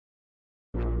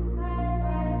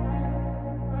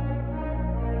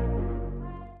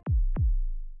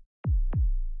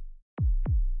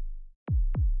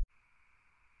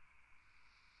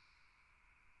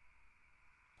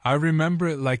I remember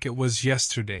it like it was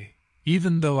yesterday,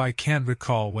 even though I can't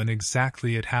recall when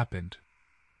exactly it happened.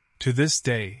 To this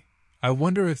day, I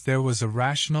wonder if there was a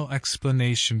rational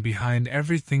explanation behind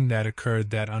everything that occurred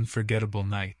that unforgettable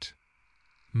night.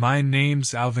 My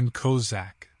name's Alvin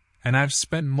Kozak, and I've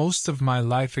spent most of my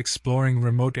life exploring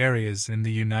remote areas in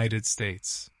the United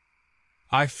States.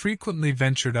 I frequently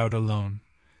ventured out alone,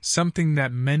 something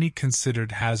that many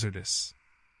considered hazardous.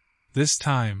 This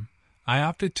time, I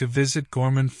opted to visit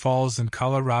Gorman Falls in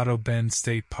Colorado Bend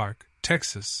State Park,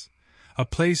 Texas, a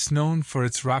place known for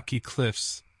its rocky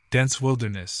cliffs, dense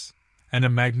wilderness, and a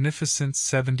magnificent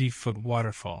 70-foot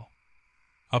waterfall.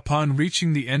 Upon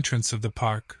reaching the entrance of the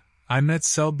park, I met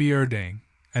Selby Erdang,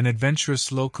 an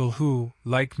adventurous local who,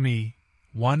 like me,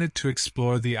 wanted to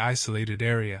explore the isolated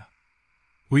area.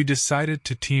 We decided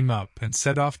to team up and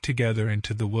set off together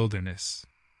into the wilderness.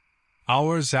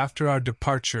 Hours after our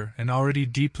departure and already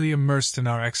deeply immersed in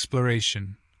our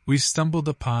exploration, we stumbled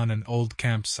upon an old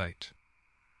campsite.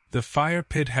 The fire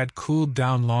pit had cooled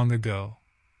down long ago.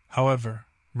 However,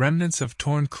 remnants of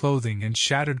torn clothing and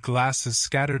shattered glasses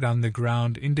scattered on the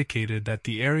ground indicated that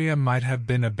the area might have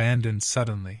been abandoned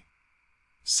suddenly.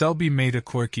 Selby made a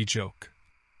quirky joke.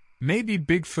 Maybe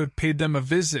Bigfoot paid them a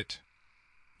visit.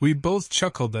 We both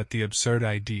chuckled at the absurd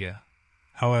idea.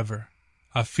 However,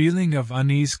 a feeling of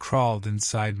unease crawled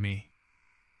inside me.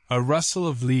 A rustle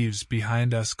of leaves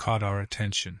behind us caught our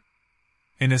attention.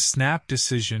 In a snap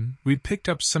decision, we picked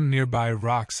up some nearby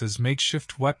rocks as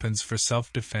makeshift weapons for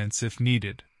self-defense if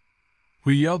needed.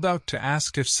 We yelled out to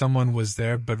ask if someone was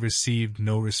there but received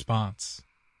no response.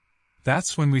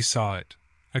 That's when we saw it,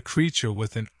 a creature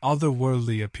with an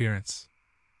otherworldly appearance.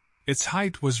 Its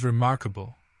height was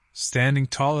remarkable, standing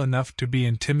tall enough to be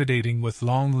intimidating with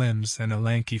long limbs and a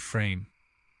lanky frame.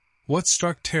 What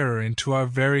struck terror into our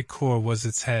very core was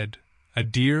its head. A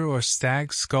deer or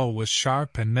stag skull with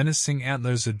sharp and menacing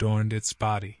antlers adorned its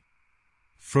body.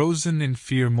 Frozen in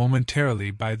fear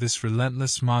momentarily by this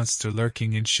relentless monster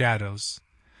lurking in shadows,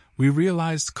 we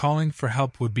realized calling for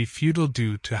help would be futile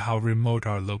due to how remote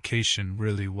our location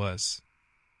really was.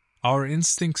 Our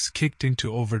instincts kicked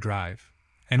into overdrive,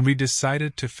 and we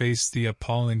decided to face the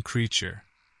appalling creature.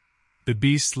 The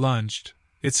beast lunged,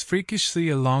 its freakishly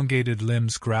elongated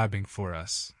limbs grabbing for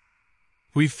us.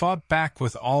 We fought back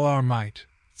with all our might,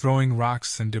 throwing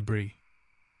rocks and debris.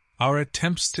 Our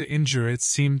attempts to injure it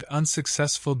seemed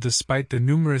unsuccessful despite the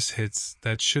numerous hits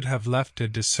that should have left a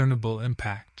discernible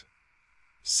impact.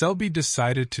 Selby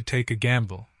decided to take a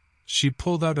gamble. She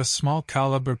pulled out a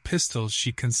small-caliber pistol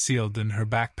she concealed in her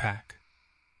backpack.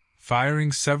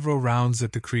 Firing several rounds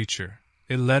at the creature,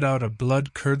 it let out a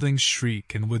blood-curdling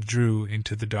shriek and withdrew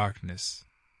into the darkness.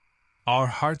 Our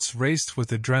hearts raced with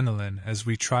adrenaline as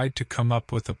we tried to come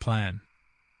up with a plan.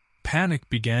 Panic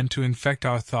began to infect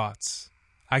our thoughts.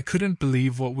 I couldn't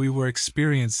believe what we were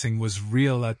experiencing was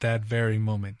real at that very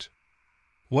moment.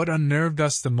 What unnerved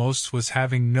us the most was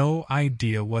having no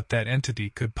idea what that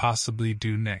entity could possibly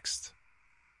do next.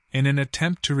 In an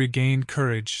attempt to regain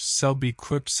courage, Selby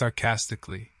quipped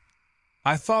sarcastically,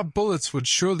 "I thought bullets would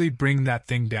surely bring that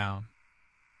thing down."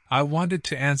 I wanted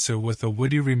to answer with a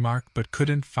witty remark but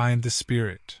couldn't find the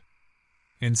spirit.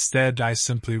 Instead, I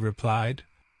simply replied,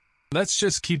 "Let's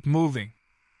just keep moving."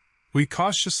 We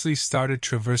cautiously started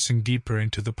traversing deeper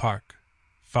into the park,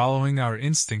 following our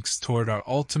instincts toward our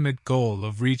ultimate goal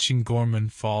of reaching Gorman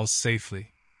Falls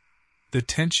safely. The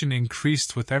tension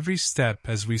increased with every step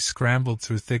as we scrambled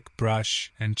through thick brush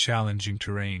and challenging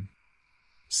terrain.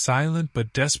 Silent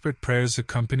but desperate prayers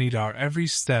accompanied our every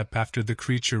step after the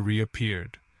creature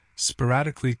reappeared,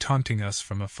 sporadically taunting us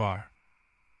from afar.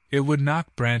 It would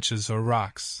knock branches or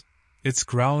rocks, its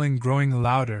growling growing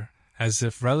louder, as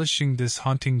if relishing this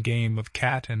haunting game of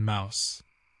cat and mouse.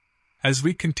 As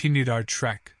we continued our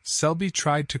trek, Selby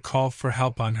tried to call for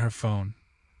help on her phone,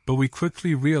 but we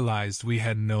quickly realized we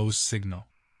had no signal.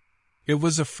 It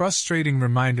was a frustrating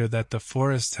reminder that the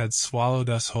forest had swallowed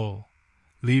us whole,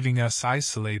 leaving us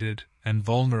isolated and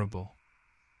vulnerable.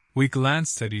 We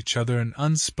glanced at each other in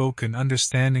unspoken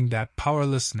understanding that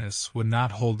powerlessness would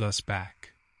not hold us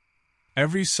back.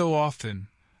 Every so often,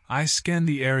 I scanned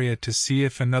the area to see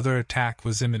if another attack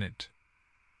was imminent.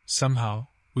 Somehow,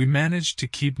 we managed to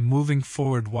keep moving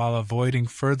forward while avoiding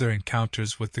further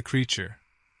encounters with the creature.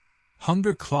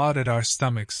 Hunger clawed at our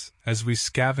stomachs as we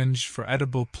scavenged for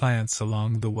edible plants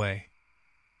along the way.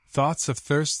 Thoughts of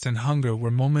thirst and hunger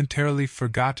were momentarily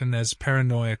forgotten as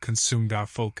paranoia consumed our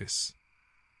focus.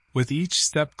 With each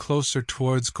step closer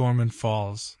towards Gorman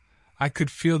Falls, I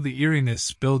could feel the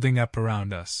eeriness building up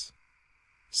around us.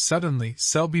 Suddenly,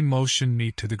 Selby motioned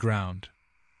me to the ground.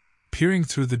 Peering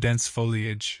through the dense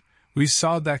foliage, We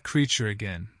saw that creature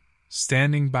again,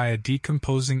 standing by a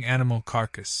decomposing animal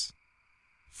carcass.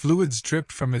 Fluids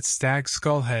dripped from its stag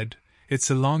skull head,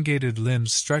 its elongated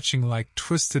limbs stretching like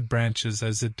twisted branches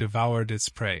as it devoured its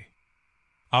prey.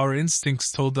 Our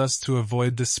instincts told us to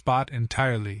avoid the spot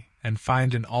entirely and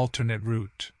find an alternate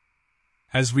route.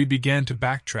 As we began to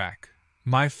backtrack,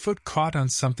 my foot caught on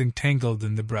something tangled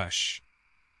in the brush.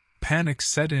 Panic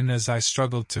set in as I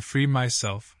struggled to free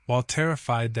myself, while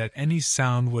terrified that any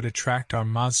sound would attract our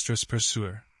monstrous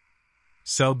pursuer.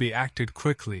 Selby acted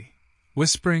quickly,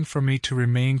 whispering for me to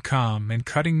remain calm and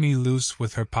cutting me loose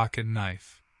with her pocket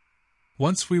knife.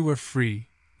 Once we were free,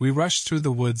 we rushed through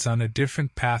the woods on a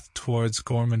different path towards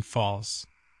Gorman Falls.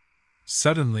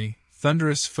 Suddenly,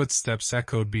 thunderous footsteps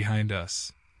echoed behind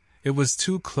us. It was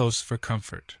too close for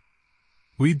comfort.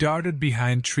 We darted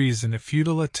behind trees in a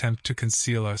futile attempt to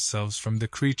conceal ourselves from the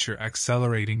creature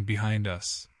accelerating behind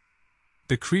us.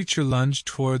 The creature lunged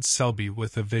towards Selby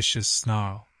with a vicious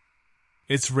snarl.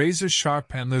 Its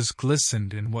razor-sharp antlers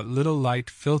glistened in what little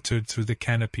light filtered through the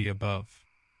canopy above.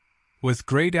 With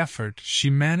great effort, she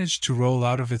managed to roll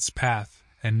out of its path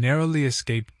and narrowly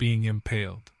escaped being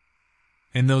impaled.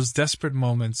 In those desperate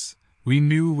moments, we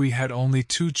knew we had only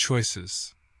two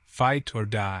choices: fight or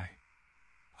die.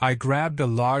 I grabbed a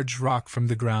large rock from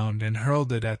the ground and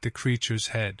hurled it at the creature's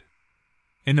head.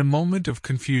 In a moment of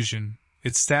confusion,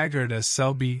 it staggered as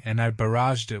Selby and I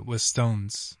barraged it with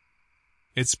stones.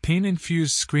 Its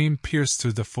pain-infused scream pierced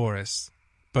through the forest,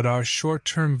 but our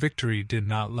short-term victory did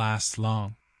not last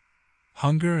long.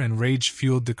 Hunger and rage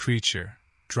fueled the creature,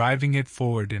 driving it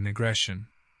forward in aggression.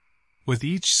 With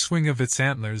each swing of its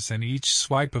antlers and each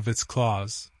swipe of its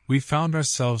claws, we found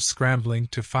ourselves scrambling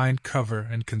to find cover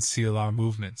and conceal our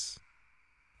movements.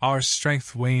 Our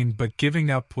strength waned, but giving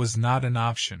up was not an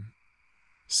option.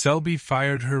 Selby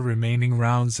fired her remaining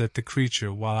rounds at the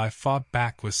creature while I fought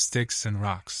back with sticks and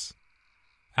rocks.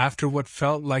 After what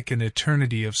felt like an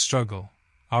eternity of struggle,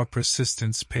 our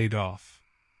persistence paid off.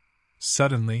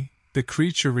 Suddenly, the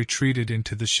creature retreated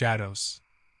into the shadows.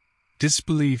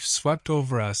 Disbelief swept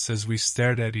over us as we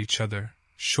stared at each other,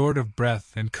 short of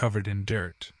breath and covered in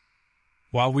dirt.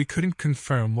 While we couldn't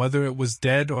confirm whether it was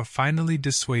dead or finally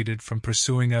dissuaded from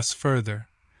pursuing us further,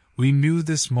 we knew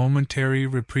this momentary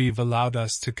reprieve allowed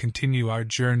us to continue our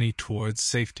journey towards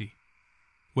safety.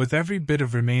 With every bit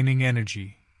of remaining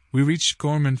energy, we reached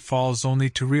Gorman Falls only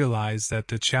to realize that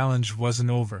the challenge wasn't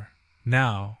over.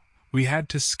 Now, we had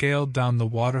to scale down the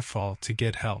waterfall to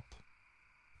get help.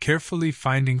 Carefully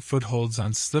finding footholds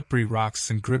on slippery rocks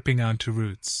and gripping onto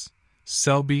roots,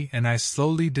 Selby and I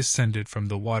slowly descended from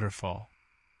the waterfall.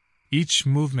 Each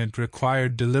movement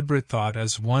required deliberate thought,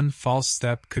 as one false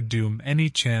step could doom any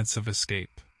chance of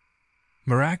escape.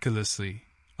 Miraculously,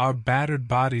 our battered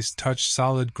bodies touched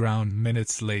solid ground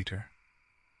minutes later.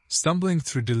 Stumbling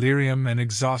through delirium and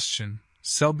exhaustion,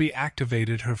 Selby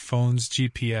activated her phone's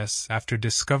GPS after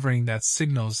discovering that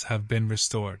signals have been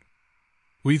restored.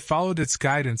 We followed its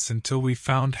guidance until we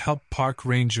found Help Park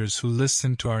rangers who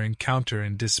listened to our encounter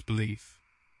in disbelief.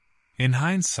 In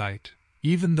hindsight,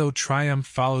 even though triumph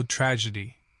followed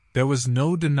tragedy, there was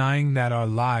no denying that our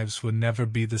lives would never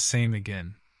be the same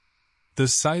again. The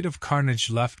sight of carnage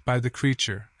left by the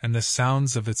creature and the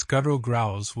sounds of its guttural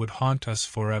growls would haunt us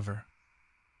forever.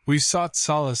 We sought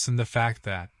solace in the fact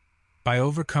that, by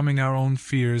overcoming our own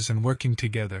fears and working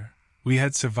together, we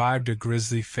had survived a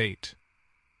grisly fate.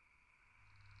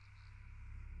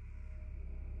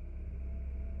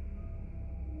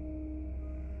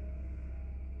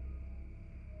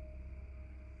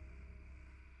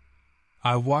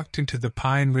 I walked into the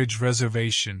Pine Ridge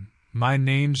Reservation. My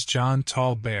name's John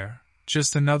Tallbear,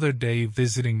 just another day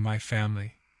visiting my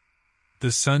family.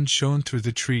 The sun shone through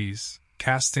the trees,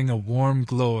 casting a warm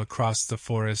glow across the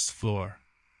forest floor.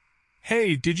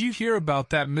 "Hey, did you hear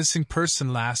about that missing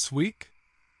person last week?"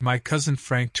 my cousin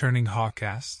Frank Turning Hawk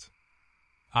asked.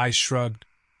 I shrugged.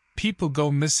 "People go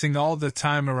missing all the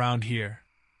time around here."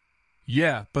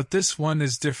 "Yeah, but this one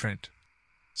is different,"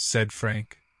 said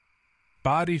Frank.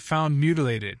 "Body found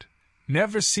mutilated.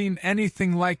 Never seen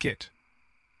anything like it."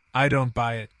 "I don't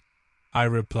buy it," I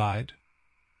replied.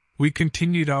 We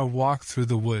continued our walk through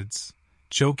the woods,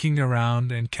 joking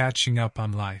around and catching up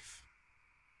on life.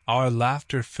 Our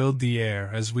laughter filled the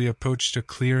air as we approached a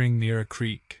clearing near a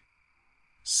creek.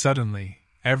 Suddenly,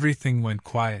 everything went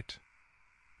quiet.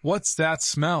 "What's that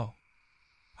smell?"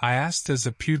 I asked as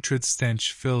a putrid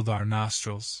stench filled our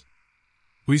nostrils.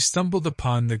 We stumbled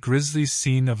upon the grisly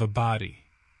scene of a body,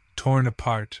 torn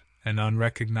apart and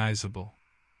unrecognizable.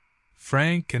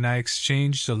 Frank and I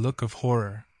exchanged a look of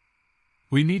horror.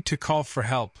 "We need to call for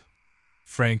help,"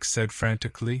 Frank said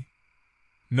frantically.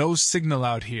 "No signal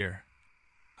out here.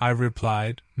 I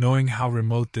replied, knowing how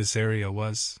remote this area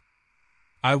was.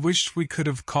 I wished we could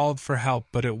have called for help,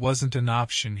 but it wasn't an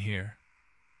option here.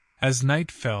 As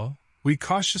night fell, we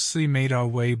cautiously made our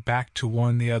way back to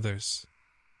warn the others.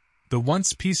 The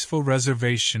once peaceful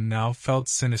reservation now felt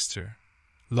sinister.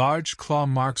 Large claw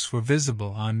marks were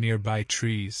visible on nearby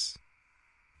trees.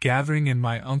 Gathering in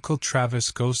my Uncle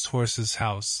Travis' ghost horse's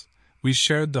house, we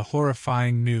shared the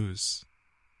horrifying news.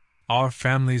 Our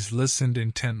families listened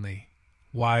intently,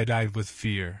 wide-eyed with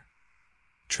fear.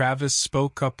 Travis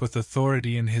spoke up with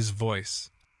authority in his voice.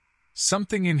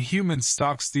 "Something inhuman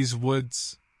stalks these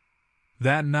woods."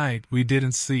 That night we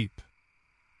didn't sleep.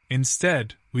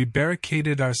 Instead, we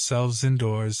barricaded ourselves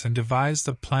indoors and devised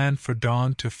a plan for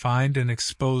dawn to find and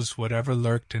expose whatever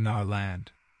lurked in our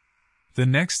land. The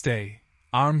next day,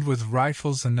 armed with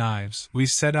rifles and knives, we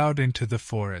set out into the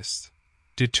forest,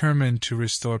 determined to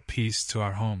restore peace to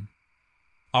our home.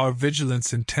 Our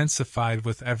vigilance intensified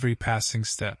with every passing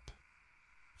step.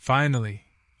 Finally,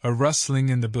 a rustling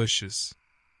in the bushes.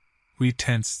 We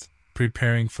tensed,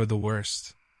 preparing for the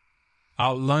worst.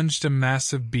 Out lunged a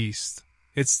massive beast,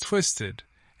 its twisted,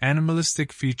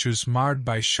 animalistic features marred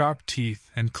by sharp teeth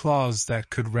and claws that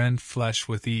could rend flesh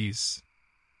with ease.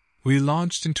 We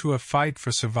launched into a fight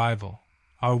for survival,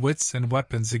 our wits and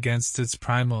weapons against its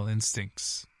primal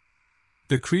instincts.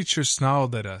 The creature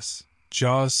snarled at us,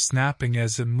 jaws snapping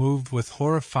as it moved with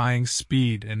horrifying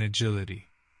speed and agility.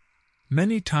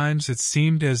 Many times it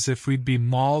seemed as if we'd be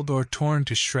mauled or torn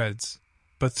to shreds,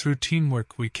 but through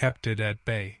teamwork we kept it at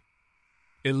bay.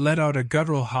 It let out a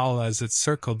guttural howl as it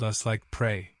circled us like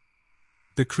prey.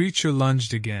 The creature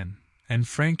lunged again, and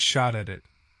Frank shot at it.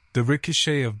 The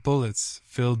ricochet of bullets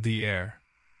filled the air.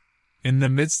 In the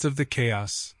midst of the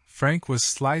chaos, Frank was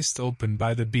sliced open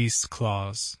by the beast's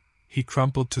claws. He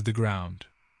crumpled to the ground.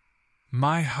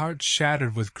 My heart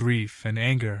shattered with grief and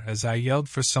anger as I yelled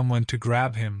for someone to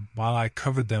grab him while I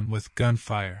covered them with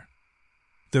gunfire.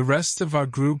 The rest of our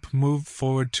group moved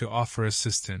forward to offer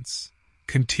assistance,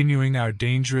 continuing our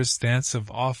dangerous dance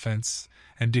of offense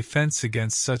and defense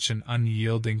against such an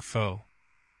unyielding foe.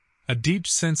 A deep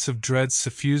sense of dread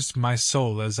suffused my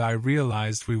soul as I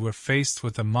realized we were faced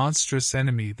with a monstrous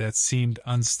enemy that seemed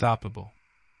unstoppable.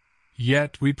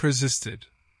 Yet we persisted,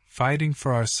 fighting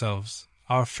for ourselves,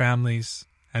 our families,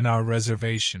 and our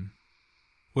reservation.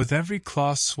 With every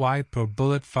claw swipe or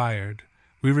bullet fired,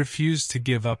 we refused to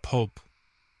give up hope.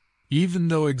 Even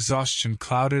though exhaustion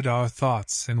clouded our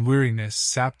thoughts and weariness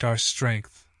sapped our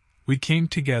strength, we came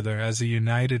together as a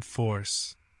united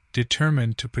force,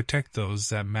 determined to protect those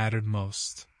that mattered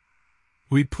most.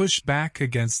 We pushed back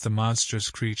against the monstrous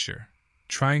creature,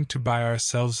 trying to buy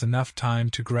ourselves enough time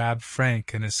to grab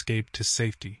Frank and escape to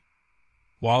safety.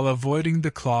 While avoiding the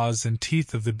claws and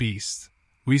teeth of the beast,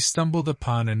 we stumbled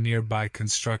upon a nearby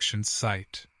construction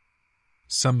site.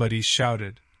 Somebody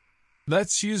shouted,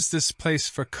 "Let's use this place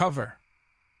for cover!"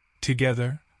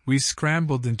 Together, we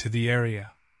scrambled into the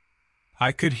area.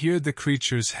 I could hear the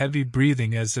creature's heavy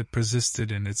breathing as it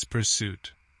persisted in its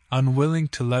pursuit, unwilling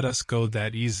to let us go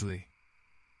that easily.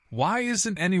 "Why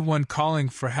isn't anyone calling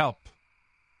for help?"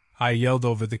 I yelled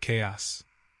over the chaos.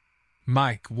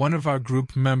 Mike, one of our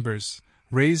group members,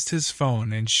 raised his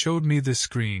phone and showed me the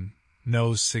screen.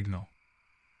 No signal.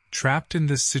 Trapped in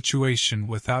this situation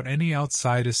without any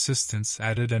outside assistance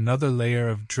added another layer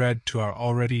of dread to our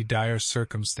already dire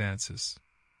circumstances.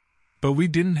 But we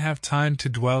didn't have time to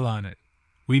dwell on it.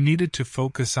 We needed to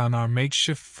focus on our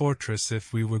makeshift fortress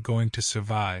if we were going to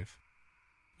survive.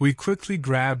 We quickly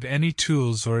grabbed any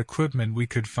tools or equipment we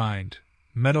could find,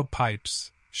 metal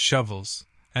pipes, shovels,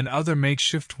 and other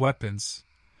makeshift weapons,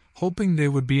 hoping they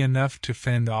would be enough to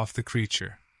fend off the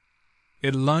creature.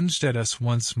 It lunged at us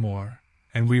once more,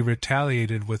 and we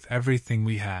retaliated with everything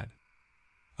we had.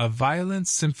 A violent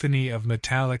symphony of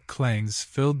metallic clangs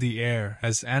filled the air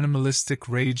as animalistic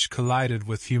rage collided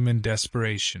with human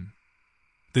desperation.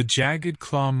 The jagged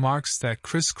claw marks that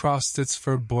crisscrossed its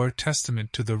fur bore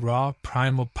testament to the raw,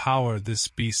 primal power this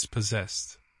beast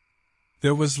possessed.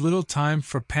 There was little time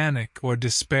for panic or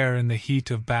despair in the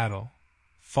heat of battle.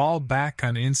 Fall back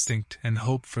on instinct and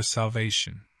hope for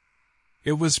salvation.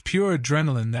 It was pure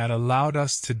adrenaline that allowed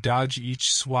us to dodge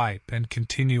each swipe and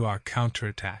continue our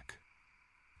counterattack.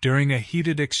 During a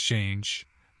heated exchange,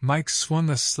 Mike swung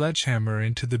a sledgehammer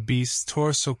into the beast's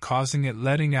torso, causing it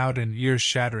letting out an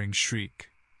ear-shattering shriek.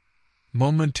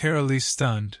 Momentarily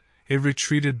stunned, it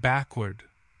retreated backward,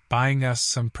 buying us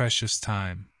some precious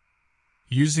time.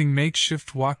 Using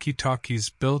makeshift walkie-talkies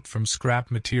built from scrap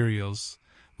materials,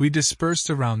 we dispersed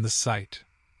around the site,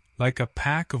 like a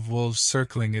pack of wolves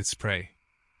circling its prey.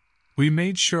 We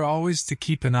made sure always to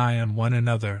keep an eye on one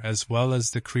another as well as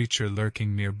the creature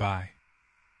lurking nearby.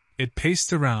 It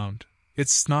paced around,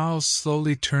 its snarls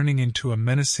slowly turning into a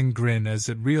menacing grin as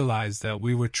it realized that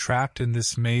we were trapped in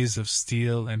this maze of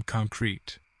steel and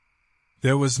concrete.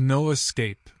 There was no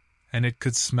escape, and it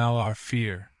could smell our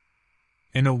fear.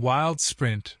 In a wild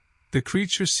sprint, the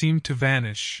creature seemed to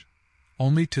vanish,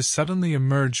 only to suddenly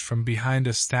emerge from behind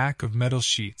a stack of metal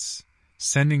sheets,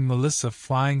 sending Melissa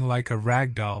flying like a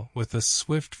ragdoll with a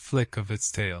swift flick of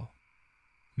its tail.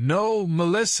 "No,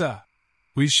 Melissa!"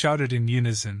 we shouted in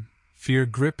unison, fear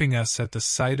gripping us at the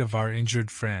sight of our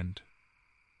injured friend.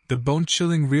 The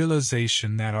bone-chilling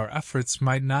realization that our efforts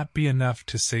might not be enough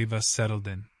to save us settled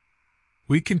in.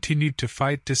 We continued to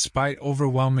fight despite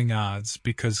overwhelming odds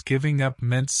because giving up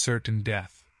meant certain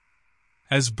death.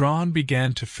 As brawn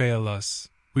began to fail us,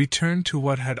 we turned to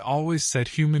what had always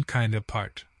set humankind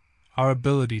apart: our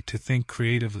ability to think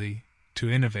creatively,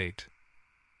 to innovate.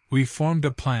 We formed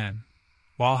a plan.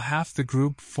 While half the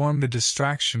group formed a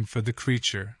distraction for the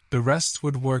creature, the rest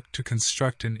would work to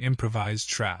construct an improvised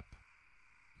trap.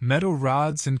 Metal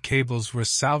rods and cables were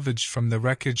salvaged from the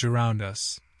wreckage around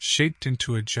us, shaped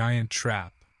into a giant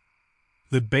trap.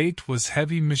 The bait was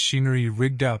heavy machinery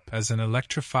rigged up as an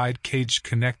electrified cage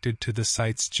connected to the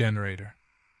site's generator.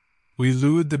 We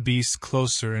lured the beast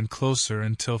closer and closer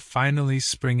until finally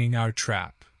springing our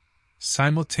trap,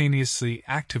 simultaneously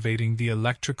activating the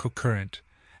electrical current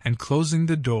and closing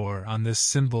the door on this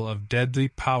symbol of deadly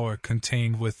power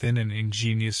contained within an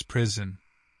ingenious prison.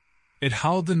 It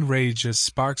howled in rage as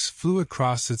sparks flew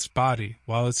across its body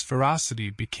while its ferocity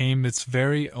became its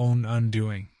very own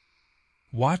undoing.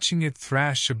 Watching it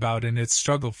thrash about in its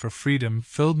struggle for freedom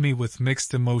filled me with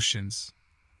mixed emotions: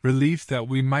 relief that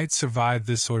we might survive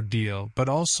this ordeal, but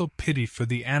also pity for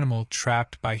the animal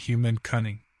trapped by human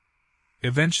cunning.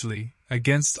 Eventually,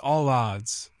 against all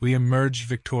odds, we emerged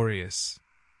victorious.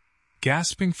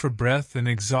 Gasping for breath and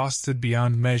exhausted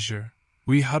beyond measure,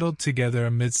 we huddled together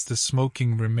amidst the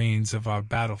smoking remains of our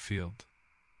battlefield.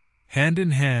 Hand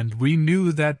in hand, we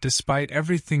knew that despite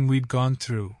everything we'd gone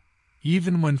through,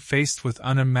 even when faced with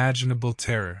unimaginable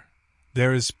terror,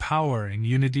 there is power in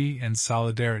unity and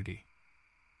solidarity.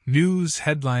 News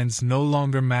headlines no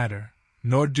longer matter,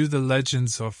 nor do the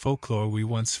legends or folklore we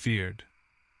once feared.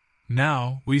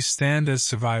 Now we stand as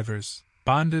survivors,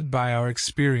 bonded by our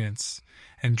experience,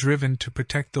 and driven to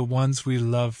protect the ones we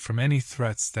love from any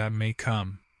threats that may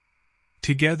come.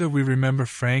 Together we remember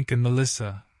Frank and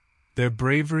Melissa. Their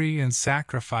bravery and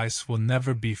sacrifice will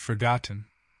never be forgotten.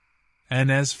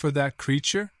 And as for that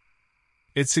creature?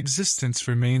 Its existence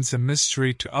remains a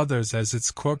mystery to others, as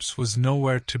its corpse was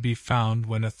nowhere to be found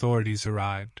when authorities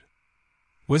arrived.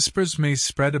 Whispers may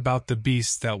spread about the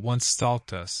beast that once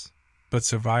stalked us, but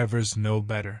survivors know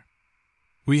better.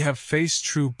 We have faced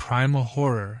true primal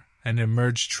horror and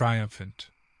emerged triumphant.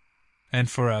 And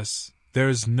for us, there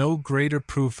is no greater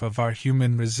proof of our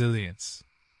human resilience.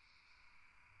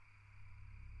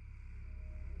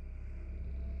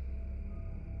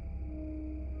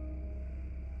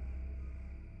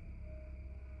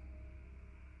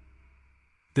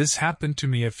 This happened to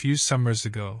me a few summers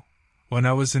ago, when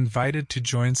I was invited to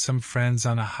join some friends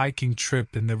on a hiking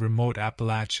trip in the remote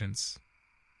Appalachians.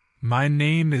 My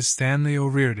name is Stanley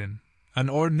O'Riordan, an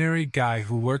ordinary guy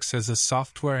who works as a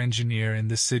software engineer in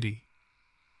the city.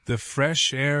 The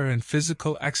fresh air and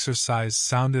physical exercise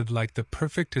sounded like the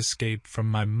perfect escape from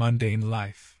my mundane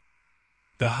life.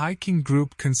 The hiking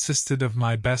group consisted of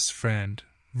my best friend,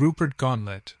 Rupert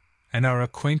Gauntlet, and our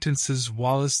acquaintances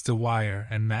Wallace DeWire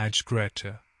and Madge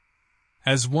Greta.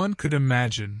 As one could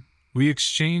imagine, we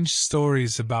exchanged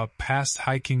stories about past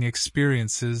hiking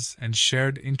experiences and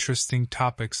shared interesting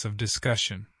topics of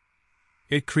discussion.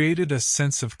 It created a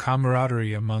sense of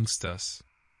camaraderie amongst us.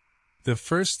 The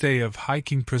first day of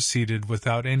hiking proceeded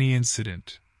without any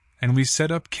incident, and we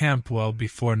set up camp well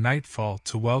before nightfall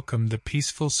to welcome the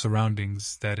peaceful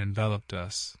surroundings that enveloped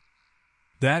us.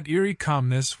 That eerie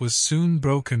calmness was soon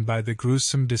broken by the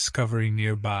gruesome discovery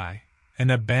nearby: an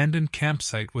abandoned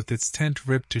campsite with its tent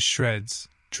ripped to shreds,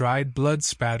 dried blood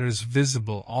spatters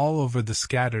visible all over the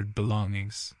scattered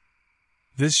belongings.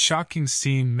 This shocking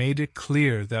scene made it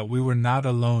clear that we were not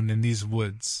alone in these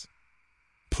woods.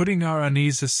 Putting our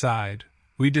unease aside,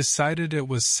 we decided it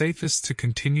was safest to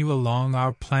continue along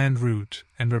our planned route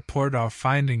and report our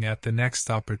finding at the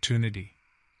next opportunity.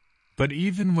 But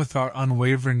even with our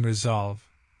unwavering resolve,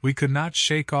 we could not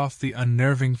shake off the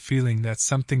unnerving feeling that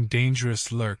something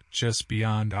dangerous lurked just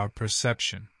beyond our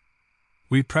perception.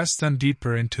 We pressed on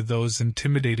deeper into those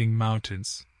intimidating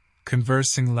mountains,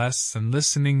 conversing less and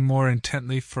listening more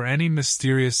intently for any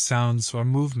mysterious sounds or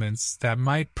movements that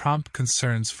might prompt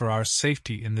concerns for our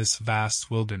safety in this vast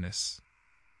wilderness.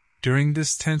 During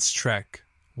this tense trek,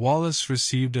 Wallace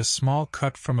received a small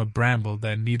cut from a bramble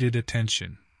that needed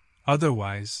attention.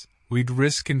 Otherwise, we'd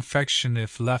risk infection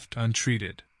if left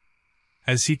untreated.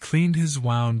 As he cleaned his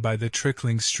wound by the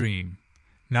trickling stream,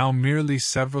 now merely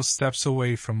several steps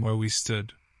away from where we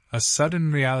stood, a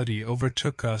sudden reality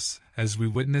overtook us as we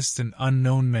witnessed an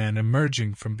unknown man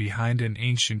emerging from behind an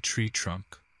ancient tree trunk.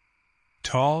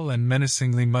 Tall and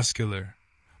menacingly muscular,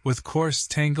 with coarse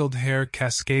tangled hair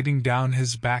cascading down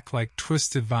his back like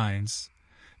twisted vines,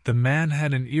 the man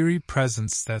had an eerie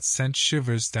presence that sent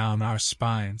shivers down our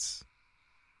spines.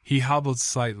 He hobbled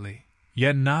slightly,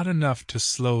 yet not enough to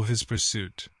slow his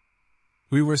pursuit.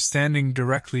 We were standing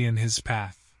directly in his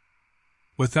path.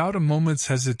 Without a moment's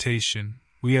hesitation,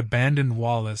 we abandoned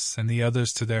Wallace and the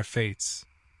others to their fates,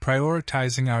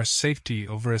 prioritizing our safety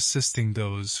over assisting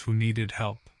those who needed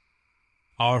help.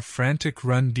 Our frantic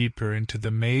run deeper into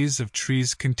the maze of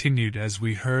trees continued as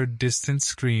we heard distant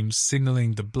screams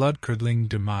signaling the blood-curdling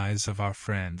demise of our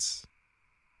friends.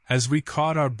 As we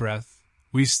caught our breath,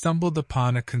 we stumbled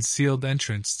upon a concealed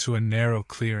entrance to a narrow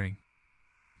clearing.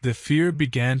 The fear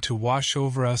began to wash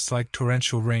over us like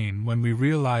torrential rain when we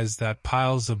realized that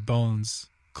piles of bones,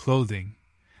 clothing,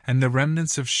 and the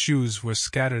remnants of shoes were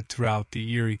scattered throughout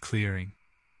the eerie clearing.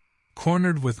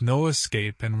 Cornered with no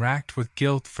escape and racked with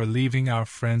guilt for leaving our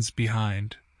friends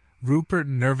behind, Rupert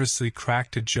nervously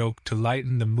cracked a joke to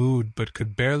lighten the mood but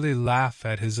could barely laugh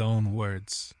at his own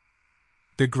words.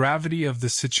 The gravity of the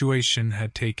situation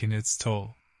had taken its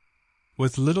toll.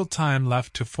 With little time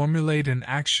left to formulate an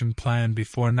action plan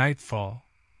before nightfall,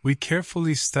 we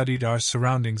carefully studied our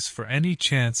surroundings for any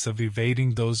chance of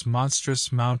evading those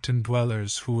monstrous mountain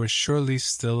dwellers who were surely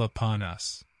still upon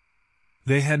us.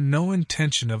 They had no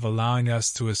intention of allowing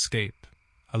us to escape,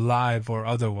 alive or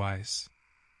otherwise.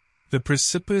 The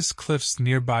precipitous cliffs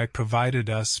nearby provided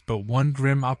us but one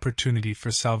grim opportunity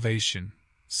for salvation: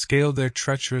 scale their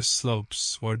treacherous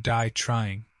slopes or die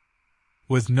trying.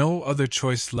 With no other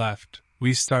choice left,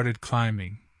 we started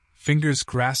climbing, fingers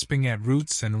grasping at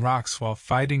roots and rocks while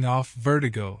fighting off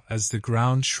vertigo as the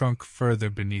ground shrunk further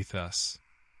beneath us.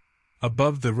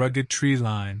 Above the rugged tree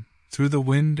line, through the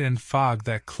wind and fog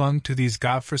that clung to these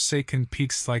godforsaken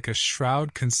peaks like a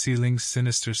shroud concealing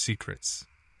sinister secrets,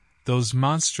 those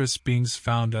monstrous beings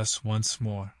found us once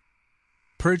more.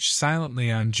 Perched silently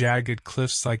on jagged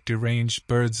cliffs like deranged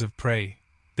birds of prey,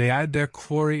 they eyed their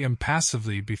quarry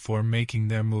impassively before making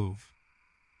their move.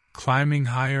 Climbing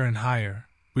higher and higher,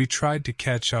 we tried to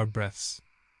catch our breaths.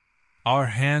 Our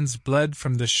hands bled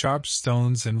from the sharp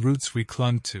stones and roots we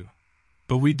clung to,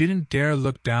 but we didn't dare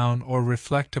look down or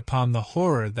reflect upon the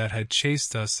horror that had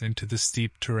chased us into the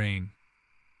steep terrain.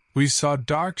 We saw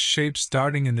dark shapes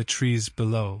darting in the trees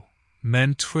below,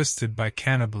 men twisted by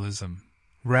cannibalism,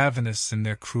 ravenous in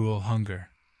their cruel hunger.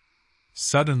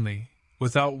 Suddenly,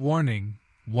 without warning,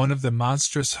 one of the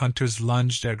monstrous hunters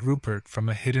lunged at Rupert from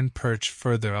a hidden perch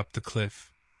further up the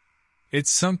cliff. It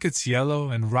sunk its yellow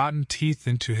and rotten teeth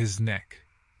into his neck,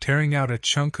 tearing out a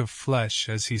chunk of flesh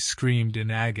as he screamed in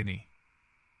agony.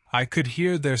 I could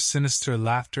hear their sinister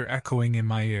laughter echoing in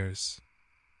my ears.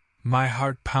 My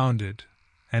heart pounded,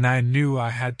 and I knew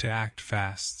I had to act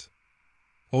fast.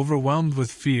 Overwhelmed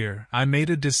with fear, I made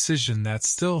a decision that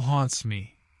still haunts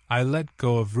me. I let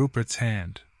go of Rupert's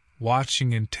hand,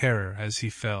 watching in terror as he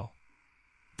fell.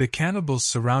 The cannibals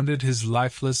surrounded his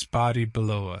lifeless body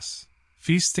below us,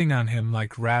 feasting on him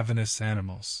like ravenous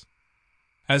animals.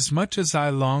 As much as I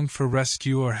longed for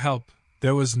rescue or help,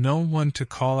 there was no one to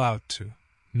call out to,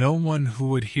 no one who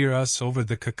would hear us over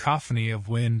the cacophony of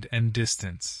wind and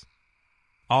distance.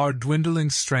 Our dwindling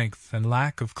strength and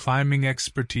lack of climbing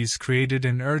expertise created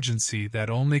an urgency that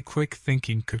only quick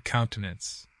thinking could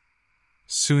countenance.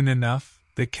 Soon enough,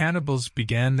 the cannibals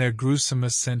began their gruesome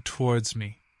ascent towards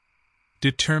me.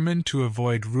 Determined to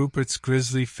avoid Rupert's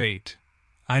grisly fate,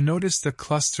 I noticed a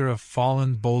cluster of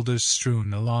fallen boulders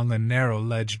strewn along a narrow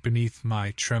ledge beneath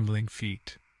my trembling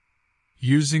feet.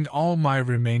 Using all my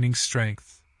remaining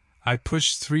strength, I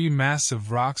pushed 3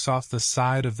 massive rocks off the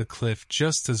side of the cliff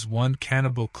just as one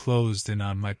cannibal closed in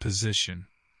on my position.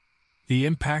 The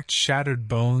impact shattered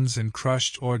bones and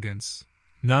crushed organs.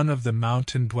 None of the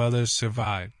mountain dwellers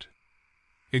survived.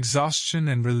 Exhaustion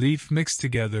and relief mixed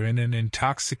together in an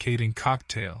intoxicating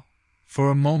cocktail. For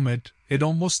a moment, it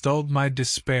almost dulled my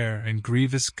despair and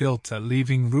grievous guilt at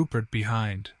leaving Rupert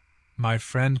behind, my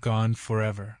friend gone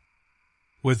forever.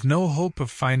 With no hope of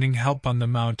finding help on the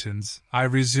mountains, I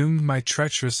resumed my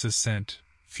treacherous ascent,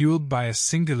 fueled by a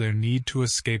singular need to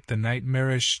escape the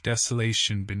nightmarish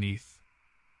desolation beneath.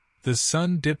 The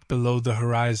sun dipped below the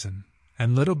horizon,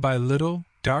 and little by little,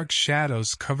 dark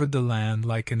shadows covered the land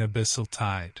like an abyssal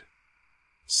tide.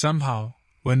 Somehow,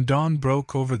 when dawn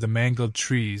broke over the mangled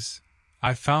trees,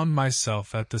 I found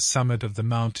myself at the summit of the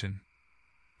mountain.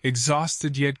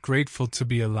 Exhausted yet grateful to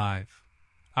be alive,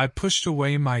 I pushed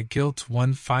away my guilt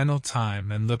one final time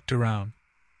and looked around.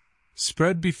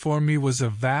 Spread before me was a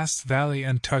vast valley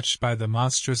untouched by the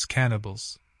monstrous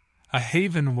cannibals, a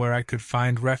haven where I could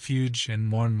find refuge and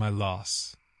mourn my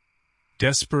loss.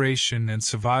 Desperation and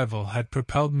survival had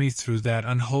propelled me through that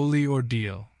unholy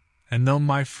ordeal, and though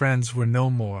my friends were no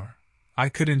more, I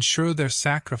could ensure their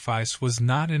sacrifice was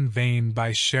not in vain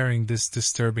by sharing this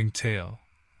disturbing tale,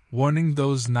 warning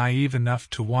those naive enough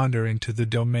to wander into the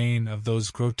domain of those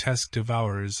grotesque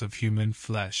devourers of human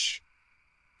flesh.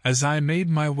 As I made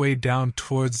my way down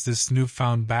towards this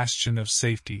newfound bastion of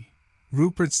safety,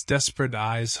 Rupert's desperate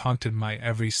eyes haunted my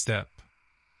every step.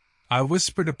 I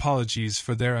whispered apologies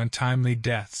for their untimely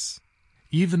deaths,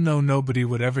 even though nobody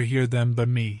would ever hear them but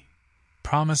me,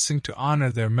 promising to honor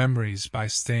their memories by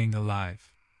staying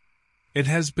alive. It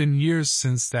has been years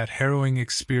since that harrowing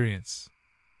experience.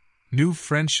 New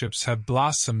friendships have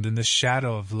blossomed in the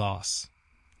shadow of loss.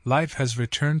 Life has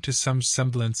returned to some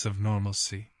semblance of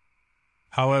normalcy.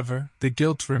 However, the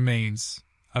guilt remains,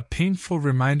 a painful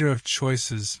reminder of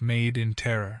choices made in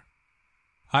terror.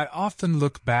 I often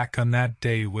look back on that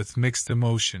day with mixed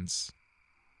emotions.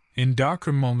 In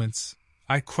darker moments,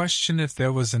 I question if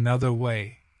there was another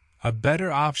way, a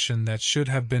better option that should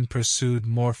have been pursued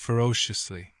more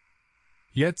ferociously.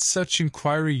 Yet such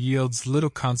inquiry yields little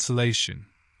consolation.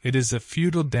 It is a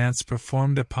futile dance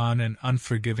performed upon an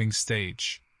unforgiving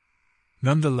stage.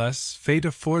 Nonetheless, fate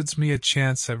affords me a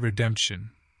chance at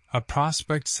redemption, a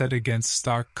prospect set against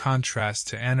stark contrast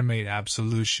to animate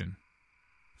absolution.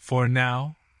 For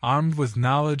now, armed with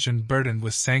knowledge and burdened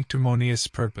with sanctimonious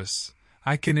purpose,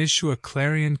 I can issue a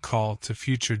clarion call to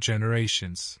future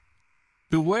generations.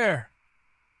 Beware!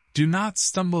 Do not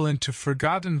stumble into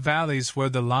forgotten valleys where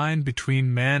the line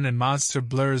between man and monster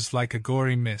blurs like a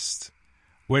gory mist,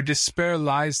 where despair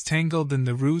lies tangled in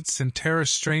the roots and terror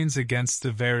strains against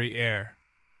the very air.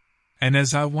 And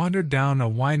as I wander down a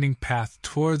winding path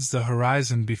towards the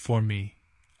horizon before me,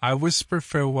 I whisper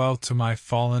farewell to my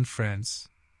fallen friends,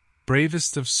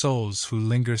 bravest of souls who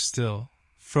linger still,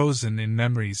 frozen in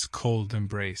memory's cold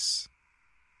embrace.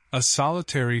 A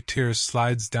solitary tear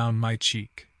slides down my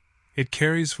cheek. It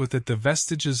carries with it the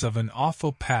vestiges of an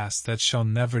awful past that shall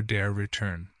never dare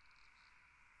return.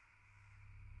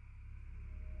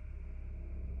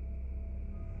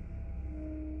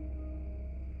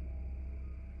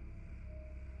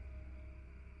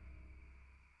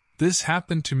 This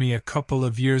happened to me a couple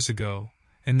of years ago,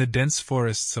 in the dense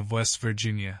forests of West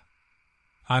Virginia.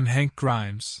 I'm Hank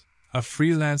Grimes, a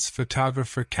freelance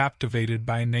photographer captivated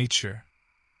by nature.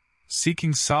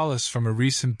 Seeking solace from a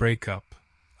recent breakup,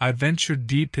 I ventured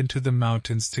deep into the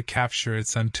mountains to capture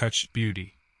its untouched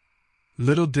beauty.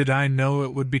 Little did I know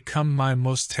it would become my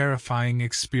most terrifying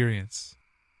experience.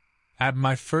 At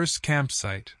my first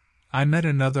campsite, I met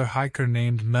another hiker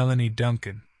named Melanie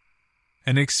Duncan.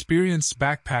 An experienced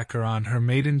backpacker on her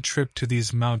maiden trip to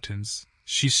these mountains,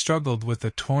 she struggled with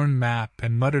a torn map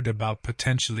and muttered about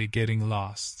potentially getting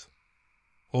lost.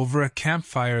 Over a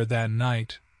campfire that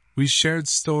night, we shared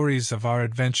stories of our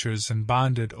adventures and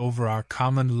bonded over our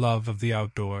common love of the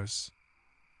outdoors.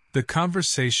 The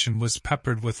conversation was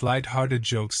peppered with light-hearted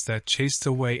jokes that chased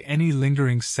away any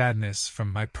lingering sadness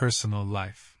from my personal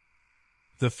life.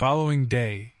 The following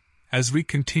day, as we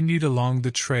continued along the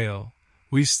trail,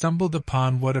 we stumbled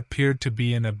upon what appeared to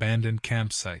be an abandoned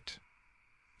campsite.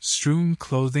 Strewn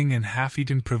clothing and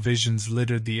half-eaten provisions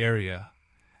littered the area,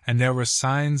 and there were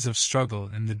signs of struggle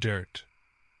in the dirt.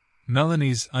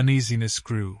 Melanie's uneasiness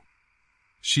grew.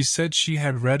 She said she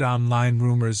had read online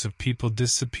rumors of people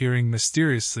disappearing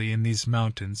mysteriously in these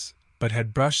mountains, but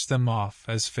had brushed them off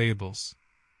as fables.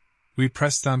 We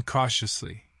pressed on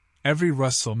cautiously, every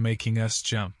rustle making us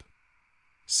jump.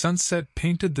 Sunset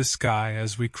painted the sky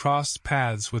as we crossed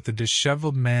paths with a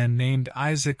disheveled man named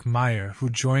Isaac Meyer who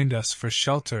joined us for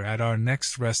shelter at our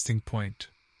next resting point.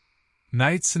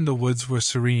 Nights in the woods were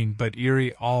serene but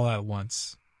eerie all at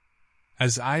once.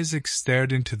 As Isaac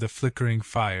stared into the flickering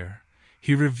fire,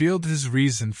 he revealed his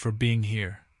reason for being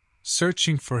here,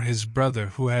 searching for his brother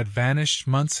who had vanished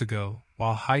months ago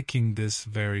while hiking this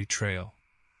very trail.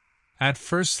 At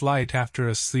first light after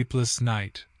a sleepless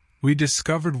night, we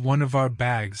discovered one of our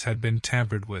bags had been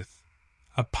tampered with.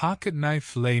 A pocket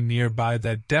knife lay nearby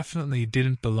that definitely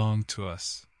didn't belong to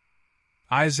us.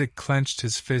 Isaac clenched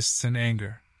his fists in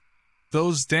anger.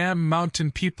 Those damn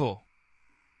mountain people!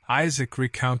 Isaac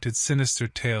recounted sinister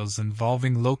tales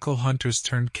involving local hunters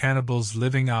turned cannibals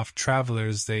living off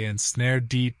travelers they ensnared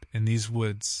deep in these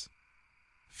woods.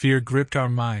 Fear gripped our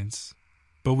minds,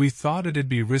 but we thought it'd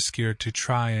be riskier to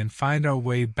try and find our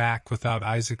way back without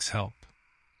Isaac's help.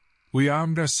 We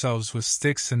armed ourselves with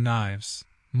sticks and knives,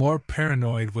 more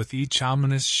paranoid with each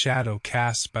ominous shadow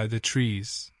cast by the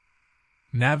trees.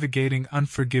 Navigating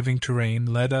unforgiving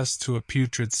terrain led us to a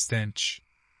putrid stench.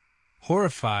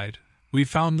 Horrified, we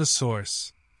found the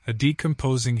source, a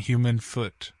decomposing human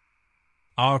foot.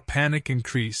 Our panic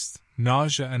increased,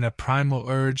 nausea and a primal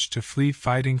urge to flee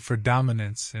fighting for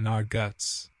dominance in our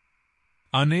guts.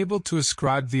 Unable to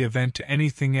ascribe the event to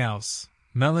anything else,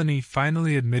 Melanie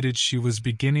finally admitted she was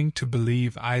beginning to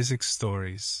believe Isaac's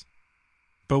stories.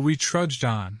 But we trudged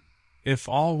on. If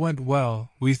all went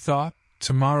well, we thought,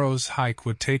 tomorrow's hike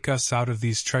would take us out of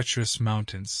these treacherous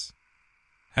mountains.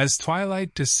 As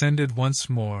twilight descended once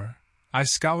more, I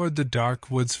scoured the dark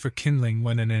woods for kindling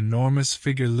when an enormous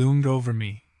figure loomed over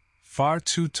me, far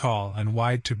too tall and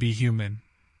wide to be human,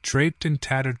 draped in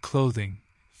tattered clothing,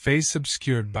 face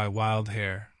obscured by wild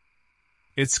hair.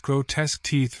 Its grotesque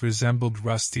teeth resembled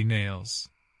rusty nails.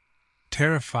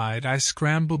 Terrified, I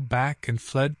scrambled back and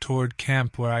fled toward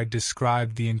camp where I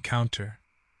described the encounter.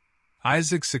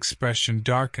 Isaac's expression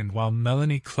darkened while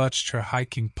Melanie clutched her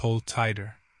hiking pole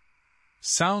tighter.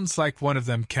 Sounds like one of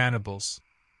them cannibals,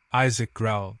 Isaac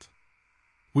growled.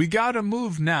 We gotta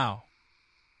move now.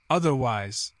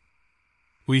 Otherwise.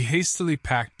 We hastily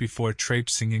packed before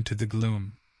traipsing into the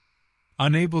gloom.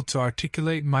 Unable to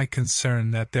articulate my concern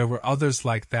that there were others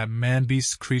like that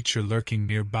man-beast creature lurking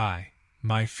nearby,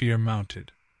 my fear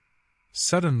mounted.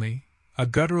 Suddenly, a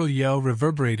guttural yell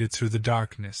reverberated through the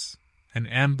darkness. An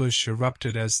ambush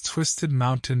erupted as twisted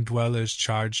mountain dwellers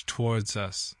charged towards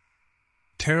us.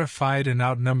 Terrified and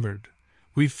outnumbered,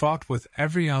 we fought with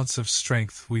every ounce of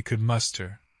strength we could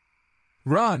muster.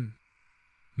 Run!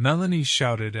 Melanie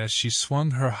shouted as she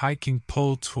swung her hiking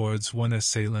pole towards one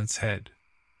assailant's head.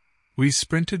 We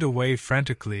sprinted away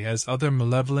frantically as other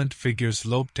malevolent figures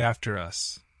loped after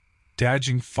us,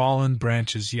 dodging fallen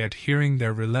branches yet hearing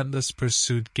their relentless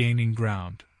pursuit gaining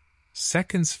ground.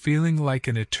 Seconds feeling like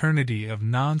an eternity of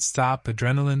non-stop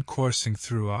adrenaline coursing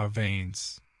through our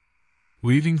veins.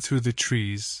 Weaving through the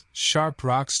trees, sharp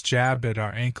rocks jabbed at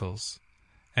our ankles,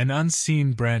 and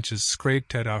unseen branches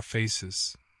scraped at our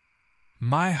faces.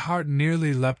 My heart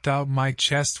nearly leapt out my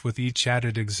chest with each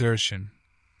added exertion,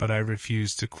 but I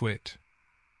refused to quit.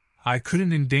 I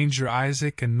couldn't endanger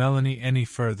Isaac and Melanie any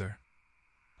further.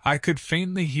 I could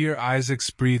faintly hear Isaac's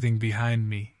breathing behind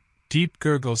me, deep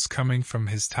gurgles coming from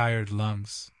his tired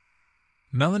lungs.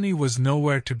 Melanie was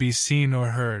nowhere to be seen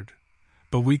or heard,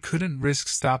 but we couldn't risk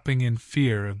stopping in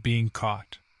fear of being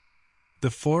caught. The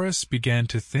forest began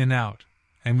to thin out,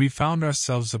 and we found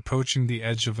ourselves approaching the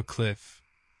edge of a cliff.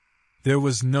 There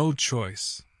was no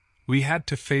choice. We had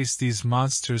to face these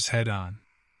monsters head-on.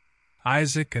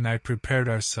 Isaac and I prepared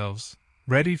ourselves,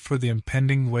 ready for the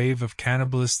impending wave of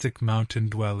cannibalistic mountain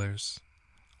dwellers.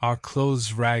 Our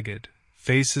clothes ragged,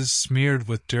 faces smeared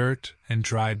with dirt and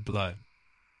dried blood.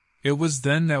 It was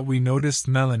then that we noticed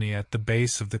Melanie at the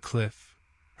base of the cliff,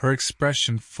 her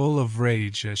expression full of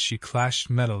rage as she clashed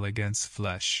metal against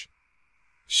flesh.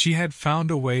 She had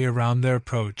found a way around their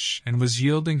approach and was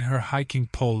yielding her hiking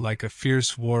pole like a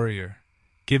fierce warrior,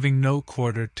 giving no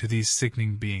quarter to these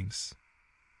sickening beings.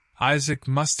 Isaac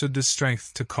mustered the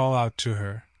strength to call out to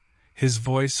her, his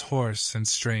voice hoarse and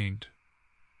strained.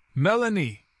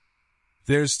 "Melanie!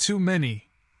 There's too many.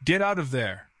 Get out of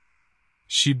there!"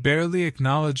 She barely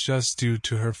acknowledged us due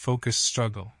to her focused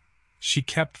struggle. She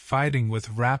kept fighting with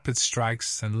rapid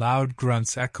strikes and loud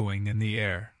grunts echoing in the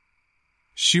air.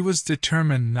 She was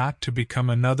determined not to become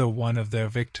another one of their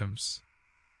victims.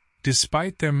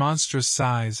 Despite their monstrous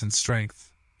size and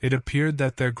strength, it appeared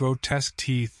that their grotesque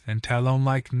teeth and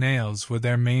talon-like nails were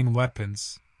their main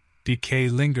weapons. Decay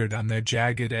lingered on their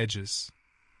jagged edges.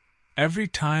 Every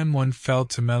time one fell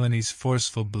to Melanie's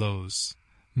forceful blows,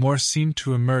 more seemed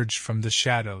to emerge from the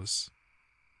shadows.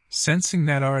 Sensing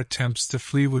that our attempts to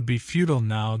flee would be futile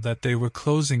now that they were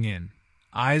closing in,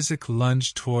 Isaac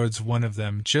lunged towards one of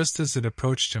them just as it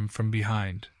approached him from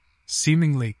behind,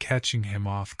 seemingly catching him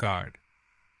off guard.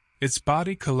 Its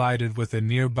body collided with a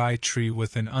nearby tree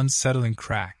with an unsettling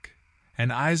crack,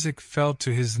 and Isaac fell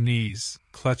to his knees,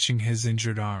 clutching his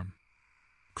injured arm.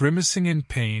 Grimacing in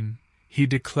pain, he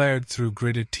declared through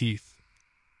gritted teeth,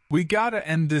 "We gotta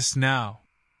end this now."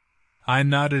 I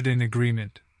nodded in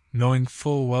agreement, knowing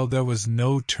full well there was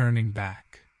no turning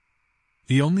back.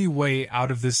 The only way out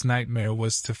of this nightmare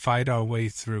was to fight our way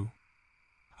through.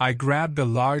 I grabbed a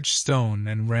large stone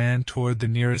and ran toward the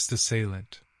nearest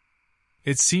assailant.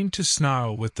 It seemed to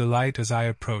snarl with delight as I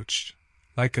approached,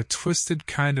 like a twisted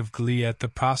kind of glee at the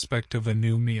prospect of a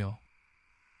new meal.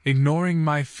 Ignoring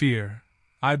my fear,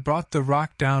 I brought the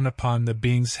rock down upon the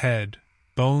being's head,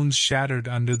 bones shattered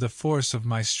under the force of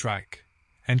my strike,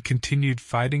 and continued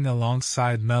fighting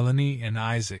alongside Melanie and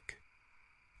Isaac.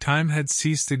 Time had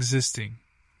ceased existing.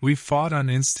 We fought on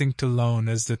instinct alone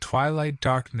as the twilight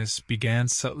darkness began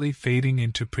subtly fading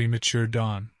into premature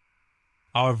dawn.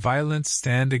 Our violent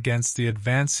stand against the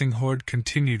advancing horde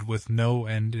continued with no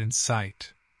end in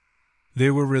sight.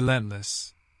 They were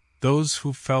relentless. Those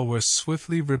who fell were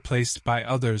swiftly replaced by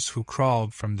others who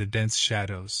crawled from the dense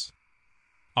shadows.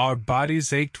 Our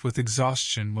bodies ached with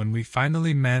exhaustion when we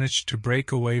finally managed to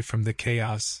break away from the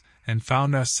chaos and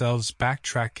found ourselves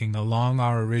backtracking along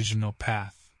our original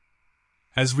path.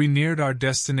 As we neared our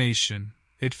destination,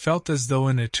 it felt as though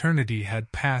an eternity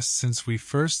had passed since we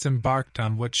first embarked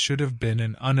on what should have been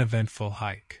an uneventful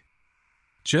hike.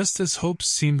 Just as hope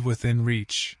seemed within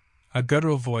reach, a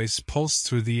guttural voice pulsed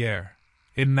through the air.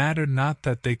 It mattered not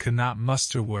that they could not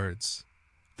muster words.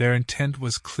 Their intent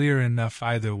was clear enough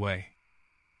either way.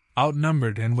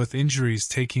 Outnumbered and with injuries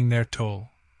taking their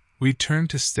toll, we turned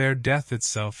to stare death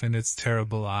itself in its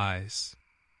terrible eyes.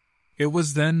 It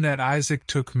was then that Isaac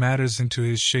took matters into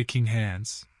his shaking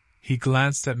hands. He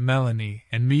glanced at Melanie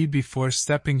and me before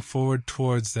stepping forward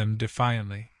towards them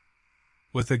defiantly.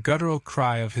 With a guttural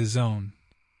cry of his own,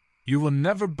 "You will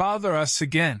never bother us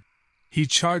again!" he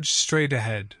charged straight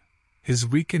ahead, his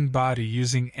weakened body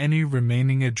using any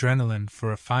remaining adrenaline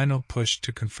for a final push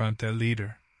to confront their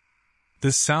leader.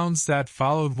 The sounds that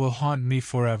followed will haunt me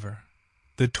forever.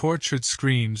 The tortured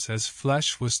screams as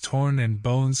flesh was torn and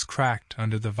bones cracked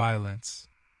under the violence.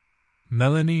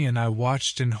 Melanie and I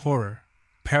watched in horror,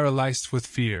 paralyzed with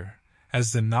fear,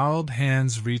 as the gnarled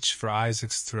hands reached for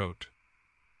Isaac's throat.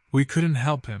 We couldn't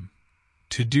help him.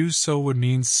 To do so would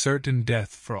mean certain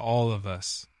death for all of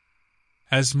us.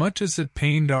 As much as it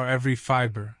pained our every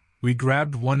fiber, we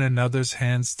grabbed one another's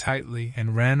hands tightly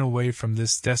and ran away from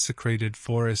this desecrated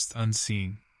forest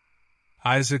unseen.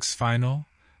 Isaac's final,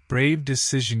 brave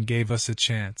decision gave us a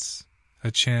chance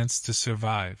to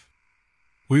survive.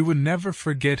 We would never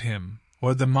forget him,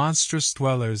 or the monstrous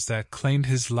dwellers that claimed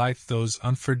his life those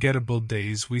unforgettable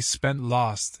days we spent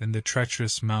lost in the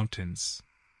treacherous mountains.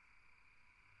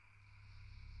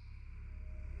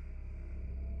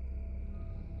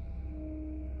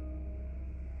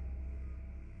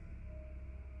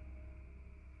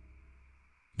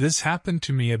 This happened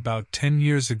to me about 10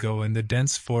 years ago in the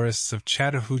dense forests of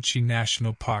Chattahoochee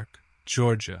National Park,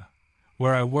 Georgia,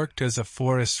 where I worked as a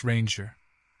forest ranger.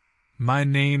 My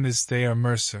name is Thayer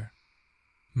Mercer.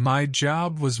 My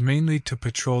job was mainly to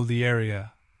patrol the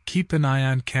area, keep an eye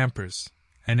on campers,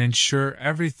 and ensure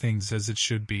everything's as it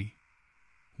should be.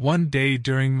 One day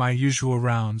during my usual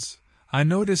rounds, I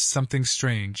noticed something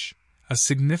strange. A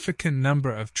significant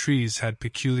number of trees had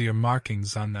peculiar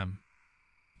markings on them.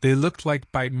 They looked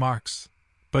like bite marks,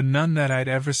 but none that I'd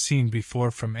ever seen before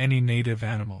from any native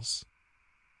animals.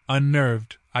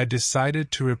 Unnerved, I decided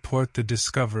to report the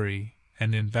discovery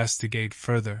and investigate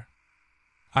further.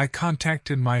 I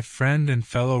contacted my friend and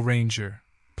fellow ranger,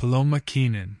 Paloma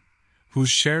Keenan, who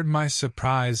shared my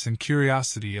surprise and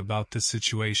curiosity about the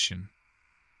situation.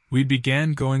 We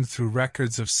began going through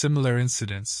records of similar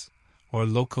incidents, or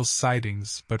local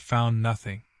sightings, but found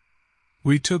nothing.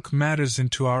 We took matters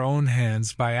into our own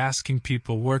hands by asking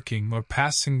people working or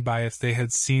passing by if they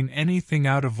had seen anything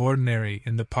out of ordinary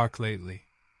in the park lately.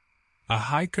 A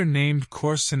hiker named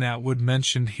Corson Atwood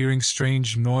mentioned hearing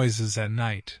strange noises at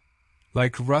night,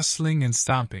 like rustling and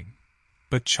stomping,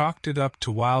 but chalked it up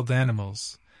to wild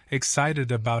animals,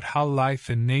 excited about how life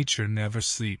in nature never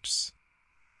sleeps.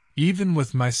 Even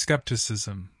with my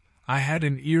skepticism, I had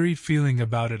an eerie feeling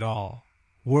about it all,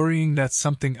 worrying that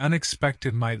something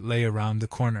unexpected might lay around the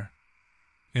corner.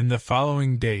 In the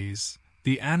following days,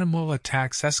 the animal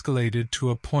attacks escalated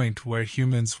to a point where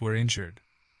humans were injured.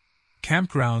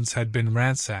 Campgrounds had been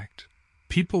ransacked,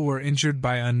 people were injured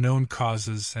by unknown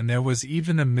causes, and there was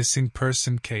even a missing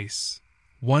person case.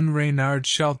 One Reynard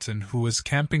Shelton who was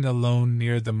camping alone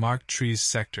near the Marked Trees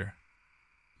sector.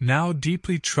 Now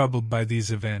deeply troubled by these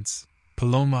events,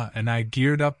 Paloma and I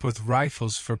geared up with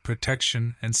rifles for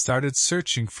protection and started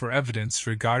searching for evidence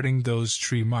regarding those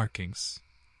tree markings,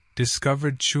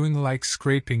 discovered chewing-like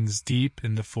scrapings deep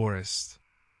in the forest.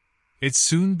 It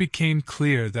soon became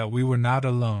clear that we were not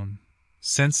alone,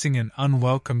 sensing an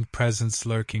unwelcome presence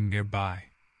lurking nearby.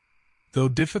 Though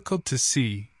difficult to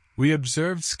see, We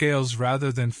observed scales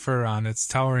rather than fur on its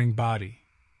towering body.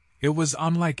 It was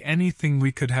unlike anything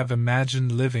we could have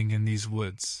imagined living in these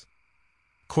woods.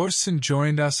 Corson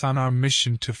joined us on our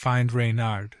mission to find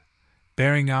Reynard,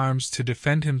 bearing arms to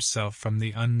defend himself from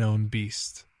the unknown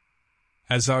beast.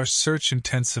 As our search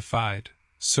intensified,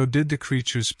 so did the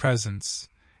creature's presence,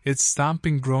 its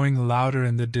stomping growing louder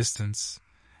in the distance,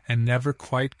 and never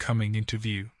quite coming into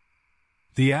view.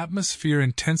 The atmosphere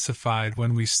intensified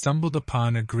when we stumbled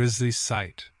upon a grisly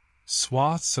sight,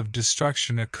 swaths of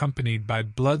destruction accompanied by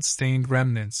blood-stained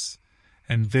remnants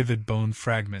and vivid bone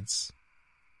fragments.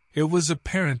 It was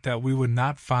apparent that we would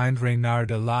not find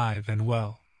Reynard alive and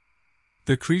well.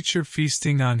 The creature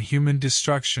feasting on human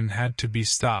destruction had to be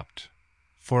stopped,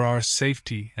 for our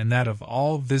safety and that of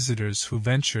all visitors who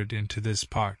ventured into this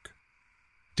park.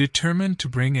 Determined to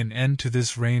bring an end to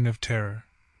this reign of terror,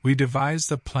 we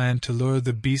devised a plan to lure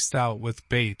the beast out with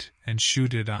bait and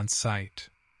shoot it on sight.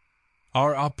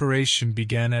 Our operation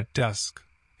began at dusk,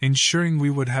 ensuring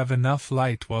we would have enough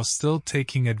light while still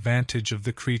taking advantage of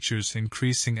the creature's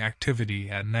increasing activity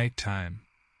at night time.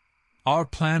 Our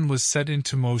plan was set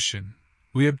into motion.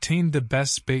 We obtained the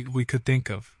best bait we could think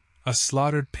of, a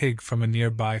slaughtered pig from a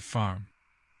nearby farm.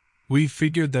 We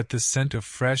figured that the scent of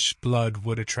fresh blood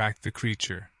would attract the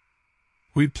creature.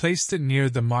 We placed it near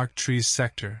the marked trees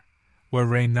sector, where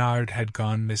Reynard had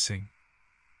gone missing.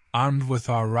 Armed with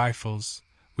our rifles,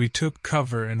 we took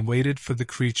cover and waited for the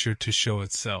creature to show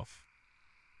itself.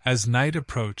 As night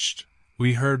approached,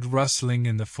 we heard rustling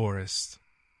in the forest.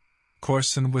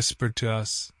 Corson whispered to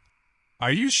us,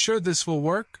 "Are you sure this will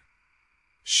work?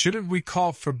 Shouldn't we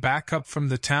call for backup from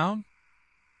the town?"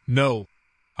 "No,"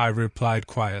 I replied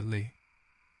quietly.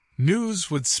 "News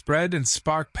would spread and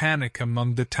spark panic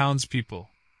among the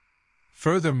townspeople.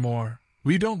 Furthermore,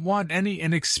 we don't want any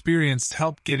inexperienced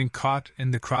help getting caught in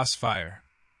the crossfire."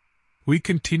 We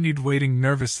continued waiting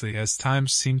nervously as time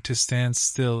seemed to stand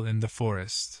still in the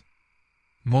forest.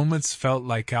 Moments felt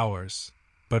like hours,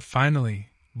 but finally,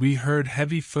 we heard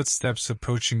heavy footsteps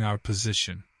approaching our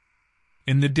position.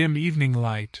 In the dim evening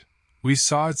light, we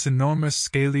saw its enormous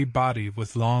scaly body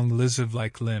with long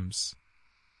lizard-like limbs.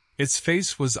 Its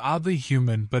face was oddly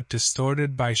human but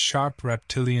distorted by sharp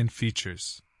reptilian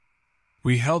features.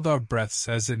 We held our breaths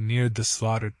as it neared the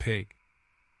slaughtered pig.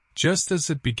 Just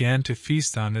as it began to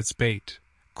feast on its bait,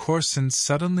 Corson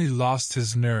suddenly lost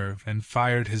his nerve and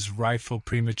fired his rifle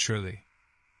prematurely.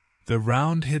 The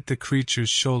round hit the creature's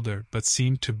shoulder but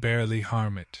seemed to barely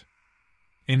harm it.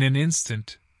 In an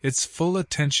instant, its full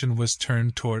attention was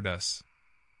turned toward us.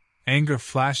 Anger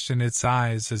flashed in its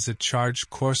eyes as it charged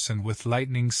Corson with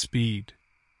lightning speed.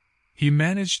 He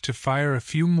managed to fire a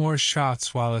few more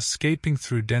shots while escaping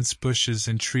through dense bushes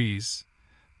and trees,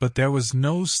 but there was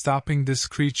no stopping this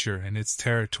creature in its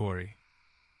territory.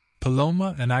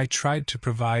 Paloma and I tried to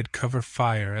provide cover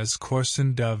fire as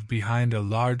Corson dove behind a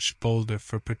large boulder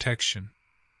for protection.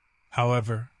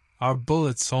 However, our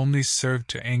bullets only served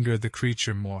to anger the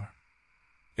creature more.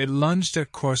 It lunged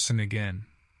at Corson again,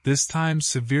 this time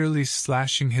severely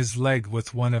slashing his leg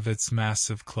with one of its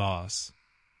massive claws.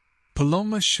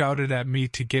 Paloma shouted at me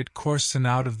to get Corson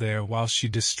out of there while she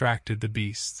distracted the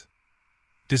beast.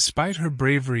 Despite her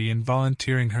bravery in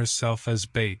volunteering herself as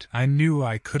bait, I knew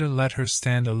I couldn't let her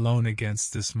stand alone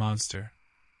against this monster.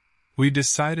 We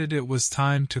decided it was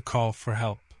time to call for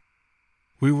help.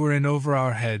 We were in over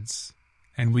our heads,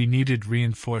 and we needed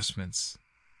reinforcements.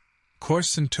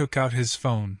 Corson took out his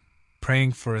phone,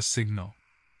 praying for a signal.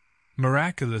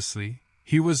 Miraculously,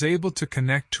 he was able to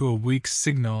connect to a weak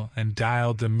signal and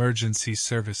dialed emergency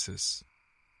services.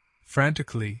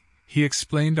 Frantically, he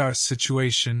explained our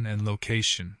situation and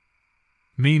location.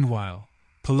 Meanwhile,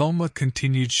 Paloma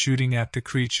continued shooting at the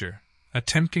creature,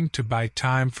 attempting to buy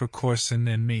time for Corson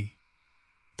and me.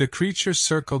 The creature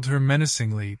circled her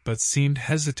menacingly but seemed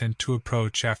hesitant to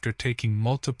approach after taking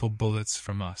multiple bullets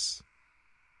from us.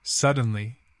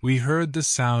 Suddenly, we heard the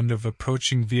sound of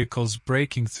approaching vehicles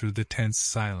breaking through the tense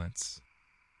silence.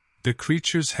 The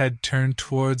creature's head turned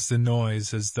towards the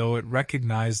noise as though it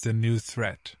recognized a new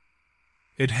threat.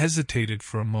 It hesitated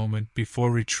for a moment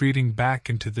before retreating back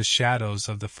into the shadows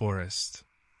of the forest.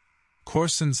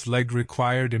 Corson's leg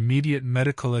required immediate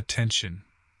medical attention,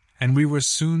 and we were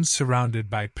soon surrounded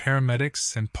by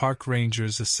paramedics and park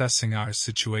rangers assessing our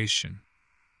situation.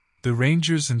 The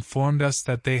rangers informed us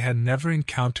that they had never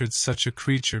encountered such a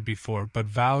creature before but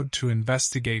vowed to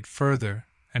investigate further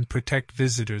and protect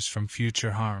visitors from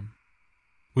future harm.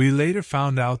 We later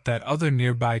found out that other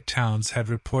nearby towns had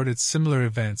reported similar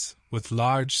events, with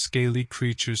large, scaly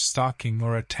creatures stalking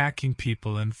or attacking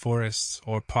people in forests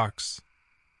or parks.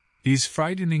 These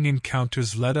frightening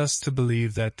encounters led us to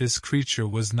believe that this creature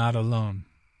was not alone.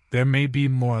 There may be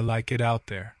more like it out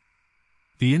there.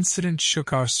 The incident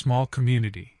shook our small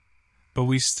community, but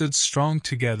we stood strong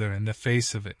together in the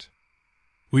face of it.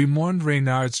 We mourned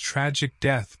Reynard's tragic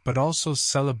death but also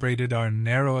celebrated our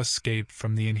narrow escape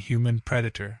from the inhuman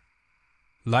predator.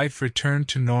 Life returned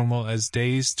to normal as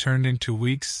days turned into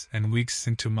weeks and weeks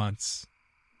into months.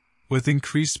 With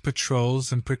increased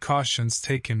patrols and precautions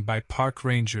taken by park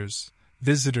rangers,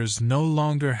 visitors no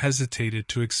longer hesitated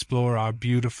to explore our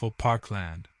beautiful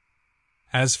parkland.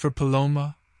 As for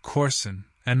Paloma, Corson,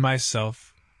 and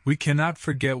myself, we cannot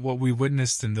forget what we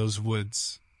witnessed in those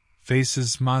woods.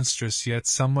 Faces monstrous yet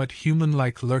somewhat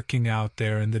human-like lurking out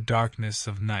there in the darkness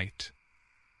of night.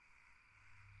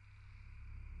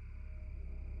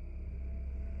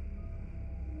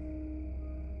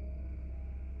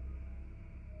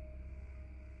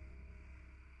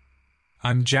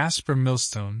 I'm Jasper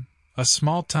Millstone, a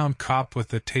small-town cop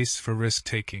with a taste for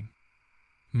risk-taking.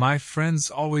 My friends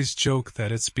always joke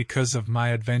that it's because of my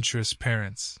adventurous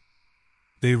parents.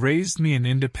 They raised me in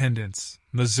Independence,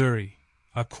 Missouri,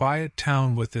 a quiet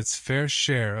town with its fair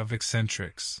share of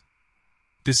eccentrics.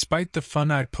 Despite the fun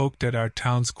I poked at our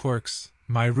town's quirks,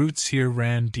 my roots here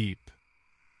ran deep.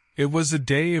 It was a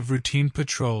day of routine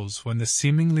patrols when the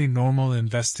seemingly normal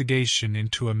investigation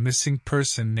into a missing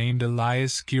person named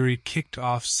Elias Geary kicked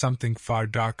off something far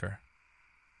darker.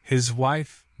 His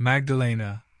wife,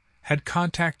 Magdalena, had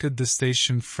contacted the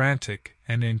station frantic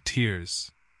and in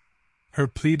tears. Her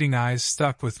pleading eyes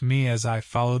stuck with me as I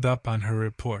followed up on her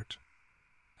report.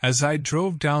 As I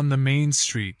drove down the main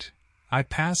street, I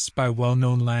passed by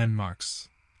well-known landmarks: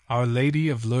 Our Lady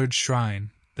of Lourdes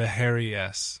Shrine, the Harry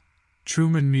S.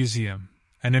 Truman Museum,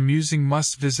 an amusing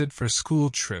must-visit for school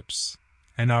trips,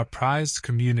 and our prized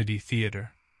community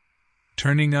theater.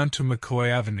 Turning onto McCoy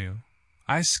Avenue,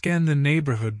 I scanned the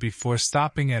neighborhood before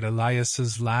stopping at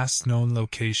Elias's last known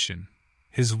location,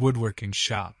 his woodworking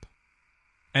shop.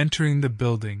 Entering the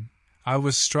building, I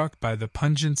was struck by the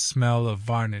pungent smell of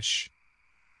varnish.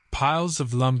 Piles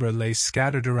of lumber lay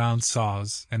scattered around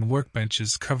saws and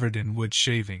workbenches covered in wood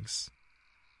shavings.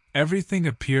 Everything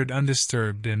appeared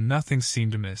undisturbed and nothing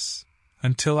seemed amiss,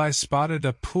 until I spotted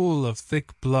a pool of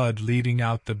thick blood leading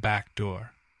out the back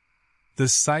door. The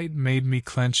sight made me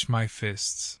clench my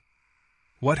fists.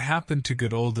 What happened to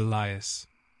good old Elias?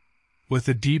 With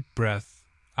a deep breath,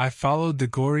 I followed the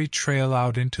gory trail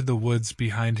out into the woods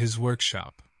behind his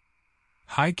workshop.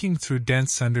 Hiking through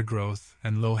dense undergrowth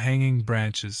and low-hanging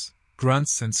branches,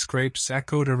 grunts and scrapes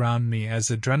echoed around me as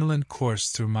adrenaline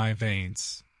coursed through my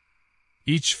veins.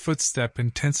 Each footstep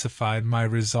intensified my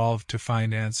resolve to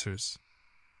find answers.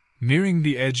 Nearing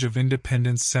the edge of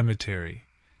Independence Cemetery,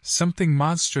 something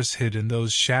monstrous hid in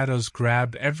those shadows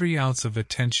grabbed every ounce of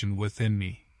attention within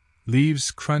me.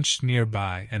 Leaves crunched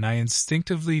nearby, and I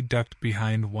instinctively ducked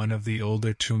behind one of the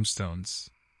older tombstones.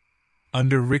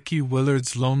 Under Ricky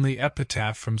Willard's lonely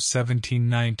epitaph from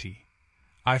 1790,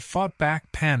 I fought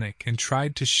back panic and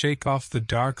tried to shake off the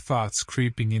dark thoughts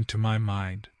creeping into my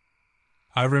mind.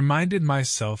 I reminded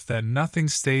myself that nothing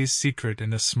stays secret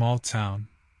in a small town,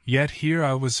 yet here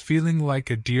I was feeling like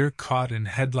a deer caught in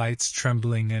headlights,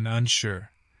 trembling and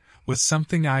unsure, with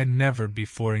something I'd never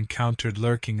before encountered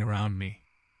lurking around me.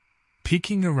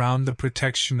 Peeking around the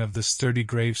protection of the sturdy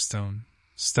gravestone,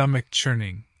 stomach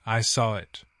churning, I saw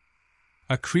it.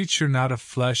 A creature not of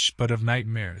flesh but of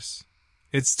nightmares,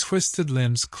 its twisted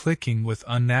limbs clicking with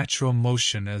unnatural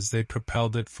motion as they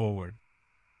propelled it forward.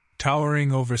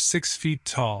 Towering over 6 feet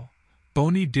tall,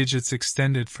 bony digits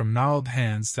extended from gnarled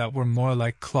hands that were more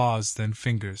like claws than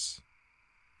fingers.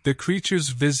 The creature's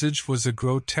visage was a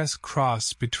grotesque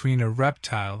cross between a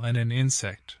reptile and an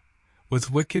insect,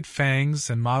 with wicked fangs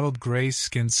and mottled gray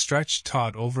skin stretched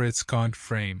taut over its gaunt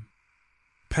frame.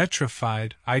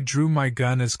 Petrified, I drew my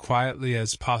gun as quietly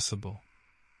as possible.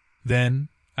 Then,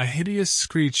 a hideous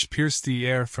screech pierced the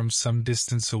air from some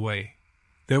distance away.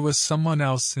 There was someone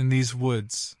else in these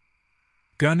woods.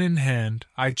 Gun in hand,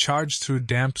 I charged through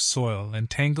damp soil and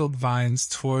tangled vines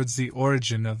towards the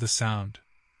origin of the sound.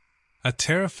 A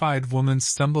terrified woman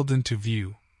stumbled into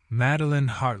view, Madeline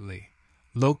Hartley,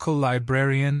 local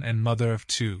librarian and mother of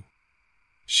 2.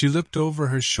 She looked over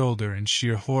her shoulder in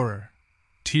sheer horror,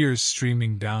 tears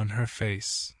streaming down her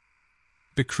face.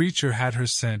 The creature had her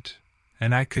scent,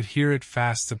 and I could hear it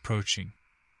fast approaching.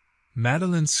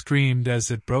 Madeline screamed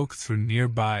as it broke through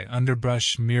nearby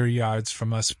underbrush mere yards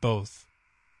from us both.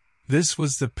 This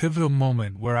was the pivotal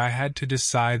moment where I had to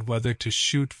decide whether to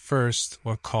shoot first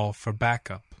or call for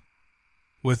backup.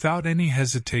 Without any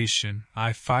hesitation,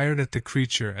 I fired at the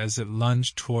creature as it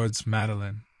lunged towards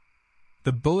Madeline.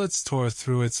 The bullets tore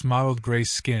through its mottled gray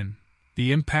skin,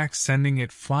 the impact sending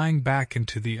it flying back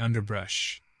into the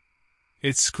underbrush.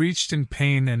 It screeched in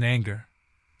pain and anger,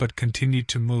 but continued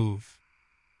to move.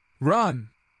 "Run!"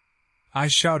 I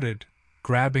shouted,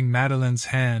 grabbing Madeline's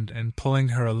hand and pulling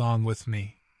her along with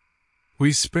me.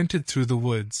 We sprinted through the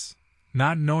woods,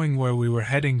 not knowing where we were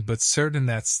heading but certain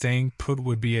that staying put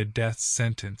would be a death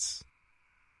sentence.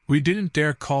 We didn't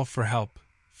dare call for help,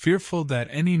 fearful that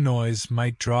any noise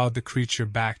might draw the creature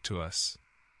back to us.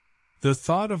 The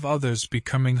thought of others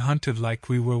becoming hunted like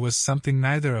we were was something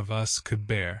neither of us could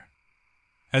bear.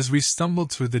 As we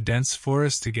stumbled through the dense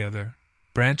forest together,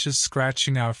 branches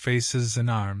scratching our faces and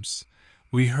arms,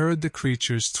 we heard the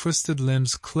creature's twisted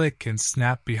limbs click and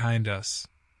snap behind us.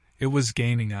 It was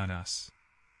gaining on us.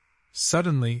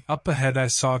 Suddenly, up ahead I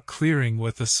saw a clearing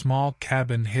with a small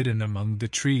cabin hidden among the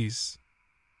trees.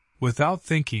 Without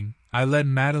thinking, I led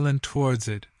Madeline towards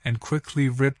it and quickly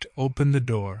ripped open the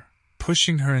door,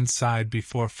 pushing her inside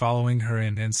before following her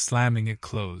in and slamming it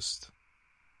closed.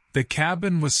 The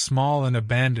cabin was small and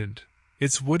abandoned,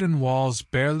 its wooden walls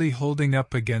barely holding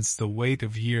up against the weight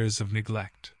of years of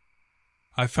neglect.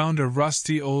 I found a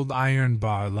rusty old iron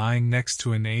bar lying next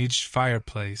to an aged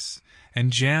fireplace,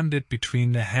 and jammed it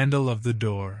between the handle of the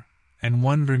door and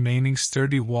one remaining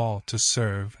sturdy wall to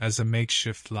serve as a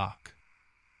makeshift lock.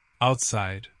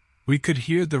 Outside, we could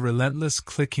hear the relentless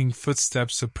clicking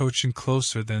footsteps approaching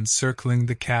closer than circling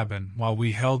the cabin while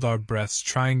we held our breaths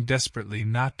trying desperately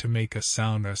not to make a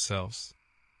sound ourselves.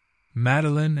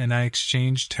 Madeline and I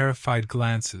exchanged terrified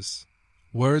glances.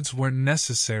 Words weren't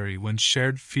necessary when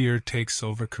shared fear takes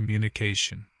over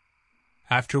communication.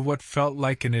 After what felt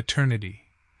like an eternity,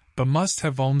 but must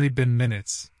have only been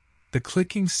minutes, the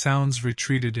clicking sounds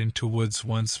retreated into woods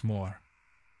once more.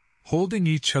 Holding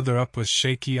each other up with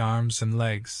shaky arms and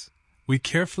legs, we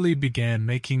carefully began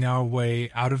making our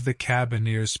way out of the cabin,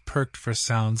 ears perked for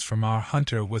sounds from our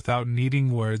hunter without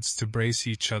needing words to brace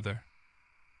each other.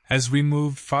 As we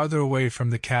moved farther away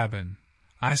from the cabin,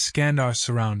 I scanned our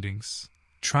surroundings,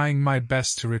 trying my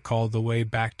best to recall the way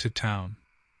back to town.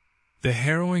 The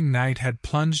harrowing night had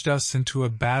plunged us into a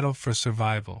battle for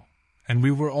survival, and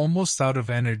we were almost out of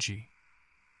energy.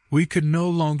 We could no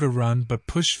longer run but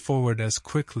push forward as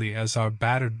quickly as our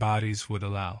battered bodies would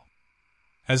allow.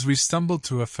 As we stumbled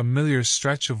through a familiar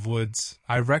stretch of woods,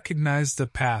 I recognized the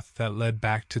path that led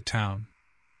back to town.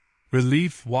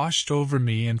 Relief washed over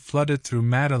me and flooded through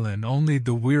Madeline. Only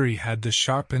the weary had the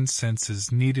sharpened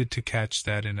senses needed to catch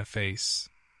that in a face.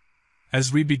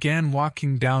 As we began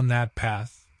walking down that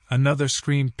path, another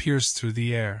scream pierced through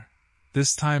the air,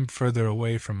 this time further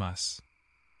away from us.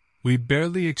 We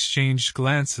barely exchanged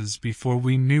glances before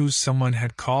we knew someone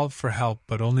had called for help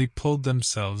but only pulled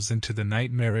themselves into the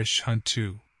nightmarish hunt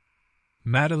too.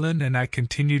 Madeline and I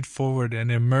continued forward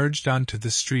and emerged onto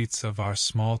the streets of our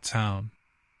small town.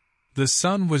 The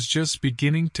sun was just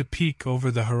beginning to peek over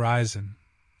the horizon.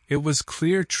 It was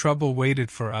clear trouble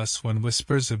waited for us when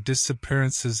whispers of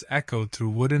disappearances echoed through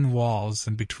wooden walls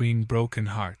and between broken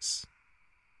hearts.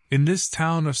 In this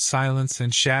town of silence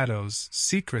and shadows,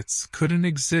 secrets couldn't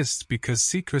exist because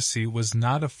secrecy was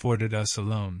not afforded us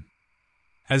alone.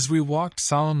 As we walked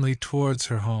solemnly towards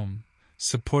her home,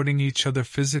 supporting each other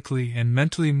physically and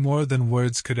mentally more than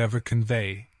words could ever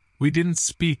convey, we didn't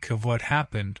speak of what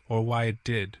happened or why it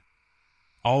did.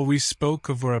 All we spoke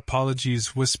of were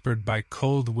apologies whispered by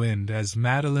cold wind as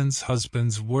Madeline's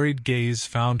husband's worried gaze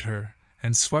found her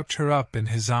and swept her up in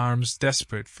his arms,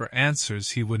 desperate for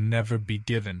answers he would never be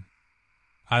given.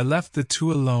 I left the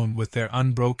two alone with their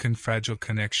unbroken, fragile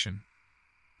connection.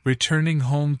 Returning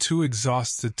home too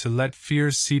exhausted to let fear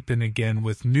seep in again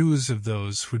with news of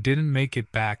those who didn't make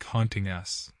it back haunting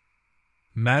us.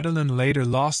 Madeline later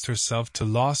lost herself to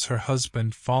lose her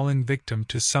husband, falling victim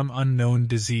to some unknown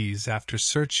disease after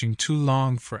searching too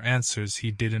long for answers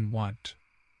he didn't want.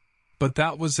 But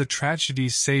that was a tragedy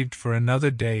saved for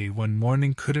another day when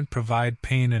mourning couldn't provide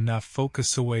pain enough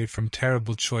focus away from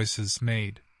terrible choices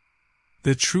made.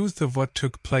 The truth of what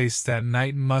took place that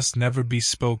night must never be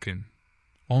spoken,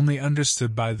 only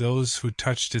understood by those who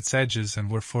touched its edges and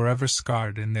were forever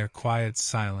scarred in their quiet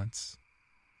silence.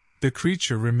 The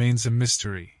creature remains a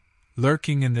mystery,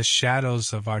 lurking in the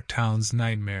shadows of our town's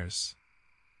nightmares.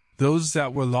 Those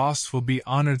that were lost will be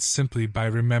honored simply by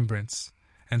remembrance,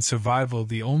 and survival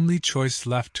the only choice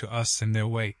left to us in their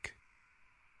wake.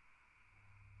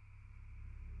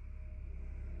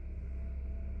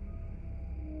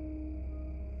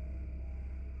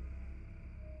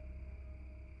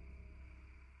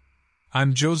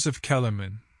 I'm Joseph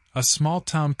Kellerman, a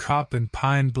small-town cop in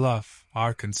Pine Bluff,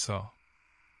 Arkansas.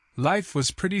 Life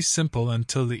was pretty simple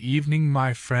until the evening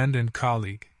my friend and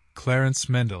colleague, Clarence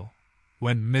Mendel,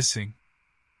 went missing.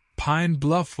 Pine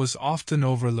Bluff was often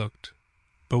overlooked,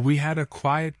 but we had a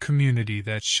quiet community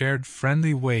that shared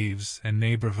friendly waves and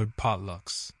neighborhood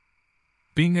potlucks.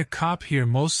 Being a cop here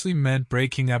mostly meant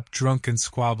breaking up drunken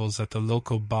squabbles at the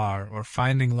local bar or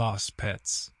finding lost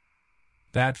pets.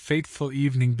 That fateful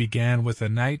evening began with a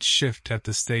night shift at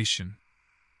the station.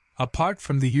 Apart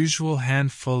from the usual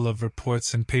handful of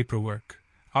reports and paperwork,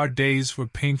 our days were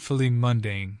painfully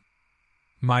mundane.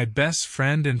 My best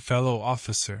friend and fellow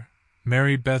officer,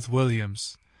 Mary Beth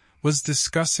Williams, was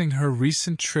discussing her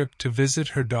recent trip to visit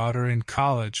her daughter in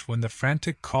college when the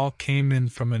frantic call came in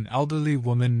from an elderly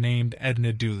woman named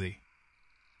Edna Dooley.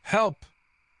 "Help!"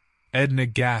 Edna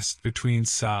gasped between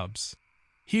sobs.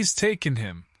 "He's taken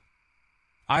him.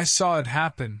 I saw it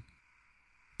happen.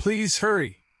 Please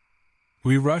hurry."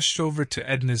 We rushed over to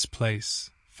Edna's place,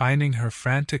 finding her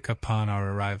frantic upon our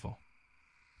arrival.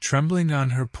 Trembling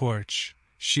on her porch,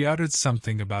 she uttered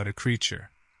something about a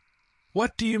creature.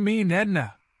 "What do you mean,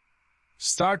 Edna?"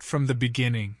 "Start from the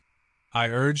beginning," I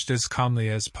urged as calmly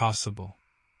as possible.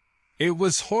 "It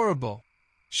was horrible,"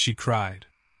 she cried.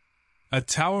 "A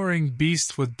towering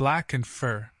beast with blackened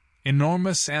fur,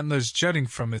 enormous antlers jutting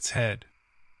from its head.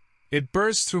 It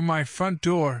burst through my front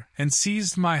door and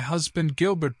seized my husband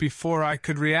Gilbert before I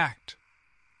could react.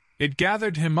 It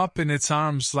gathered him up in its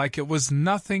arms like it was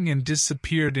nothing and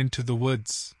disappeared into the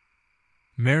woods."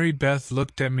 Mary Beth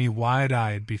looked at me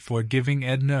wide-eyed before giving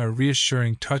Edna a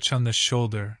reassuring touch on the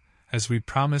shoulder, as we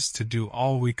promised to do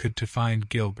all we could to find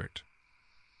Gilbert.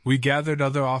 We gathered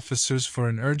other officers for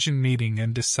an urgent meeting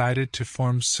and decided to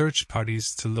form search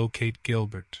parties to locate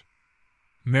Gilbert.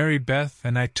 Mary Beth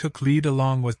and I took lead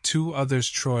along with two others,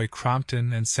 Troy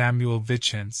Crompton and Samuel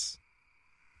Vichens.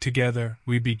 Together,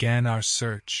 we began our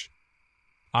search.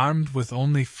 Armed with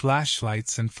only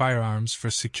flashlights and firearms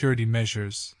for security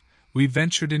measures, we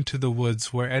ventured into the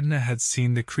woods where Edna had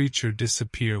seen the creature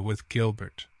disappear with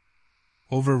Gilbert.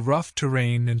 Over rough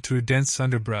terrain and through dense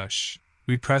underbrush,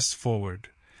 we pressed forward,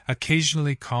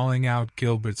 occasionally calling out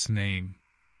Gilbert's name.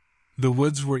 The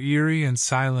woods were eerie and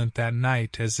silent that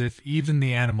night, as if even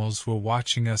the animals were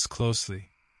watching us closely.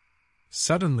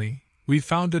 Suddenly, we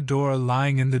found a door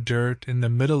lying in the dirt in the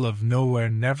middle of nowhere.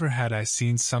 Never had I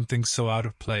seen something so out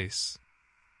of place.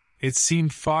 It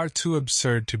seemed far too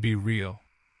absurd to be real.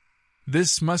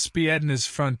 "This must be Edna's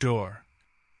front door,"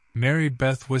 Mary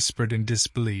Beth whispered in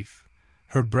disbelief,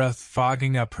 her breath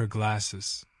fogging up her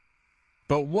glasses.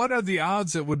 "But what are the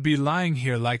odds it would be lying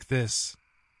here like this?"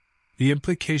 The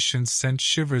implications sent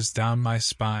shivers down my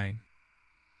spine.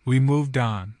 We moved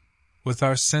on, with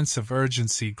our sense of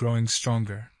urgency growing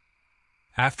stronger.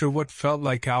 After what felt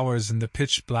like hours in the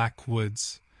pitch-black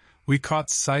woods, we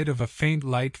caught sight of a faint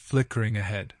light flickering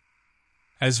ahead.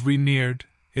 As we neared,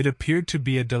 it appeared to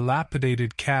be a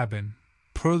dilapidated cabin,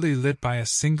 poorly lit by a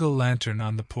single lantern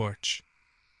on the porch.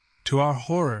 To our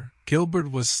horror,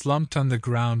 Gilbert was slumped on the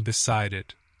ground beside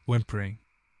it, whimpering.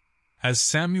 As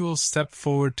Samuel stepped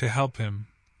forward to help him,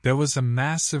 there was a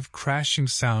massive crashing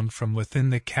sound from within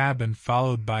the cabin,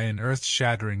 followed by an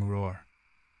earth-shattering roar.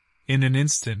 In an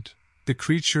instant, the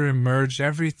creature emerged,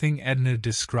 everything Edna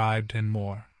described and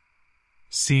more.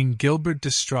 Seeing Gilbert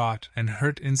distraught and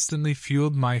hurt instantly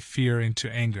fueled my fear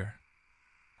into anger.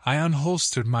 I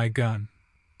unholstered my gun,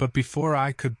 but before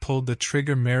I could pull the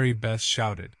trigger, Mary Beth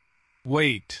shouted,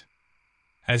 "Wait!"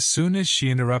 As soon as she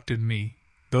interrupted me,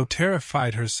 though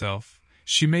terrified herself,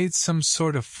 she made some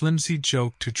sort of flimsy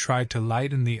joke to try to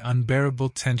lighten the unbearable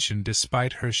tension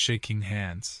despite her shaking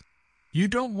hands. "You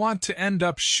don't want to end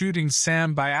up shooting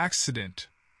Sam by accident."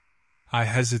 I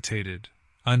hesitated,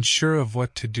 unsure of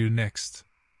what to do next.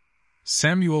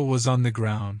 Samuel was on the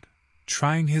ground,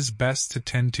 trying his best to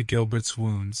tend to Gilbert's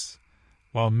wounds,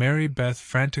 while Mary Beth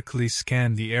frantically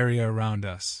scanned the area around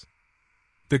us.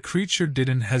 The creature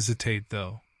didn't hesitate,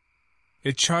 though.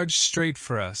 It charged straight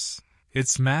for us,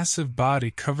 its massive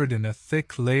body covered in a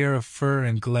thick layer of fur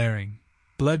and glaring,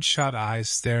 bloodshot eyes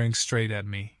staring straight at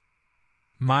me.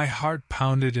 My heart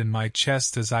pounded in my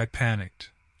chest as I panicked,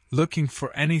 looking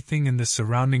for anything in the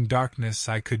surrounding darkness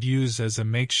I could use as a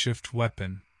makeshift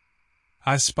weapon.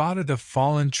 I spotted a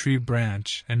fallen tree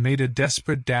branch and made a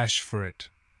desperate dash for it,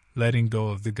 letting go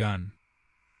of the gun.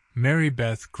 Mary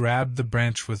Beth grabbed the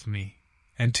branch with me,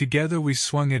 and together we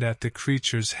swung it at the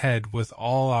creature's head with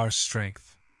all our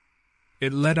strength.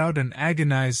 It let out an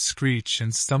agonized screech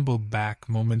and stumbled back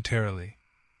momentarily.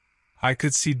 I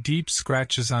could see deep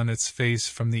scratches on its face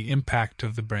from the impact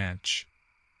of the branch.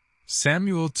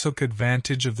 Samuel took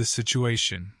advantage of the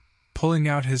situation, pulling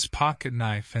out his pocket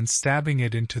knife and stabbing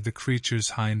it into the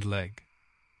creature's hind leg.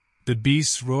 The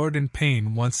beast roared in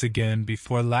pain once again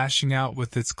before lashing out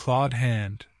with its clawed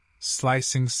hand,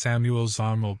 slicing Samuel's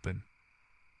arm open.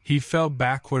 He fell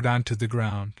backward onto the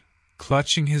ground,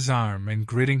 clutching his arm and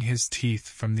gritting his teeth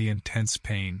from the intense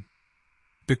pain.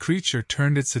 The creature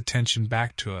turned its attention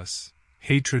back to us,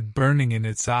 hatred burning in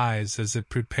its eyes as it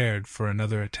prepared for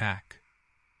another attack.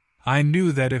 I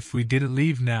knew that if we didn't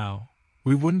leave now,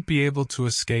 we wouldn't be able to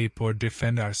escape or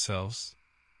defend ourselves.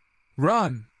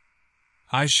 "Run!"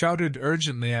 I shouted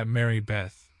urgently at Mary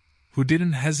Beth, who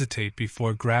didn't hesitate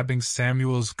before grabbing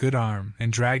Samuel's good arm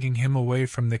and dragging him away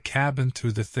from the cabin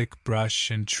through the thick brush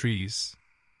and trees.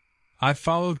 I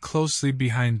followed closely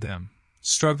behind them,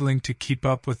 struggling to keep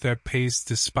up with their pace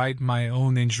despite my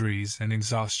own injuries and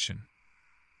exhaustion.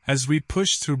 As we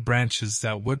pushed through branches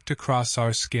that whipped across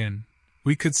our skin,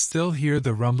 we could still hear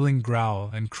the rumbling growl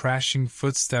and crashing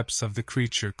footsteps of the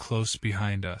creature close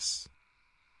behind us.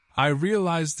 I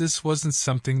realized this wasn't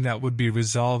something that would be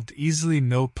resolved easily.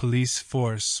 No police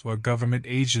force or government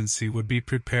agency would be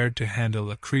prepared to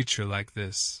handle a creature like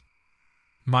this.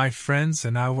 My friends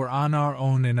and I were on our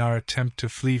own in our attempt to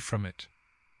flee from it.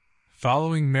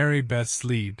 Following Mary Beth's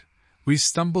lead, we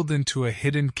stumbled into a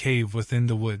hidden cave within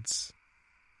the woods.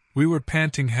 We were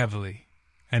panting heavily,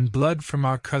 and blood from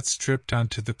our cuts dripped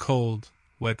onto the cold,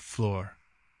 wet floor.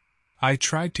 I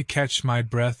tried to catch my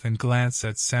breath and glance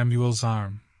at Samuel's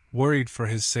arm, worried for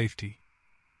his safety.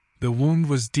 The wound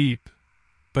was deep,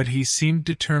 but he seemed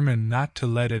determined not to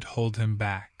let it hold him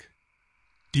back.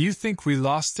 "Do you think we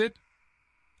lost it?"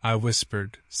 I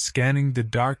whispered, scanning the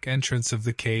dark entrance of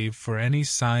the cave for any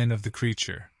sign of the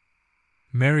creature.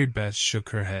 Mary Beth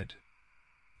shook her head.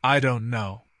 "I don't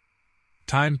know."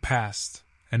 Time passed,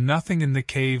 and nothing in the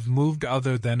cave moved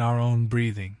other than our own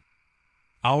breathing.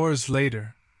 Hours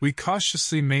later, we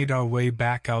cautiously made our way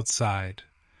back outside,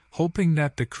 hoping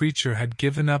that the creature had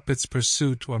given up its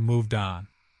pursuit or moved on.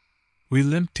 We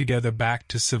limped together back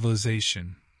to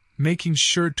civilization, making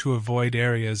sure to avoid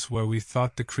areas where we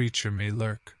thought the creature may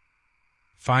lurk.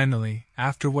 Finally,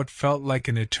 after what felt like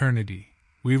an eternity,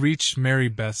 we reached Mary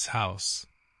Beth's house.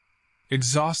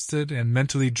 Exhausted and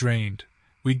mentally drained,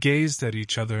 we gazed at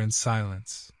each other in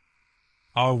silence.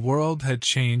 Our world had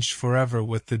changed forever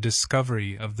with the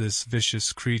discovery of this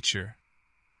vicious creature.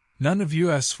 None of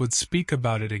us would speak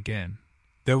about it again.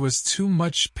 There was too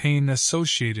much pain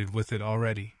associated with it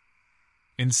already.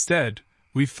 Instead,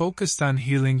 we focused on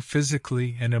healing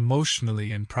physically and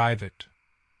emotionally in private.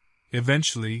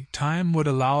 Eventually, time would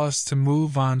allow us to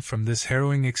move on from this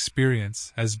harrowing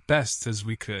experience as best as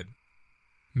we could.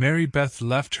 Mary Beth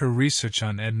left her research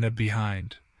on Edna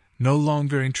behind, no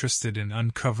longer interested in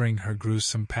uncovering her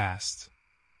gruesome past.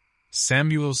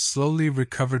 Samuel slowly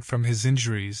recovered from his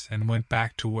injuries and went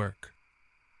back to work.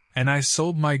 And I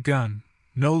sold my gun.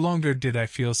 No longer did I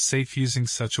feel safe using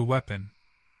such a weapon.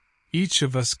 Each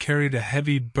of us carried a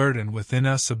heavy burden within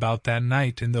us about that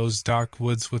night in those dark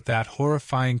woods with that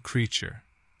horrifying creature,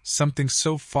 something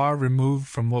so far removed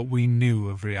from what we knew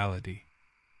of reality.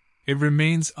 It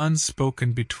remains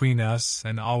unspoken between us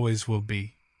and always will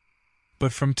be.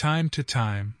 But from time to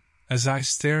time, as I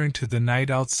stare into the night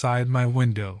outside my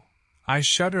window, I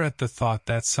shudder at the thought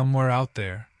that somewhere out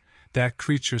there, that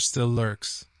creature still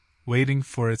lurks, waiting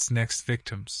for its next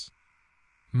victims.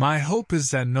 My hope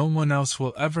is that no one else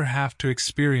will ever have to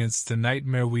experience the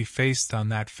nightmare we faced on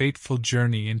that fateful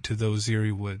journey into those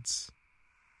eerie woods.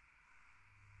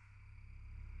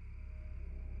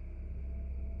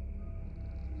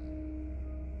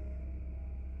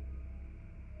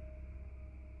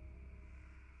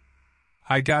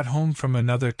 I got home from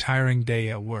another tiring day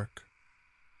at work.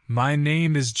 My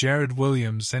name is Jared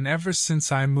Williams, and ever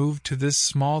since I moved to this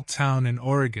small town in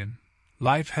Oregon,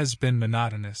 life has been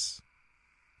monotonous.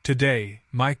 Today,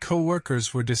 my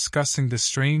co-workers were discussing the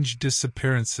strange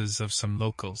disappearances of some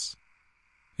locals.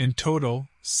 In total,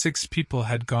 6 people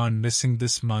had gone missing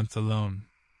this month alone.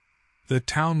 The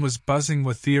town was buzzing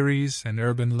with theories and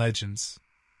urban legends.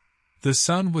 The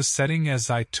sun was setting as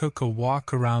I took a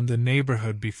walk around the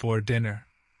neighborhood before dinner.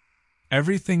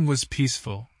 Everything was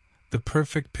peaceful, the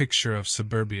perfect picture of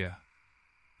suburbia.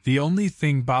 The only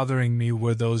thing bothering me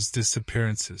were those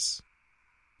disappearances.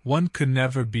 One could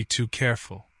never be too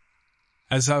careful.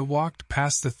 As I walked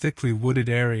past the thickly wooded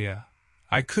area,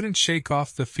 I couldn't shake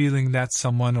off the feeling that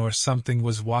someone or something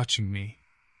was watching me.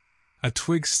 A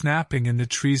twig snapping in the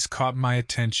trees caught my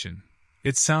attention.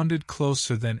 It sounded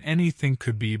closer than anything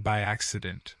could be by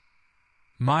accident.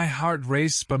 My heart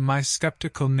raced, but my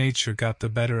skeptical nature got the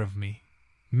better of me.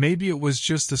 Maybe it was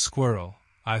just a squirrel,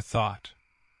 I thought.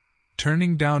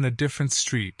 Turning down a different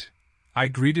street, I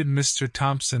greeted Mr.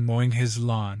 Thompson mowing his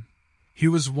lawn. He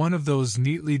was one of those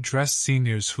neatly dressed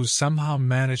seniors who somehow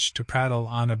managed to prattle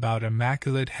on about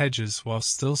immaculate hedges while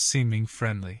still seeming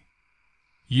friendly.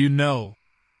 "You know,"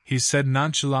 he said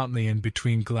nonchalantly in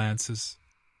between glances,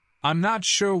 "I'm not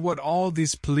sure what all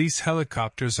these police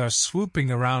helicopters are swooping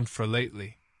around for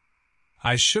lately."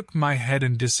 I shook my head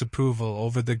in disapproval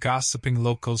over the gossiping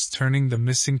locals turning the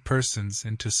missing persons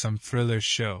into some thriller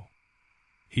show.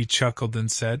 He chuckled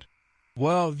and said,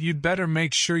 "Well, you'd better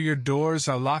make sure your doors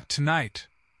are locked tonight."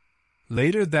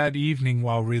 Later that evening,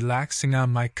 while relaxing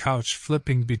on my couch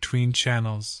flipping between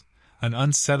channels, an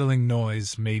unsettling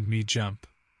noise made me jump.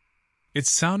 It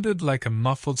sounded like a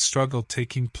muffled struggle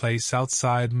taking place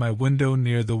outside my window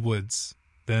near the woods,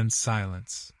 then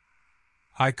silence.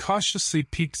 I cautiously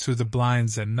peeked through the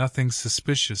blinds at nothing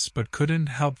suspicious but couldn't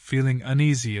help feeling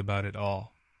uneasy about it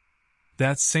all.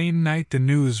 That same night the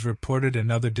news reported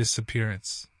another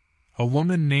disappearance. A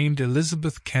woman named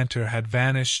Elizabeth Kenter had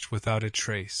vanished without a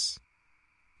trace.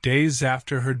 Days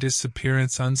after her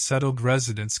disappearance, unsettled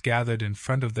residents gathered in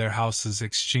front of their houses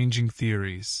exchanging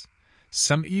theories.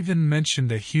 Some even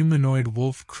mentioned a humanoid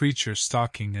wolf creature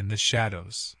stalking in the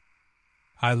shadows.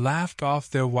 I laughed off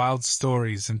their wild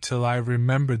stories until I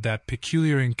remembered that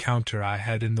peculiar encounter I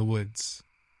had in the woods.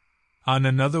 On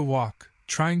another walk,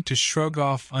 trying to shrug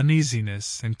off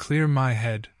uneasiness and clear my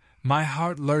head, my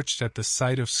heart lurched at the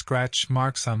sight of scratch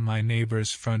marks on my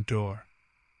neighbor's front door.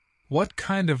 What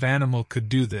kind of animal could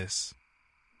do this?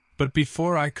 But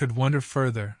before I could wonder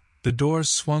further, the door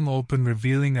swung open,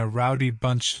 revealing a rowdy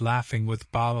bunch laughing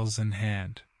with bottles in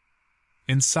hand.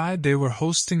 Inside they were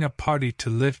hosting a party to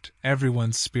lift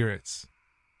everyone's spirits.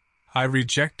 I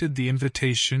rejected the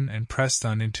invitation and pressed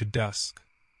on into dusk.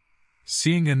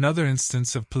 Seeing another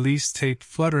instance of police tape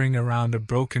fluttering around a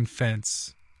broken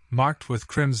fence, marked with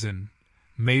crimson,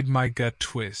 made my gut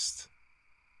twist.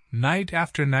 Night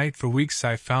after night for weeks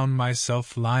I found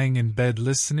myself lying in bed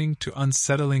listening to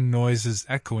unsettling noises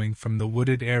echoing from the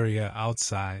wooded area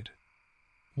outside.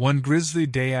 One grisly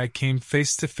day I came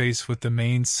face to face with the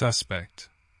main suspect.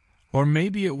 Or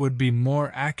maybe it would be more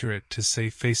accurate to say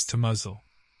face to muzzle.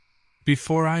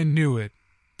 Before I knew it,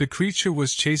 the creature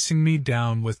was chasing me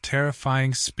down with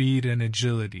terrifying speed and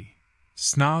agility,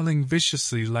 snarling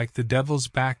viciously like the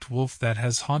devil's-backed wolf that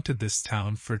has haunted this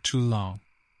town for too long.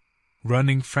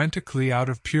 Running frantically out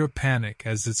of pure panic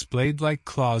as its blade-like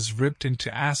claws ripped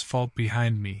into asphalt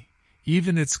behind me,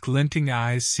 even its glinting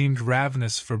eyes seemed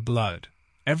ravenous for blood.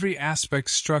 Every aspect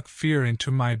struck fear into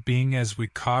my being as we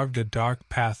carved a dark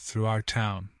path through our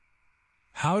town.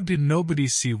 How did nobody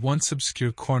see once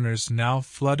obscure corners now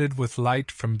flooded with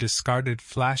light from discarded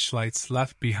flashlights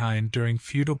left behind during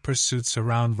futile pursuits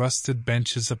around rusted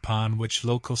benches upon which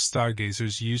local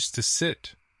stargazers used to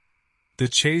sit? The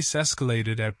chase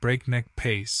escalated at breakneck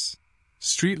pace.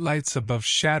 Streetlights above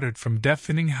shattered from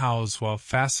deafening howls while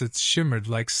facets shimmered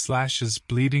like slashes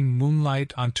bleeding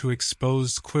moonlight onto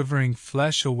exposed quivering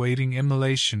flesh awaiting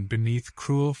immolation beneath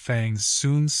cruel fangs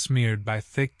soon smeared by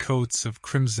thick coats of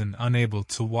crimson unable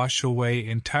to wash away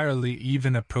entirely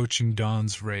even approaching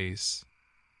dawn's rays.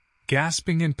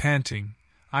 Gasping and panting,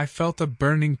 I felt a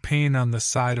burning pain on the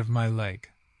side of my leg.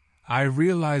 I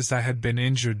realized I had been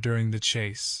injured during the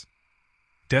chase.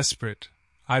 Desperate,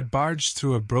 I barged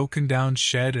through a broken-down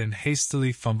shed and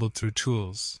hastily fumbled through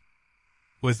tools.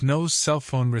 With no cell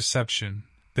phone reception,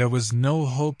 there was no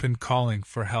hope in calling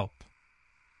for help.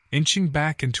 Inching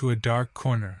back into a dark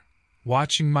corner,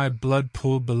 watching my blood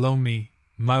pool below me,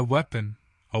 my weapon,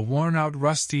 a worn-out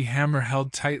rusty hammer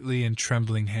held tightly in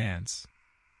trembling hands.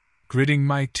 Gritting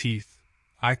my teeth,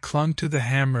 I clung to the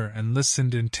hammer and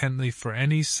listened intently for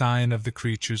any sign of the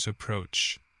creature's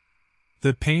approach.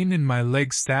 The pain in my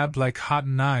leg stabbed like hot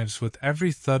knives with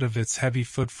every thud of its heavy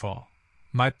footfall,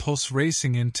 my pulse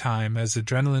racing in time as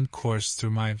adrenaline coursed through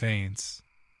my veins.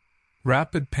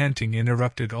 Rapid panting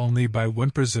interrupted only by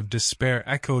whimpers of despair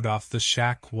echoed off the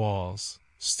shack walls,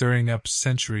 stirring up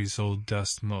centuries-old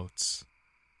dust motes.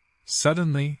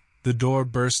 Suddenly, the door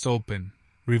burst open,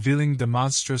 revealing the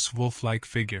monstrous wolf-like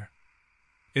figure.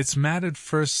 Its matted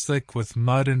fur slick with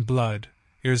mud and blood,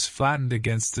 ears flattened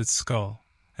against its skull,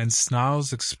 and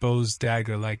snarls exposed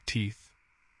dagger-like teeth.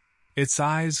 Its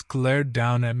eyes glared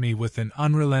down at me with an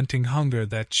unrelenting hunger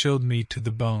that chilled me to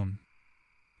the bone.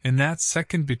 In that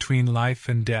second between life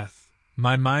and death,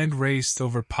 my mind raced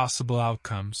over possible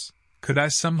outcomes. Could I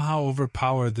somehow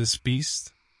overpower this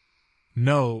beast?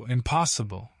 No,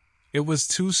 impossible. It was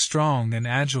too strong and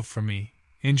agile for me,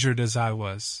 injured as I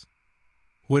was.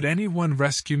 Would anyone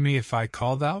rescue me if I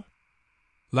called out?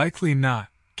 Likely not,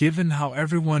 given how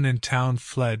everyone in town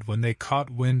fled when they caught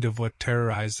wind of what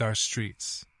terrorized our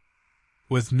streets.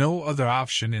 With no other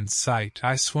option in sight,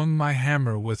 I swung my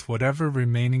hammer with whatever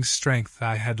remaining strength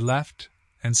I had left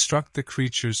and struck the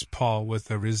creature's paw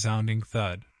with a resounding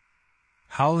thud.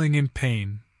 Howling in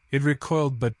pain, it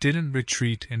recoiled but didn't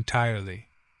retreat entirely.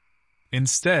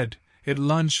 Instead, it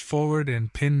lunged forward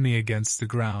and pinned me against the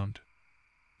ground.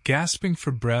 Gasping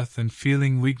for breath and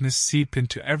feeling weakness seep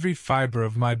into every fiber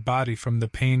of my body from the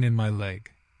pain in my leg,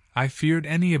 I feared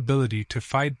any ability to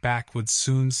fight back would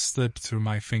soon slip through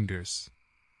my fingers.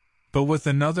 But with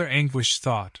another anguished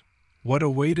thought, what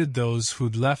awaited those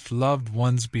who'd left loved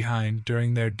ones behind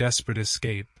during their desperate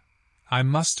escape, I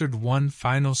mustered one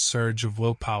final surge of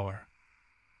willpower.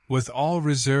 With all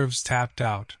reserves tapped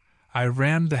out, I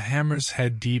rammed the hammer's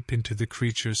head deep into the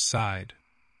creature's side.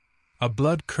 A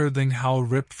blood-curdling howl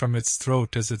ripped from its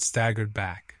throat as it staggered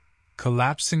back,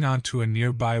 collapsing onto a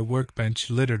nearby workbench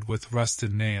littered with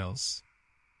rusted nails.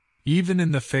 Even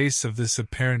in the face of this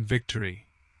apparent victory,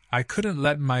 I couldn't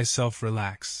let myself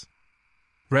relax.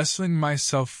 Wrestling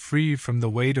myself free from the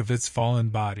weight of its fallen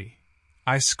body,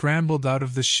 I scrambled out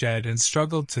of the shed and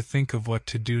struggled to think of what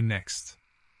to do next.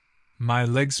 My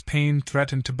legs' pain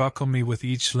threatened to buckle me with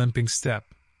each limping step,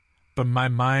 but my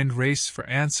mind raced for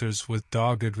answers with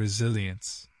dogged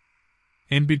resilience.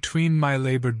 In between my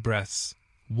labored breaths,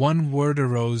 one word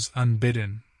arose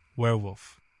unbidden: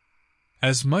 werewolf.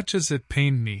 As much as it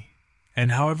pained me,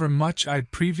 and however much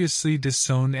I'd previously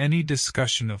disowned any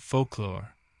discussion of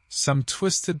folklore, some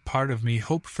twisted part of me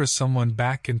hoped for someone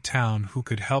back in town who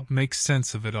could help make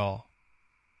sense of it all.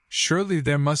 Surely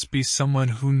there must be someone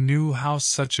who knew how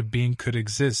such a being could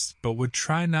exist but would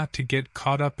try not to get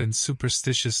caught up in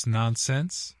superstitious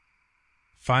nonsense?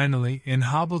 Finally, in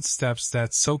hobbled steps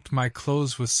that soaked my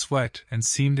clothes with sweat and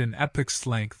seemed an epic's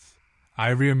length, I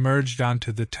re-emerged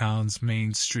onto the town's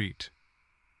main street.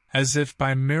 As if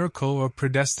by miracle or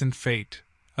predestined fate,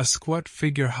 a squat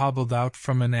figure hobbled out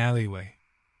from an alleyway.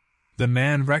 The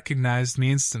man recognized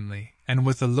me instantly, and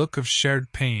with a look of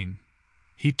shared pain,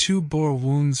 he too bore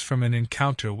wounds from an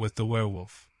encounter with the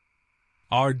werewolf.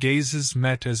 Our gazes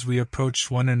met as we approached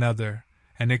one another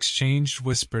and exchanged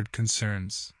whispered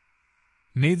concerns.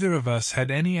 Neither of us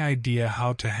had any idea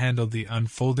how to handle the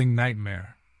unfolding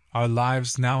nightmare, our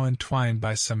lives now entwined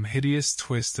by some hideous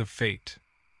twist of fate.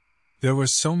 There were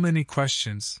so many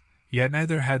questions, yet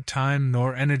neither had time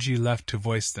nor energy left to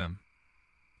voice them.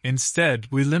 Instead,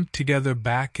 we limped together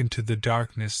back into the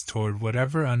darkness toward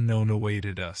whatever unknown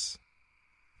awaited us.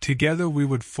 Together we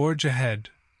would forge ahead,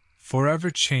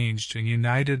 forever changed and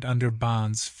united under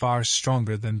bonds far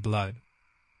stronger than blood.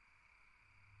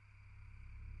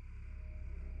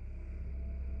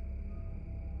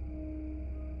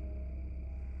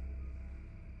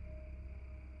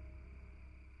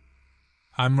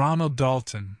 I'm Ronald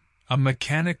Dalton, a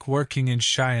mechanic working in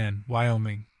Cheyenne,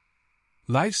 Wyoming.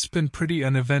 Life's been pretty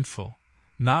uneventful,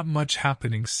 not much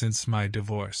happening since my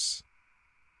divorce.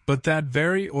 But that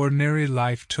very ordinary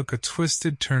life took a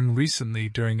twisted turn recently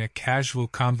during a casual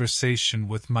conversation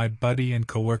with my buddy and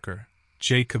coworker,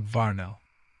 Jacob Varnell.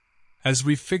 As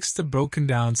we fixed the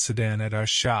broken-down sedan at our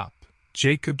shop,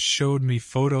 Jacob showed me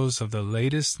photos of the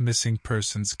latest missing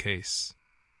persons case.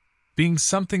 Being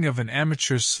something of an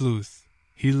amateur sleuth,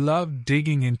 he loved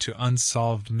digging into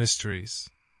unsolved mysteries.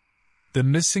 The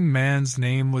missing man's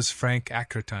name was Frank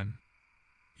Ackerton.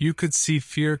 You could see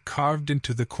fear carved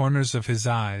into the corners of his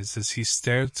eyes as he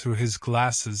stared through his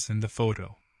glasses in the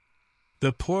photo.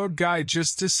 The poor guy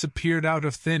just disappeared out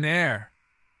of thin air,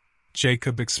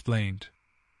 Jacob explained.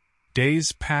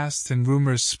 Days passed and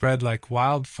rumors spread like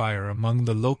wildfire among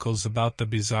the locals about the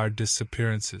bizarre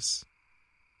disappearances.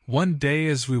 One day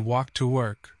as we walked to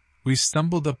work, we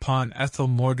stumbled upon Ethel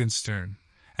Morgenstern,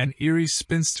 an eerie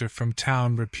spinster from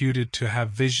town reputed to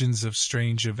have visions of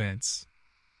strange events.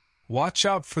 "Watch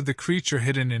out for the creature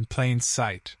hidden in plain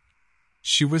sight,"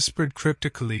 she whispered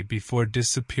cryptically before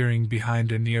disappearing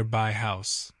behind a nearby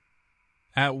house.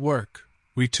 At work,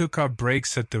 we took our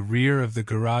breaks at the rear of the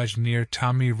garage near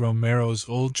Tommy Romero's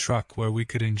old truck where we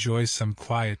could enjoy some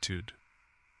quietude.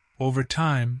 Over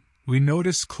time, we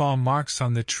noticed claw marks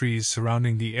on the trees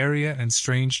surrounding the area and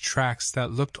strange tracks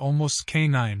that looked almost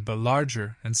canine but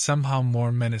larger and somehow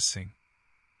more menacing.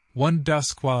 One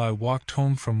dusk while I walked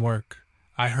home from work,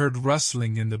 I heard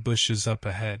rustling in the bushes up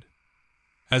ahead.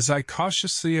 As I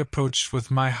cautiously approached with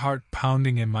my heart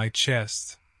pounding in my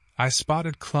chest, I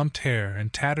spotted clumped hair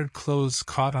and tattered clothes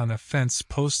caught on a fence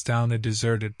post down a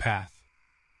deserted path.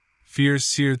 Fear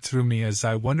seared through me as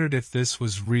I wondered if this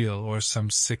was real or some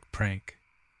sick prank.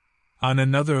 On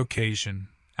another occasion,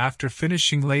 after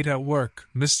finishing late at work,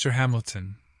 Mr.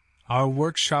 Hamilton, our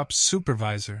workshop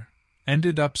supervisor,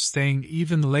 ended up staying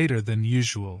even later than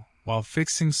usual, while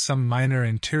fixing some minor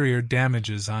interior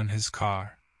damages on his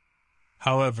car.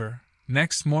 However,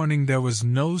 next morning there was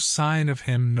no sign of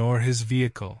him nor his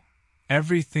vehicle.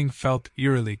 Everything felt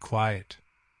eerily quiet.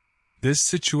 This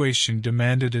situation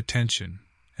demanded attention,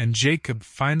 and Jacob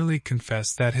finally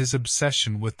confessed that his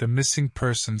obsession with the missing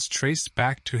persons traced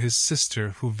back to his sister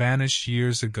who vanished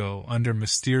years ago under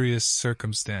mysterious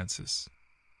circumstances.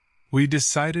 We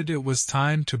decided it was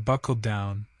time to buckle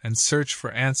down and search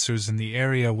for answers in the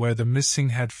area where the missing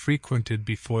had frequented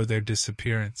before their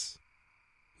disappearance.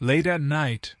 Late at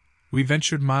night, we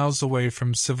ventured miles away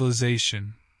from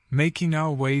civilization, making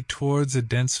our way towards a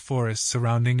dense forest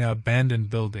surrounding an abandoned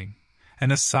building,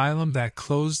 an asylum that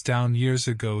closed down years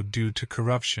ago due to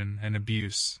corruption and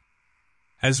abuse.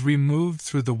 As we moved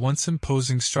through the once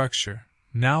imposing structure,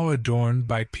 now adorned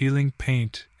by peeling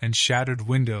paint and shattered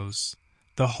windows,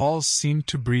 the halls seemed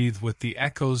to breathe with the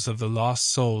echoes of the lost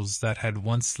souls that had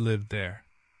once lived there.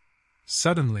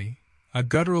 Suddenly, a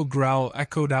guttural growl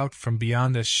echoed out from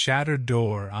beyond a shattered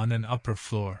door on an upper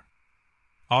floor.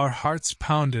 Our hearts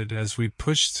pounded as we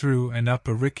pushed through and up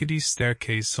a rickety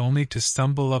staircase only to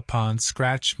stumble upon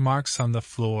scratch marks on the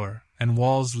floor and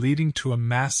walls leading to a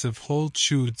massive hole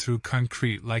chewed through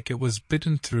concrete like it was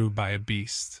bitten through by a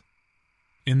beast.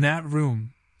 In that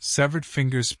room, severed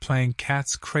fingers playing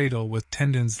cat's cradle with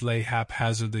tendons lay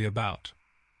haphazardly about.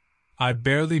 I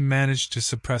barely managed to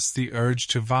suppress the urge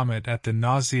to vomit at the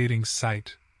nauseating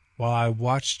sight, while I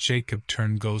watched Jacob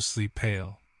turn ghostly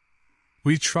pale.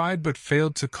 We tried but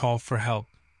failed to call for help,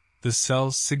 the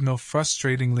cell's signal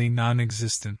frustratingly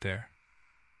non-existent there.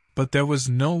 But there was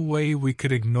no way we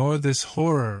could ignore this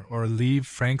horror or leave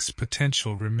Frank's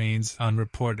potential remains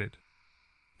unreported.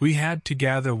 We had to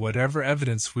gather whatever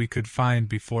evidence we could find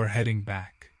before heading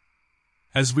back.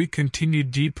 As we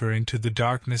continued deeper into the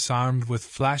darkness armed with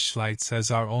flashlights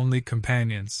as our only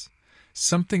companions,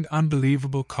 something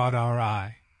unbelievable caught our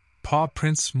eye. Paw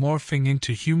prints morphing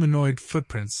into humanoid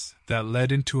footprints that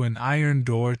led into an iron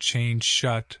door chained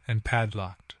shut and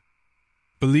padlocked.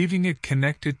 Believing it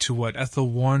connected to what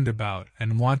Ethel warned about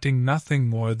and wanting nothing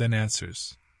more than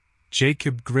answers,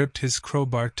 Jacob gripped his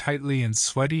crowbar tightly in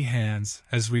sweaty hands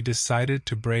as we decided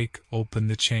to break open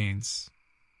the chains.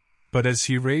 But as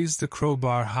he raised the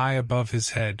crowbar high above his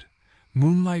head,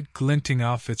 moonlight glinting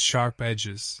off its sharp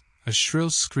edges, a shrill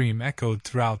scream echoed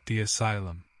throughout the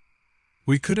asylum.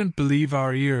 We couldn't believe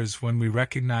our ears when we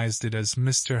recognized it as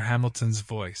Mr. Hamilton's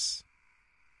voice.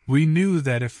 We knew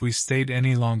that if we stayed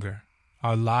any longer,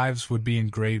 our lives would be in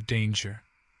grave danger.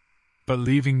 But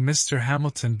leaving Mr.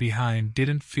 Hamilton behind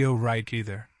didn't feel right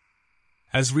either.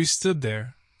 As we stood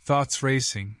there, thoughts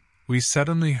racing, we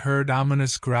suddenly heard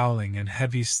ominous growling and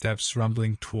heavy steps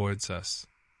rumbling towards us.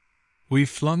 We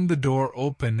flung the door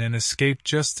open and escaped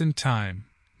just in time,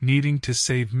 needing to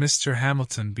save Mr.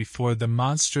 Hamilton before the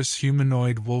monstrous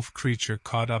humanoid wolf creature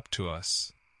caught up to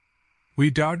us.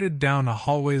 We darted down a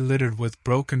hallway littered with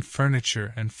broken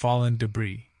furniture and fallen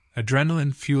debris,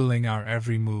 adrenaline fueling our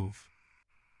every move.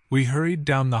 We hurried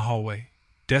down the hallway,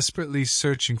 desperately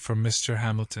searching for Mr.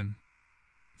 Hamilton.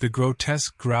 The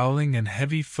grotesque growling and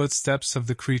heavy footsteps of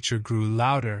the creature grew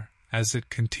louder as it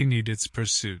continued its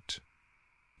pursuit.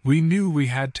 We knew we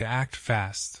had to act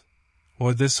fast,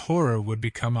 or this horror would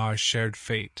become our shared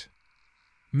fate.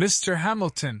 "Mr.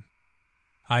 Hamilton!"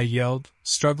 I yelled,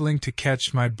 struggling to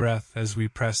catch my breath as we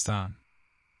pressed on.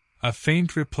 A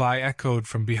faint reply echoed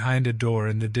from behind a door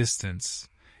in the distance,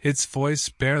 its voice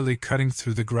barely cutting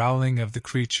through the growling of the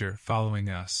creature following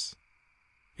us.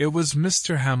 It was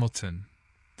Mr. Hamilton,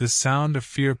 the sound of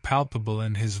fear palpable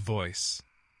in his voice.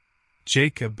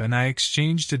 Jacob and I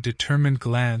exchanged a determined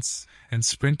glance and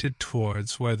sprinted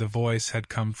towards where the voice had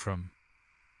come from.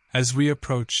 As we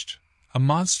approached, a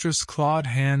monstrous clawed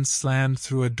hand slammed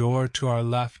through a door to our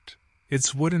left,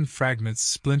 its wooden fragments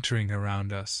splintering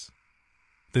around us.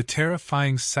 The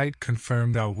terrifying sight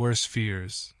confirmed our worst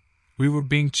fears. We were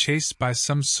being chased by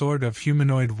some sort of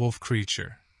humanoid wolf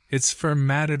creature, its fur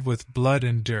matted with blood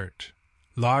and dirt,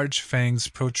 large fangs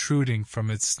protruding from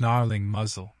its snarling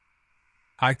muzzle.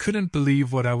 I couldn't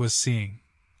believe what I was seeing.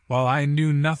 While I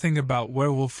knew nothing about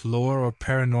werewolf lore or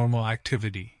paranormal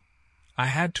activity, I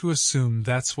had to assume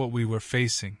that's what we were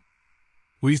facing.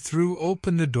 We threw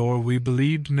open the door we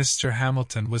believed Mr.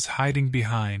 Hamilton was hiding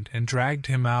behind and dragged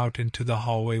him out into the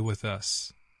hallway with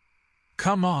us.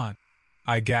 "Come on,"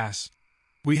 I gasped.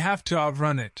 "We have to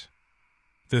outrun it."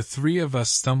 The three of us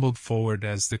stumbled forward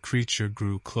as the creature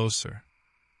grew closer.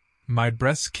 My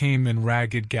breath came in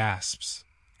ragged gasps.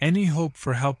 Any hope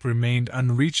for help remained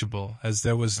unreachable as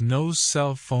there was no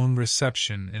cell phone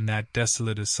reception in that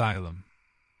desolate asylum.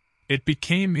 It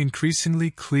became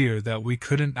increasingly clear that we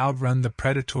couldn't outrun the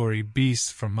predatory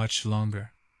beast for much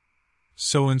longer.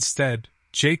 So instead,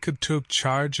 Jacob took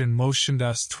charge and motioned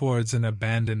us towards an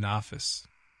abandoned office.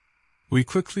 We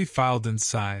quickly filed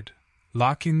inside,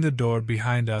 locking the door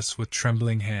behind us with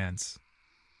trembling hands.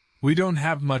 "We don't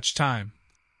have much time,"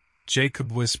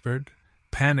 Jacob whispered,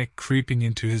 panic creeping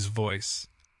into his voice.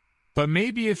 "But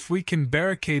maybe if we can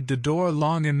barricade the door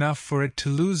long enough for it to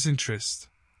lose interest,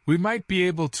 we might be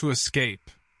able to escape."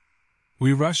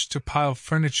 We rushed to pile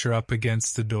furniture up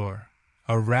against the door,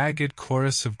 a ragged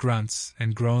chorus of grunts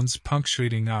and groans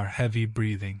punctuating our heavy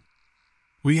breathing.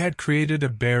 We had created a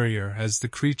barrier as the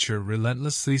creature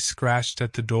relentlessly scratched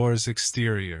at the door's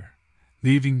exterior,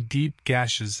 leaving deep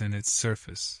gashes in its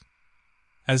surface.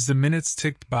 As the minutes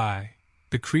ticked by,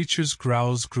 the creature's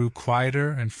growls grew quieter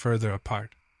and further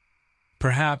apart.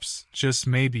 Perhaps, just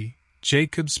maybe,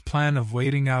 Jacob's plan of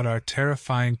waiting out our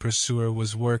terrifying pursuer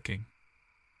was working.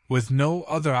 With no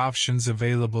other options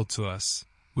available to us,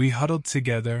 we huddled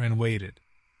together and waited.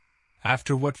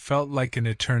 After what felt like an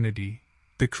eternity,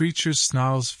 the creature's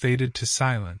snarls faded to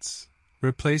silence,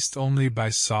 replaced only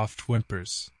by soft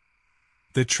whimpers.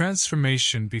 The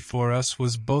transformation before us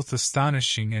was both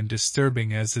astonishing and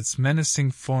disturbing as its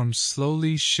menacing form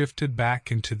slowly shifted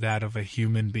back into that of a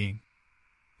human being.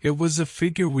 It was a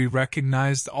figure we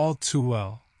recognized all too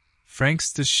well,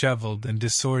 Frank's disheveled and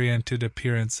disoriented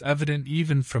appearance evident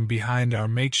even from behind our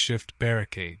makeshift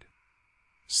barricade.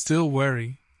 Still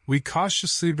wary, we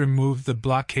cautiously removed the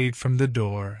blockade from the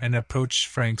door and approached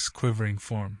Frank's quivering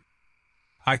form.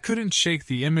 I couldn't shake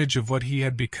the image of what he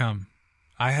had become.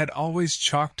 I had always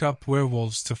chalked up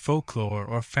werewolves to folklore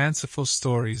or fanciful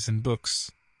stories in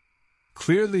books.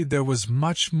 Clearly there was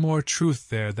much more truth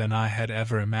there than I had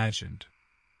ever imagined.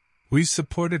 We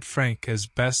supported Frank as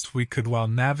best we could while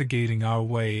navigating our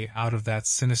way out of that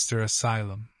sinister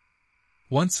asylum.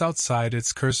 Once outside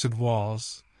its cursed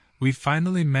walls, we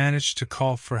finally managed to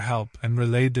call for help and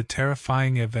relayed the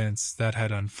terrifying events that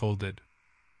had unfolded.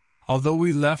 Although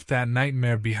we left that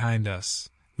nightmare behind us,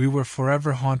 we were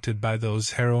forever haunted by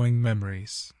those harrowing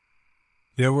memories.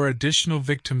 There were additional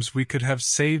victims we could have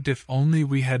saved if only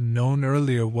we had known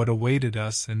earlier what awaited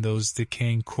us in those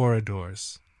decaying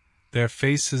corridors, their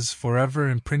faces forever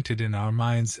imprinted in our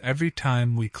minds every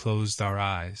time we closed our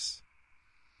eyes.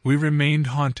 We remained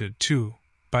haunted, too,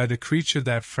 by the creature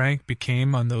that Frank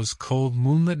became on those cold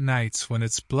moonlit nights when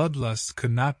its bloodlust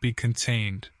could not be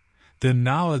contained, the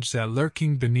knowledge that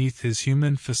lurking beneath his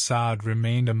human facade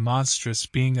remained a monstrous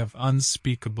being of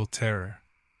unspeakable terror.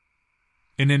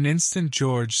 In an instant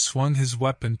George swung his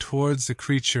weapon towards the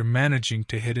creature, managing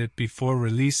to hit it before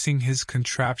releasing his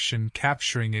contraption,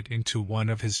 capturing it into one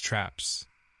of his traps.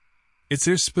 Its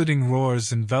ear-splitting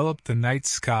roars enveloped the night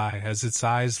sky as its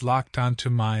eyes locked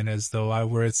onto mine as though I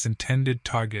were its intended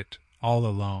target, all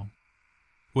along.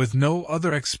 With no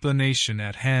other explanation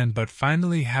at hand but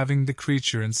finally having the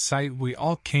creature in sight, we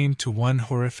all came to one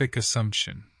horrific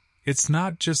assumption. It's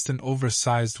not just an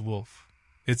oversized wolf,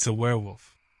 it's a werewolf.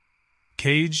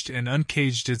 Caged and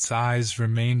uncaged, its eyes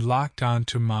remained locked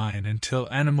onto mine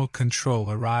until animal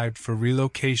control arrived for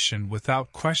relocation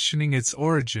without questioning its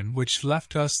origin, which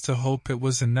left us to hope it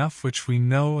was enough, which we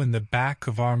know in the back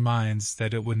of our minds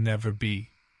that it would never be.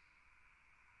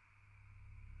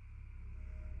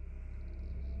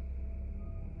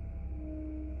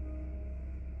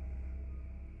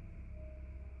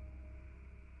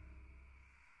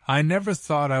 I never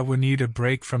thought I would need a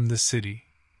break from the city,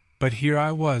 but here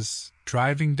I was,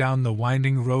 driving down the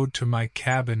winding road to my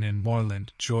cabin in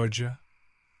Moreland, Georgia.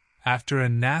 After a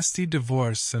nasty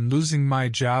divorce and losing my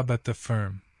job at the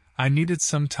firm, I needed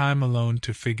some time alone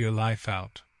to figure life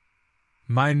out.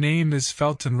 My name is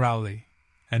Felton Rowley,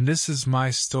 and this is my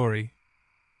story.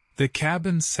 The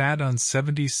cabin sat on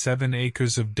 77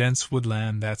 acres of dense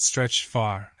woodland that stretched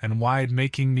far and wide,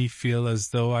 making me feel as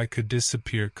though I could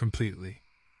disappear completely.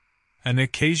 An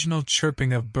occasional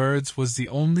chirping of birds was the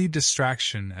only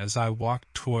distraction as I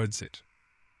walked towards it.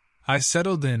 I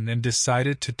settled in and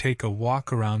decided to take a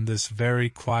walk around this very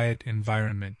quiet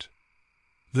environment.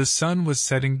 The sun was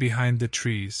setting behind the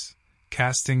trees,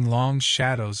 casting long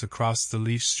shadows across the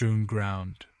leaf-strewn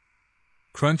ground.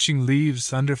 Crunching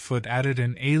leaves underfoot added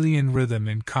an alien rhythm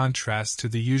in contrast to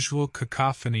the usual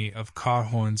cacophony of car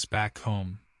horns back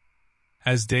home.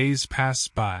 As days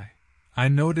passed by, I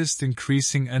noticed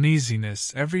increasing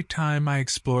uneasiness every time I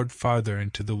explored farther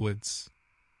into the woods.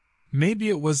 Maybe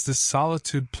it was the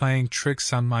solitude playing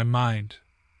tricks on my mind,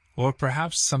 or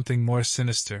perhaps something more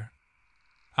sinister.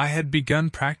 I had begun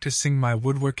practicing my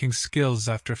woodworking skills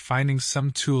after finding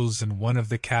some tools in one of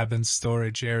the cabin's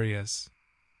storage areas.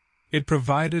 It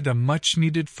provided a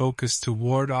much-needed focus to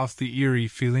ward off the eerie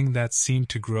feeling that seemed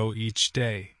to grow each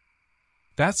day.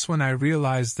 That's when I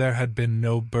realized there had been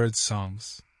no bird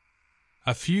songs.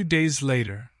 A few days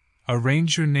later, a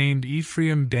ranger named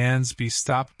Ephraim Dansby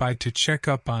stopped by to check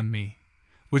up on me,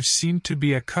 which seemed to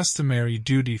be a customary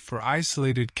duty for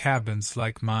isolated cabins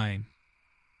like mine.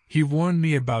 He warned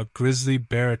me about grizzly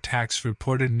bear attacks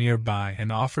reported nearby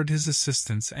and offered his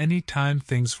assistance any time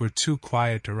things were too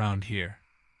quiet around here.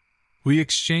 We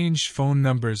exchanged phone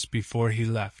numbers before he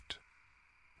left.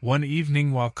 One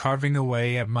evening while carving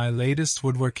away at my latest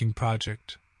woodworking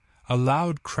project, a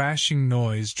loud crashing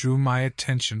noise drew my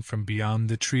attention from beyond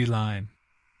the tree line.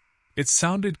 It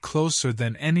sounded closer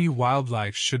than any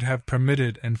wildlife should have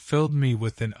permitted and filled me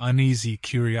with an uneasy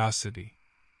curiosity.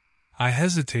 I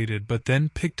hesitated but then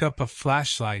picked up a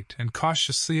flashlight and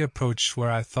cautiously approached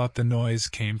where I thought the noise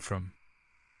came from.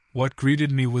 What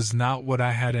greeted me was not what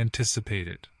I had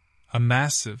anticipated. A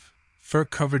massive,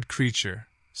 fur-covered creature,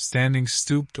 standing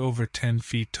stooped over 10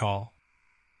 feet tall.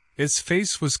 Its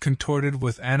face was contorted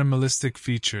with animalistic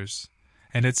features,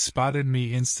 and it spotted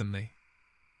me instantly.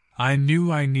 I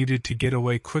knew I needed to get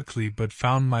away quickly but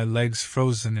found my legs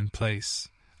frozen in place,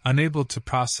 unable to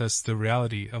process the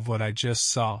reality of what I just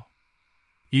saw.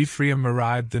 Ephraim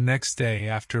arrived the next day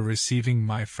after receiving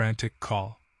my frantic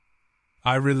call.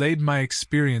 I relayed my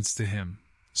experience to him,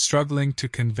 struggling to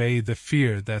convey the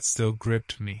fear that still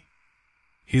gripped me.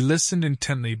 He listened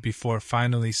intently before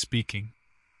finally speaking.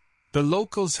 "The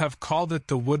locals have called it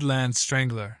the woodland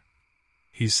strangler,"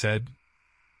 he said.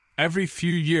 "Every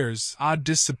few years, odd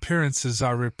disappearances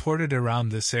are reported around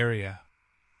this area.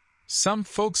 Some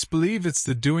folks believe it's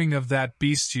the doing of that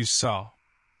beast you saw."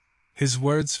 His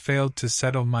words failed to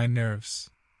settle my nerves.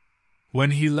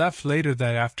 When he left later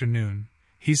that afternoon,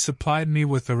 he supplied me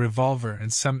with a revolver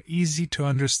and some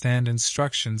easy-to-understand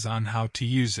instructions on how to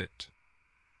use it.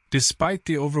 Despite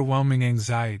the overwhelming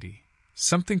anxiety,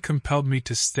 something compelled me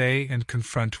to stay and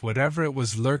confront whatever it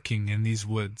was lurking in these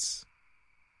woods.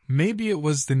 Maybe it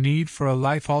was the need for a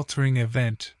life-altering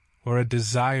event, or a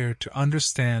desire to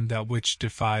understand that which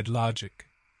defied logic.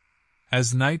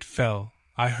 As night fell,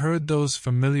 I heard those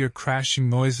familiar crashing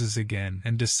noises again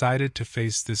and decided to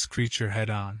face this creature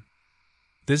head-on.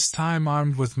 This time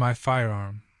armed with my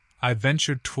firearm, I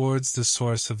ventured towards the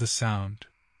source of the sound.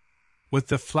 With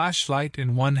the flashlight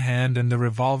in one hand and the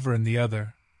revolver in the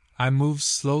other, I moved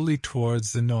slowly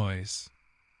towards the noise.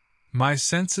 My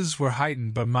senses were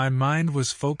heightened but my mind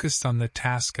was focused on the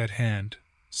task at hand,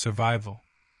 survival.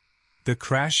 The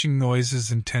crashing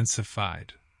noises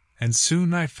intensified, and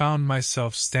soon I found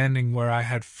myself standing where I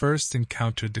had first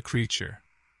encountered the creature.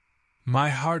 My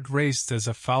heart raced as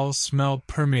a foul smell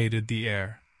permeated the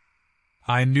air.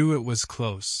 I knew it was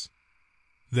close.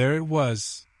 There it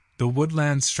was, the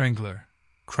woodland strangler,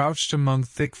 crouched among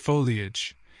thick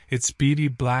foliage, its beady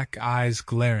black eyes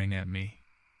glaring at me.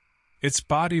 Its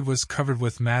body was covered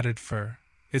with matted fur,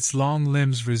 its long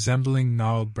limbs resembling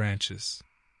gnarled branches.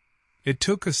 It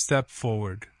took a step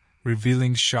forward,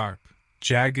 revealing sharp,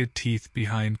 jagged teeth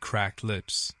behind cracked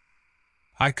lips.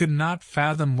 I could not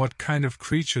fathom what kind of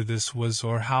creature this was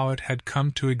or how it had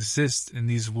come to exist in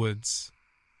these woods.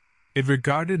 It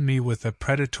regarded me with a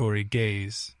predatory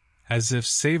gaze, as if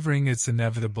savoring its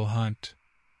inevitable hunt.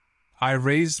 I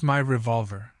raised my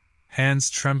revolver, hands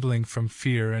trembling from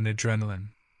fear and adrenaline.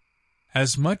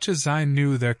 As much as I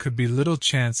knew there could be little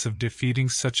chance of defeating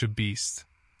such a beast,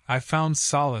 I found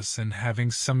solace in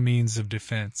having some means of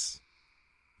defense.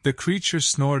 The creature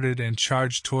snorted and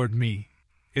charged toward me,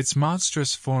 its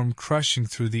monstrous form crushing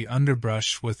through the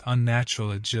underbrush with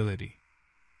unnatural agility.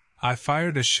 I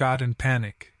fired a shot in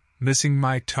panic, missing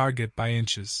my target by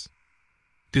inches.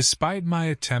 Despite my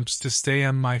attempts to stay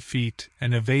on my feet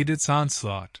and evade its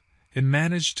onslaught, it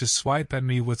managed to swipe at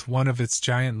me with one of its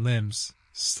giant limbs,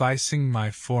 slicing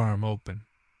my forearm open.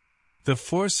 The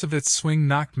force of its swing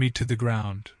knocked me to the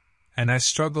ground, and I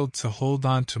struggled to hold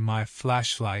on to my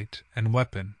flashlight and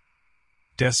weapon.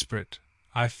 Desperate,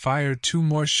 I fired 2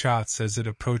 more shots as it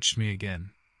approached me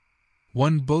again.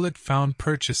 One bullet found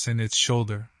purchase in its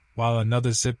shoulder, while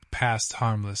another zipped past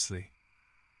harmlessly.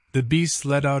 The beast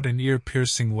let out an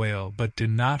ear-piercing wail but did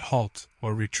not halt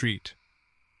or retreat.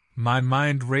 My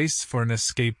mind raced for an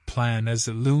escape plan as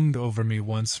it loomed over me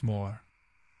once more.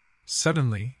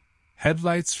 Suddenly,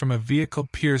 headlights from a vehicle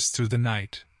pierced through the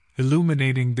night,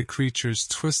 illuminating the creature's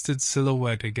twisted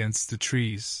silhouette against the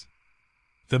trees.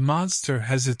 The monster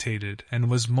hesitated and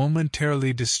was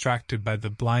momentarily distracted by the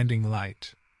blinding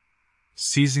light.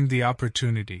 Seizing the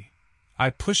opportunity, I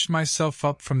pushed myself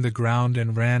up from the ground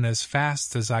and ran as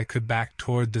fast as I could back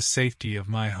toward the safety of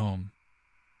my home.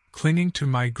 Clinging to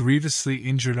my grievously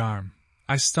injured arm,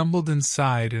 I stumbled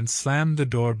inside and slammed the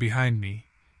door behind me,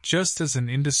 just as an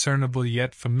indiscernible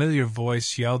yet familiar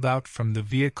voice yelled out from the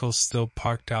vehicle still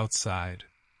parked outside.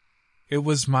 It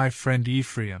was my friend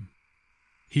Ephraim.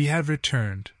 He had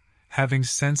returned, having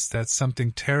sensed that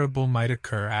something terrible might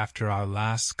occur after our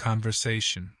last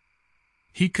conversation.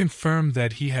 He confirmed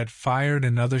that he had fired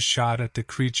another shot at the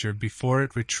creature before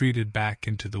it retreated back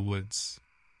into the woods.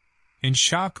 In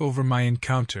shock over my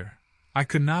encounter, I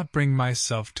could not bring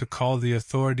myself to call the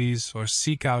authorities or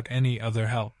seek out any other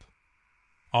help.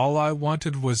 All I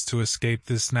wanted was to escape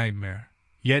this nightmare,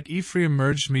 yet Ephraim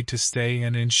urged me to stay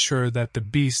and ensure that the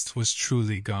beast was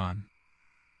truly gone.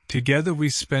 Together we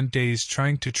spent days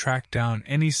trying to track down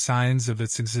any signs of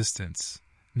its existence,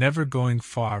 never going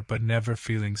far but never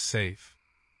feeling safe.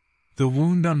 The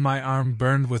wound on my arm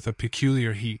burned with a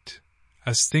peculiar heat,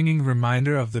 a stinging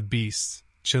reminder of the beast's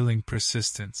chilling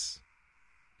persistence.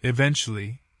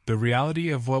 Eventually, the reality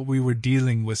of what we were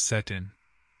dealing with set in.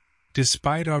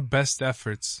 Despite our best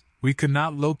efforts, we could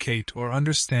not locate or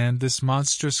understand this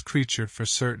monstrous creature for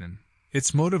certain.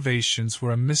 Its motivations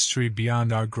were a mystery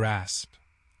beyond our grasp,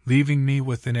 leaving me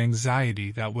with an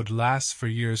anxiety that would last for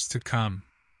years to come.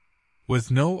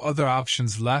 With no other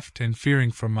options left and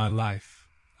fearing for my life,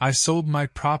 I sold my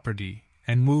property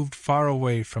and moved far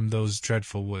away from those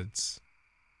dreadful woods.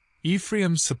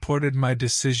 Ephraim supported my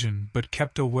decision but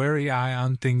kept a wary eye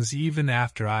on things even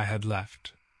after I had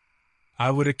left. I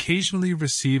would occasionally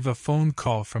receive a phone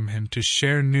call from him to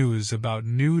share news about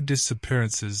new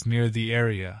disappearances near the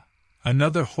area,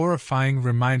 another horrifying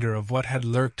reminder of what had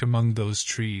lurked among those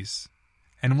trees,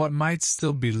 and what might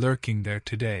still be lurking there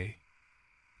today.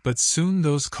 But soon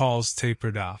those calls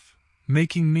tapered off,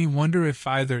 making me wonder if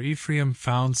either Ephraim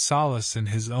found solace in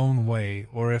his own way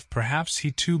or if perhaps he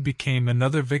too became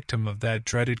another victim of that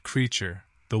dreaded creature,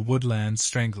 the woodland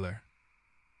strangler.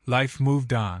 Life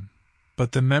moved on,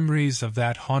 but the memories of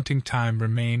that haunting time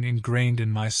remain ingrained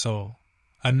in my soul,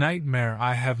 a nightmare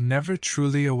I have never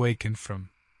truly awakened from.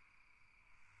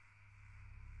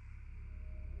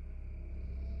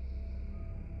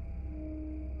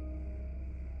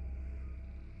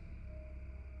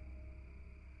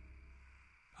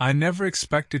 I never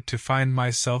expected to find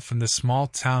myself in the small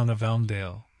town of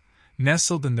Elmdale,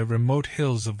 nestled in the remote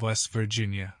hills of West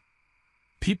Virginia.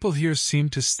 People here seem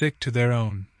to stick to their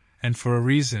own, and for a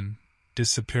reason,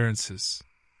 disappearances.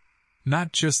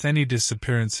 Not just any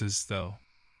disappearances, though.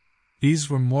 These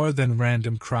were more than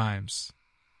random crimes.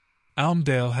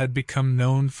 Elmdale had become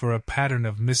known for a pattern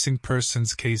of missing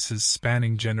persons cases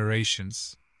spanning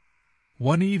generations.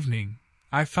 One evening,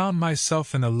 I found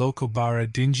myself in a local bar, a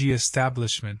dingy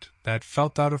establishment that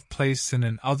felt out of place in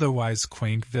an otherwise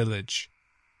quaint village.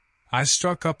 I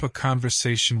struck up a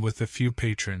conversation with a few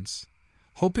patrons,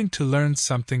 hoping to learn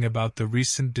something about the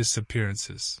recent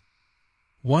disappearances.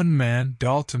 One man,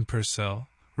 Dalton Purcell,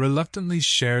 reluctantly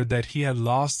shared that he had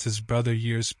lost his brother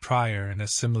years prior in a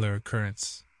similar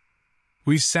occurrence.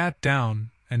 We sat down,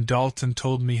 and Dalton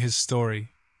told me his story.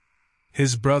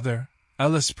 His brother,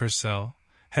 Ellis Purcell,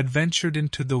 had ventured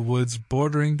into the woods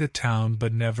bordering the town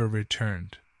but never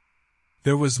returned.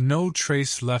 There was no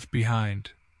trace left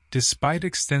behind, despite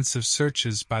extensive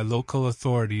searches by local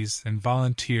authorities and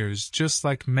volunteers, just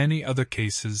like many other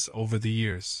cases over the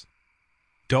years.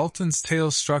 Dalton's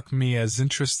tale struck me as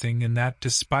interesting in that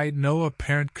despite no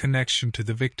apparent connection to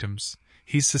the victims,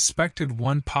 he suspected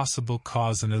one possible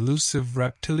cause: an elusive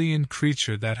reptilian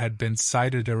creature that had been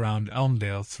sighted around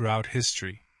Elmdale throughout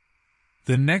history.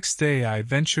 The next day I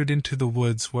ventured into the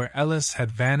woods where Ellis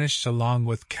had vanished along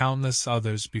with countless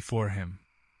others before him.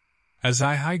 As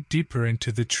I hiked deeper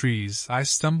into the trees, I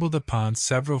stumbled upon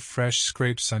several fresh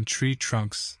scrapes on tree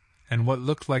trunks and what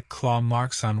looked like claw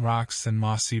marks on rocks and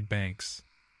mossy banks.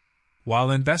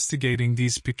 While investigating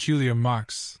these peculiar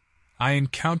marks, I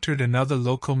encountered another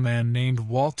local man named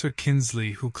Walter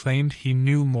Kinsley who claimed he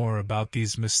knew more about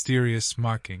these mysterious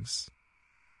markings.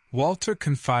 Walter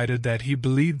confided that he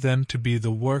believed them to be the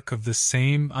work of the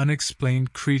same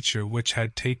unexplained creature which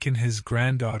had taken his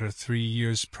granddaughter 3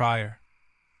 years prior.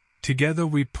 Together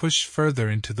we pushed further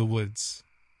into the woods.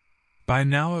 By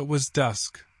now it was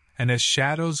dusk, and as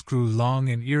shadows grew long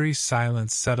an eerie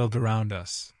silence settled around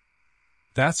us.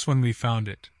 That's when we found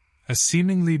it, a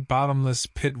seemingly bottomless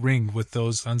pit ringed with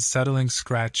those unsettling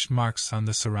scratch marks on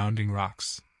the surrounding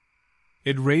rocks.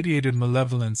 It radiated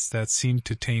malevolence that seemed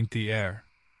to taint the air.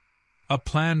 A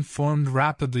plan formed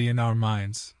rapidly in our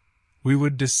minds. We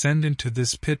would descend into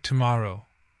this pit tomorrow,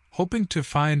 hoping to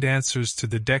find answers to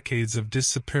the decades of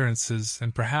disappearances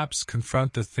and perhaps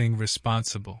confront the thing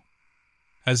responsible.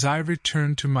 As I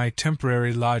returned to my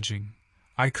temporary lodging,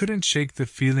 I couldn't shake the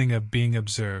feeling of being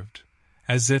observed,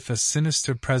 as if a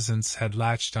sinister presence had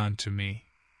latched onto me.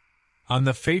 On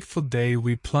the fateful day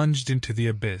we plunged into the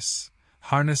abyss,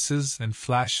 harnesses and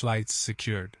flashlights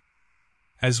secured.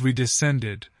 As we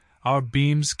descended, our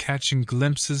beams catching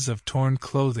glimpses of torn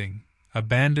clothing,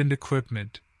 abandoned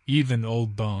equipment, even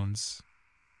old bones.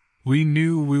 We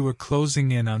knew we were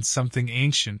closing in on something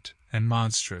ancient and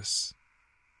monstrous.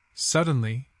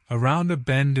 Suddenly, around a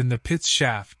bend in the pit's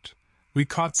shaft, we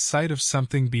caught sight of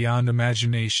something beyond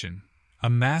imagination, a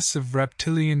massive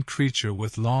reptilian creature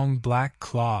with long black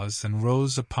claws and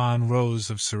rows upon rows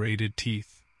of serrated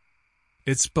teeth.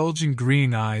 Its bulging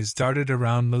green eyes darted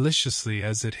around maliciously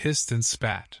as it hissed and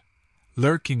spat,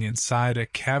 lurking inside a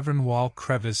cavern wall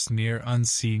crevice near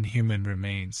unseen human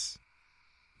remains.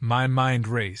 My mind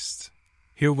raced.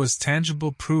 Here was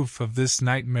tangible proof of this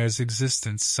nightmare's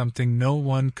existence, something no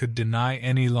one could deny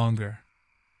any longer.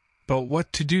 But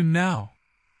what to do now?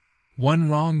 One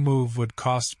wrong move would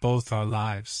cost both our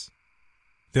lives.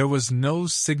 There was no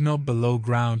signal below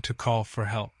ground to call for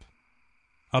help.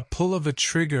 A pull of a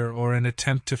trigger or an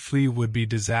attempt to flee would be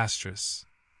disastrous.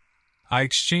 I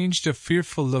exchanged a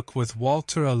fearful look with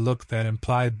Walter, a look that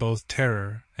implied both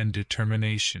terror and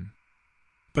determination.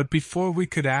 But before we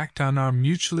could act on our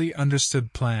mutually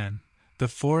understood plan, the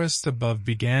forest above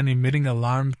began emitting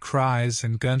alarmed cries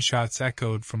and gunshots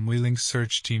echoed from Wheeling's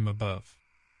search team above.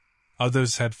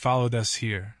 Others had followed us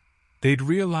here. They'd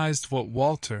realized what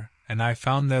Walter and I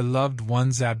found their loved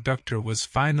one's abductor was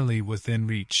finally within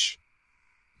reach.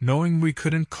 Knowing we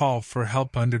couldn't call for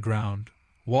help underground,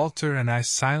 Walter and I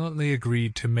silently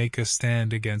agreed to make a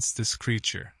stand against this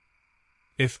creature.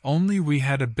 If only we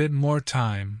had a bit more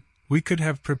time, we could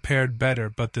have prepared better,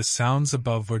 but the sounds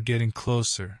above were getting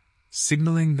closer,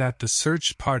 signaling that the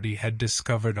search party had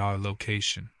discovered our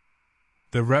location.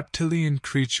 The reptilian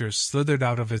creature slithered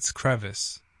out of its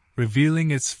crevice,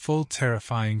 revealing its full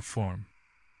terrifying form.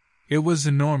 It was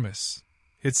enormous,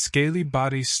 its scaly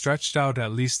body stretched out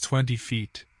at least 20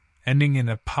 feet, ending in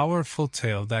a powerful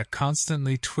tail that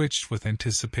constantly twitched with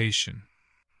anticipation.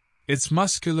 Its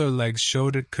muscular legs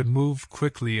showed it could move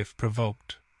quickly if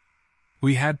provoked.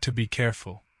 We had to be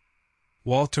careful.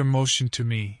 Walter motioned to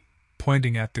me,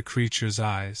 pointing at the creature's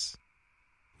eyes.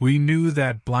 We knew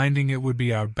that blinding it would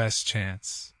be our best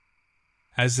chance.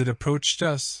 As it approached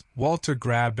us, Walter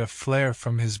grabbed a flare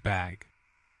from his bag.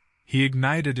 He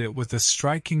ignited it with a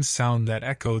striking sound that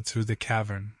echoed through the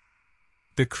cavern.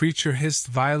 The creature hissed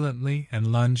violently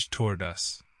and lunged toward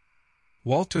us.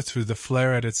 Walter threw the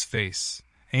flare at its face,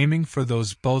 aiming for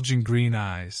those bulging green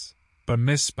eyes, but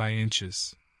missed by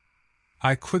inches.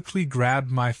 I quickly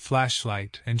grabbed my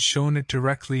flashlight and shone it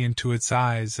directly into its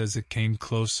eyes as it came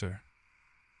closer.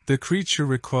 The creature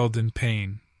recoiled in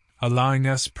pain, allowing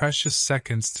us precious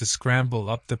seconds to scramble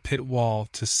up the pit wall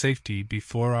to safety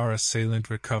before our assailant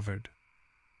recovered.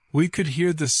 We could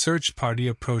hear the search party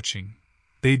approaching.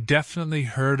 They definitely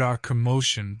heard our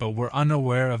commotion but were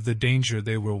unaware of the danger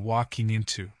they were walking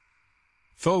into.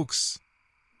 "Folks!"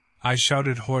 I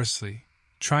shouted hoarsely,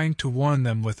 trying to warn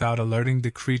them without alerting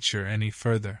the creature any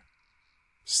further.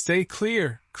 "Stay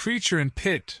clear, creature in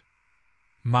pit!"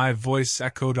 My voice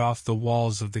echoed off the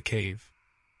walls of the cave.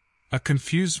 A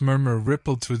confused murmur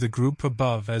rippled through the group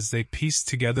above as they pieced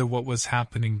together what was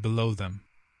happening below them.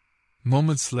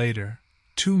 Moments later,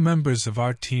 2 members of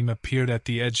our team appeared at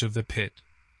the edge of the pit,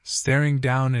 staring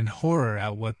down in horror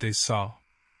at what they saw.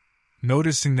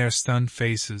 Noticing their stunned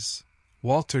faces,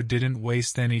 Walter didn't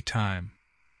waste any time.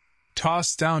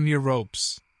 "Toss down your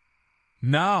ropes.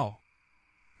 Now!"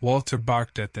 Walter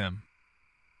barked at them.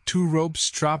 2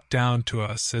 ropes dropped down to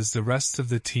us as the rest of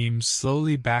the team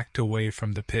slowly backed away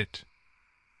from the pit.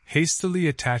 Hastily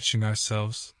attaching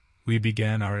ourselves, we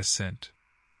began our ascent.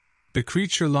 The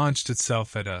creature launched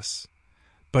itself at us,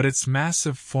 but its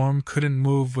massive form couldn't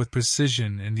move with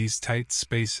precision in these tight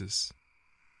spaces.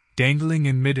 Dangling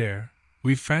in midair,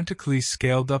 we frantically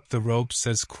scaled up the ropes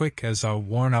as quick as our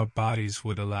worn-out bodies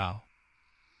would allow.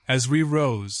 As we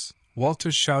rose,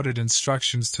 Walter shouted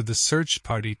instructions to the search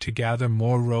party to gather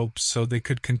more ropes so they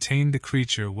could contain the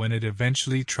creature when it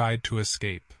eventually tried to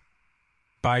escape.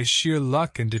 By sheer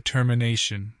luck and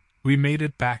determination, we made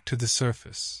it back to the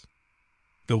surface.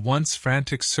 The once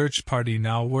frantic search party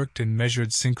now worked in measured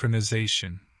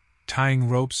synchronization, tying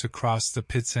ropes across the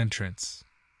pit's entrance.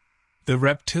 The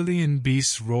reptilian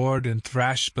beast roared and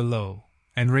thrashed below,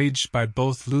 enraged by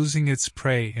both losing its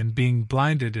prey and being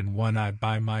blinded in one eye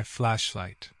by my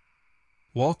flashlight.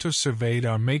 Walter surveyed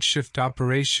our makeshift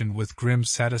operation with grim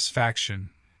satisfaction,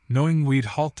 knowing we'd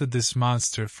halted this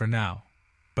monster for now.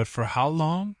 But for how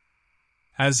long?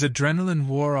 As adrenaline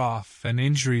wore off and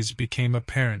injuries became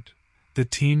apparent, the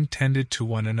team tended to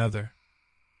one another.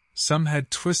 Some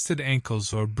had twisted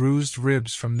ankles or bruised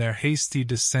ribs from their hasty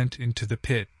descent into the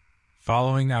pit,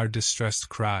 following our distressed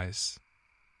cries.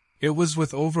 It was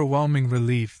with overwhelming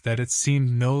relief that it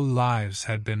seemed no lives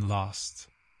had been lost.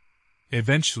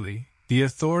 Eventually, the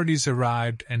authorities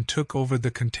arrived and took over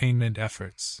the containment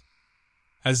efforts.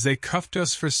 As they cuffed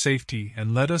us for safety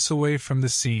and led us away from the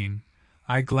scene,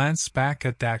 I glanced back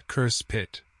at that cursed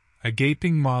pit, a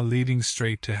gaping maw leading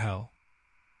straight to hell.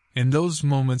 In those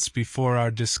moments before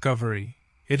our discovery,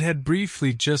 it had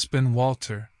briefly just been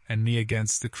Walter and me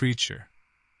against the creature.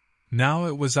 Now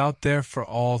it was out there for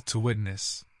all to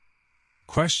witness.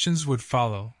 Questions would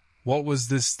follow. What was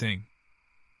this thing?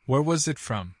 Where was it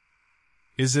from?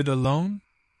 Is it alone?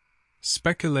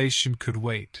 Speculation could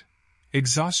wait.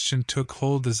 Exhaustion took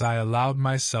hold as I allowed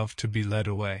myself to be led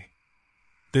away.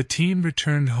 The team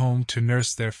returned home to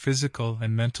nurse their physical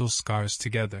and mental scars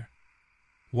together.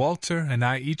 Walter and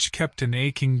I each kept an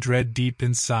aching dread deep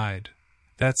inside,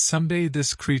 that someday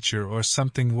this creature or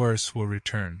something worse will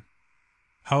return.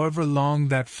 However long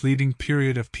that fleeting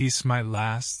period of peace might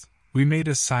last, we made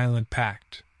a silent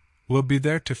pact. We'll be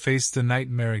there to face the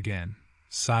nightmare again,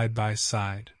 side by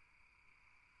side.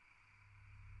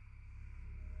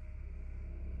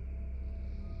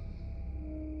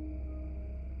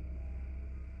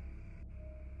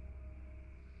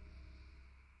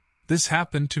 This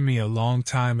happened to me a long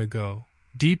time ago,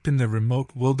 deep in the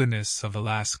remote wilderness of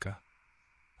Alaska.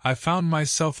 I found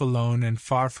myself alone and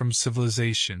far from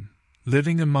civilization,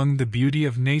 living among the beauty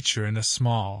of nature in a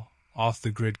small,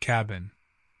 off-the-grid cabin.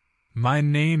 My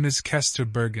name is Kester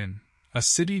Bergen, a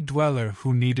city dweller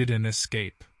who needed an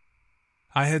escape.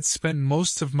 I had spent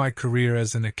most of my career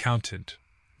as an accountant,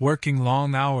 working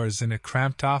long hours in a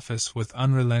cramped office with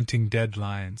unrelenting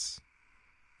deadlines.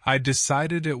 I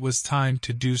decided it was time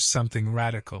to do something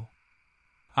radical.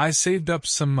 I saved up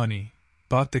some money,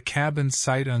 bought the cabin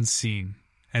sight unseen,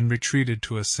 and retreated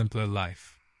to a simpler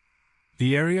life.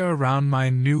 The area around my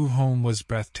new home was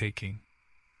breathtaking.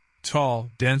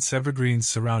 Tall, dense evergreens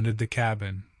surrounded the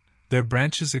cabin, their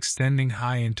branches extending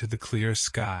high into the clear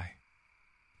sky.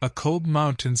 A cold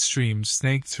mountain stream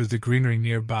snaked through the greenery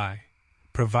nearby,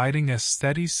 providing a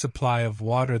steady supply of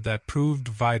water that proved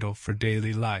vital for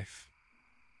daily life.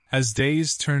 As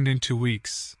days turned into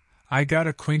weeks, I got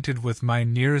acquainted with my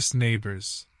nearest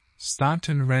neighbors,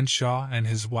 Staunton Renshaw and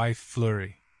his wife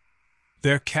Fleury.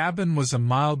 Their cabin was a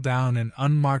mile down an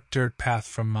unmarked dirt path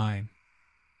from mine.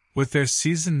 With their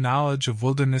seasoned knowledge of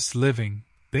wilderness living,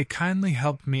 they kindly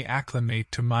helped me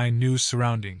acclimate to my new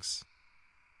surroundings.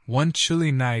 One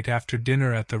chilly night after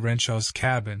dinner at the Renshaw's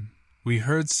cabin, we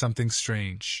heard something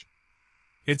strange.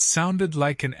 It sounded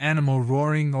like an animal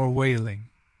roaring or wailing,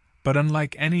 but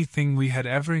unlike anything we had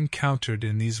ever encountered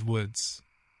in these woods.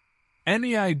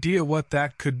 Any idea what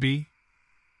that could be?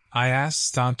 I asked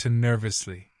Staunton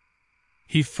nervously.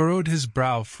 He furrowed his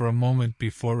brow for a moment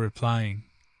before replying.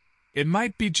 It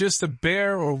might be just a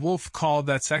bear or wolf call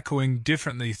that's echoing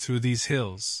differently through these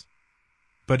hills.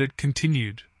 But it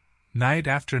continued. Night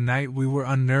after night we were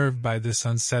unnerved by this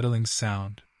unsettling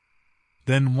sound.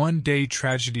 Then one day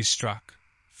tragedy struck.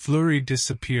 Fleury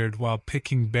disappeared while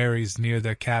picking berries near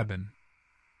their cabin.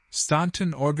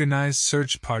 Staunton organized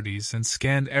search parties and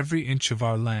scanned every inch of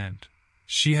our land.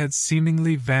 She had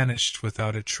seemingly vanished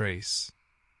without a trace.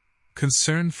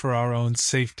 Concerned for our own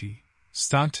safety,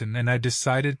 Staunton and I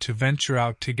decided to venture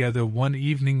out together one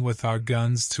evening with our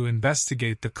guns to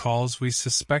investigate the calls we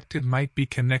suspected might be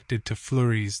connected to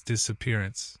Fleury's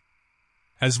disappearance.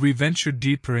 As we ventured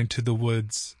deeper into the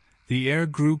woods, the air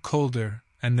grew colder,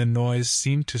 and the noise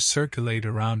seemed to circulate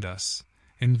around us,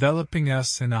 enveloping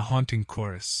us in a haunting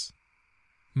chorus.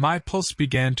 My pulse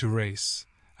began to race.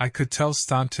 I could tell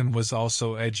Staunton was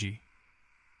also edgy.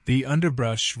 The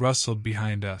underbrush rustled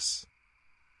behind us.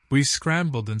 We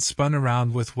scrambled and spun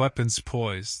around with weapons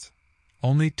poised,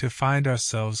 only to find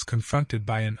ourselves confronted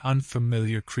by an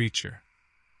unfamiliar creature.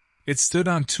 It stood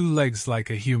on two legs like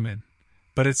a human,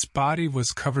 but its body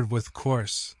was covered with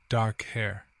coarse, dark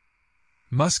hair.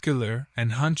 Muscular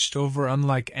and hunched over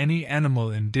unlike any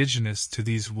animal indigenous to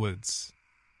these woods.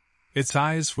 Its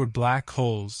eyes were black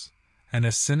holes, and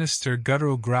a sinister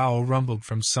guttural growl rumbled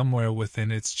from somewhere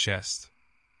within its chest.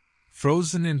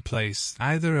 Frozen in place,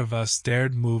 neither of us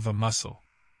dared move a muscle.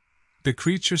 The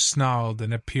creature snarled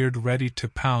and appeared ready to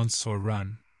pounce or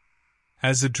run.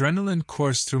 As adrenaline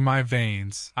coursed through my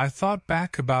veins, I thought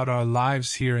back about our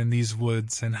lives here in these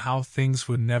woods and how things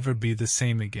would never be the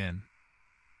same again.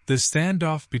 The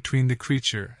standoff between the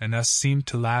creature and us seemed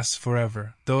to last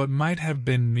forever, though it might have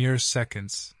been mere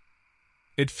seconds.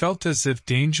 It felt as if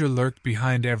danger lurked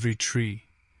behind every tree,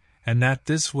 and that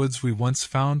this woods we once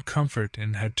found comfort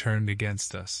in had turned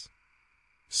against us.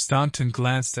 Staunton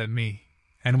glanced at me,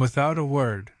 and without a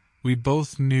word, we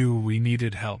both knew we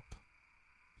needed help.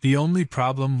 The only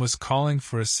problem was calling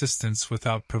for assistance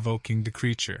without provoking the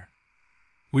creature.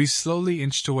 We slowly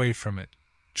inched away from it,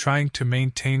 trying to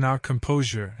maintain our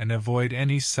composure and avoid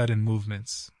any sudden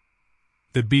movements.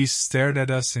 The beast stared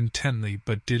at us intently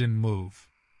but didn't move.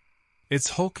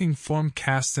 Its hulking form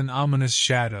cast an ominous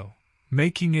shadow,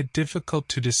 making it difficult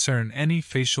to discern any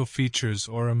facial features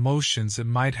or emotions it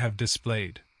might have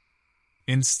displayed.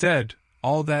 Instead,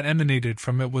 all that emanated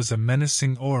from it was a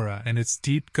menacing aura and its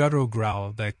deep guttural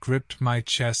growl that gripped my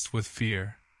chest with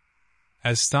fear.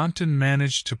 As Staunton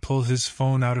managed to pull his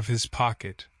phone out of his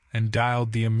pocket and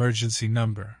dialed the emergency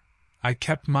number, I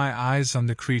kept my eyes on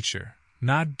the creature,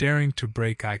 not daring to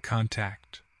break eye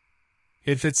contact.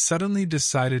 If it suddenly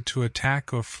decided to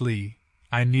attack or flee,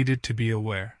 I needed to be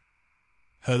aware.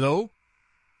 "Hello?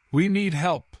 We need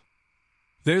help.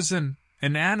 There's an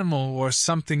animal or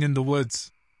something in the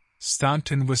woods,"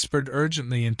 Staunton whispered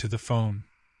urgently into the phone.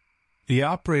 The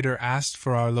operator asked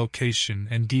for our location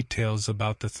and details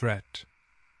about the threat.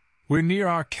 "We're near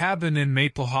our cabin in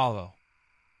Maple Hollow.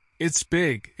 It's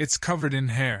big, it's covered in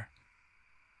hair.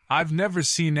 I've never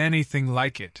seen anything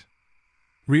like it."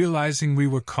 Realizing we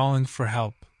were calling for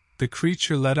help, the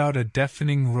creature let out a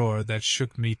deafening roar that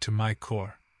shook me to my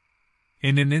core.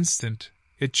 In an instant,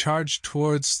 it charged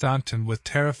towards Staunton with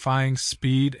terrifying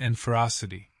speed and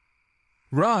ferocity.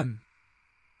 "Run!"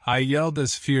 I yelled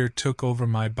as fear took over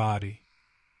my body.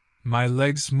 My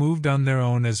legs moved on their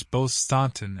own as both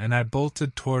Staunton and I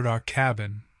bolted toward our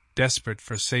cabin, desperate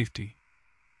for safety.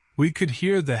 We could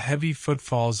hear the heavy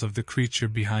footfalls of the creature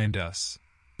behind us,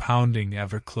 pounding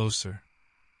ever closer.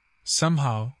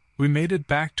 Somehow, we made it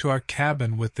back to our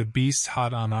cabin with the beast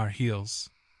hot on our heels.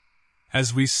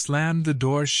 As we slammed the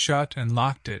door shut and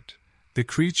locked it, the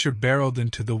creature barreled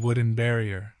into the wooden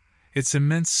barrier, its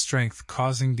immense strength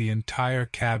causing the entire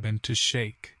cabin to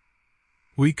shake.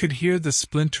 We could hear the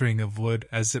splintering of wood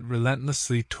as it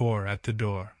relentlessly tore at the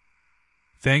door.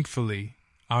 Thankfully,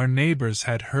 our neighbors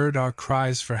had heard our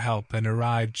cries for help and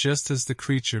arrived just as the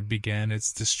creature began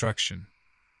its destruction.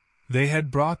 They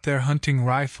had brought their hunting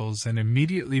rifles and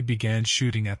immediately began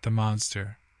shooting at the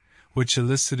monster, which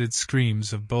elicited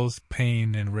screams of both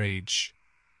pain and rage.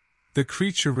 The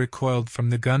creature recoiled from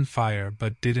the gunfire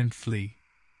but didn't flee.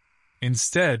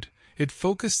 Instead, it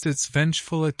focused its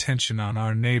vengeful attention on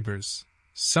our neighbors,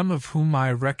 some of whom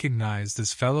I recognized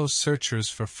as fellow searchers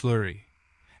for Flurry,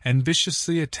 and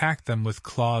viciously attacked them with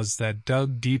claws that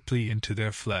dug deeply into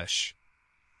their flesh.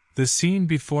 The scene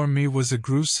before me was a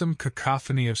gruesome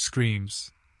cacophony of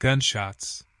screams,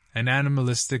 gunshots, and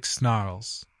animalistic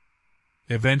snarls.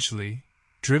 Eventually,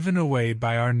 driven away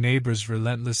by our neighbor's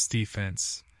relentless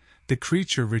defense, the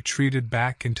creature retreated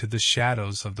back into the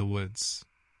shadows of the woods.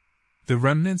 The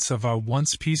remnants of our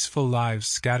once peaceful lives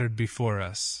scattered before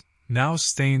us, now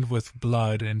stained with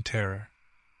blood and terror.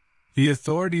 The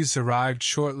authorities arrived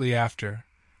shortly after,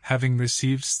 having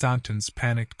received Staunton's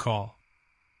panicked call.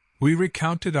 We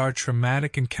recounted our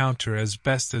traumatic encounter as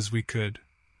best as we could,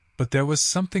 but there was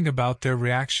something about their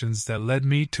reactions that led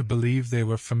me to believe they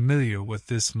were familiar with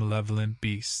this malevolent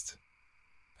beast.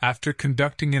 After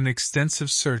conducting an extensive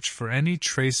search for any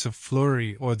trace of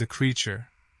Flurry or the creature,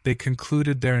 they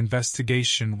concluded their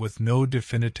investigation with no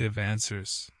definitive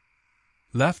answers.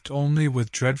 Left only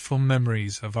with dreadful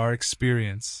memories of our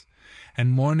experience,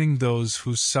 and mourning those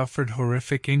who suffered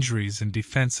horrific injuries in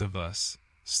defense of us,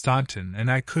 Staunton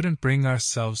and I couldn't bring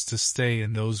ourselves to stay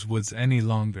in those woods any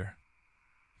longer.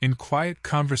 In quiet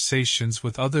conversations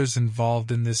with others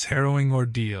involved in this harrowing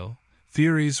ordeal,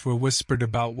 theories were whispered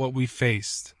about what we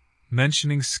faced,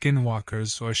 mentioning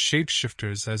skinwalkers or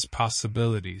shapeshifters as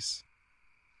possibilities.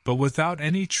 But without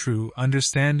any true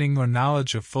understanding or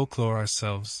knowledge of folklore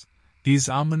ourselves, these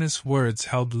ominous words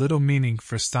held little meaning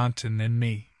for Staunton and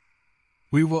me.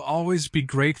 We will always be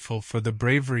grateful for the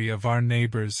bravery of our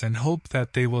neighbors and hope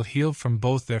that they will heal from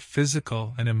both their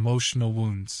physical and emotional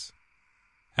wounds.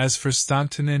 As for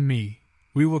Staunton and me,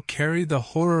 we will carry the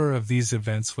horror of these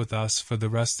events with us for the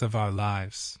rest of our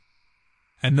lives.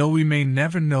 And though we may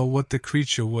never know what the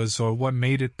creature was or what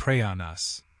made it prey on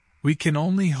us, we can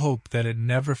only hope that it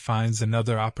never finds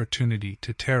another opportunity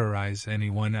to terrorize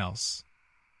anyone else.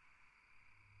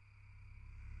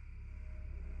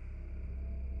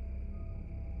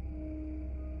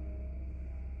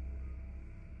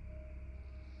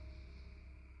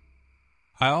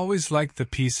 I always liked the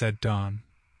peace at dawn,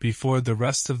 before the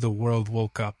rest of the world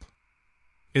woke up.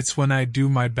 It's when I do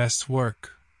my best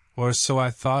work, or so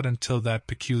I thought until that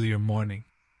peculiar morning.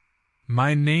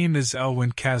 My name is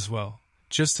Elwyn Caswell,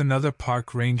 just another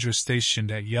park ranger stationed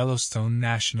at Yellowstone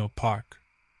National Park.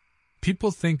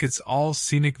 People think it's all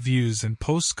scenic views and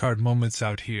postcard moments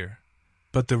out here,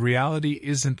 but the reality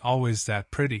isn't always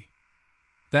that pretty.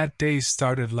 That day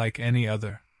started like any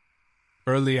other.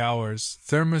 Early hours,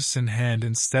 thermos in hand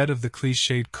instead of the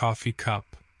cliched coffee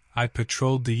cup, I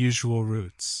patrolled the usual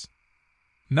routes.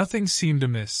 Nothing seemed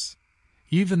amiss.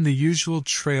 Even the usual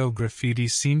trail graffiti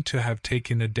seemed to have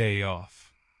taken a day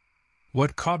off.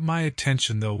 What caught my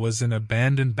attention, though, was an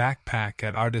abandoned backpack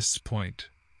at Artist's Point,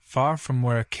 far from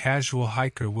where a casual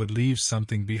hiker would leave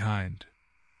something behind.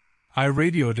 I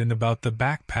radioed in about the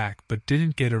backpack but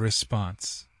didn't get a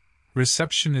response.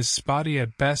 Reception is spotty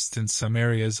at best in some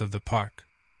areas of the park.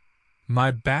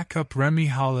 My backup Remy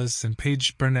Hollis and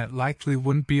Paige Burnett likely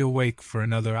wouldn't be awake for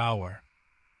another hour.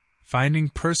 Finding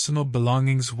personal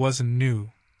belongings wasn't new,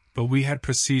 but we had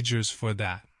procedures for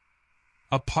that.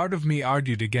 A part of me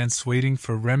argued against waiting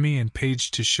for Remy and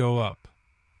Paige to show up.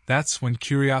 That's when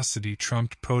curiosity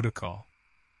trumped protocol.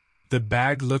 The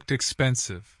bag looked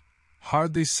expensive,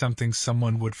 hardly something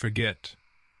someone would forget.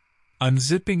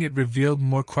 Unzipping it revealed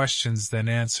more questions than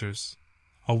answers.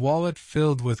 A wallet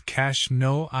filled with cash,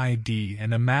 no ID,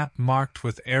 and a map marked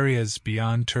with areas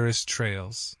beyond tourist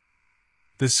trails.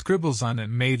 The scribbles on it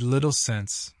made little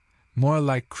sense, more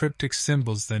like cryptic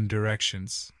symbols than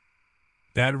directions.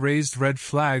 That raised red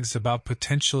flags about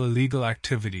potential illegal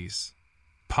activities,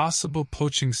 possible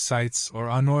poaching sites or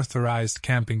unauthorized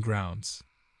camping grounds.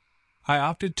 I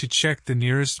opted to check the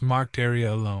nearest marked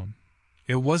area alone.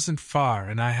 It wasn't far,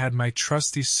 and I had my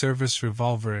trusty service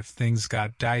revolver if things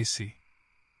got dicey.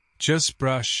 Just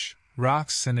brush,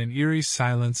 rocks, and an eerie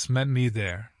silence met me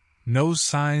there. No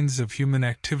signs of human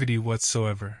activity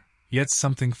whatsoever, yet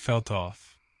something felt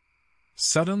off.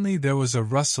 Suddenly there was a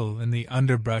rustle in the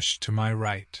underbrush to my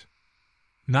right.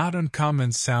 Not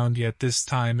uncommon sound, yet this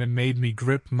time it made me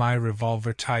grip my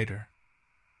revolver tighter.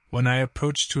 When I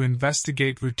approached to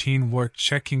investigate routine work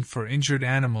checking for injured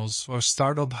animals or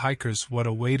startled hikers, what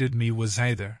awaited me was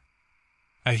either.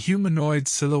 A humanoid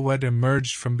silhouette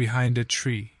emerged from behind a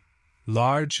tree,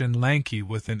 large and lanky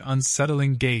with an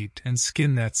unsettling gait and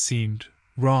skin that seemed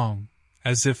wrong,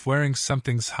 as if wearing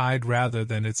something's hide rather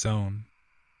than its own.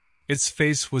 Its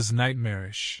face was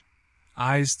nightmarish.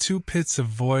 Eyes, two pits of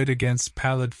void against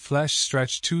pallid flesh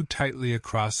stretched too tightly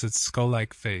across its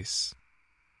skull-like face.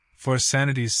 For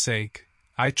sanity's sake,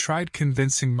 I tried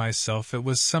convincing myself it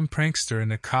was some prankster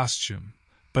in a costume,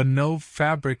 but no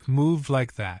fabric moved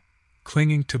like that,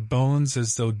 clinging to bones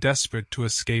as though desperate to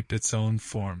escape its own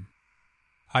form.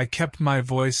 I kept my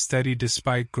voice steady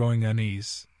despite growing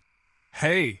unease.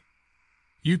 "Hey!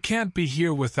 You can't be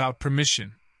here without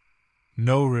permission."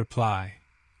 No reply.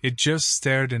 It just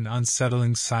stared in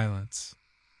unsettling silence.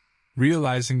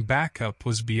 Realizing backup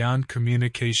was beyond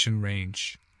communication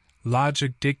range,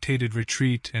 logic dictated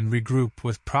retreat and regroup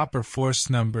with proper force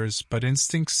numbers, but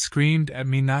instincts screamed at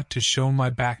me not to show my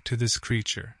back to this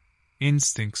creature.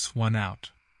 Instincts won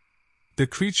out. The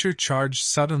creature charged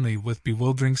suddenly with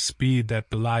bewildering speed that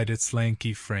belied its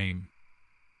lanky frame.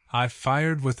 I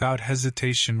fired without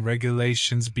hesitation.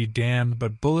 Regulations be damned,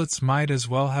 but bullets might as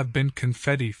well have been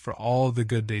confetti for all the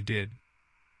good they did.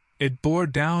 It bore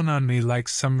down on me like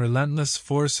some relentless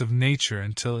force of nature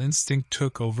until instinct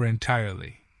took over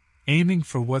entirely, aiming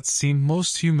for what seemed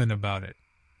most human about it,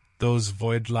 those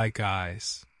void-like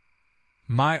eyes.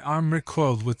 My arm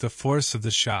recoiled with the force of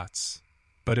the shots,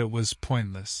 but it was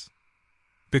pointless.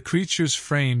 The creature's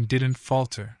frame didn't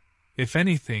falter. If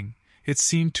anything, it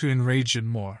seemed to enrage it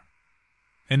more.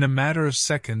 In a matter of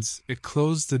seconds, it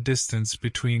closed the distance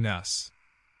between us.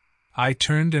 I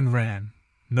turned and ran,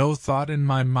 no thought in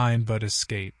my mind but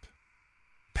escape.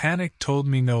 Panic told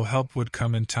me no help would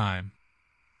come in time.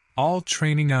 All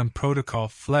training on protocol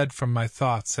fled from my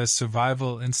thoughts as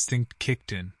survival instinct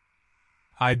kicked in.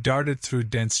 I darted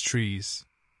through dense trees.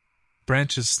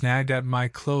 Branches snagged at my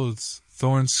clothes,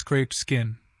 thorns scraped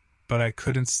skin, but I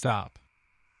couldn't stop.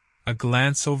 A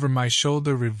glance over my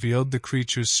shoulder revealed the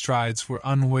creature's strides were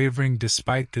unwavering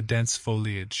despite the dense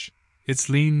foliage, its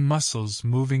lean muscles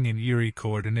moving in eerie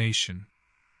coordination.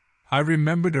 I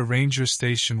remembered a ranger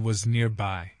station was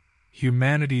nearby,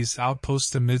 humanity's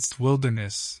outpost amidst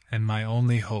wilderness, and my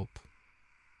only hope.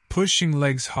 Pushing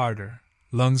legs harder,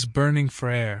 lungs burning for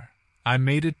air, I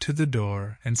made it to the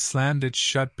door and slammed it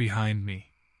shut behind me.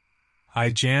 I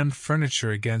jammed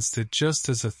furniture against it just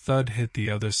as a thud hit the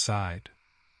other side.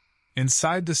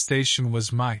 Inside the station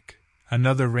was Mike,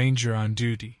 another ranger on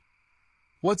duty.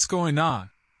 "What's going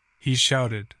on?" he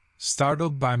shouted,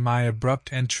 startled by my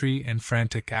abrupt entry and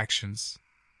frantic actions.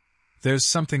 "There's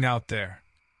something out there."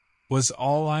 was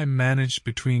all I managed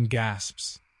between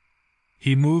gasps.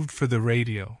 He moved for the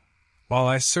radio, while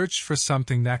I searched for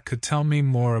something that could tell me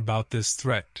more about this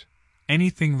threat,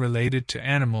 anything related to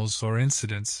animals or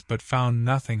incidents, but found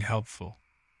nothing helpful.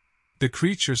 The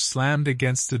creature slammed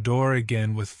against the door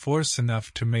again with force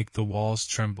enough to make the walls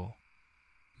tremble.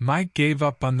 Mike gave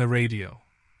up on the radio.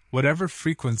 Whatever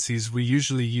frequencies we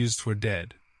usually used were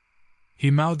dead. He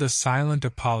mouthed a silent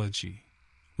apology.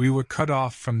 We were cut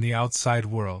off from the outside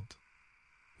world.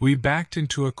 We backed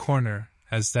into a corner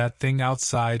as that thing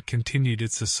outside continued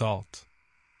its assault.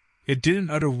 It didn't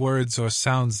utter words or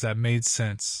sounds that made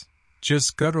sense,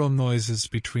 just guttural noises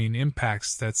between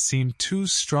impacts that seemed too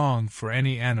strong for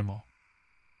any animal.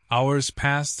 Hours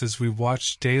passed as we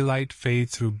watched daylight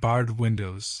fade through barred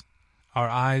windows, our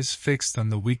eyes fixed on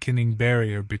the weakening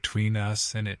barrier between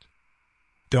us and it.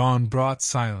 Dawn brought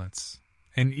silence,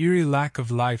 an eerie lack of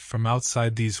life from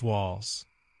outside these walls.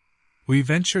 We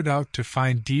ventured out to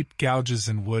find deep gouges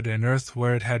in wood and earth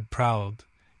where it had prowled,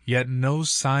 yet no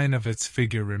sign of its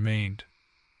figure remained.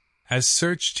 As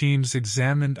search teams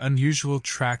examined unusual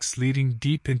tracks leading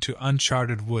deep into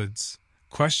uncharted woods,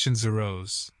 questions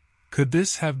arose. Could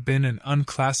this have been an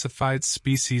unclassified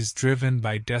species driven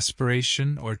by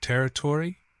desperation or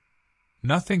territory?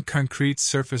 Nothing concrete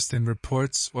surfaced in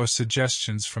reports or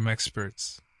suggestions from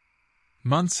experts.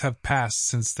 Months have passed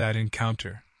since that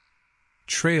encounter.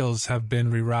 Trails have been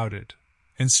rerouted.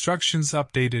 Instructions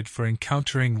updated for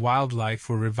encountering wildlife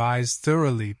were revised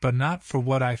thoroughly, but not for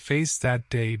what I faced that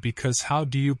day, because how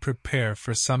do you prepare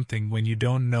for something when you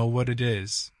don't know what it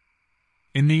is?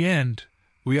 In the end,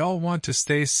 we all want to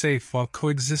stay safe while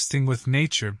coexisting with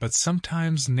nature, but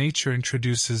sometimes nature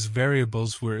introduces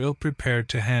variables we're ill-prepared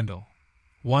to handle,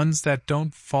 ones that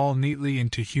don't fall neatly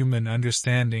into human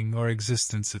understanding or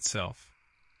existence itself.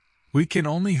 We can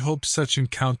only hope such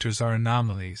encounters are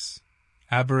anomalies,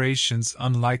 aberrations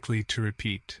unlikely to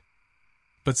repeat.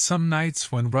 But some nights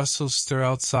when rustles stir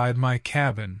outside my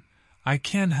cabin, I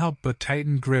can't help but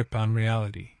tighten grip on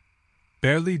reality,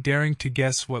 barely daring to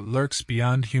guess what lurks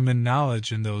beyond human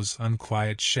knowledge in those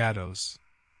unquiet shadows.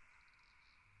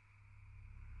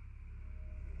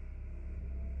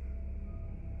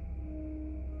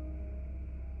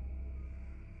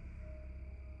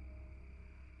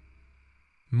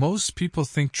 Most people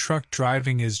think truck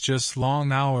driving is just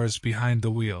long hours behind the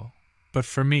wheel, but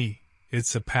for me,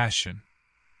 it's a passion.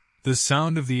 The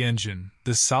sound of the engine,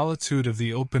 the solitude of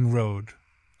the open road.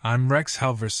 I'm Rex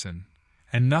Halverson,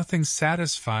 and nothing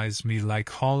satisfies me like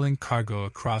hauling cargo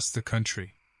across the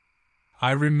country.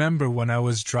 I remember when I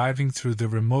was driving through the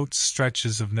remote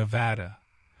stretches of Nevada,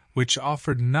 which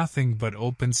offered nothing but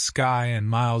open sky and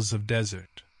miles of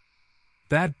desert.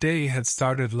 That day had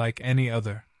started like any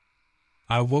other.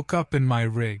 I woke up in my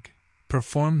rig,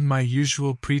 performed my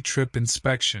usual pre-trip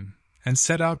inspection, and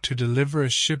set out to deliver a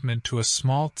shipment to a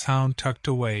small town tucked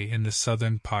away in the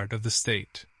southern part of the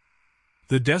state.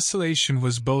 The desolation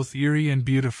was both eerie and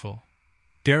beautiful.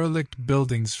 Derelict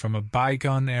buildings from a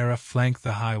bygone era flanked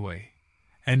the highway,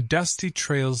 and dusty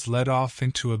trails led off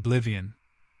into oblivion.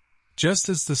 Just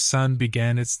as the sun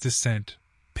began its descent,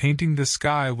 painting the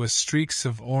sky with streaks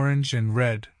of orange and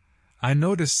red, I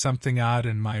noticed something odd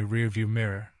in my rearview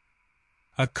mirror.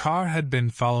 A car had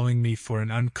been following me for an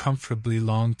uncomfortably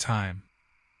long time.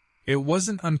 It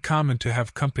wasn't uncommon to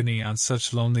have company on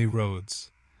such lonely roads,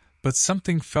 but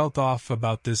something felt off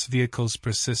about this vehicle's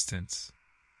persistence.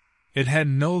 It had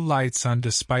no lights on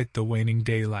despite the waning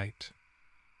daylight.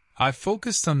 I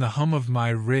focused on the hum of my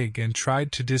rig and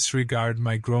tried to disregard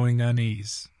my growing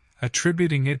unease,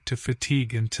 attributing it to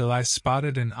fatigue until I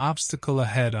spotted an obstacle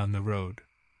ahead on the road.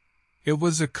 It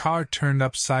was a car turned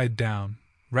upside down,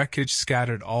 wreckage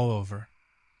scattered all over.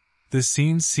 The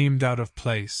scene seemed out of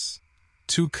place,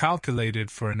 too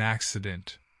calculated for an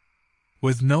accident.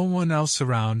 With no one else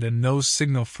around and no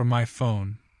signal from my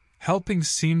phone, helping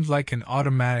seemed like an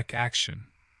automatic action.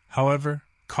 However,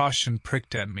 caution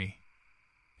pricked at me.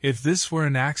 If this were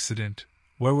an accident,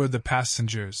 where were the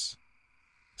passengers?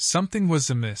 Something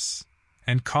was amiss,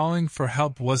 and calling for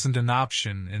help wasn't an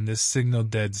option in this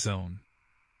signal-dead zone.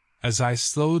 As I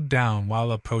slowed down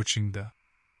while approaching the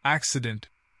accident,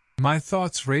 my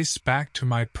thoughts raced back to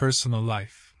my personal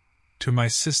life, to my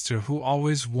sister who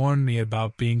always warned me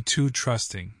about being too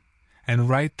trusting, and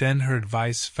right then her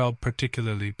advice felt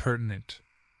particularly pertinent.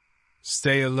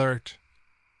 Stay alert,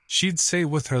 she'd say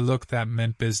with her look that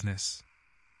meant business.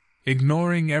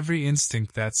 Ignoring every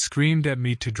instinct that screamed at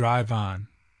me to drive on,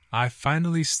 I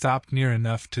finally stopped near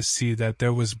enough to see that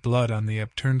there was blood on the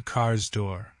upturned car's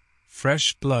door.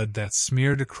 Fresh blood that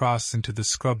smeared across into the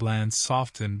scrubland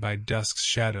softened by dusk's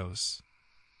shadows.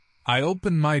 I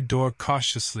opened my door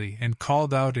cautiously and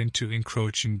called out into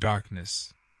encroaching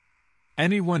darkness.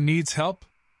 "Anyone needs help?"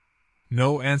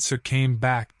 No answer came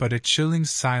back but a chilling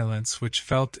silence which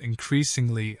felt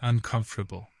increasingly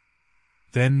uncomfortable.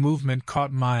 Then movement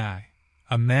caught my eye.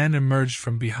 A man emerged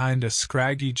from behind a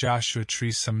scraggy Joshua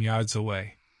tree some yards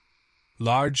away.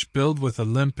 Large build with a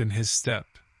limp in his step.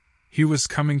 He was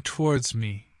coming towards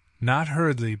me, not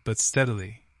hurriedly but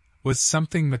steadily, with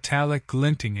something metallic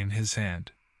glinting in his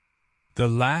hand. The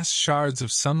last shards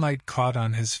of sunlight caught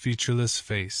on his featureless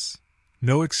face,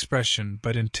 no expression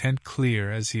but intent clear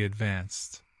as he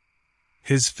advanced.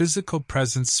 His physical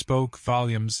presence spoke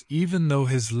volumes even though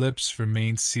his lips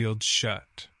remained sealed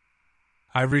shut.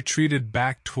 I retreated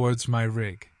back towards my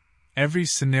rig. Every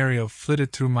scenario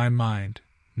flitted through my mind,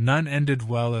 none ended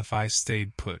well if I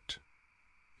stayed put.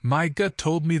 My gut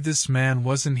told me this man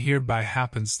wasn't here by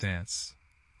happenstance.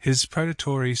 His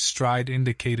predatory stride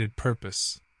indicated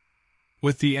purpose.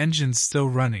 With the engine still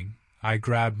running, I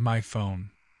grabbed my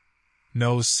phone.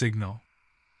 No signal.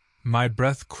 My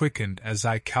breath quickened as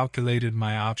I calculated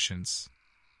my options.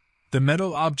 The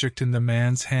metal object in the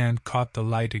man's hand caught the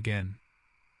light again.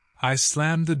 I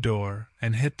slammed the door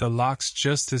and hit the locks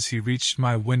just as he reached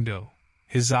my window,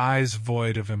 his eyes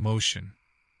void of emotion.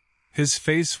 His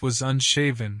face was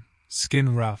unshaven,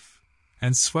 skin rough,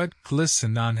 and sweat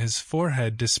glistened on his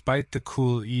forehead despite the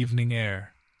cool evening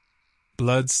air.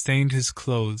 Blood stained his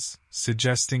clothes,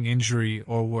 suggesting injury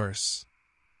or worse.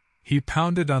 He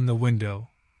pounded on the window,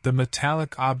 the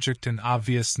metallic object an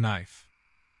obvious knife.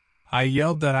 I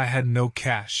yelled that I had no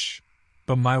cash,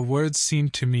 but my words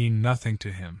seemed to mean nothing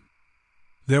to him.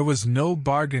 There was no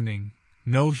bargaining,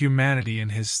 no humanity in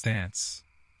his stance,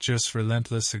 just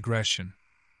relentless aggression.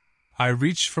 I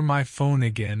reached for my phone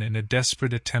again in a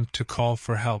desperate attempt to call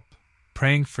for help,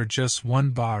 praying for just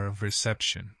one bar of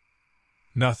reception.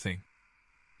 Nothing.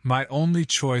 My only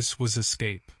choice was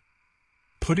escape.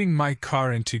 Putting my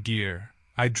car into gear,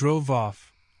 I drove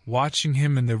off, watching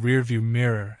him in the rearview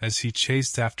mirror as he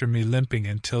chased after me limping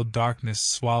until darkness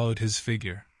swallowed his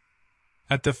figure.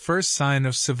 At the first sign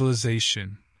of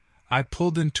civilization, I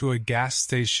pulled into a gas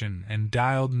station and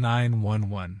dialed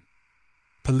 911.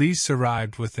 Police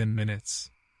arrived within minutes.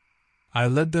 I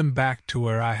led them back to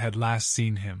where I had last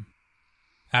seen him.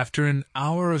 After an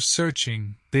hour of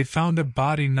searching, they found a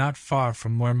body not far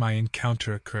from where my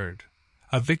encounter occurred,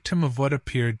 a victim of what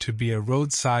appeared to be a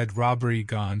roadside robbery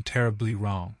gone terribly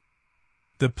wrong.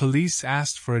 The police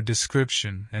asked for a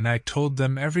description, and I told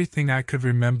them everything I could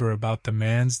remember about the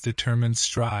man's determined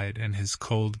stride and his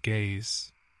cold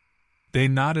gaze. They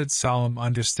nodded solemn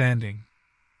understanding.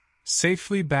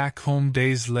 Safely back home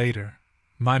days later,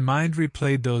 my mind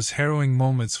replayed those harrowing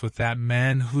moments with that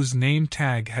man whose name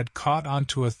tag had caught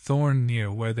onto a thorn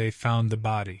near where they found the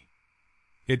body.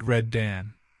 It read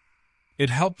Dan. It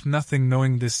helped nothing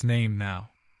knowing this name now.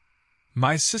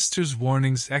 My sister's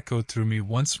warnings echoed through me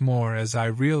once more as I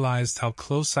realized how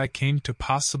close I came to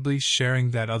possibly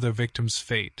sharing that other victim's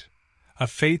fate, a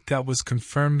fate that was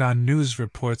confirmed on news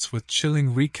reports with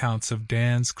chilling recounts of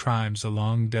Dan's crimes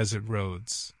along desert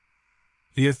roads.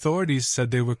 The authorities said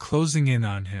they were closing in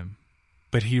on him,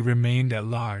 but he remained at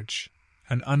large,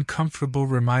 an uncomfortable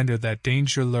reminder that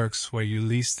danger lurks where you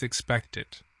least expect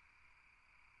it.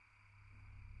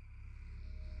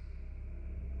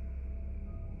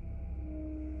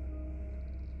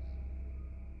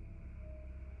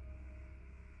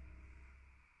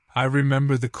 I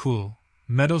remember the cool,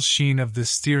 metal sheen of the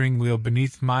steering wheel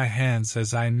beneath my hands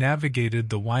as I navigated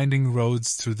the winding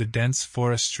roads through the dense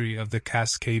forestry of the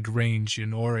Cascade Range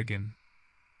in Oregon.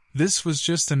 This was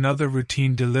just another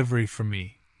routine delivery for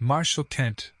me, Marshall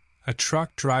Kent, a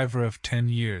truck driver of 10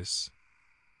 years.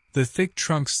 The thick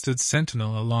trunk stood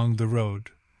sentinel along the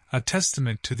road, a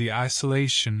testament to the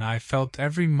isolation I felt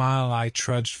every mile I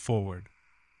trudged forward.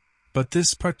 But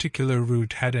this particular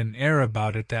route had an air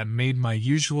about it that made my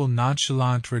usual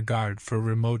nonchalant regard for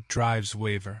remote drives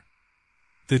waver.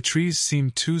 The trees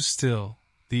seemed too still,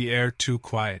 the air too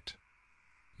quiet.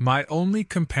 My only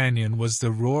companion was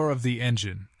the roar of the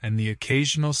engine and the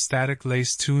occasional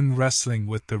static-laced tune wrestling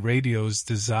with the radio's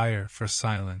desire for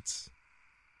silence.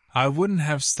 I wouldn't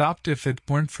have stopped if it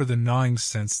weren't for the gnawing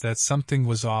sense that something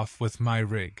was off with my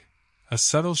rig, a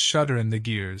subtle shudder in the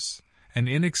gears, an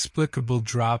inexplicable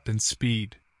drop in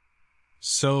speed.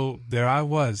 So, there I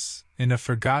was, in a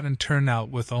forgotten turnout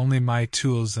with only my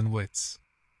tools and wits.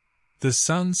 The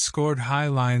sun scored high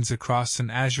lines across an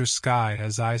azure sky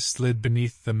as I slid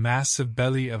beneath the massive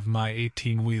belly of my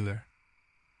 18-wheeler.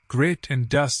 Grit and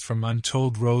dust from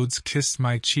untold roads kissed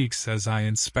my cheeks as I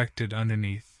inspected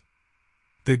underneath.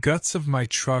 The guts of my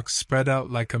truck spread out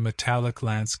like a metallic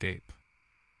landscape.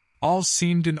 All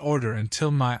seemed in order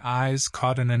until my eyes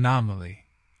caught an anomaly,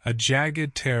 a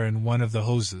jagged tear in one of the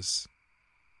hoses.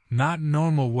 Not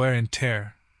normal wear and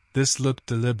tear, this looked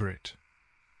deliberate.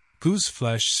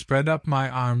 Gooseflesh spread up my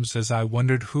arms as I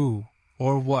wondered who,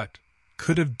 or what,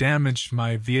 could have damaged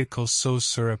my vehicle so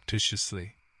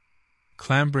surreptitiously.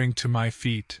 Clambering to my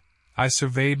feet, I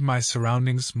surveyed my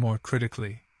surroundings more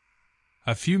critically.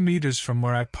 A few meters from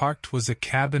where I parked was a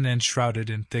cabin enshrouded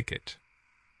in thicket.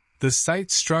 The sight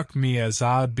struck me as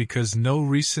odd because no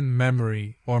recent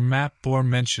memory or map bore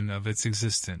mention of its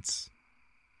existence.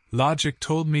 Logic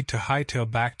told me to hightail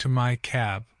back to my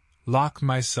cab, lock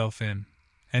myself in,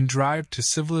 and drive to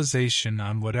civilization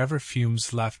on whatever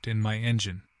fumes left in my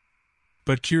engine.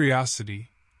 But curiosity,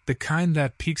 the kind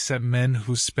that peeks at men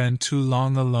who spend too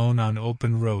long alone on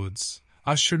open roads,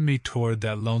 ushered me toward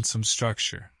that lonesome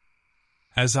structure.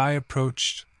 As I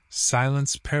approached,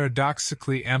 silence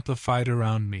paradoxically amplified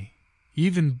around me.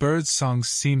 Even birdsong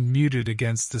seemed muted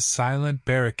against the silent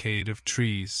barricade of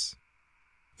trees.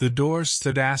 The door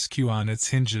stood askew on its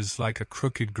hinges like a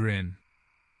crooked grin.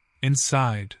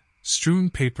 Inside, strewn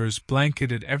papers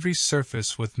blanketed every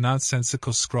surface with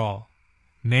nonsensical scrawl,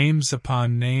 names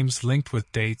upon names linked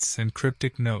with dates and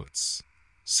cryptic notes.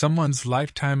 Someone's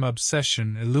lifetime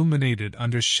obsession illuminated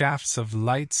under shafts of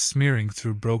light smearing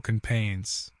through broken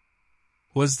panes.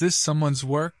 Was this someone's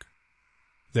work?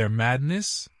 Their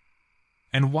madness?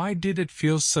 And why did it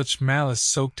feel such malice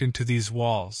soaked into these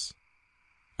walls?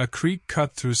 A creak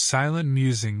cut through silent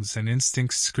musings and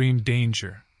instincts screamed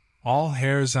danger, all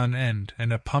hairs on end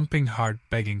and a pumping heart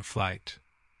begging flight.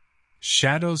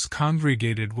 Shadows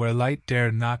congregated where light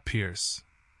dared not pierce.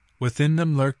 Within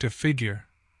them lurked a figure,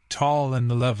 tall and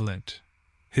malevolent,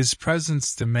 his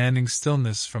presence demanding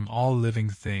stillness from all living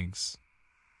things.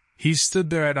 He stood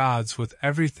there at odds with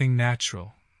everything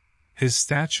natural, his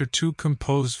stature too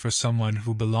composed for someone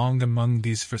who belonged among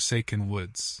these forsaken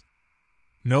woods.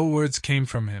 No words came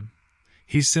from him.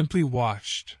 He simply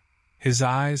watched, his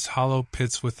eyes hollow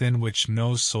pits within which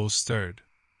no soul stirred.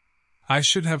 I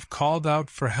should have called out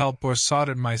for help or sought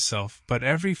it myself, but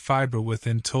every fiber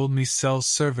within told me cell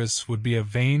service would be a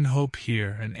vain hope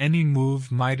here, and any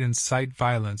move might incite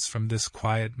violence from this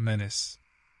quiet menace.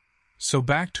 So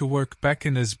back to work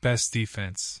beckoned as best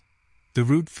defense, the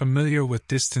route familiar with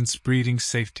distance breeding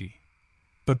safety.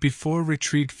 But before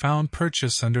retreat found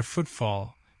purchase under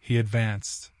footfall, he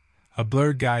advanced, a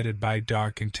blur guided by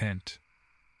dark intent.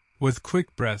 With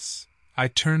quick breaths, I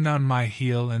turned on my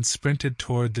heel and sprinted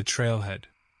toward the trailhead.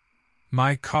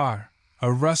 My car,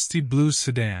 a rusty blue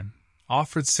sedan,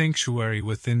 offered sanctuary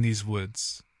within these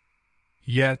woods.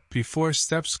 Yet, before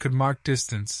steps could mark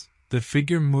distance, the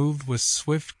figure moved with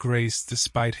swift grace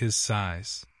despite his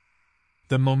size.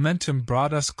 The momentum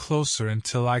brought us closer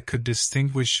until I could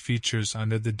distinguish features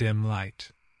under the dim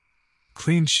light.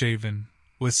 Clean-shaven,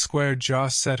 with square jaw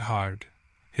set hard,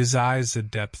 his eyes a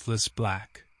depthless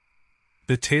black.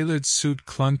 The tailored suit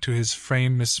clung to his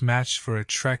frame mismatched for a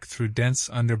trek through dense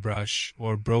underbrush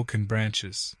or broken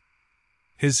branches.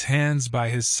 His hands by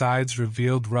his sides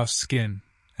revealed rough skin,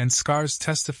 and scars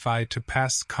testified to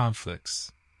past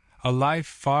conflicts, a life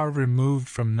far removed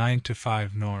from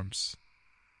 9-to-5 norms.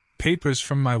 Papers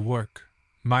from my work,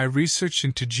 my research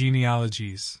into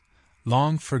genealogies,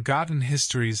 long-forgotten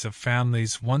histories of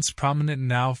families once prominent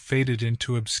now faded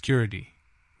into obscurity,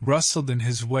 rustled in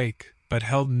his wake, but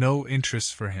held no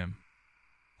interest for him.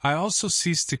 I also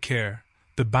ceased to care,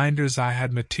 the binders I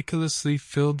had meticulously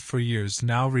filled for years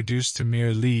now reduced to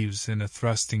mere leaves in a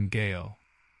thrusting gale.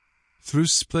 Through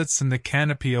splits in the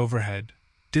canopy overhead,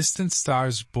 distant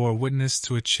stars bore witness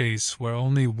to a chase where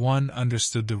only one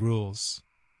understood the rules.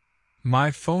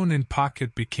 My phone in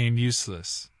pocket became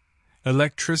useless.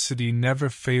 Electricity never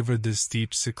favored this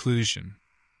deep seclusion.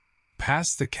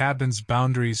 Past the cabin's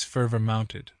boundaries fervor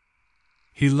mounted.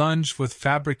 He lunged with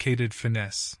fabricated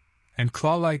finesse, and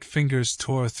claw-like fingers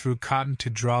tore through cotton to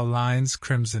draw lines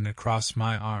crimson across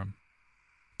my arm.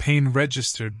 Pain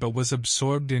registered but was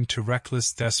absorbed into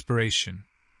reckless desperation.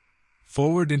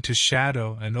 Forward into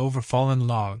shadow and over fallen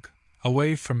log,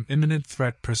 away from imminent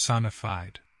threat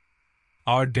personified.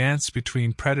 Our dance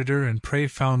between predator and prey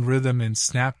found rhythm in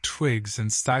snapped twigs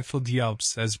and stifled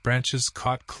yelps as branches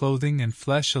caught clothing and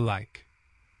flesh alike.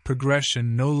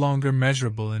 Progression no longer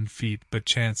measurable in feet but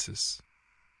chances.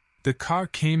 The car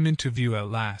came into view at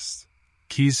last.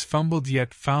 Keys fumbled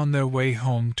yet found their way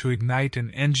home to ignite an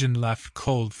engine left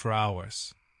cold for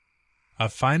hours. A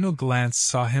final glance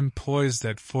saw him poised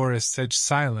at forest edge,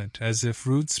 silent as if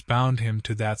roots bound him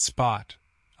to that spot,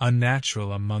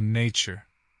 unnatural among nature.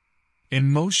 In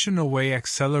motion away,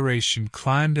 acceleration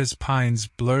climbed as pines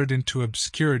blurred into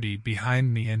obscurity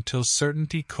behind me until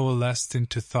certainty coalesced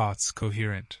into thoughts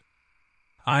coherent.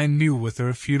 I knew with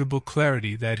irrefutable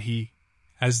clarity that he,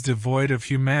 as devoid of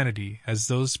humanity as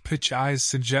those pitch eyes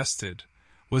suggested,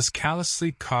 was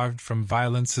callously carved from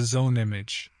violence's own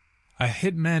image, a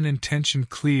hitman intention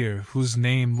clear whose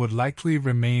name would likely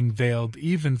remain veiled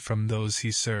even from those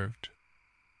he served.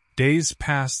 Days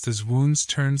passed as wounds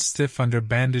turned stiff under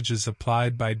bandages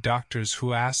applied by doctors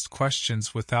who asked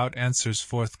questions without answers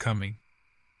forthcoming.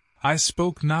 I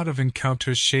spoke not of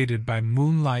encounters shaded by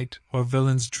moonlight or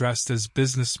villains dressed as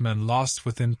businessmen lost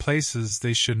within places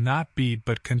they should not be,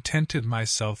 but contented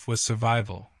myself with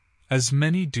survival, as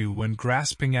many do when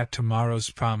grasping at tomorrow's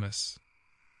promise.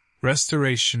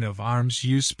 Restoration of arms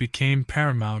use became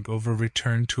paramount over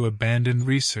return to abandoned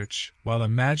research, while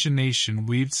imagination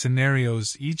weaved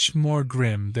scenarios each more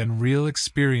grim than real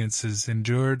experiences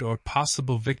endured or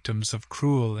possible victims of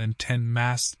cruel intent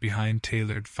masked behind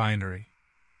tailored finery.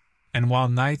 And while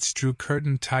nights drew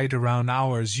curtain tight around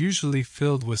hours usually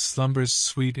filled with slumber's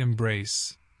sweet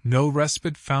embrace, no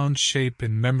respite found shape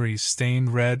in memories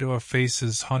stained red or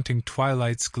faces haunting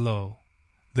twilight's glow,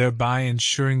 thereby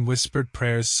ensuring whispered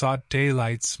prayers sought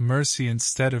daylight's mercy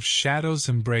instead of shadow's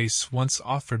embrace once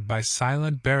offered by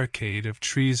silent barricade of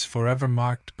trees forever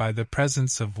marked by the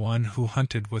presence of one who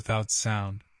hunted without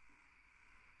sound.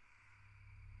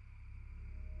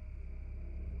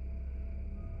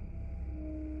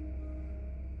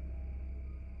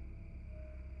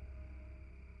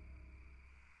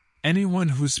 Anyone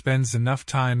who spends enough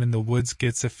time in the woods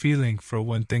gets a feeling for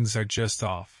when things are just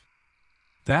off.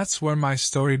 That's where my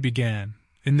story began,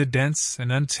 in the dense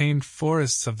and untamed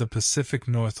forests of the Pacific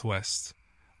Northwest,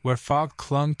 where fog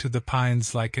clung to the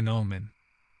pines like an omen.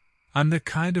 I'm the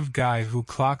kind of guy who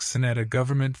clocks in at a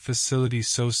government facility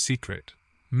so secret,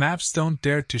 maps don't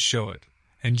dare to show it,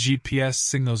 and GPS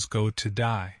signals go to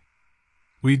die.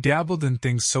 We dabbled in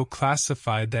things so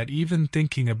classified that even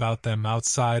thinking about them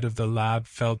outside of the lab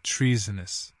felt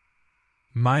treasonous.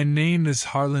 My name is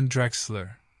Harlan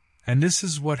Drexler, and this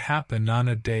is what happened on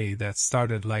a day that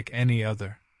started like any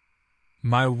other.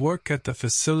 My work at the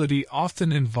facility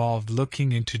often involved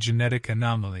looking into genetic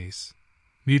anomalies,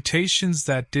 mutations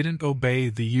that didn't obey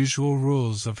the usual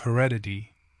rules of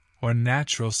heredity or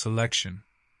natural selection.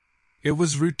 It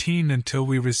was routine until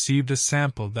we received a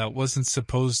sample that wasn't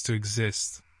supposed to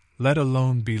exist, let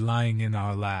alone be lying in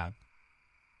our lab.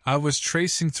 I was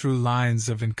tracing through lines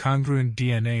of incongruent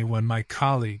DNA when my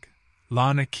colleague,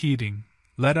 Lana Keating,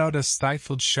 let out a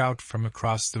stifled shout from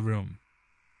across the room.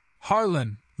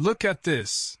 "Harlan, look at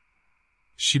this!"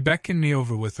 She beckoned me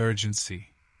over with urgency,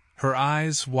 her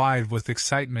eyes wide with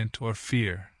excitement or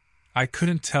fear. I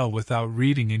couldn't tell without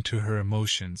reading into her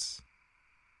emotions.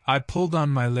 I pulled on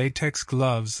my latex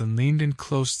gloves and leaned in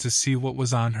close to see what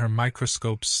was on her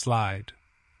microscope slide.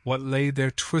 What lay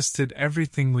there twisted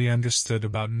everything we understood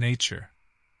about nature.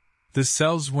 The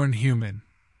cells weren't human.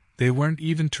 They weren't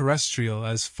even terrestrial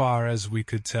as far as we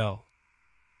could tell.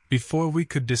 Before we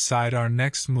could decide our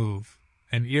next move,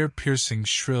 an ear-piercing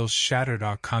shrill shattered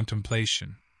our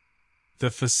contemplation.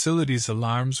 The facility's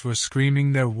alarms were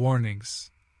screaming their warnings.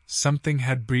 Something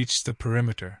had breached the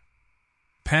perimeter.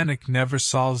 Panic never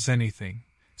solves anything,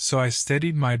 so I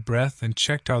steadied my breath and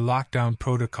checked our lockdown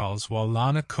protocols while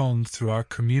Lana combed through our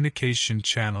communication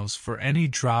channels for any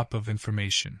drop of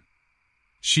information.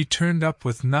 She turned up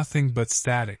with nothing but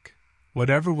static.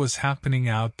 Whatever was happening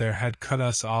out there had cut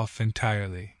us off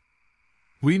entirely.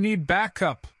 "We need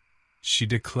backup," she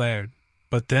declared,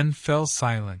 but then fell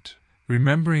silent,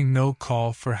 remembering no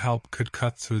call for help could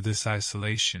cut through this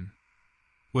isolation.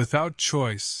 Without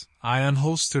choice, I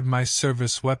unholstered my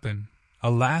service weapon, a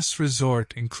last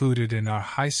resort included in our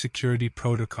high-security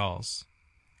protocols,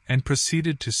 and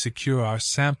proceeded to secure our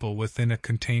sample within a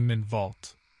containment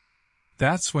vault.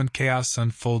 That's when chaos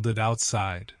unfolded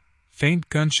outside. Faint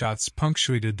gunshots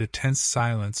punctuated the tense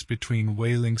silence between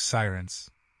wailing sirens.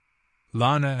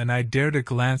 Lana and I dared a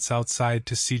glance outside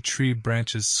to see tree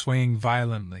branches swaying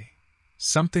violently.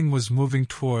 Something was moving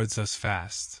towards us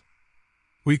fast.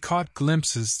 We caught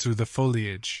glimpses through the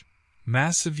foliage,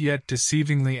 massive yet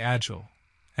deceivingly agile,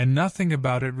 and nothing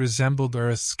about it resembled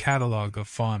Earth's catalog of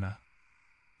fauna.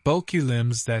 Bulky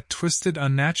limbs that twisted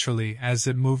unnaturally as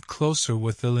it moved closer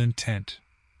with ill intent.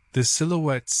 The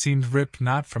silhouette seemed ripped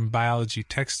not from biology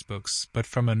textbooks but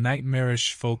from a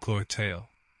nightmarish folklore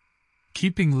tale.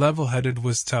 Keeping level-headed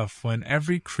was tough when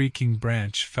every creaking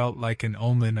branch felt like an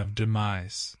omen of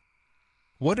demise.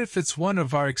 "What if it's one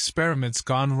of our experiments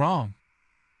gone wrong?"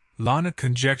 Lana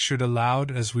conjectured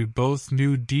aloud as we both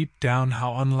knew deep down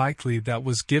how unlikely that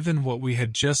was given what we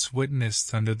had just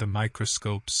witnessed under the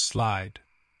microscope's slide.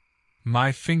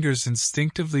 My fingers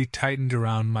instinctively tightened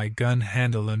around my gun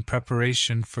handle in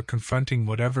preparation for confronting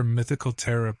whatever mythical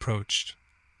terror approached.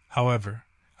 However,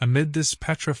 amid this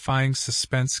petrifying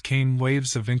suspense came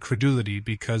waves of incredulity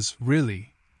because,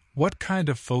 really, what kind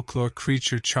of folklore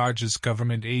creature charges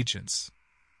government agents?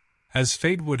 As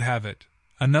fate would have it,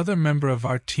 another member of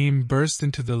our team burst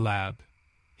into the lab,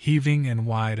 heaving and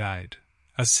wide-eyed,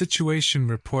 a situation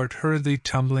report hurriedly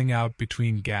tumbling out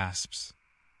between gasps.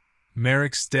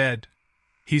 "Merrick's dead."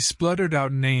 He spluttered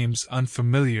out names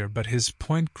unfamiliar, but his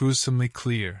point gruesomely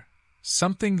clear.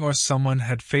 Something or someone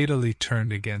had fatally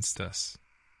turned against us.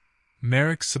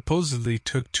 Merrick supposedly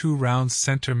took 2 rounds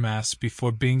center mass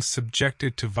before being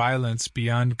subjected to violence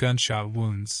beyond gunshot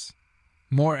wounds,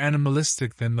 more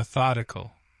animalistic than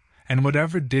methodical, and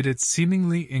whatever did it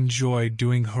seemingly enjoyed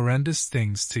doing horrendous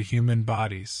things to human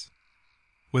bodies.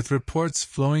 With reports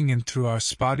flowing in through our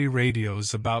spotty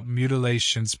radios about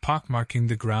mutilations pockmarking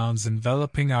the grounds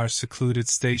enveloping our secluded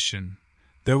station,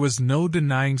 there was no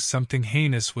denying something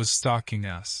heinous was stalking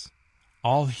us,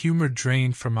 all humor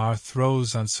drained from our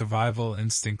throes on survival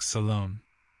instincts alone.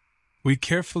 We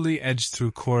carefully edged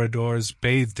through corridors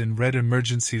bathed in red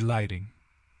emergency lighting.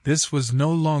 This was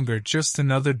no longer just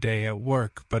another day at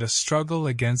work but a struggle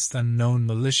against unknown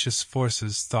malicious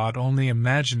forces thought only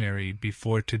imaginary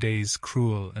before today's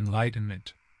cruel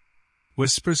enlightenment.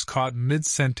 Whispers caught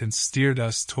mid-sentence steered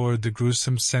us toward the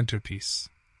gruesome centerpiece.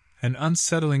 An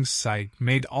unsettling sight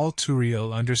made all too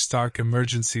real under stark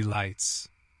emergency lights.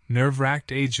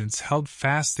 Nerve-racked agents held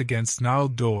fast against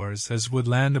gnarled doors as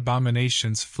woodland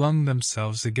abominations flung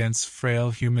themselves against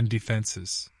frail human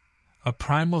defenses. A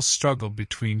primal struggle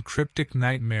between cryptic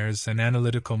nightmares and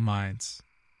analytical minds.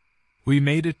 We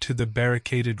made it to the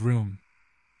barricaded room.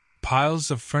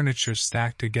 Piles of furniture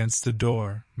stacked against the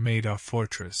door made our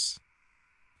fortress.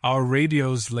 Our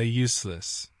radios lay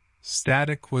useless.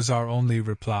 Static was our only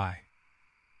reply.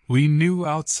 We knew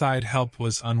outside help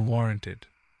was unwarranted.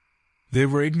 They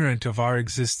were ignorant of our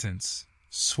existence,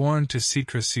 sworn to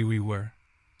secrecy we were,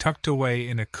 tucked away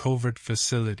in a covert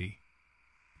facility.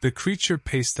 The creature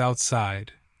paced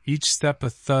outside, each step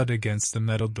a thud against the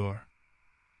metal door.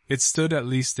 It stood at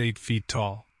least 8 feet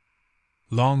tall.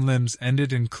 Long limbs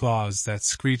ended in claws that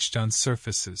screeched on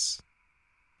surfaces.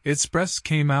 Its breast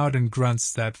came out in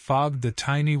grunts that fogged the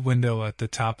tiny window at the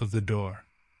top of the door.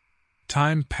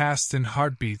 Time passed in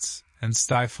heartbeats and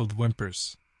stifled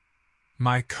whimpers.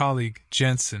 My colleague,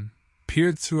 Jensen,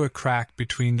 peered through a crack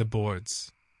between the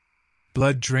boards.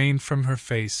 Blood drained from her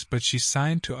face, but she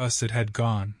signed to us it had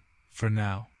gone, for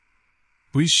now.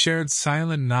 We shared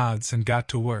silent nods and got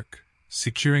to work,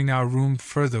 securing our room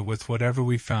further with whatever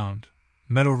we found.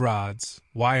 Metal rods,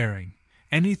 wiring,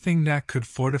 anything that could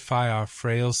fortify our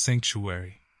frail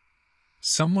sanctuary.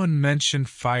 Someone mentioned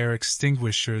fire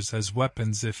extinguishers as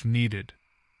weapons if needed.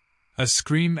 A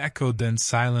scream echoed, then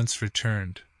silence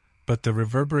returned, but the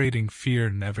reverberating fear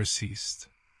never ceased.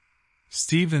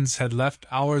 Stevens had left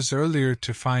hours earlier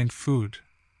to find food.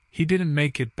 He didn't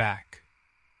make it back.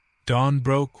 Dawn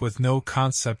broke with no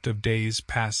concept of days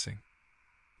passing.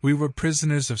 We were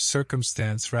prisoners of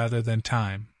circumstance rather than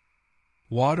time.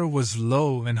 Water was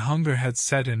low and hunger had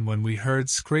set in when we heard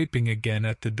scraping again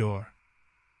at the door.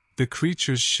 The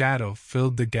creature's shadow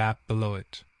filled the gap below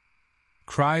it.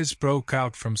 Cries broke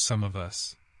out from some of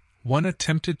us. One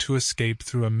attempted to escape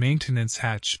through a maintenance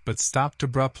hatch but stopped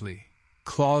abruptly.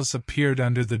 Claws appeared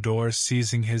under the door,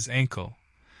 seizing his ankle,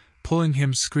 pulling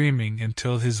him screaming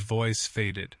until his voice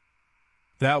faded.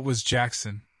 That was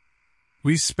Jackson.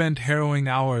 We spent harrowing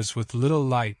hours with little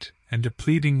light and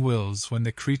depleting wills when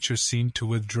the creature seemed to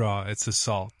withdraw its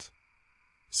assault.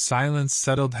 Silence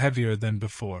settled heavier than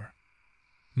before.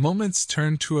 Moments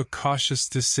turned to a cautious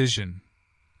decision: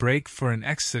 break for an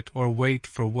exit or wait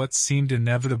for what seemed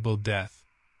inevitable death.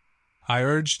 I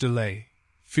urged delay,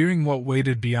 fearing what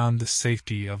waited beyond the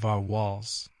safety of our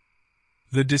walls.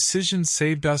 The decision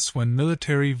saved us when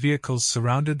military vehicles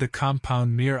surrounded the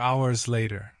compound mere hours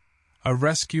later. A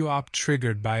rescue op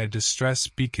triggered by a distress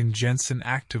beacon Jensen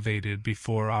activated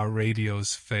before our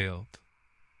radios failed.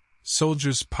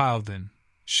 Soldiers piled in.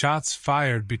 Shots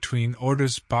fired between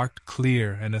orders barked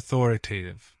clear and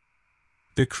authoritative.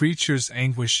 The creature's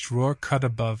anguished roar cut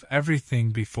above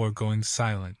everything before going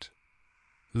silent.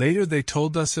 Later they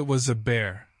told us it was a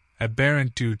bear,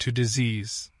 aberrant due to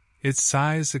disease, its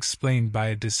size explained by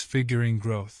a disfiguring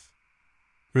growth.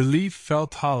 Relief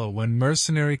felt hollow when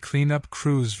mercenary cleanup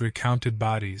crews recounted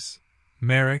bodies.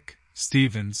 Merrick,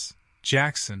 Stevens,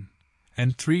 Jackson,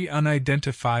 and 3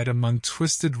 unidentified among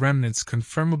twisted remnants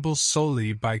confirmable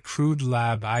solely by crude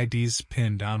lab IDs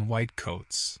pinned on white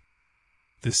coats.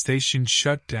 The station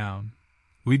shut down.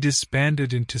 We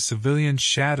disbanded into civilian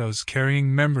shadows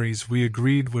carrying memories we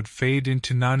agreed would fade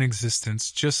into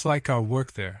non-existence just like our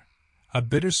work there. A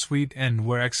bittersweet end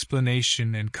where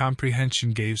explanation and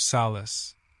comprehension gave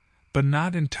solace, but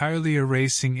not entirely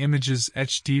erasing images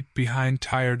etched deep behind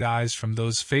tired eyes from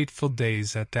those fateful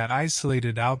days at that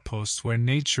isolated outpost where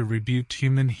nature rebuked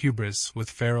human hubris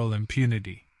with feral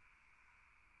impunity.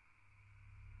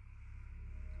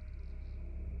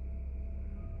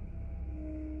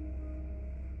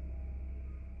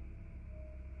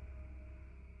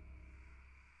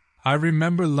 I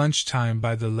remember lunchtime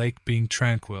by the lake being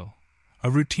tranquil,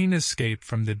 a routine escape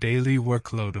from the daily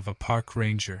workload of a park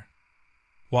ranger.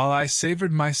 While I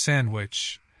savored my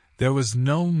sandwich, there was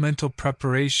no mental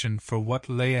preparation for what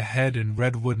lay ahead in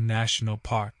Redwood National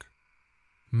Park.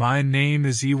 My name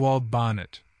is Ewald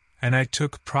Bonnet, and I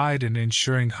took pride in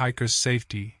ensuring hikers'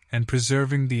 safety and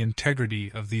preserving the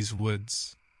integrity of these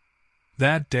woods.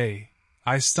 That day,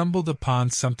 I stumbled upon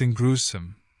something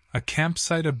gruesome. A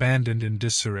campsite abandoned in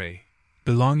disarray,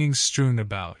 belongings strewn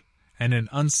about, and an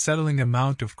unsettling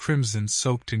amount of crimson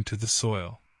soaked into the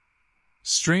soil.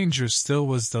 Stranger still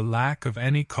was the lack of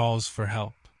any calls for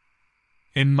help.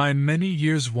 In my many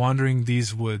years wandering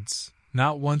these woods,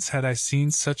 not once had I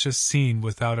seen such a scene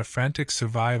without a frantic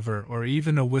survivor or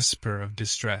even a whisper of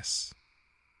distress.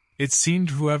 It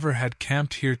seemed whoever had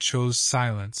camped here chose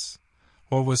silence,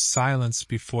 or was silenced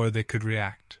before they could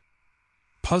react.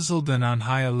 Puzzled and on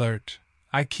high alert,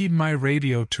 I keyed my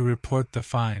radio to report the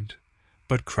find,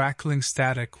 but crackling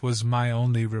static was my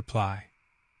only reply.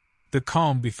 The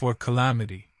calm before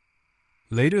calamity.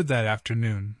 Later that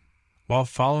afternoon, while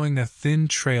following a thin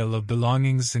trail of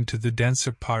belongings into the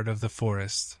denser part of the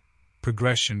forest,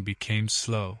 progression became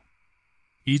slow.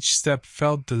 Each step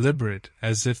felt deliberate,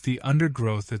 as if the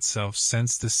undergrowth itself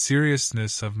sensed the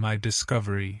seriousness of my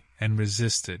discovery and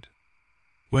resisted.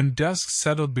 When dusk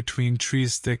settled between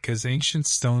trees thick as ancient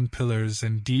stone pillars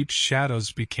and deep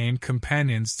shadows became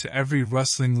companions to every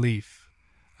rustling leaf,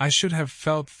 I should have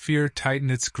felt fear tighten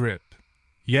its grip,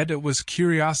 yet it was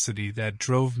curiosity that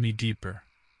drove me deeper.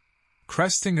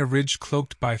 Cresting a ridge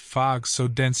cloaked by fog so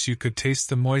dense you could taste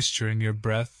the moisture in your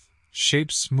breath,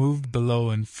 shapes moved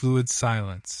below in fluid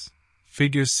silence,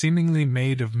 figures seemingly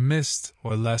made of mist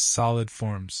or less solid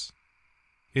forms.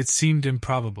 It seemed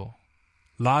improbable.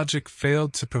 Logic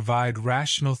failed to provide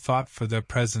rational thought for their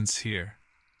presence here.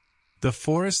 The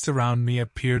forest around me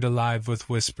appeared alive with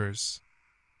whispers.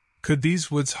 Could these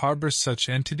woods harbor such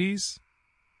entities?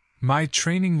 My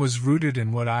training was rooted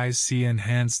in what eyes see and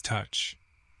hands touch,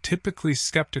 typically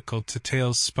skeptical to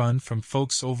tales spun from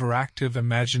folks' overactive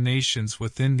imaginations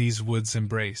within these woods'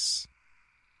 embrace.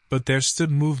 But there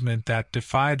stood movement that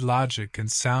defied logic and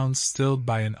sounds stilled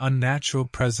by an unnatural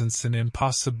presence and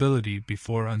impossibility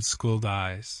before unschooled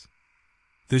eyes.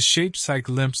 The shapes I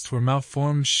glimpsed were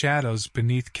malformed shadows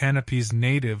beneath canopies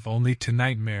native only to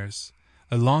nightmares,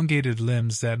 elongated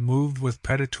limbs that moved with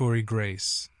predatory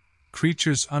grace,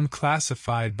 creatures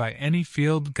unclassified by any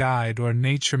field guide or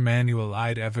nature manual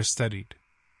I'd ever studied.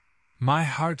 My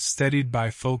heart steadied by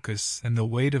focus and the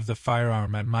weight of the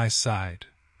firearm at my side.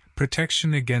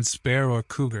 Protection against bear or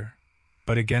cougar,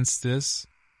 but against this?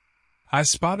 I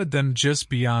spotted them just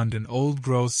beyond an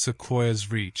old-growth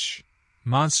sequoia's reach,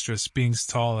 monstrous beings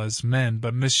tall as men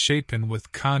but misshapen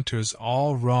with contours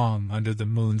all wrong under the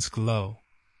moon's glow.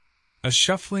 A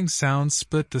shuffling sound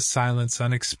split the silence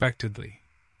unexpectedly.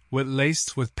 What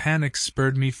laced with panic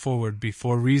spurred me forward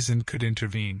before reason could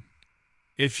intervene.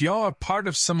 If y'all are part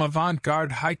of some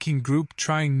avant-garde hiking group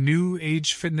trying new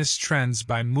age fitness trends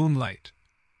by moonlight,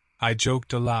 I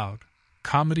joked aloud,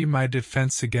 comedy my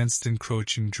defense against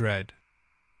encroaching dread.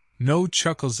 No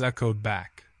chuckles echoed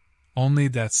back, only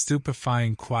that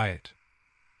stupefying quiet.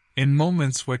 In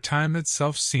moments where time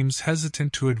itself seems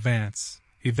hesitant to advance,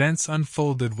 events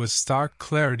unfolded with stark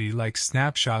clarity like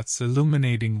snapshots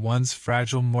illuminating one's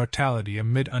fragile mortality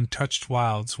amid untouched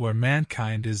wilds where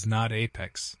mankind is not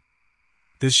apex.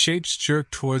 The shapes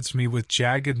jerked towards me with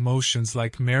jagged motions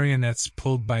like marionettes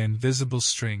pulled by invisible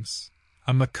strings.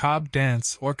 A macabre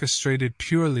dance orchestrated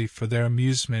purely for their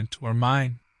amusement or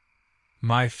mine.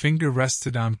 My finger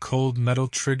rested on cold metal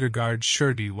trigger guard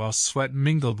surety while sweat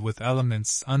mingled with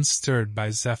elements unstirred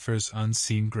by Zephyr's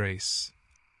unseen grace.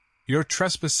 "You're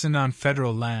trespassing on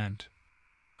federal land,"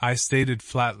 I stated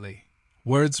flatly,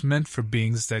 words meant for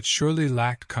beings that surely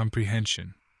lacked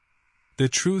comprehension. The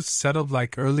truth settled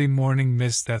like early morning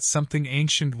mist that something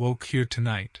ancient woke here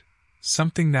tonight,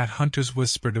 something that hunters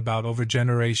whispered about over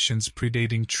generations,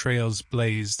 predating trails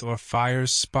blazed or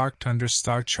fires sparked under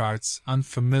star charts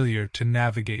unfamiliar to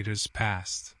navigators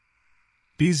past.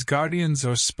 These guardians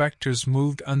or specters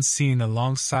moved unseen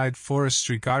alongside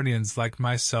forestry guardians like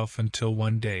myself until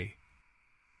one day.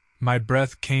 My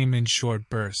breath came in short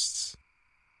bursts.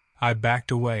 I backed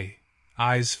away,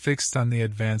 eyes fixed on the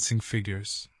advancing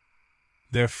figures.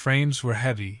 Their frames were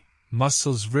heavy,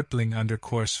 muscles rippling under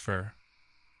coarse fur.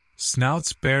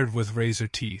 Snouts bared with razor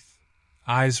teeth,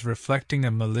 eyes reflecting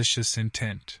a malicious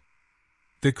intent.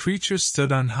 The creatures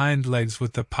stood on hind legs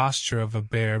with the posture of a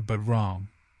bear, but wrong.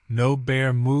 No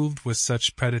bear moved with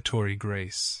such predatory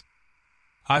grace.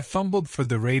 I fumbled for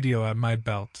the radio at my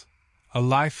belt, a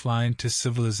lifeline to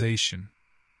civilization.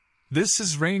 "This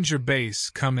is Ranger Base,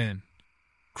 come in,"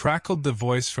 crackled the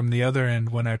voice from the other end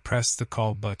when I pressed the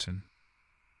call button.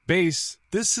 "Base,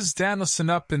 this is Danielson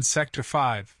up in Sector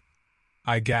 5.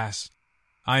 I gasped.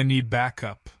 "I need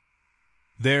backup.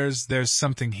 There's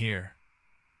something here."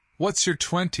 "What's your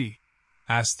 20?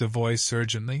 Asked the voice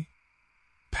urgently.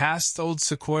 "Past Old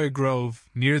Sequoia Grove,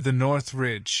 near the North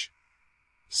Ridge."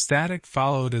 Static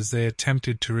followed as they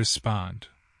attempted to respond.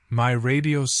 My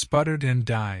radio sputtered and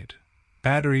died.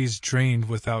 Batteries drained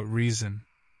without reason.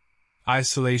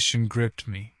 Isolation gripped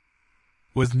me.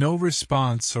 With no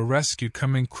response or rescue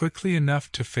coming quickly enough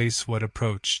to face what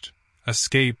approached,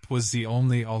 escape was the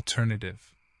only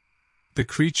alternative. The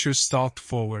creatures stalked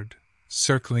forward,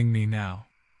 circling me now.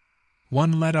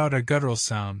 One let out a guttural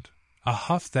sound, a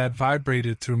huff that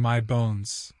vibrated through my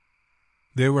bones.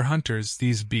 They were hunters,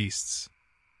 these beasts.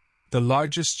 The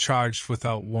largest charged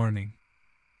without warning.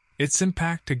 Its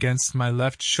impact against my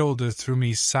left shoulder threw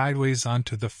me sideways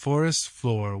onto the forest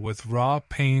floor with raw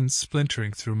pain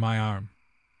splintering through my arm.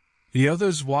 The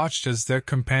others watched as their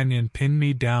companion pinned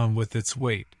me down with its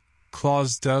weight,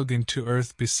 claws dug into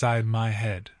earth beside my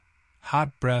head.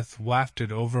 Hot breath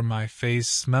wafted over my face,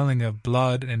 smelling of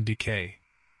blood and decay.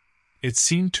 It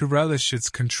seemed to relish its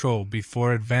control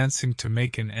before advancing to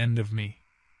make an end of me.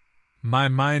 My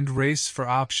mind raced for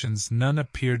options, none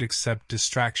appeared except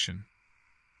distraction.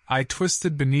 I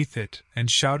twisted beneath it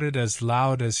and shouted as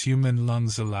loud as human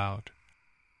lungs allowed.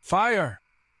 "Fire!"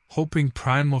 hoping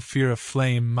primal fear of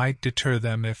flame might deter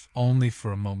them if only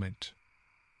for a moment.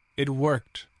 It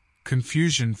worked.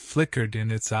 Confusion flickered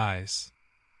in its eyes.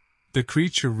 The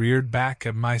creature reared back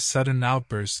at my sudden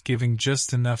outburst, giving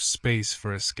just enough space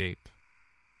for escape.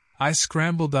 I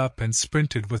scrambled up and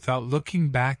sprinted without looking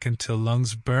back until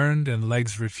lungs burned and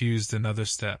legs refused another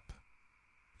step.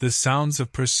 The sounds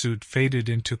of pursuit faded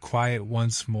into quiet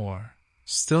once more.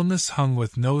 Stillness hung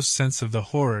with no sense of the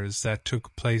horrors that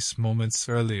took place moments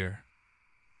earlier.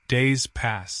 Days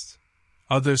passed.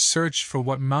 Others searched for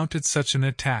what mounted such an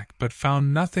attack but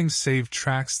found nothing save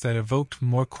tracks that evoked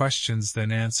more questions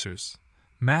than answers.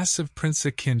 Massive prints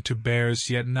akin to bears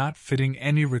yet not fitting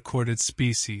any recorded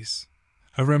species.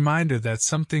 A reminder that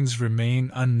some things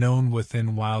remain unknown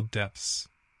within wild depths.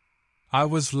 I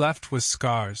was left with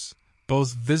scars,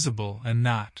 both visible and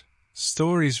not,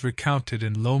 stories recounted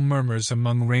in low murmurs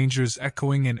among rangers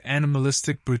echoing an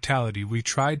animalistic brutality we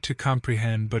tried to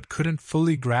comprehend but couldn't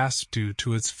fully grasp due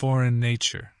to its foreign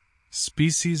nature.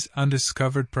 Species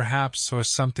undiscovered perhaps, or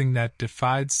something that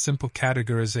defied simple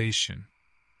categorization.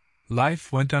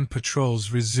 Life went on.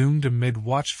 Patrols resumed amid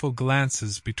watchful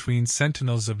glances between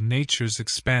sentinels of nature's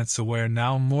expanse, aware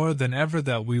now more than ever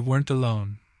that we weren't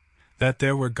alone. That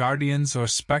there were guardians or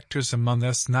specters among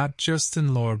us, not just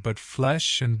in lore but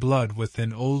flesh and blood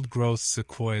within old-growth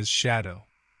sequoia's shadow.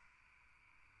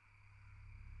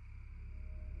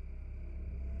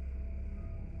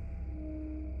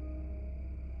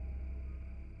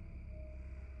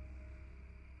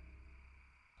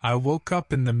 I woke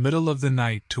up in the middle of the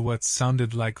night to what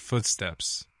sounded like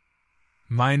footsteps.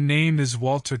 My name is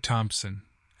Walter Thompson,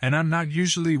 and I'm not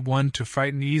usually one to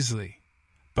frighten easily.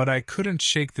 But I couldn't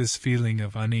shake this feeling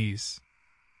of unease.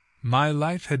 My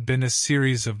life had been a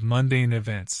series of mundane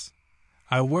events.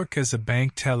 I work as a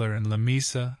bank teller in La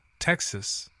Mesa,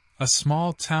 Texas, a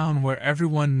small town where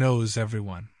everyone knows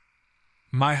everyone.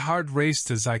 My heart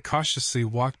raced as I cautiously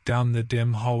walked down the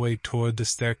dim hallway toward the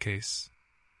staircase.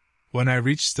 When I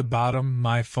reached the bottom,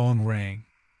 my phone rang.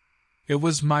 It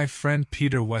was my friend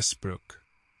Peter Westbrook.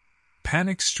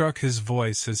 Panic struck his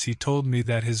voice as he told me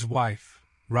that his wife,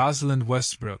 Rosalind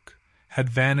Westbrook, had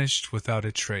vanished without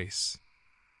a trace.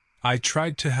 I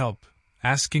tried to help,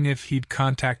 asking if he'd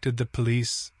contacted the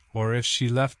police or if she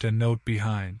left a note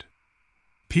behind.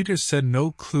 Peter said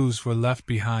no clues were left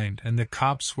behind and the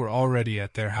cops were already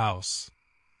at their house.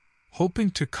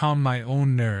 Hoping to calm my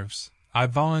own nerves, I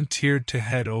volunteered to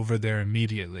head over there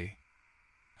immediately.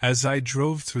 As I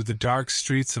drove through the dark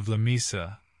streets of La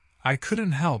Mesa, I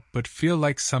couldn't help but feel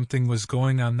like something was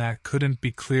going on that couldn't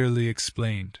be clearly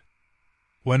explained.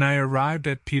 When I arrived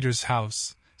at Peter's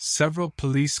house, several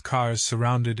police cars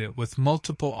surrounded it with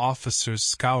multiple officers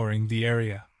scouring the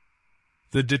area.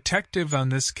 The detective on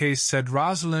this case said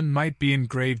Rosalind might be in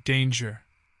grave danger,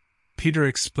 Peter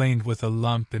explained with a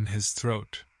lump in his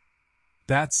throat.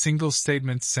 That single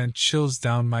statement sent chills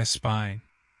down my spine.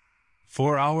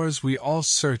 For hours we all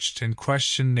searched and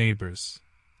questioned neighbors,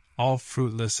 all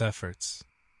fruitless efforts.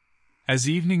 As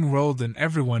evening rolled and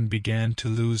everyone began to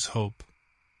lose hope,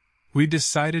 we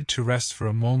decided to rest for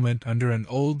a moment under an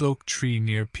old oak tree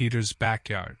near Peter's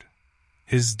backyard,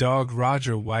 his dog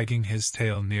Roger wagging his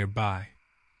tail nearby.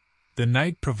 The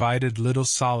night provided little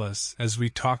solace as we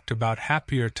talked about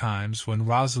happier times when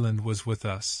Rosalind was with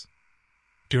us.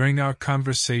 During our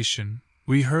conversation,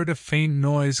 we heard a faint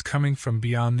noise coming from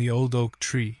beyond the old oak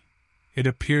tree. It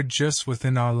appeared just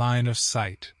within our line of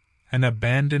sight, an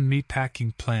abandoned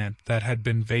meatpacking plant that had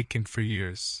been vacant for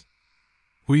years.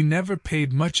 We never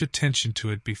paid much attention to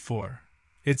it before.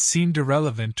 It seemed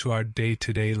irrelevant to our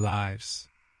day-to-day lives.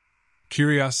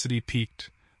 Curiosity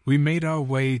piqued, we made our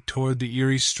way toward the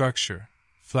eerie structure,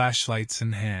 flashlights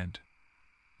in hand.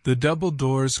 The double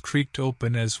doors creaked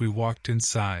open as we walked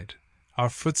inside, our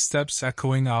footsteps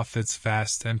echoing off its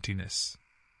vast emptiness.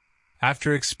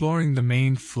 After exploring the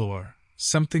main floor,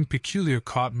 something peculiar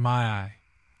caught my eye,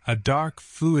 a dark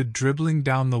fluid dribbling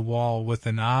down the wall with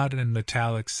an odd and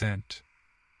metallic scent.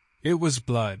 It was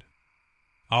blood.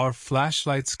 Our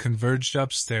flashlights converged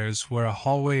upstairs where a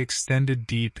hallway extended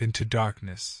deep into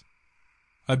darkness.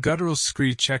 A guttural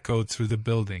screech echoed through the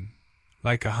building,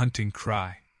 like a hunting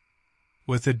cry.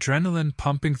 With adrenaline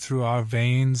pumping through our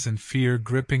veins and fear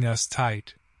gripping us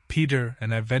tight, Peter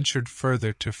and I ventured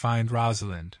further to find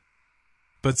Rosalind.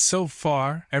 But so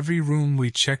far, every room we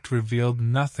checked revealed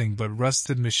nothing but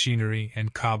rusted machinery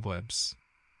and cobwebs.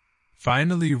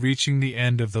 Finally reaching the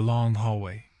end of the long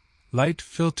hallway, light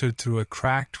filtered through a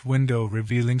cracked window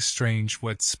revealing strange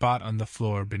wet spot on the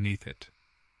floor beneath it.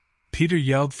 Peter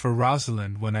yelled for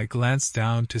Rosalind when I glanced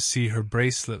down to see her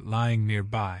bracelet lying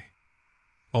nearby.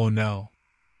 Oh no.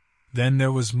 Then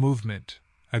there was movement,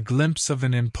 a glimpse of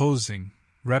an imposing,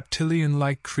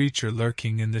 reptilian-like creature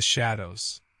lurking in the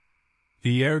shadows.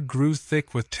 The air grew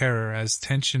thick with terror as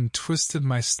tension twisted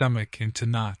my stomach into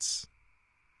knots.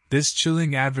 This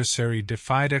chilling adversary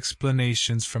defied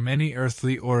explanations from any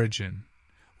earthly origin,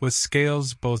 with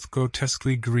scales both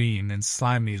grotesquely green and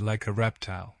slimy like a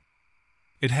reptile.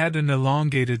 It had an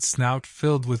elongated snout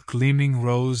filled with gleaming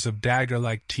rows of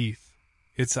dagger-like teeth,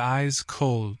 its eyes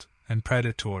cold and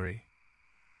predatory.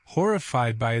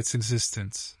 Horrified by its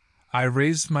existence, I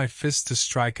raised my fist to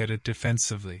strike at it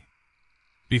defensively.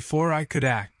 Before I could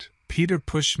act, Peter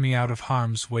pushed me out of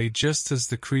harm's way just as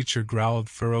the creature growled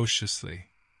ferociously.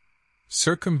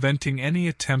 Circumventing any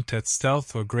attempt at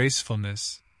stealth or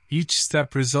gracefulness, each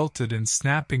step resulted in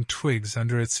snapping twigs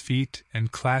under its feet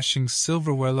and clashing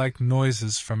silverware-like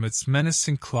noises from its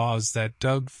menacing claws that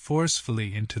dug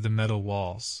forcefully into the metal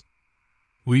walls.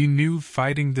 We knew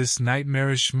fighting this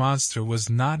nightmarish monster was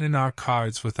not in our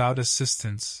cards without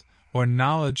assistance or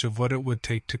knowledge of what it would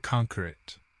take to conquer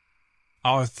it.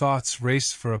 Our thoughts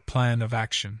raced for a plan of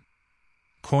action.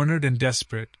 Cornered and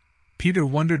desperate, Peter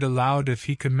wondered aloud if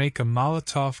he could make a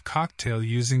Molotov cocktail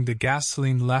using the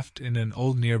gasoline left in an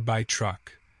old nearby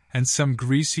truck, and some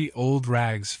greasy old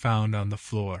rags found on the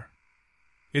floor.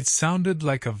 It sounded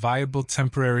like a viable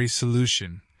temporary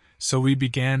solution, so we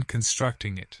began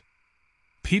constructing it.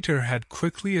 Peter had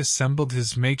quickly assembled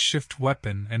his makeshift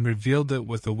weapon and revealed it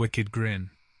with a wicked grin.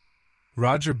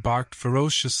 Roger barked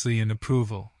ferociously in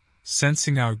approval,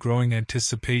 sensing our growing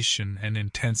anticipation and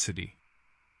intensity.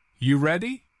 "You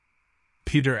ready?"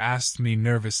 Peter asked me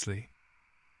nervously.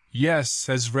 "Yes,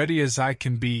 as ready as I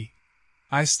can be,"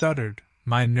 I stuttered,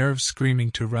 my nerves screaming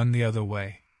to run the other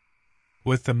way.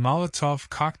 With the Molotov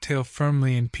cocktail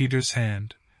firmly in Peter's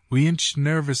hand, we inched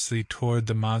nervously toward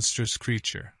the monstrous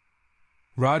creature.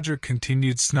 Roger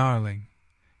continued snarling,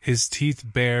 his teeth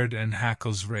bared and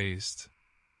hackles raised.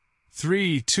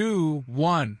 3, 2,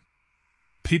 1.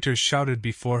 Peter shouted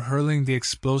before hurling the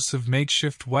explosive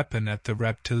makeshift weapon at the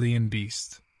reptilian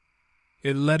beast.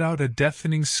 It let out a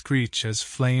deafening screech as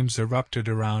flames erupted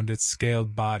around its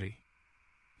scaled body.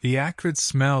 The acrid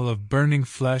smell of burning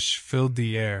flesh filled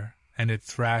the air, and it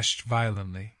thrashed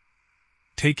violently.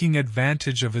 Taking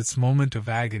advantage of its moment of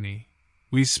agony,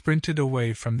 we sprinted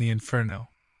away from the inferno.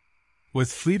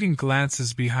 With fleeting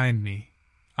glances behind me,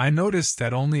 I noticed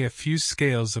that only a few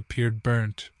scales appeared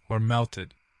burnt or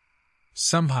melted.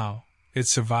 Somehow, it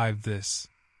survived this.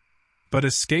 But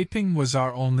escaping was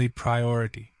our only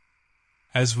priority.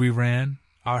 As we ran,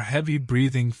 our heavy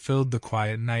breathing filled the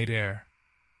quiet night air.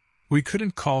 We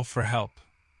couldn't call for help.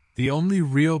 The only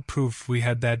real proof we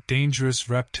had that dangerous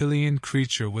reptilian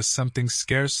creature was something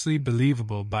scarcely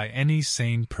believable by any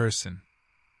sane person.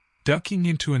 Ducking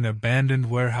into an abandoned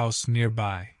warehouse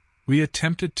nearby, we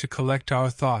attempted to collect our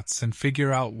thoughts and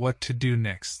figure out what to do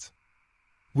next.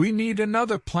 "We need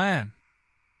another plan,"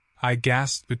 I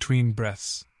gasped between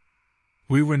breaths.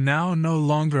 We were now no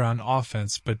longer on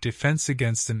offense but defense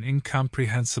against an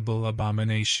incomprehensible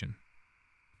abomination.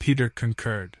 Peter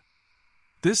concurred.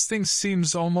 "This thing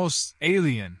seems almost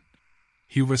alien,"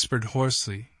 he whispered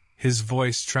hoarsely, his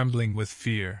voice trembling with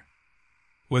fear.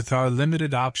 With our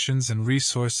limited options and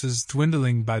resources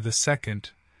dwindling by the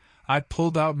second, I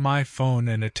pulled out my phone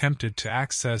and attempted to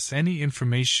access any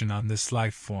information on this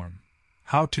life form.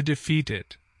 How to defeat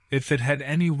it, if it had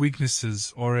any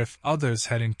weaknesses or if others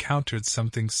had encountered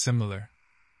something similar.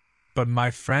 But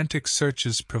my frantic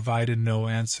searches provided no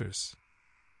answers.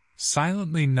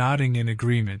 Silently nodding in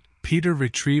agreement, Peter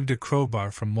retrieved a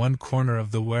crowbar from one corner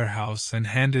of the warehouse and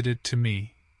handed it to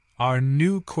me. Our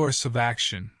new course of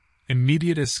action: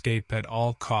 immediate escape at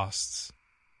all costs.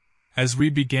 As we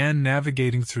began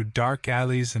navigating through dark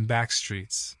alleys and back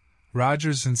streets,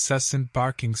 Roger's incessant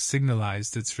barking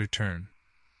signalized its return.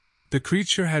 The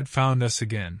creature had found us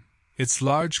again, its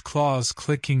large claws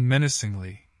clicking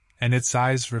menacingly, and its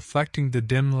eyes reflecting the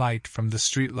dim light from the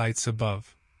streetlights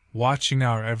above, watching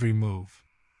our every move.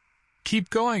 "Keep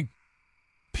going!"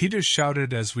 Peter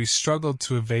shouted as we struggled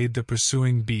to evade the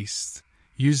pursuing beast,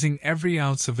 using every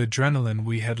ounce of adrenaline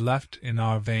we had left in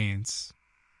our veins.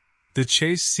 The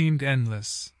chase seemed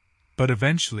endless, but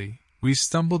eventually we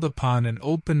stumbled upon an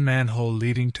open manhole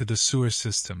leading to the sewer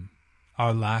system,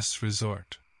 our last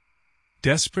resort.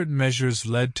 Desperate measures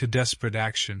led to desperate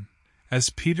action,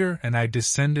 as Peter and I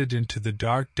descended into the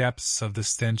dark depths of the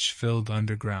stench-filled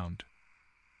underground.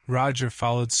 Roger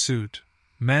followed suit,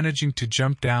 managing to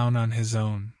jump down on his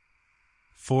own.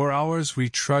 For hours we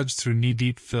trudged through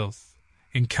knee-deep filth,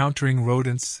 encountering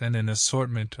rodents and an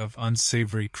assortment of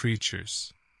unsavory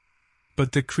creatures.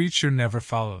 But the creature never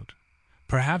followed.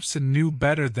 Perhaps it knew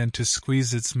better than to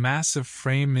squeeze its massive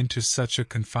frame into such a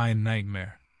confined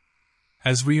nightmare.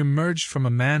 As we emerged from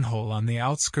a manhole on the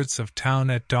outskirts of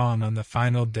town at dawn on the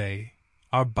final day,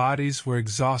 our bodies were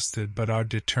exhausted but our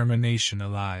determination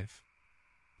alive.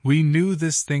 We knew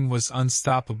this thing was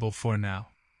unstoppable for now.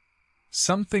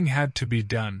 Something had to be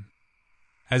done.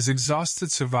 As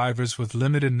exhausted survivors with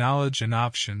limited knowledge and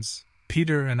options,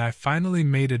 Peter and I finally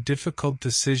made a difficult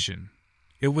decision.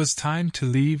 It was time to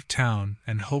leave town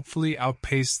and hopefully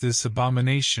outpace this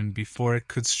abomination before it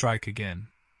could strike again.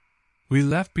 We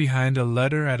left behind a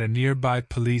letter at a nearby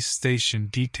police station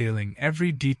detailing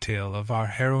every detail of our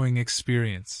harrowing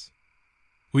experience.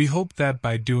 We hoped that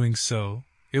by doing so,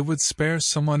 it would spare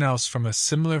someone else from a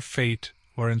similar fate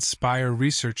or inspire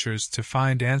researchers to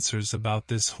find answers about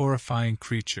this horrifying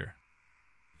creature.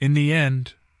 In the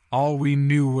end, all we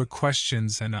knew were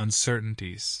questions and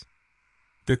uncertainties.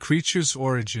 The creature's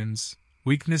origins,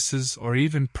 weaknesses, or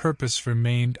even purpose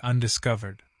remained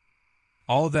undiscovered.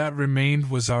 All that remained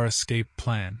was our escape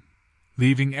plan,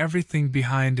 leaving everything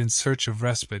behind in search of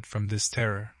respite from this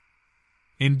terror.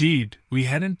 Indeed, we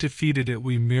hadn't defeated it,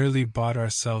 we merely bought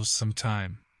ourselves some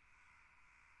time.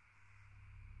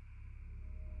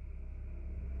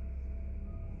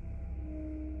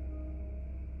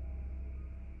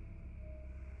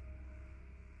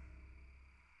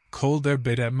 Cold air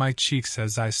bit at my cheeks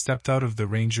as I stepped out of the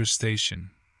ranger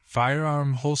station,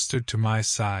 firearm holstered to my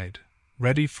side,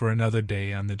 ready for another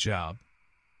day on the job.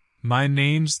 My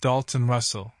name's Dalton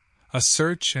Russell, a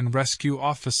search and rescue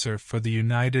officer for the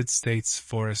United States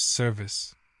Forest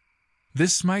Service.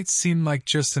 This might seem like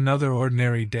just another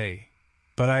ordinary day,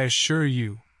 but I assure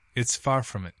you, it's far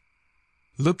from it.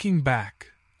 Looking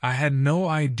back, I had no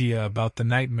idea about the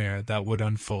nightmare that would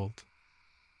unfold.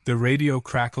 The radio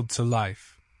crackled to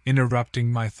life,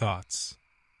 interrupting my thoughts.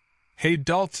 "Hey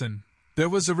Dalton, there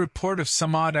was a report of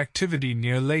some odd activity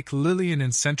near Lake Lillian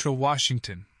in central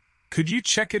Washington. Could you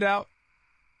check it out?"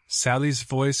 Sally's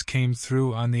voice came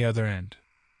through on the other end.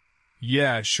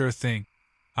 "Yeah, sure thing,"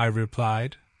 I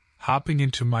replied, hopping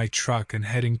into my truck and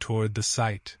heading toward the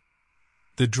site.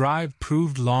 The drive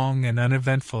proved long and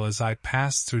uneventful as I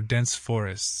passed through dense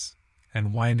forests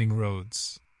and winding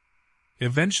roads.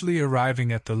 Eventually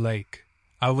arriving at the lake,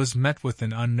 I was met with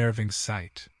an unnerving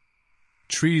sight.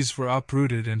 Trees were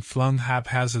uprooted and flung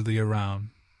haphazardly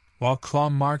around, while claw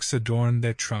marks adorned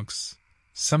their trunks.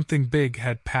 Something big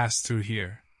had passed through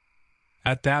here.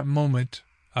 At that moment,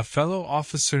 A fellow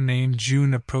officer named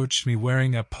June approached me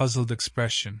wearing a puzzled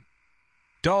expression.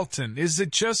 "Dalton, is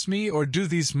it just me or do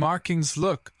these markings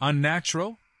look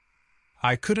unnatural?"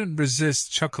 I couldn't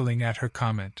resist chuckling at her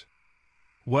comment.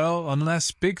 Well,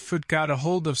 unless Bigfoot got a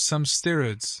hold of some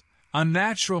steroids,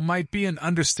 unnatural might be an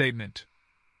understatement.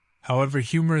 However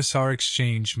humorous our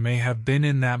exchange may have been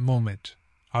in that moment,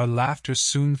 our laughter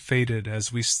soon faded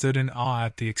as we stood in awe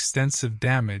at the extensive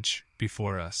damage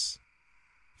before us.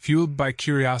 Fueled by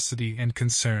curiosity and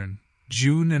concern,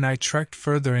 June and I trekked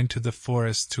further into the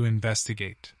forest to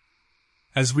investigate.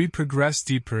 As we progressed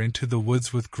deeper into the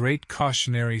woods with great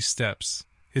cautionary steps,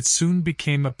 it soon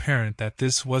became apparent that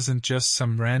this wasn't just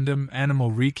some random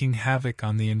animal wreaking havoc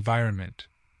on the environment.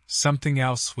 Something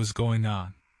else was going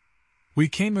on. We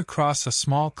came across a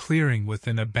small clearing with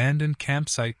an abandoned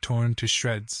campsite torn to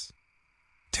shreds.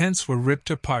 Tents were ripped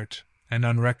apart and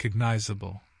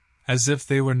unrecognizable, as if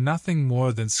they were nothing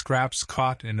more than scraps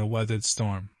caught in a weathered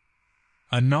storm.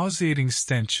 A nauseating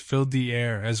stench filled the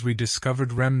air as we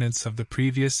discovered remnants of the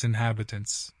previous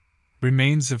inhabitants,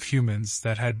 remains of humans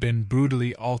that had been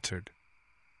brutally altered.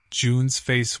 June's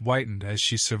face whitened as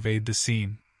she surveyed the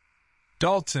scene.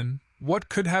 "Dalton, what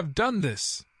could have done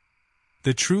this?"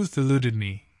 The truth eluded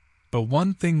me, but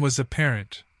one thing was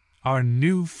apparent. Our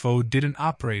new foe didn't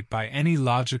operate by any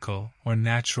logical or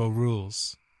natural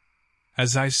rules.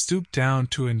 As I stooped down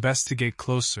to investigate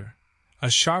closer, a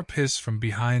sharp hiss from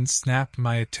behind snapped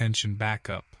my attention back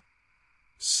up.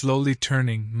 Slowly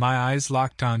turning, my eyes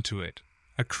locked onto it,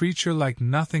 a creature like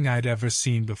nothing I'd ever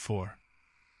seen before.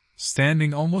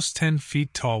 Standing almost 10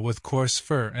 feet tall with coarse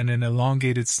fur and an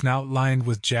elongated snout lined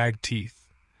with jagged teeth,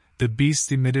 the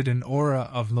beast emitted an aura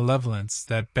of malevolence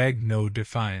that begged no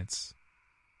defiance.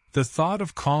 The thought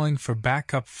of calling for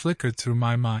backup flickered through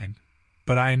my mind,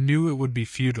 but I knew it would be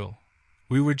futile.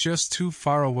 We were just too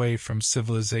far away from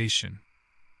civilization.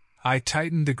 I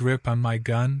tightened the grip on my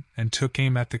gun and took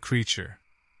aim at the creature.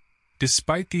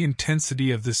 Despite the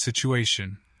intensity of the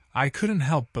situation, I couldn't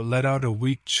help but let out a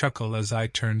weak chuckle as I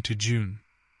turned to June.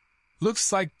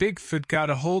 "Looks like Bigfoot got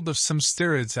a hold of some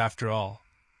steroids after all."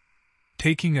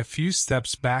 Taking a few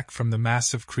steps back from the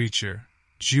massive creature,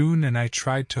 June and I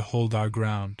tried to hold our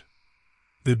ground.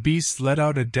 The beast let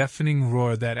out a deafening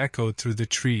roar that echoed through the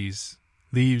trees,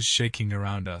 leaves shaking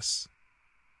around us.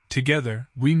 Together,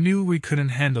 we knew we couldn't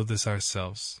handle this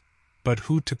ourselves. But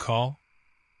who to call?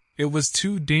 It was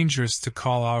too dangerous to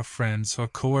call our friends or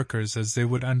coworkers, as they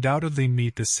would undoubtedly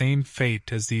meet the same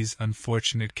fate as these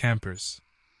unfortunate campers.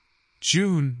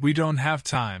 "June, we don't have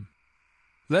time.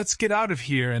 Let's get out of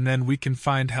here and then we can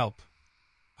find help,"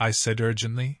 I said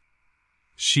urgently.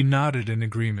 She nodded in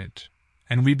agreement,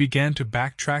 and we began to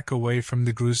backtrack away from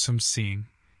the gruesome scene,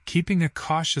 keeping a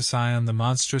cautious eye on the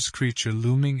monstrous creature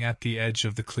looming at the edge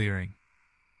of the clearing.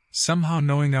 Somehow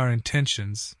knowing our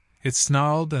intentions, it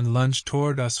snarled and lunged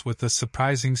toward us with a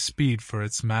surprising speed for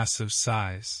its massive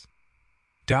size.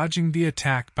 Dodging the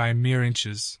attack by mere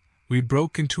inches, we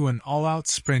broke into an all-out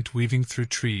sprint, weaving through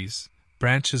trees,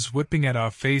 branches whipping at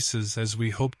our faces as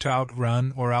we hoped to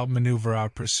outrun or outmaneuver our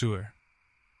pursuer.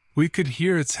 We could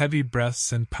hear its heavy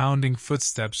breaths and pounding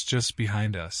footsteps just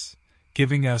behind us,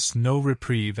 giving us no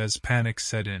reprieve as panic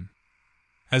set in.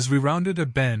 As we rounded a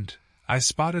bend, I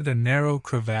spotted a narrow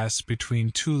crevasse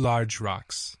between two large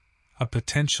rocks, a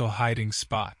potential hiding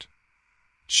spot.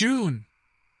 "June!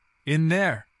 In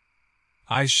there!"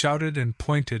 I shouted and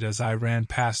pointed as I ran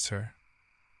past her.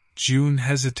 June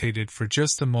hesitated for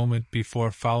just a moment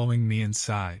before following me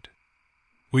inside.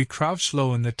 We crouched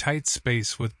low in the tight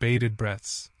space with bated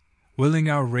breaths, willing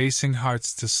our racing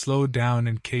hearts to slow down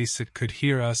in case it could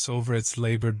hear us over its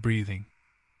labored breathing.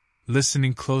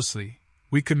 Listening closely,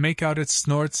 we could make out its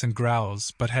snorts and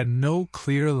growls, but had no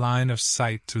clear line of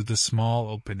sight through the small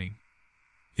opening.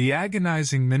 The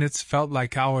agonizing minutes felt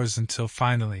like hours until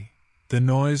finally, the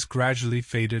noise gradually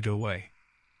faded away.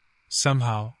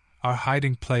 Somehow, our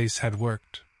hiding place had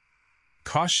worked.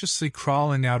 Cautiously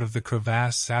crawling out of the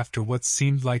crevasse after what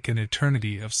seemed like an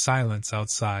eternity of silence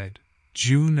outside,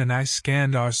 June and I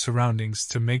scanned our surroundings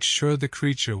to make sure the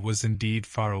creature was indeed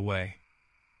far away.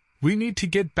 "We need to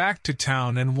get back to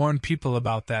town and warn people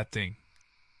about that thing,"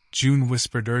 June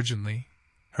whispered urgently,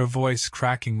 her voice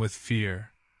cracking with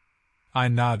fear. I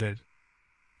nodded.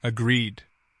 "Agreed.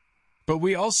 But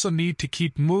we also need to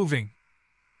keep moving.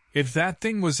 If that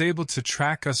thing was able to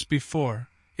track us before,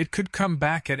 it could come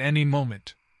back at any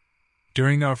moment."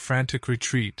 During our frantic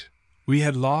retreat, we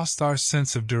had lost our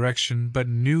sense of direction but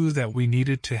knew that we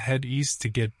needed to head east to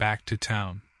get back to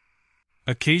town.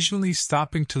 Occasionally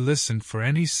stopping to listen for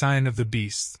any sign of the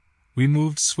beast, we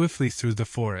moved swiftly through the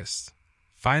forest,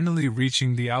 finally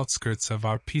reaching the outskirts of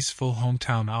our peaceful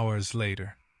hometown hours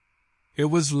later. It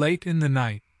was late in the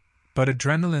night, but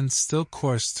adrenaline still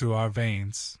coursed through our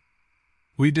veins.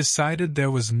 We decided there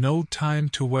was no time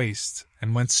to waste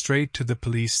and went straight to the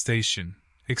police station,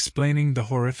 explaining the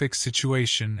horrific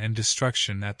situation and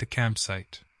destruction at the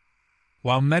campsite.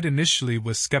 While met initially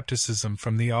with skepticism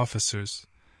from the officers,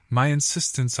 my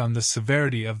insistence on the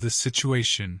severity of the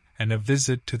situation and a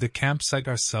visit to the campsite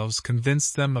ourselves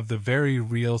convinced them of the very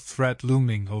real threat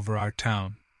looming over our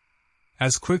town.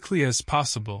 As quickly as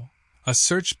possible, a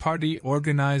search party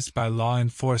organized by law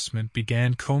enforcement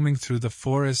began combing through the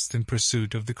forest in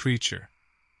pursuit of the creature.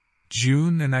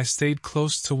 June and I stayed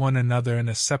close to one another in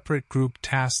a separate group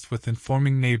tasked with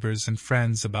informing neighbors and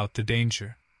friends about the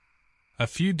danger. A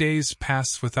few days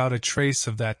passed without a trace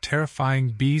of that terrifying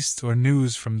beast or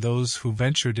news from those who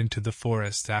ventured into the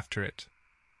forest after it.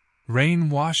 Rain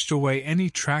washed away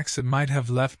any tracks it might have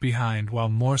left behind, while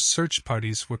more search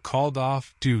parties were called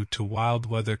off due to wild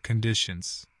weather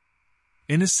conditions.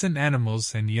 Innocent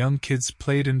animals and young kids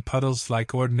played in puddles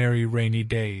like ordinary rainy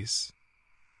days.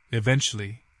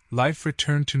 Eventually, life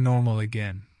returned to normal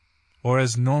again, or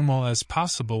as normal as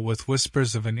possible, with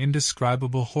whispers of an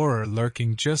indescribable horror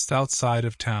lurking just outside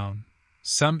of town,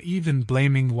 some even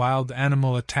blaming wild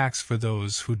animal attacks for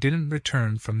those who didn't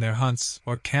return from their hunts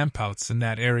or campouts in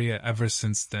that area ever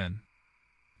since then.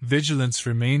 Vigilance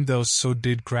remained, though so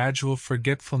did gradual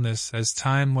forgetfulness as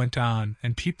time went on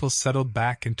and people settled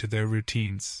back into their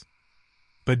routines.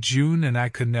 But June and I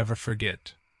could never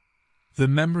forget. The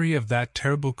memory of that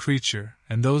terrible creature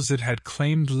and those it had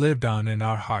claimed lived on in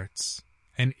our hearts,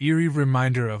 an eerie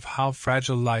reminder of how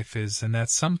fragile life is and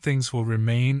that some things will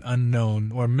remain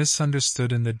unknown or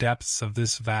misunderstood in the depths of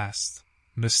this vast,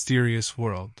 mysterious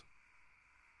world.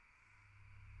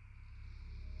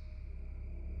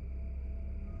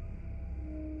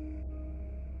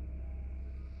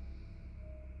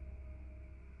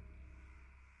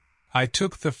 I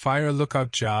took the fire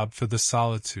lookout job for the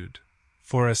solitude,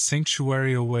 for a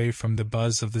sanctuary away from the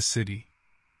buzz of the city.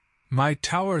 My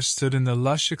tower stood in the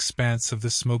lush expanse of the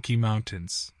Smoky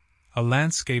Mountains, a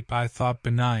landscape I thought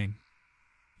benign.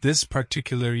 This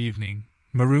particular evening,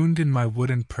 marooned in my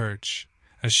wooden perch,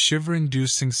 a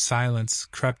shiver-inducing silence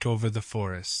crept over the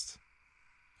forest.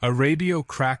 A radio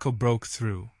crackle broke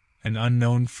through, an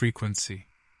unknown frequency.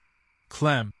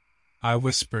 "Clem," I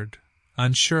whispered,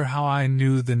 unsure how I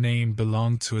knew the name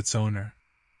belonged to its owner.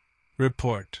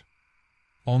 "Report."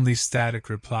 Only static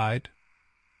replied.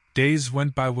 Days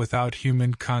went by without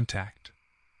human contact.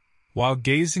 While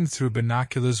gazing through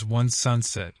binoculars one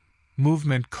sunset,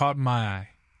 movement caught my eye,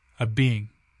 a being,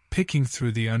 picking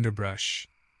through the underbrush.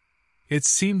 It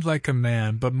seemed like a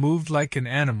man but moved like an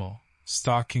animal,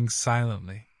 stalking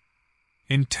silently.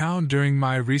 In town during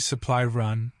my resupply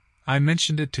run, I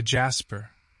mentioned it to Jasper,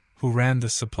 who ran the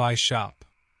supply shop.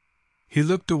 He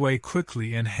looked away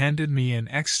quickly and handed me an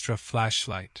extra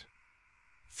flashlight.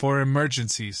 "For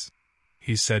emergencies,"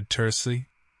 he said tersely.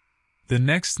 The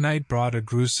next night brought a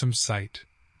gruesome sight: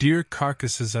 deer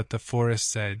carcasses at the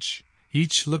forest's edge,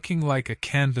 each looking like a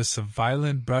canvas of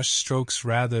violent brush strokes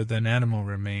rather than animal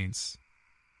remains.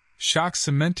 Shock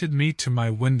cemented me to my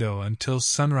window until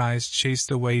sunrise chased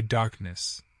away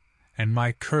darkness, and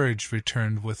my courage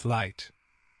returned with light.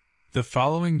 The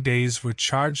following days were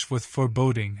charged with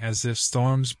foreboding, as if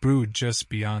storms brewed just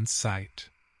beyond sight.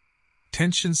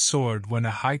 Tension soared when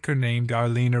a hiker named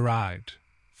Arlene arrived.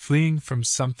 Fleeing from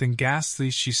something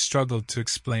ghastly, she struggled to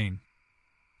explain.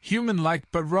 "Human-like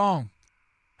but wrong."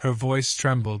 Her voice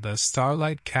trembled as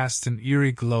starlight cast an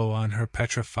eerie glow on her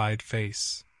petrified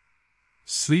face.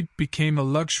 Sleep became a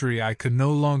luxury I could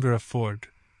no longer afford,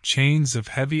 chains of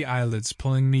heavy eyelids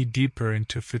pulling me deeper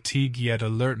into fatigue, yet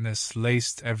alertness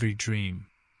laced every dream.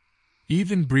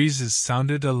 Even breezes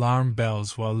sounded alarm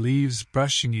bells, while leaves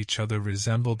brushing each other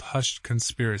resembled hushed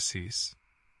conspiracies.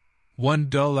 One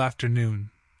dull afternoon,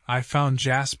 I found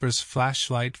Jasper's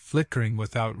flashlight flickering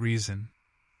without reason.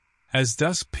 As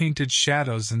dusk painted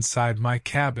shadows inside my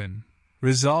cabin,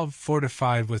 resolve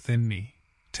fortified within me.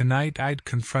 Tonight I'd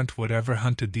confront whatever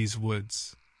hunted these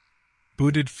woods.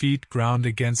 Booted feet ground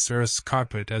against Earth's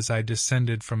carpet as I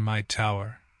descended from my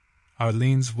tower,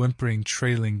 Arlene's whimpering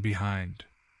trailing behind.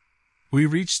 We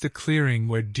reached the clearing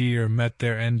where deer met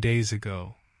their end days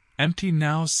ago, empty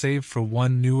now save for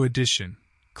one new addition,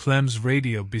 Clem's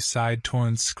radio beside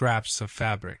torn scraps of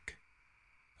fabric.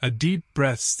 A deep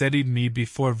breath steadied me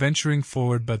before venturing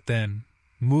forward, but then,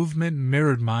 movement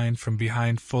mirrored mine from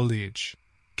behind foliage,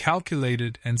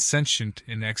 calculated and sentient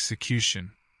in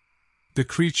execution. The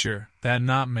creature, that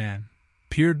not man,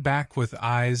 peered back with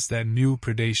eyes that knew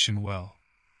predation well.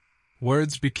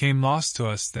 Words became lost to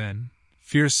us then,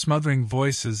 fear smothering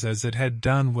voices as it had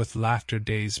done with laughter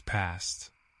days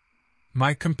past.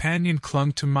 My companion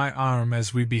clung to my arm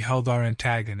as we beheld our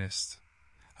antagonist,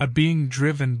 a being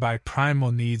driven by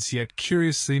primal needs yet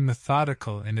curiously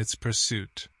methodical in its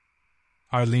pursuit.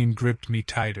 Arlene gripped me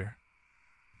tighter.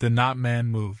 The knot man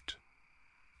moved.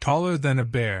 Taller than a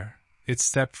bear, it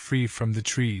stepped free from the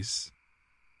trees.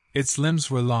 Its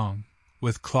limbs were long,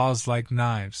 with claws like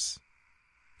knives.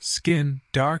 Skin,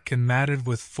 dark and matted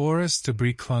with forest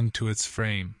debris, clung to its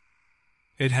frame.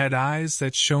 It had eyes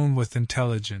that shone with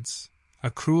intelligence, a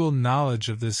cruel knowledge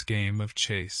of this game of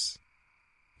chase.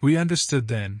 We understood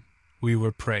then, we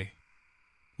were prey.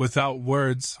 Without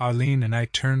words, Arlene and I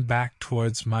turned back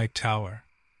towards my tower.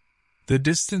 The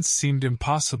distance seemed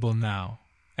impossible now,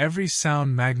 every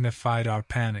sound magnified our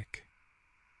panic.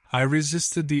 I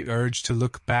resisted the urge to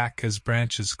look back as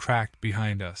branches cracked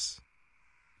behind us.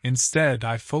 Instead,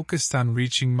 I focused on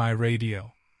reaching my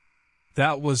radio.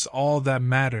 That was all that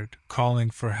mattered, calling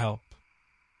for help.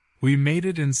 We made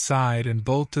it inside and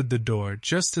bolted the door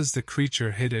just as the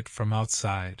creature hit it from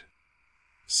outside.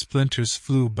 Splinters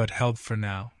flew but held for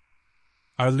now.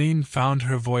 Arlene found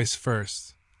her voice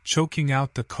first, choking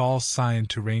out the call sign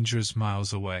to rangers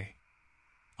miles away.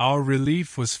 Our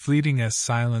relief was fleeting as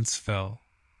silence fell,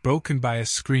 broken by a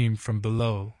scream from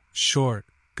below, short,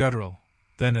 guttural,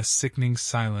 then a sickening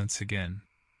silence again.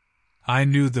 I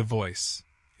knew the voice.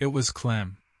 It was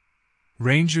Clem.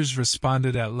 Rangers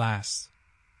responded at last.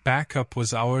 Backup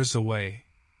was hours away,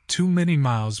 too many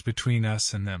miles between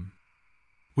us and them.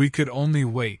 We could only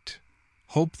wait,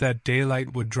 hope that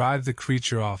daylight would drive the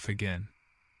creature off again.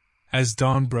 As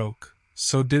dawn broke,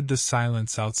 so did the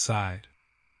silence outside.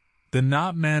 The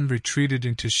knot man retreated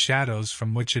into shadows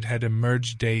from which it had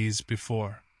emerged days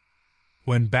before.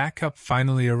 When backup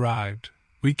finally arrived,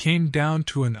 we came down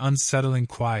to an unsettling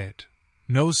quiet,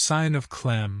 no sign of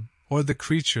Clem or the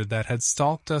creature that had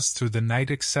stalked us through the night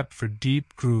except for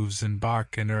deep grooves in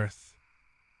bark and earth.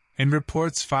 In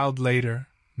reports filed later,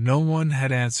 no one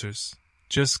had answers,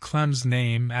 just Clem's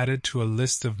name added to a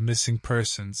list of missing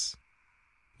persons.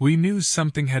 We knew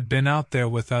something had been out there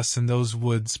with us in those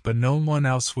woods, but no one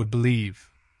else would believe,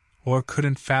 or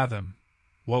couldn't fathom,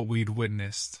 what we'd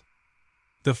witnessed.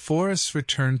 The forest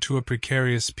returned to a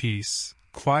precarious peace,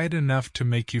 quiet enough to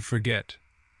make you forget,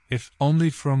 if only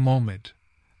for a moment,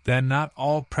 that not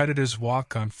all predators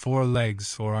walk on four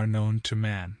legs or are known to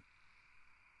man.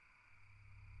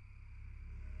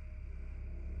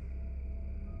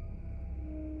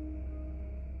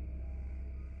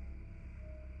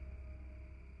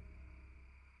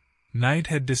 Night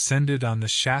had descended on the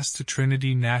Shasta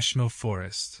Trinity National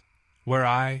Forest, where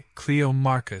I, Cleo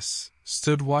Marcus,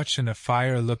 stood watch in a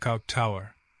fire lookout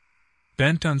tower.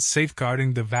 Bent on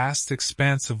safeguarding the vast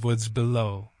expanse of woods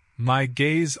below, my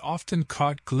gaze often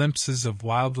caught glimpses of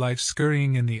wildlife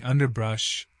scurrying in the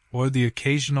underbrush, or the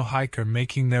occasional hiker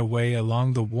making their way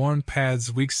along the worn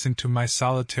paths weeks into my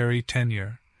solitary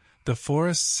tenure. The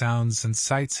forest sounds and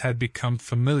sights had become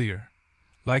familiar,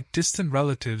 like distant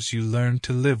relatives you learn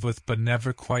to live with but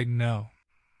never quite know.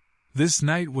 This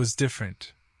night was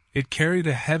different. It carried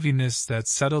a heaviness that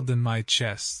settled in my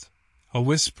chest, a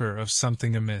whisper of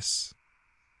something amiss.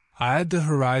 I eyed the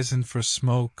horizon for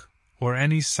smoke or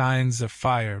any signs of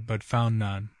fire but found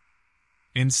none.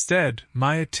 Instead,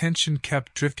 my attention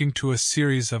kept drifting to a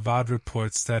series of odd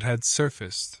reports that had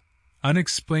surfaced.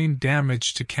 Unexplained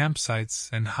damage to campsites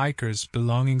and hikers,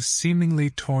 belongings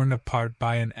seemingly torn apart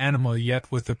by an animal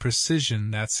yet with a precision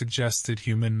that suggested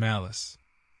human malice.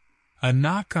 A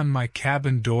knock on my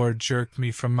cabin door jerked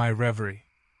me from my reverie.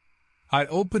 I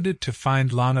opened it to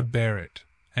find Lana Barrett,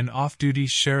 an off-duty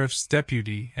sheriff's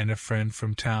deputy and a friend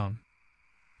from town.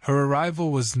 Her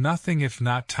arrival was nothing if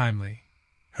not timely.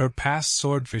 Her past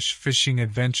swordfish fishing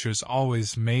adventures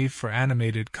always made for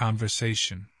animated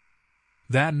conversation.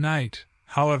 That night,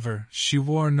 however, she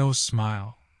wore no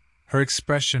smile. Her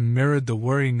expression mirrored the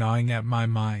worry gnawing at my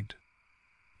mind.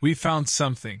 "We found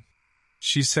something,"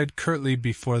 she said curtly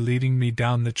before leading me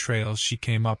down the trail she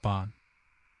came up on.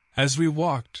 As we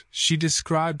walked, she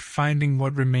described finding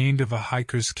what remained of a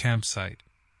hiker's campsite,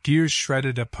 gear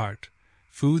shredded apart,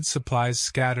 food supplies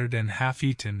scattered and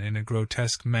half-eaten in a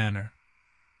grotesque manner.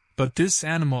 But this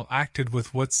animal acted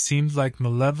with what seemed like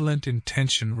malevolent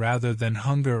intention rather than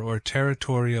hunger or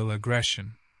territorial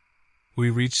aggression. We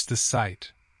reached the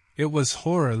site. It was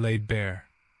horror laid bare.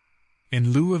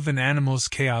 In lieu of an animal's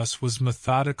chaos was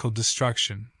methodical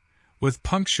destruction, with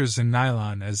punctures in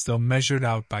nylon as though measured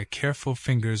out by careful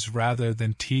fingers rather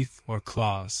than teeth or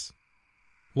claws.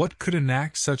 What could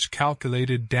enact such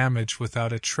calculated damage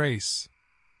without a trace?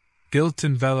 Guilt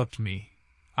enveloped me.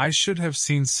 I should have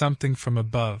seen something from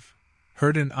above,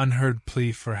 heard an unheard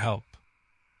plea for help.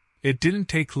 It didn't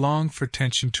take long for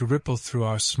tension to ripple through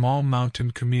our small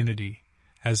mountain community,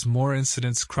 as more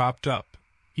incidents cropped up,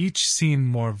 each scene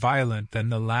more violent than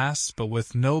the last but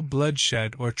with no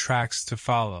bloodshed or tracks to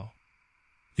follow.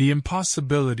 The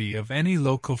impossibility of any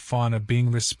local fauna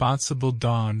being responsible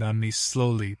dawned on me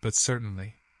slowly but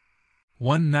certainly.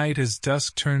 One night as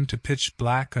dusk turned to pitch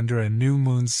black under a new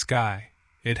moon sky,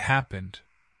 it happened.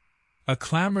 A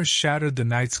clamor shattered the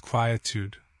night's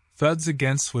quietude, thuds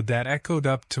against wood that echoed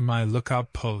up to my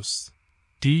lookout post,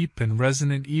 deep and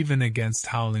resonant even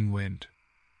against howling wind.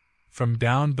 From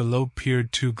down below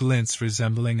peered two glints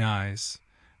resembling eyes,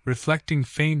 reflecting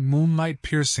faint moonlight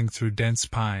piercing through dense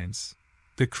pines.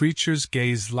 The creature's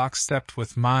gaze lockstepped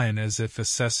with mine as if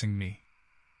assessing me.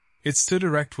 It stood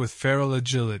erect with feral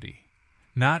agility,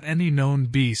 not any known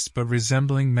beast but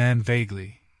resembling man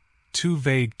vaguely, too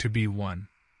vague to be one.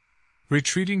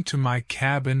 Retreating to my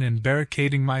cabin and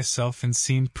barricading myself in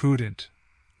seemed prudent.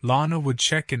 Lana would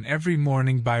check in every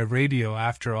morning by radio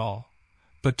after all,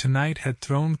 but tonight had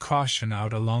thrown caution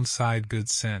out alongside good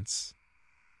sense.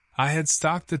 I had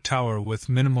stocked the tower with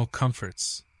minimal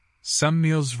comforts. Some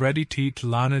meals ready to eat,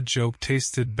 Lana joked,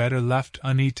 tasted better left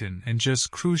uneaten, and just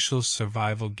crucial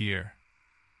survival gear.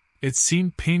 It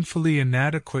seemed painfully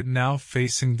inadequate now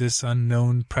facing this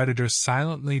unknown predator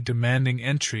silently demanding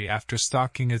entry after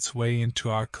stalking its way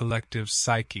into our collective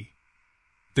psyche.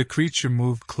 The creature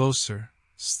moved closer,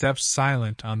 stepped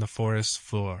silent on the forest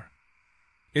floor.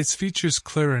 Its features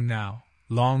clearer now,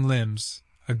 long limbs,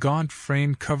 a gaunt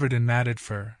frame covered in matted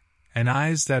fur, and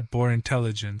eyes that bore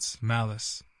intelligence,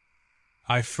 malice.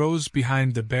 I froze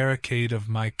behind the barricade of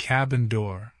my cabin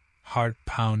door, heart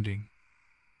pounding.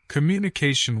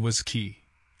 Communication was key.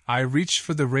 I reached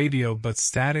for the radio but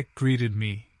static greeted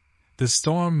me. The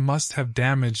storm must have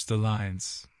damaged the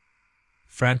lines.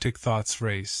 Frantic thoughts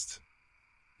raced.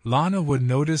 Lana would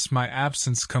notice my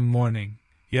absence come morning,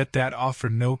 yet that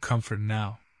offered no comfort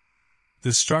now.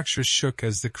 The structure shook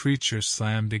as the creature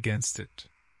slammed against it.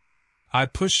 I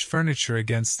pushed furniture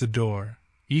against the door,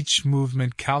 each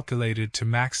movement calculated to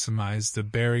maximize the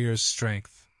barrier's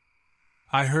strength.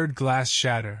 I heard glass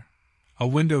shatter, a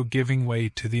window giving way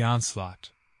to the onslaught.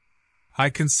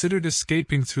 I considered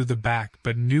escaping through the back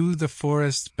but knew the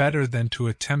forest better than to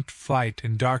attempt flight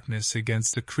in darkness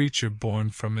against a creature born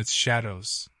from its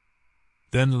shadows.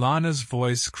 Then Lana's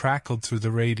voice crackled through the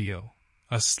radio,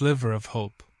 a sliver of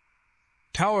hope.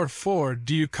 "Tower 4,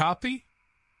 do you copy?"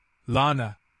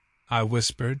 "Lana," I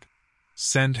whispered.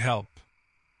 "Send help."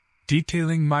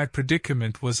 Detailing my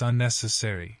predicament was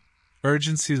unnecessary.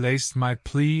 Urgency laced my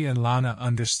plea and Lana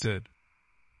understood.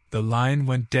 The line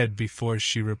went dead before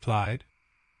she replied.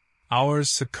 Hours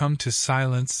succumbed to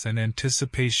silence and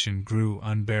anticipation grew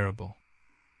unbearable.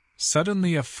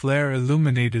 Suddenly a flare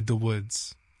illuminated the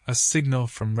woods, a signal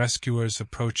from rescuers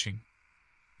approaching.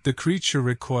 The creature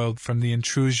recoiled from the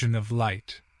intrusion of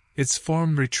light, its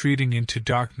form retreating into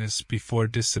darkness before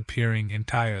disappearing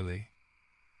entirely.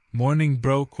 Morning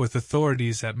broke with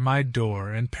authorities at my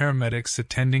door and paramedics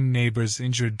attending neighbors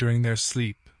injured during their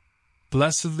sleep,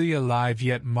 blessedly alive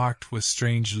yet marked with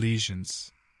strange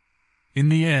lesions. In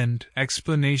the end,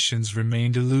 explanations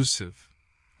remained elusive.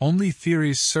 Only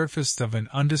theories surfaced of an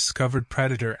undiscovered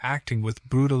predator acting with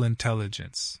brutal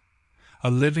intelligence,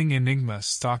 a living enigma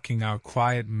stalking our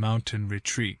quiet mountain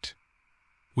retreat.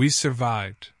 We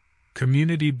survived,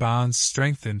 community bonds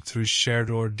strengthened through shared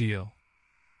ordeal.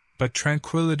 But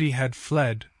tranquility had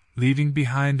fled, leaving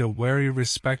behind a wary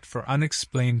respect for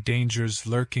unexplained dangers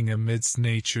lurking amidst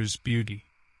nature's beauty.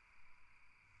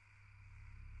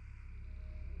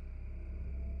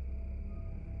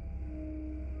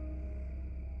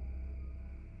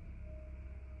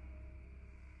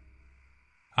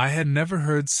 I had never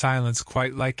heard silence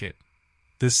quite like it,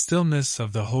 the stillness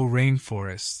of the whole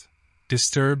rainforest,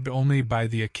 disturbed only by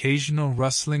the occasional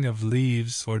rustling of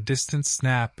leaves or distant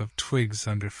snap of twigs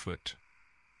underfoot.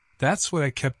 That's what I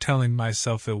kept telling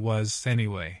myself it was,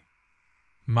 anyway.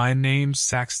 My name's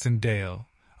Saxton Dale,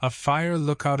 a fire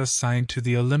lookout assigned to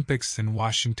the Olympics in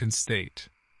Washington State.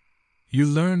 You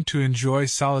learn to enjoy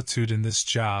solitude in this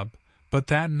job, but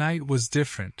that night was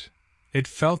different. It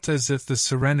felt as if the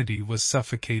serenity was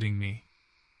suffocating me.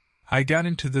 I got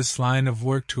into this line of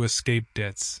work to escape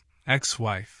debts,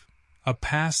 ex-wife, a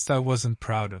past I wasn't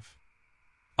proud of.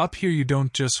 Up here you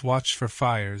don't just watch for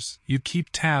fires, you keep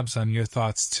tabs on your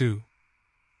thoughts too.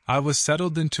 I was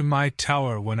settled into my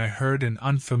tower when I heard an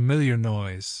unfamiliar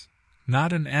noise.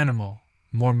 Not an animal,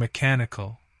 more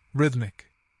mechanical, rhythmic.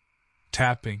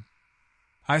 Tapping.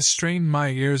 I strained my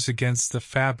ears against the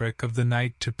fabric of the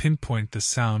night to pinpoint the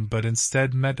sound, but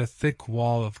instead met a thick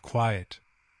wall of quiet.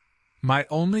 My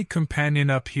only companion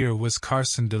up here was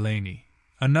Carson Delaney,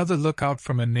 another lookout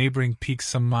from a neighboring peak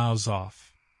some miles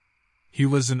off. He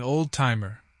was an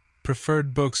old-timer,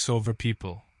 preferred books over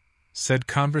people, said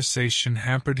conversation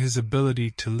hampered his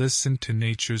ability to listen to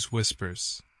nature's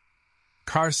whispers.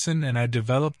 Carson and I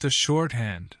developed a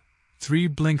shorthand. 3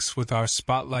 blinks with our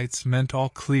spotlights meant all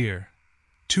clear.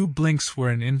 2 blinks were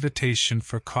an invitation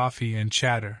for coffee and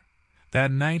chatter.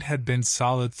 That night had been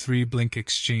solid 3 blink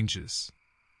exchanges.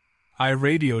 I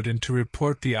radioed in to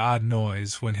report the odd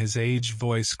noise when his aged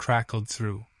voice crackled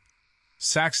through.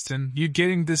 "Saxton, you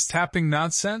getting this tapping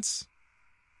nonsense?"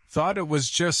 "Thought it was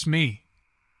just me,"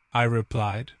 I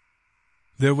replied.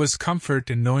 There was comfort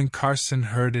in knowing Carson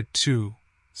heard it too,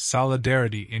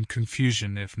 solidarity in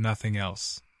confusion if nothing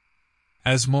else.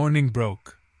 As morning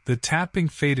broke, the tapping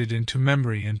faded into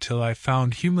memory until I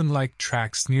found human-like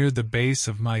tracks near the base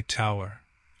of my tower,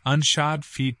 unshod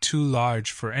feet too large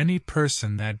for any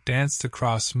person that danced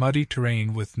across muddy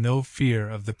terrain with no fear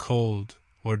of the cold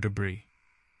or debris.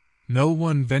 No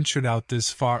one ventured out this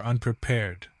far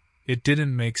unprepared. It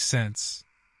didn't make sense.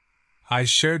 I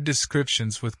shared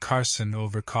descriptions with Carson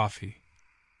over coffee.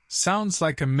 "Sounds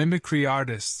like a mimicry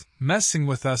artist messing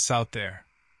with us out there."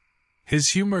 His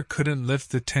humor couldn't lift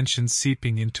the tension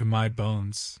seeping into my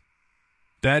bones.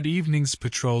 That evening's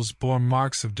patrols bore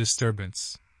marks of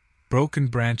disturbance. Broken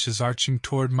branches arching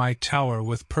toward my tower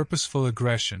with purposeful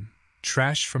aggression,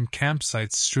 trash from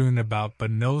campsites strewn about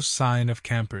but no sign of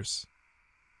campers.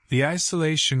 The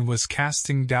isolation was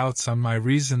casting doubts on my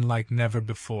reason like never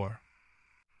before.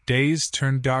 Days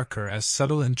turned darker as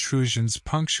subtle intrusions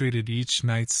punctuated each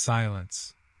night's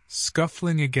silence,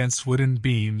 scuffling against wooden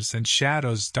beams and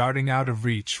shadows darting out of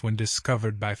reach when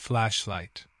discovered by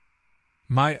flashlight.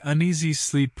 My uneasy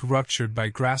sleep ruptured by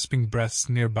grasping breaths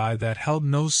nearby that held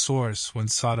no source when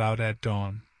sought out at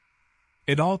dawn.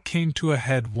 It all came to a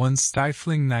head one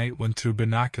stifling night when through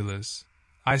binoculars,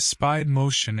 I spied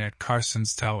motion at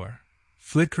Carson's tower.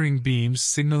 Flickering beams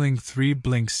signaling 3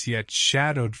 blinks, yet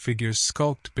shadowed figures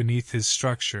skulked beneath his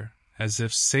structure, as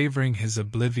if savoring his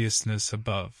obliviousness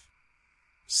above.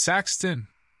 "Saxton!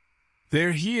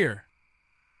 They're here!"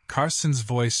 Carson's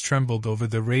voice trembled over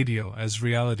the radio as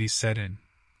reality set in.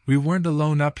 We weren't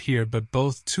alone up here, but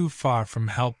both too far from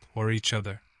help or each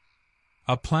other.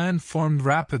 A plan formed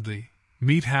rapidly: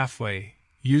 meet halfway,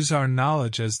 use our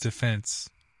knowledge as defense.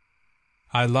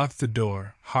 I locked the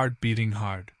door, heart beating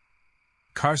hard.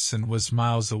 Carson was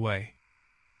miles away.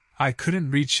 I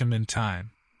couldn't reach him in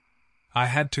time. I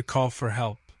had to call for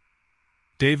help.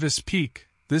 "Davis Peak,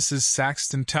 this is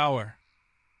Saxton Tower.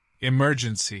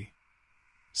 Emergency.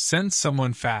 Send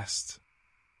someone fast."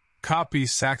 "Copy,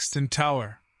 Saxton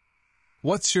Tower.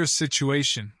 What's your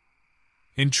situation?"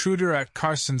 "Intruder at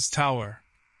Carson's tower,"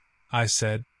 I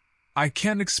said. "I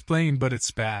can't explain, but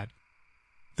it's bad."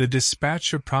 The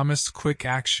dispatcher promised quick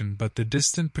action, but the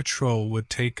distant patrol would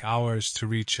take hours to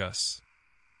reach us.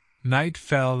 Night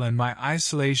fell and my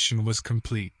isolation was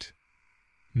complete.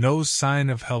 No sign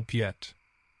of help yet.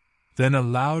 Then a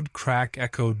loud crack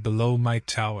echoed below my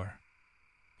tower.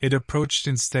 It approached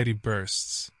in steady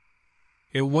bursts.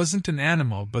 It wasn't an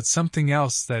animal, but something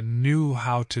else that knew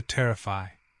how to terrify.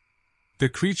 The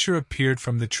creature appeared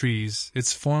from the trees,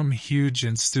 its form huge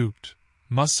and stooped,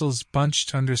 muscles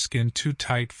bunched under skin too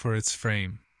tight for its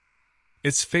frame.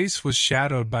 Its face was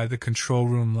shadowed by the control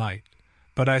room light,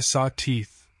 but I saw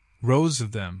teeth, rows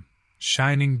of them,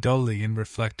 shining dully in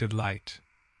reflected light.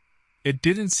 It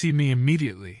didn't see me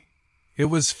immediately. It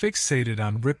was fixated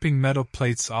on ripping metal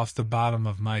plates off the bottom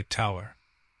of my tower.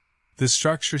 The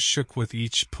structure shook with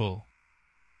each pull.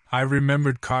 I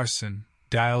remembered Carson,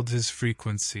 dialed his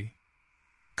frequency.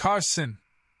 "Carson!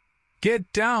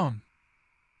 Get down!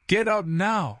 Get up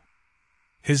now!"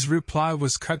 His reply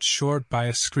was cut short by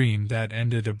a scream that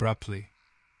ended abruptly.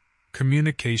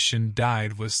 Communication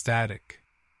died with static.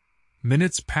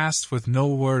 Minutes passed with no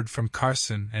word from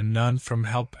Carson and none from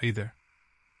help either.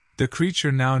 The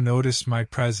creature now noticed my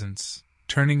presence,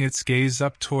 turning its gaze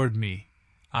up toward me,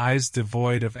 eyes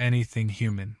devoid of anything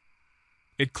human.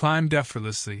 It climbed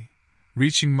effortlessly,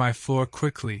 reaching my floor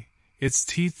quickly, its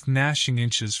teeth gnashing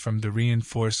inches from the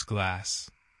reinforced glass.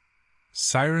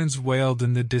 Sirens wailed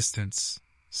in the distance,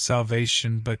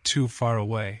 salvation but too far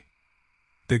away.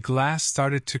 The glass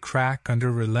started to crack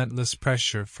under relentless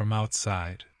pressure from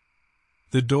outside.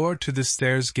 The door to the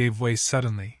stairs gave way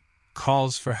suddenly.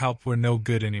 Calls for help were no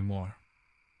good anymore.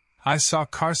 I saw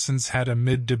Carson's head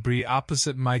amid debris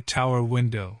opposite my tower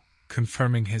window,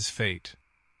 confirming his fate.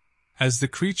 As the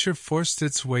creature forced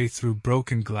its way through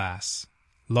broken glass,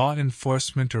 Law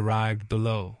enforcement arrived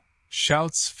below.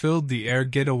 Shouts filled the air,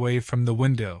 "Get away from the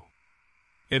window!"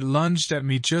 It lunged at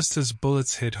me just as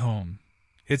bullets hit home.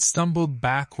 It stumbled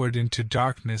backward into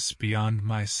darkness beyond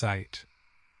my sight.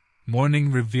 Morning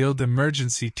revealed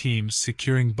emergency teams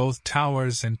securing both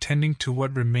towers and tending to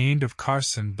what remained of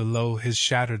Carson below his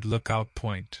shattered lookout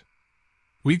point.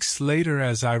 Weeks later,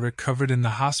 as I recovered in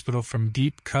the hospital from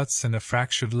deep cuts and a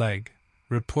fractured leg,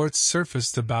 reports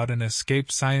surfaced about an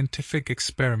escaped scientific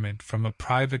experiment from a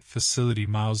private facility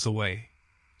miles away.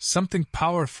 Something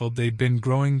powerful they'd been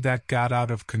growing that got out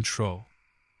of control.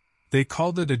 They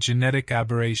called it a genetic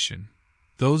aberration.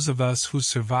 Those of us who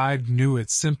survived knew it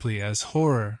simply as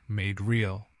horror made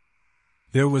real.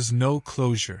 There was no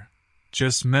closure,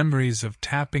 just memories of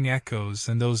tapping echoes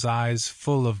and those eyes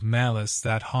full of malice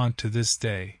that haunt to this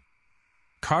day.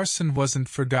 Carson wasn't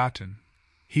forgotten.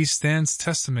 He stands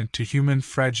testament to human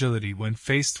fragility when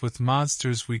faced with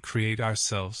monsters we create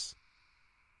ourselves.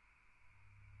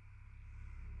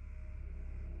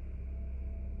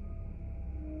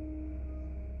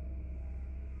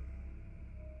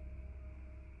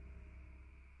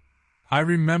 I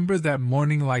remember that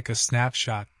morning like a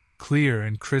snapshot, clear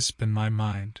and crisp in my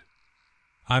mind.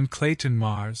 I'm Clayton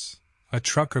Mars, a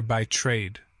trucker by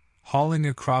trade, hauling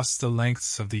across the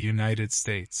lengths of the United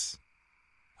States.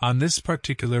 On this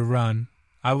particular run,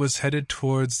 I was headed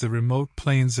towards the remote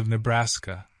plains of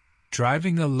Nebraska,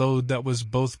 driving a load that was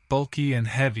both bulky and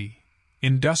heavy,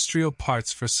 industrial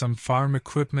parts for some farm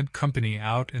equipment company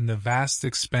out in the vast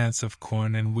expanse of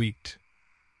corn and wheat.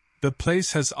 The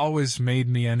place has always made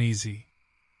me uneasy.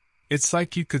 It's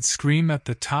like you could scream at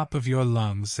the top of your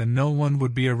lungs and no one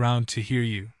would be around to hear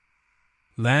you.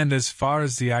 Land as far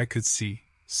as the eye could see,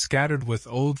 scattered with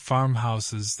old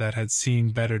farmhouses that had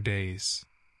seen better days.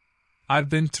 I've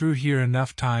been through here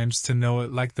enough times to know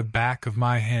it like the back of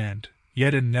my hand,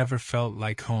 yet it never felt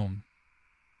like home.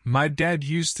 My dad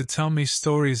used to tell me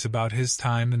stories about his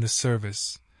time in the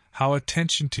service, how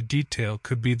attention to detail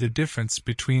could be the difference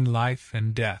between life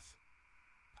and death.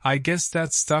 I guess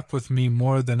that stuck with me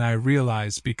more than I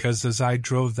realized because as I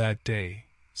drove that day,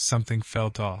 something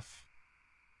felt off.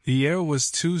 The air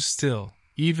was too still,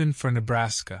 even for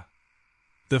Nebraska.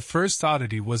 The first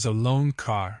oddity was a lone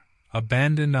car,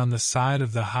 abandoned on the side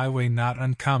of the highway, not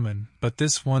uncommon, but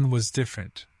this one was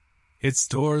different. Its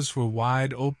doors were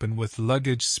wide open with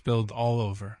luggage spilled all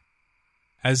over.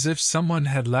 As if someone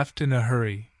had left in a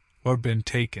hurry, or been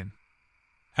taken.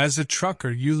 As a trucker,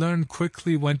 you learn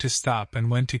quickly when to stop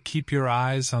and when to keep your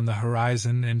eyes on the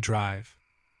horizon and drive.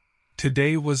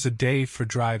 Today was a day for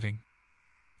driving.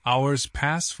 Hours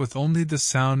passed with only the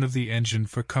sound of the engine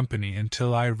for company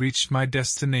until I reached my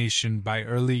destination by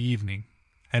early evening,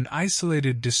 an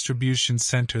isolated distribution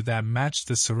center that matched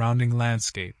the surrounding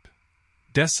landscape,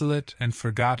 desolate and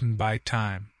forgotten by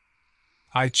time.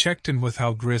 I checked in with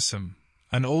Hal Grissom,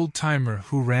 an old-timer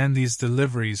who ran these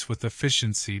deliveries with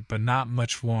efficiency but not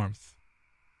much warmth.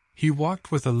 He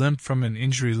walked with a limp from an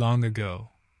injury long ago.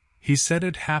 He said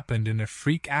it happened in a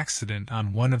freak accident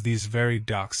on one of these very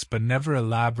docks but never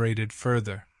elaborated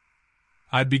further.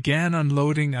 I began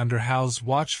unloading under Hal's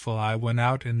watchful eye when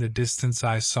out in the distance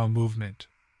I saw movement.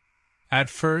 At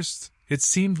first, it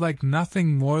seemed like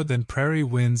nothing more than prairie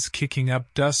winds kicking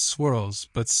up dust swirls,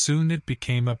 but soon it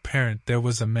became apparent there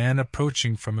was a man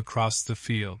approaching from across the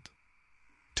field.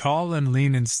 Tall and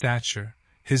lean in stature,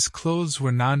 his clothes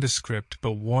were nondescript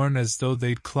but worn as though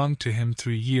they'd clung to him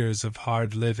through years of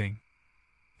hard living.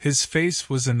 His face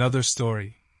was another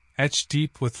story, etched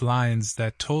deep with lines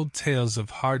that told tales of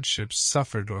hardships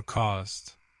suffered or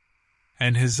caused.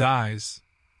 And his eyes,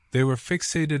 they were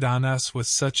fixated on us with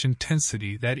such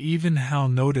intensity that even Hal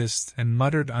noticed and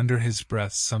muttered under his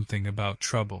breath something about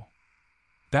trouble.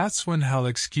 That's when Hal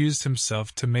excused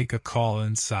himself to make a call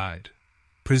inside,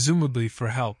 presumably for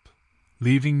help,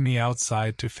 leaving me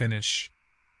outside to finish.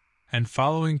 And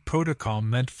following protocol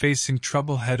meant facing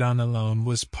trouble head-on alone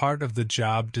was part of the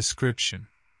job description.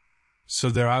 So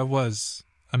there I was,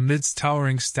 amidst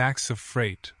towering stacks of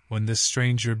freight, when this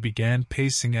stranger began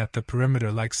pacing at the perimeter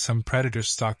like some predator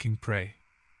stalking prey.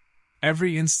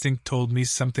 Every instinct told me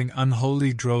something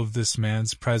unholy drove this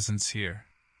man's presence here.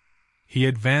 He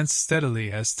advanced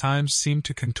steadily as time seemed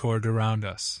to contort around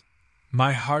us.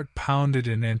 My heart pounded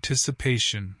in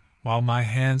anticipation, while my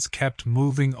hands kept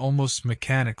moving almost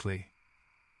mechanically.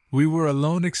 We were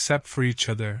alone except for each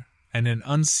other, and an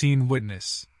unseen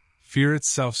witness, fear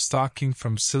itself stalking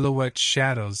from silhouette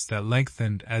shadows that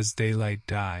lengthened as daylight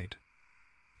died.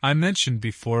 I mentioned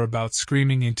before about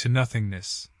screaming into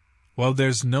nothingness. Well,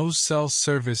 there's no cell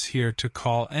service here to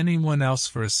call anyone else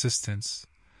for assistance,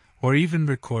 or even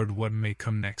record what may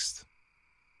come next.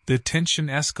 The tension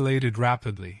escalated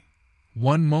rapidly.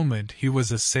 One moment he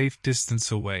was a safe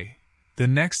distance away. The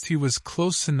next he was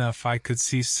close enough I could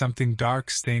see something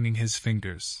dark staining his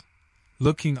fingers,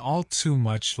 looking all too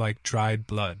much like dried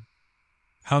blood.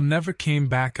 Hal never came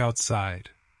back outside,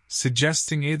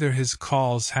 suggesting either his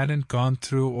calls hadn't gone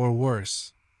through or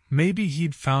worse, maybe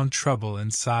he'd found trouble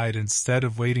inside instead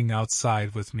of waiting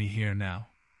outside with me here now.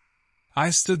 I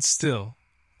stood still,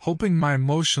 hoping my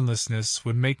motionlessness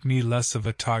would make me less of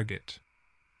a target.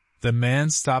 The man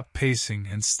stopped pacing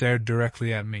and stared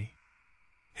directly at me.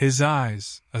 His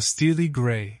eyes, a steely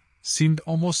gray, seemed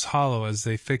almost hollow as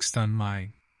they fixed on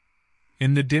mine.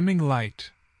 In the dimming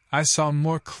light, I saw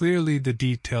more clearly the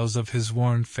details of his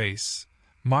worn face,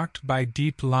 marked by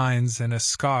deep lines and a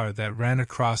scar that ran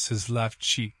across his left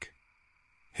cheek.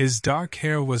 His dark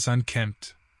hair was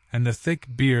unkempt, and the thick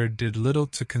beard did little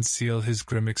to conceal his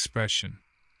grim expression.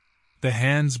 The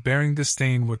hands bearing the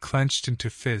stain were clenched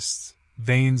into fists,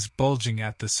 veins bulging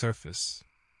at the surface.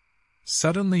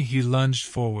 Suddenly he lunged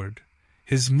forward,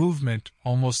 his movement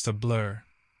almost a blur.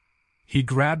 He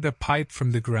grabbed a pipe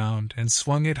from the ground and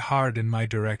swung it hard in my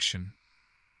direction.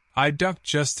 I ducked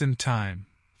just in time,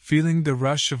 feeling the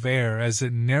rush of air as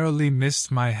it narrowly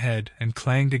missed my head and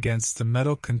clanged against the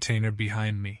metal container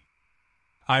behind me.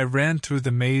 I ran through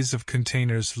the maze of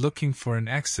containers looking for an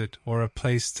exit or a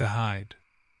place to hide.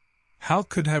 Hal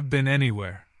could have been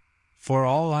anywhere. For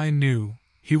all I knew,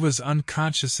 he was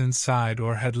unconscious inside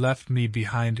or had left me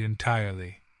behind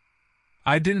entirely.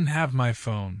 I didn't have my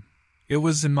phone. It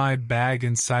was in my bag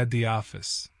inside the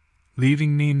office,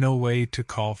 leaving me no way to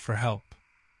call for help.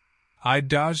 I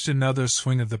dodged another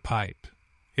swing of the pipe.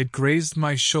 It grazed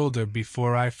my shoulder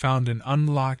before I found an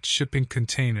unlocked shipping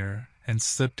container and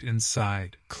slipped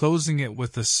inside, closing it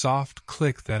with a soft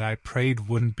click that I prayed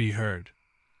wouldn't be heard.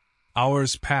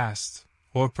 Hours passed,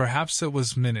 or perhaps it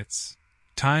was minutes.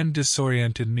 Time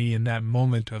disoriented me in that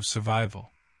moment of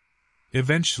survival.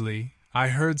 Eventually, I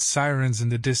heard sirens in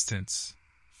the distance,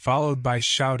 followed by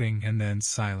shouting and then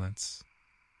silence.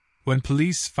 When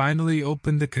police finally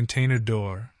opened the container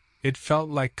door, it felt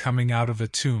like coming out of a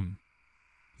tomb.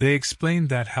 They explained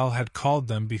that Hal had called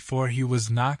them before he was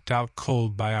knocked out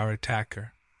cold by our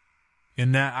attacker.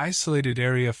 In that isolated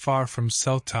area far from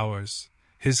cell towers,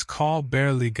 his call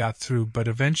barely got through but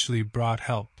eventually brought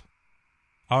help.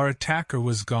 Our attacker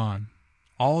was gone.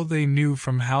 All they knew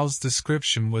from Hal's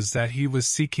description was that he was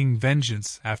seeking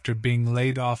vengeance after being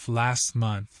laid off last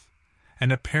month,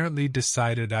 and apparently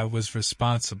decided I was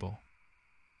responsible.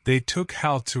 They took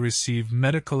Hal to receive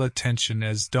medical attention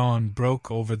as dawn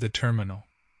broke over the terminal.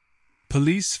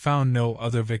 Police found no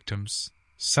other victims,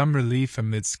 some relief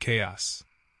amidst chaos.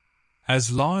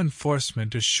 As law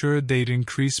enforcement assured they'd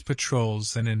increase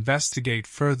patrols and investigate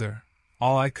further,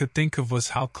 all I could think of was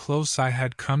how close I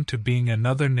had come to being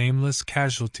another nameless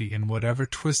casualty in whatever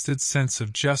twisted sense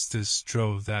of justice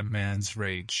drove that man's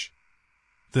rage.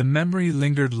 The memory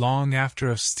lingered long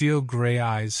after of steel-gray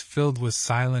eyes filled with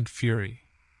silent fury.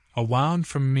 A wound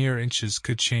from mere inches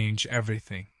could change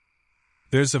everything.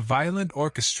 There's a violent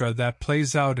orchestra that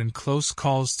plays out in close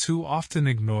calls too often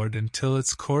ignored until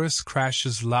its chorus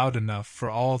crashes loud enough for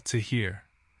all to hear.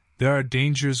 There are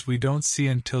dangers we don't see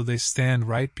until they stand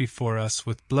right before us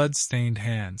with blood-stained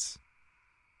hands.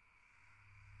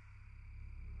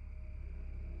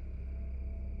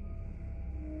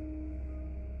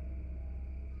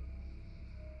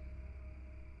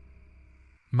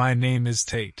 My name is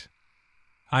Tate.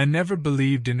 I never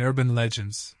believed in urban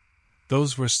legends.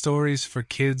 Those were stories for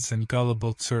kids and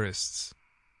gullible tourists.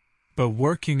 But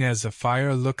working as a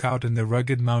fire lookout in the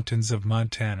rugged mountains of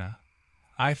Montana,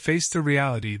 I faced a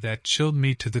reality that chilled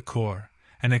me to the core,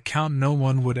 an account no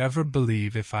one would ever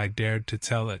believe if I dared to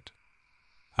tell it.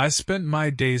 I spent my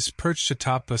days perched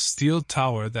atop a steel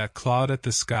tower that clawed at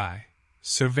the sky,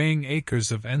 surveying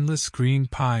acres of endless green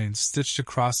pines stitched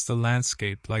across the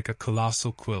landscape like a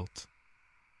colossal quilt.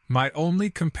 My only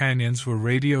companions were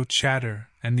radio chatter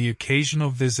and the occasional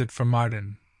visit from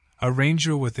Martin, a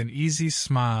ranger with an easy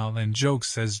smile and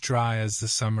jokes as dry as the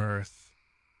summer earth.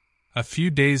 A few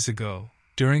days ago,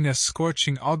 during a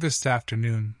scorching August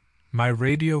afternoon, my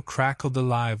radio crackled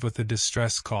alive with a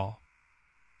distress call.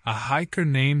 A hiker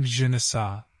named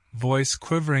Jenissa, voice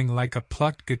quivering like a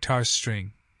plucked guitar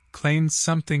string, claimed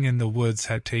something in the woods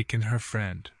had taken her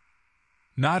friend.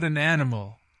 "Not an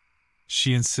animal,"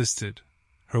 she insisted.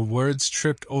 Her words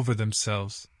tripped over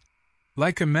themselves.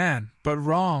 "Like a man, but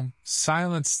wrong,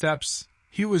 silent steps,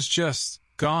 he was just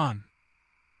gone."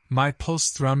 My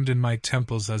pulse thrummed in my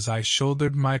temples as I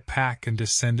shouldered my pack and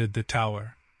descended the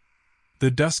tower.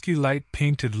 The dusky light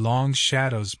painted long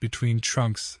shadows between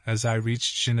trunks as I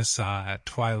reached Jenissa at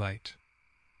twilight.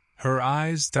 Her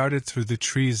eyes darted through the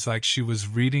trees like she was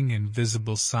reading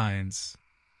invisible signs.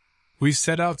 We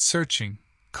set out searching,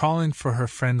 calling for her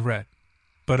friend Rhett,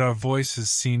 but our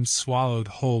voices seemed swallowed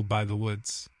whole by the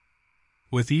woods.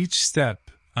 With each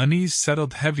step, unease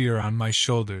settled heavier on my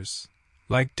shoulders,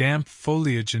 like damp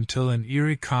foliage until an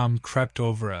eerie calm crept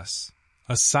over us,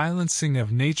 a silencing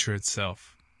of nature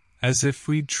itself, as if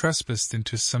we'd trespassed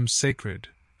into some sacred,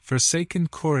 forsaken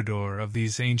corridor of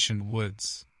these ancient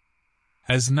woods.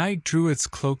 As night drew its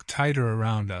cloak tighter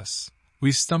around us,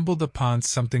 we stumbled upon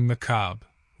something macabre,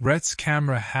 Rhett's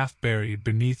camera half buried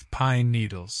beneath pine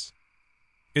needles.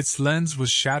 Its lens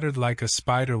was shattered like a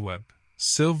spider web,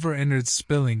 silver innards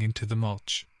spilling into the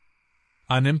mulch.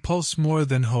 On impulse more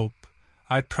than hope,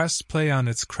 I pressed play on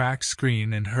its cracked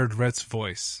screen and heard Rhett's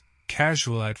voice,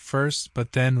 casual at first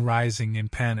but then rising in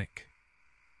panic.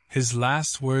 His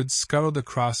last words scuttled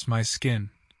across my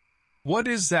skin. "What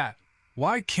is that?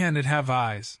 Why can't it have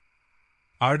eyes?"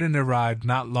 Arden arrived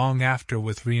not long after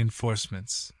with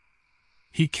reinforcements.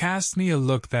 He cast me a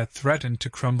look that threatened to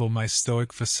crumble my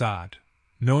stoic facade,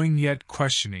 knowing yet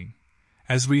questioning,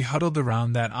 as we huddled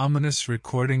around that ominous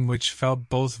recording which felt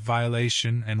both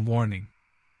violation and warning.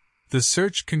 The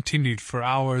search continued for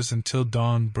hours until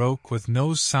dawn broke with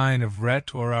no sign of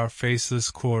Rhett or our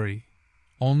faceless quarry,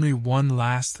 only one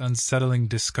last unsettling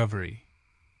discovery.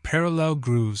 Parallel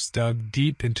grooves dug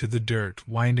deep into the dirt,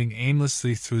 winding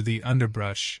aimlessly through the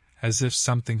underbrush as if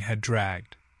something had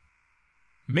dragged.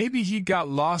 "Maybe he got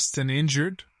lost and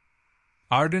injured?"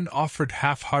 Arden offered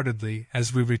half-heartedly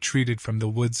as we retreated from the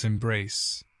wood's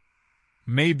embrace.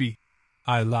 "Maybe,"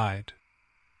 I lied.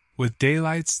 With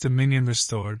daylight's dominion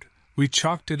restored, we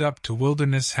chalked it up to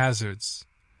wilderness hazards,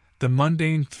 the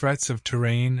mundane threats of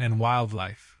terrain and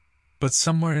wildlife, but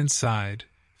somewhere inside,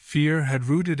 fear had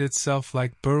rooted itself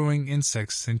like burrowing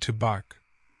insects into bark.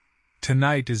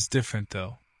 Tonight is different,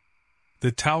 though.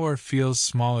 The tower feels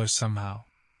smaller somehow.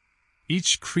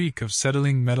 Each creak of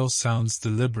settling metal sounds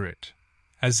deliberate,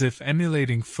 as if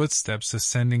emulating footsteps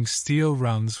ascending steel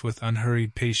rungs with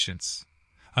unhurried patience,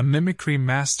 a mimicry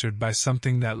mastered by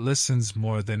something that listens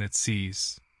more than it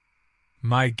sees.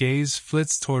 My gaze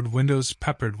flits toward windows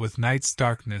peppered with night's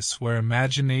darkness where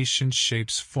imagination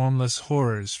shapes formless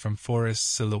horrors from forest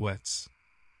silhouettes.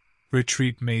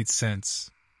 Retreat made sense.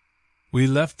 We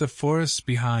left the forest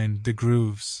behind, the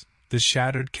grooves, the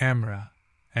shattered camera,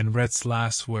 and Rhett's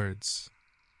last words.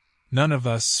 None of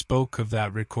us spoke of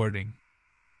that recording.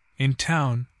 In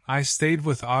town, I stayed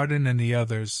with Arden and the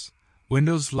others,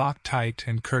 windows locked tight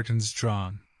and curtains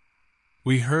drawn.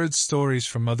 We heard stories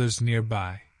from others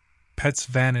nearby. Pets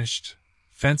vanished,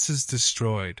 fences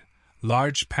destroyed,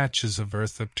 large patches of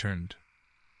earth upturned.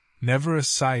 Never a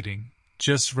sighting,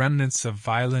 just remnants of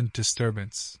violent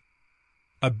disturbance.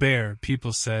 A bear,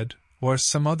 people said, or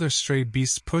some other stray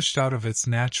beast pushed out of its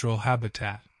natural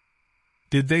habitat.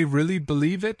 Did they really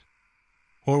believe it?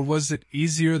 Or was it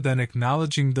easier than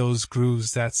acknowledging those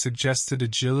grooves that suggested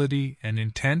agility and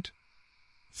intent?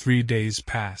 3 days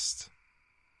passed.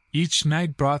 Each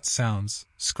night brought sounds,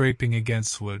 scraping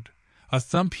against wood, a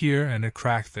thump here and a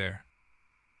crack there.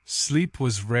 Sleep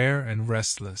was rare and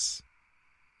restless.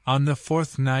 On the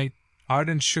 4th night,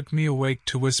 Arden shook me awake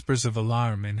to whispers of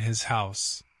alarm in his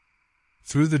house.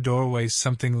 Through the doorway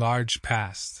something large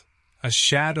passed, a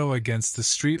shadow against the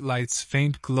streetlight's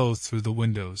faint glow through the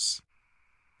windows.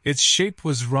 Its shape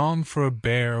was wrong for a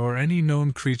bear or any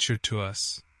known creature to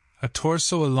us, a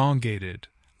torso elongated,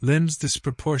 limbs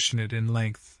disproportionate in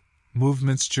length,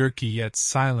 movements jerky yet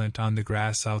silent on the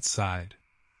grass outside.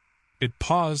 It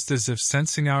paused as if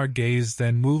sensing our gaze,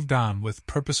 then moved on with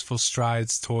purposeful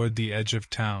strides toward the edge of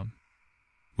town.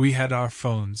 We had our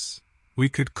phones. We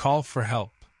could call for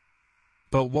help.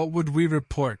 But what would we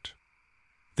report?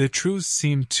 The truth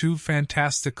seemed too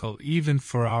fantastical even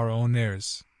for our own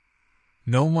ears.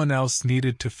 No one else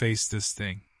needed to face this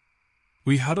thing.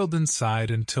 We huddled inside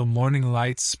until morning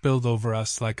light spilled over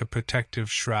us like a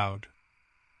protective shroud.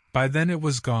 By then it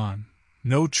was gone,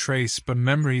 no trace but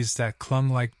memories that clung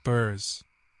like burrs.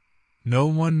 No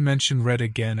one mentioned Red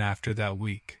again after that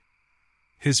week.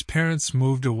 His parents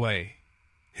moved away.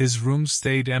 His room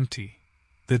stayed empty,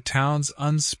 the town's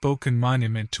unspoken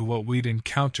monument to what we'd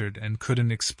encountered and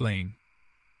couldn't explain.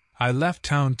 I left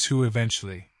town too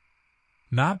eventually.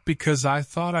 Not because I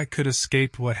thought I could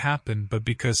escape what happened, but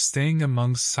because staying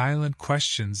among silent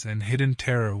questions and hidden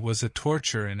terror was a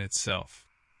torture in itself.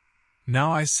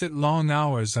 Now I sit long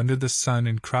hours under the sun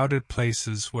in crowded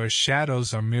places where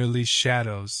shadows are merely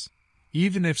shadows,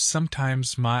 even if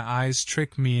sometimes my eyes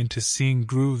trick me into seeing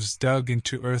grooves dug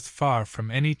into earth far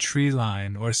from any tree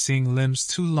line or seeing limbs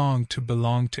too long to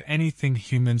belong to anything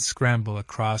human scramble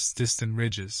across distant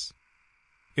ridges.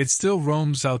 It still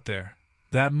roams out there,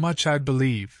 that much I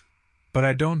believe, but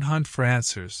I don't hunt for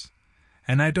answers,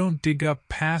 and I don't dig up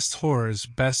past horrors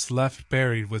best left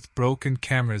buried with broken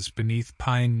cameras beneath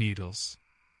pine needles.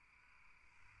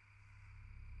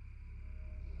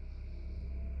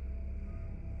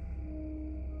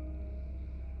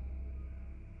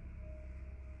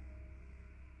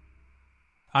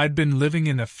 I'd been living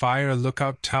in a fire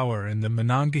lookout tower in the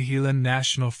Monongahela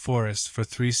National Forest for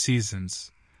 3 seasons,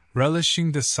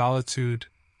 relishing the solitude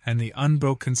and the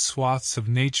unbroken swaths of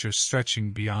nature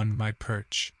stretching beyond my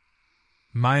perch.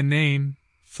 My name,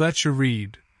 Fletcher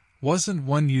Reed, wasn't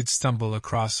one you'd stumble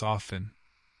across often.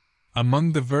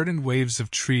 Among the verdant waves of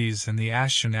trees and the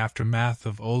ashen aftermath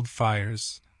of old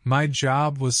fires, my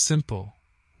job was simple: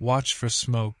 watch for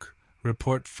smoke,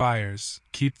 report fires,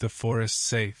 keep the forest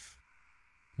safe.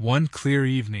 One clear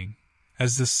evening,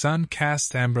 as the sun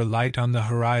cast amber light on the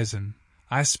horizon,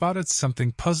 I spotted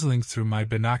something puzzling through my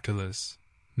binoculars.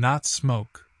 Not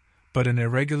smoke, but an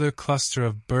irregular cluster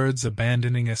of birds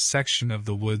abandoning a section of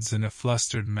the woods in a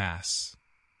flustered mass.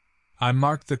 I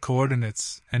marked the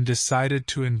coordinates and decided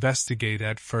to investigate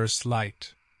at first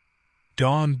light.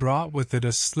 Dawn brought with it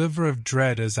a sliver of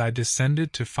dread as I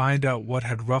descended to find out what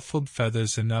had ruffled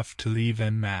feathers enough to leave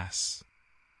en masse.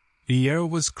 The air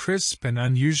was crisp and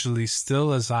unusually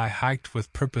still as I hiked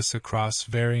with purpose across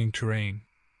varying terrain.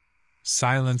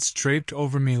 Silence draped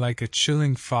over me like a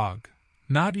chilling fog.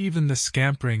 Not even the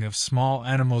scampering of small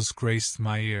animals graced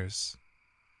my ears.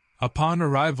 Upon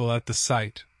arrival at the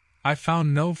site, I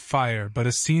found no fire but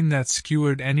a scene that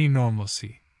skewered any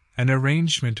normalcy, an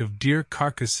arrangement of deer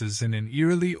carcasses in an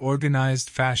eerily organized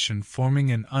fashion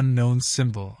forming an unknown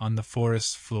symbol on the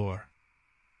forest floor.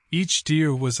 Each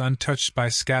deer was untouched by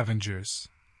scavengers.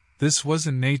 This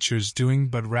wasn't nature's doing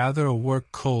but rather a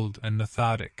work cold and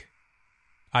methodic.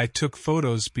 I took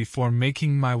photos before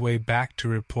making my way back to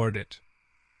report it.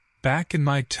 Back in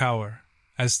my tower,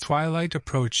 as twilight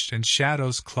approached and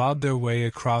shadows clawed their way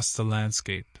across the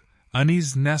landscape,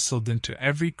 unease nestled into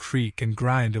every creak and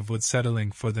grind of wood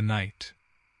settling for the night.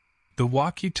 The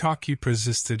walkie-talkie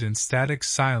persisted in static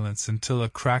silence until a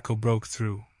crackle broke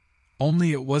through.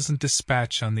 Only it wasn't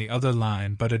dispatch on the other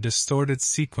line but a distorted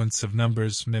sequence of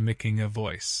numbers mimicking a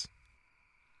voice.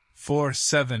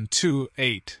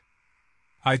 4728.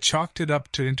 I chalked it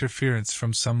up to interference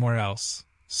from somewhere else,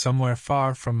 somewhere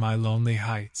far from my lonely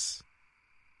heights.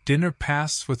 Dinner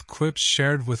passed with quips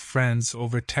shared with friends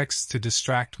over text to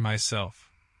distract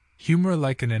myself. Humor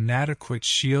like an inadequate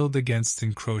shield against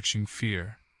encroaching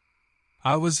fear.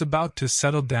 I was about to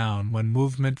settle down when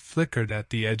movement flickered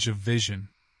at the edge of vision.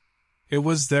 It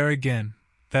was there again,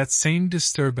 that same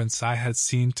disturbance I had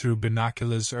seen through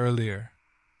binoculars earlier.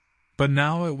 But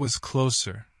now it was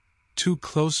closer, too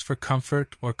close for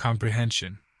comfort or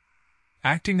comprehension.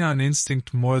 Acting on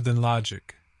instinct more than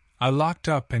logic, I locked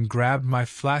up and grabbed my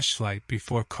flashlight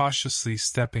before cautiously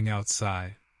stepping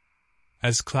outside.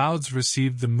 As clouds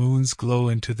received the moon's glow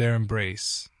into their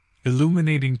embrace,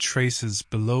 illuminating traces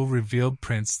below revealed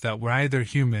prints that were neither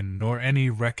human nor any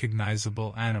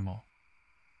recognizable animal.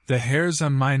 The hairs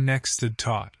on my neck stood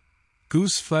taut.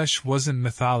 Goose flesh wasn't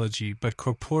mythology but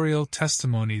corporeal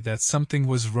testimony that something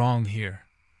was wrong here.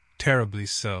 Terribly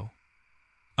so.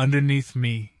 Underneath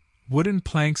me, wooden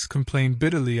planks complained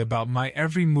bitterly about my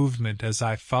every movement as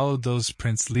I followed those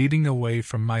prints leading away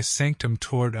from my sanctum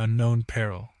toward unknown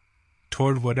peril,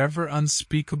 toward whatever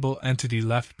unspeakable entity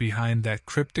left behind that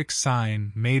cryptic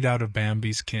sign made out of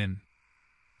Bambi's kin.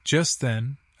 Just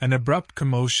then, an abrupt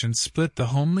commotion split the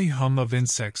homely hum of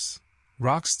insects.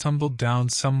 Rocks tumbled down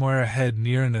somewhere ahead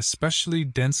near an especially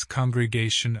dense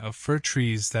congregation of fir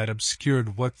trees that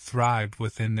obscured what thrived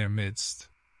within their midst.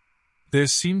 There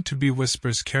seemed to be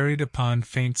whispers carried upon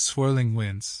faint swirling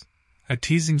winds, a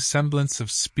teasing semblance of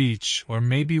speech or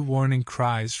maybe warning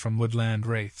cries from woodland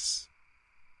wraiths.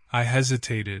 I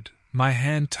hesitated, my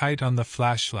hand tight on the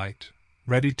flashlight,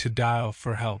 ready to dial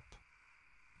for help.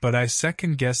 But I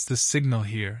second-guessed the signal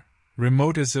here,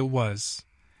 remote as it was,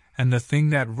 and the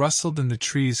thing that rustled in the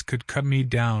trees could cut me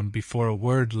down before a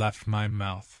word left my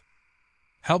mouth.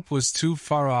 Help was too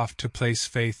far off to place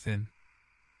faith in.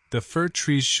 The fir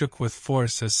trees shook with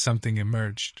force as something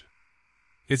emerged.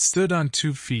 It stood on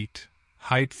 2 feet,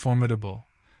 height formidable,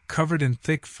 covered in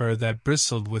thick fur that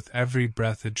bristled with every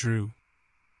breath it drew.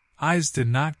 Eyes did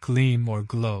not gleam or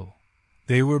glow.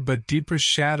 They were but deeper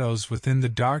shadows within the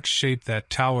dark shape that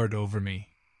towered over me.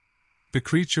 The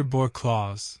creature bore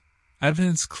claws,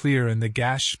 evidence clear in the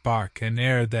gashed bark and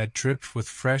air that dripped with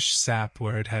fresh sap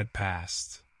where it had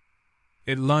passed.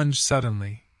 It lunged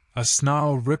suddenly, a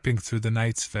snarl ripping through the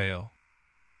night's veil.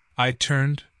 I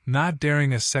turned, not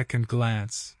daring a second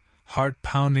glance, heart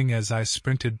pounding as I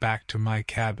sprinted back to my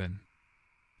cabin.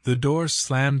 The door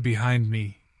slammed behind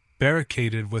me,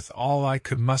 barricaded with all I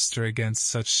could muster against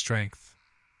such strength.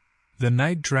 The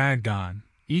night dragged on,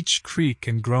 each creak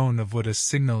and groan of wood a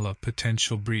signal of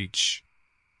potential breach.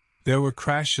 There were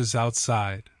crashes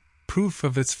outside, proof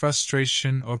of its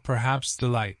frustration or perhaps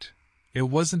delight. It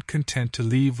wasn't content to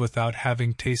leave without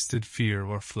having tasted fear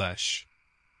or flesh.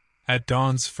 At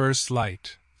dawn's first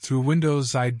light, through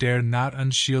windows I dared not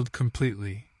unshield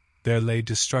completely, there lay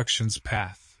destruction's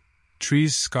path.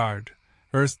 Trees scarred,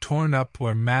 earth torn up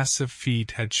where massive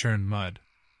feet had churned mud.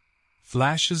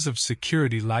 Flashes of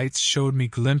security lights showed me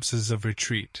glimpses of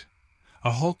retreat,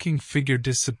 a hulking figure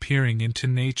disappearing into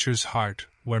nature's heart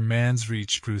where man's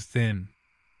reach grew thin.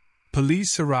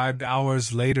 Police arrived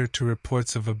hours later to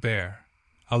reports of a bear,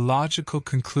 a logical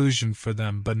conclusion for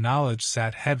them, but knowledge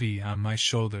sat heavy on my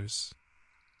shoulders.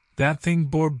 That thing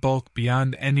bore bulk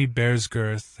beyond any bear's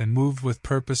girth and moved with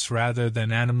purpose rather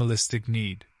than animalistic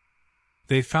need.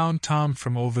 They found Tom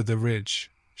from over the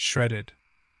ridge, shredded.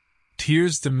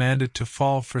 Tears demanded to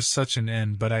fall for such an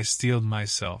end, but I steeled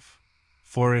myself,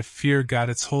 for if fear got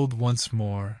its hold once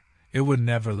more, it would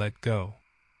never let go.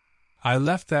 I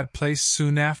left that place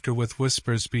soon after with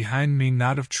whispers behind me,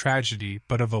 not of tragedy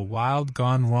but of a wild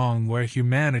gone wrong where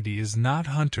humanity is not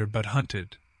hunter but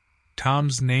hunted.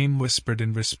 Tom's name whispered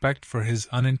in respect for his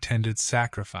unintended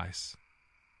sacrifice.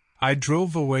 I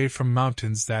drove away from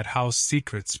mountains that house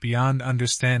secrets beyond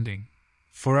understanding,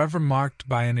 forever marked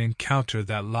by an encounter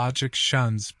that logic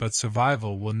shuns but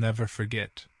survival will never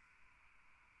forget.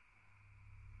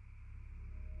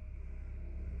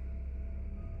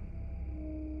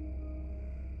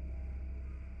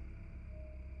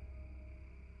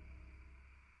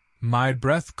 My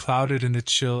breath clouded in the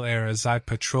chill air as I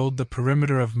patrolled the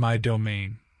perimeter of my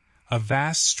domain, a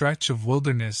vast stretch of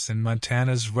wilderness in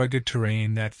Montana's rugged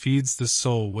terrain that feeds the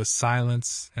soul with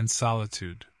silence and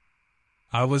solitude.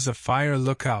 I was a fire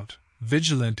lookout,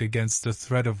 vigilant against the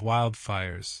threat of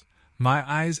wildfires, my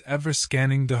eyes ever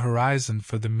scanning the horizon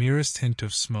for the merest hint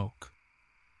of smoke.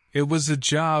 It was a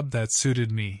job that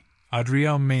suited me,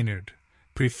 Adriel Maynard,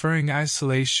 preferring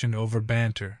isolation over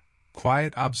banter,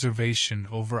 quiet observation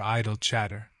over idle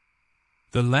chatter.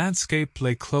 The landscape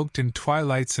lay cloaked in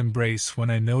twilight's embrace when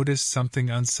I noticed something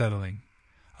unsettling,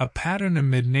 a pattern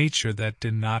amid nature that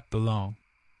did not belong.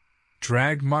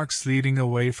 Drag marks leading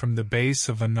away from the base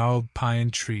of a gnarled pine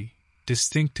tree,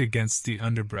 distinct against the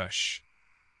underbrush.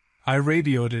 I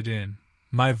radioed it in,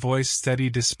 my voice steady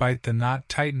despite the knot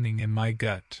tightening in my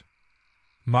gut.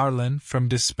 Marlin, from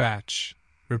dispatch,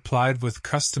 replied with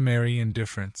customary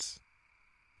indifference.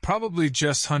 "Probably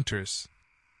just hunters,"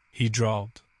 he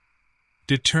drawled.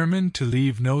 Determined to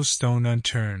leave no stone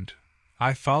unturned,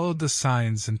 I followed the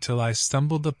signs until I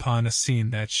stumbled upon a scene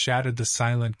that shattered the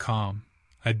silent calm.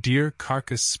 A deer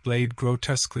carcass splayed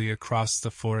grotesquely across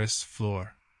the forest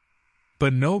floor.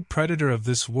 But no predator of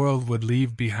this world would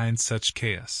leave behind such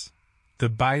chaos. The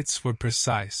bites were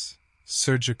precise,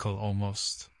 surgical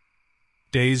almost.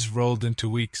 Days rolled into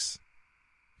weeks.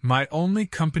 My only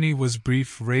company was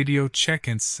brief radio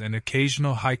check-ins and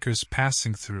occasional hikers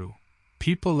passing through,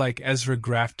 people like Ezra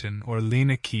Grafton or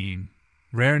Lena Keene,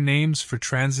 rare names for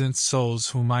transient souls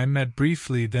whom I met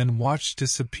briefly then watched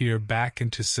disappear back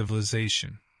into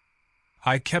civilization.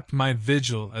 I kept my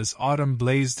vigil as autumn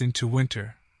blazed into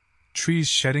winter, trees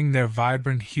shedding their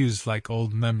vibrant hues like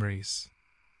old memories.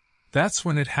 That's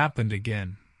when it happened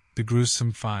again, the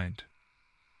gruesome find.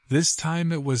 This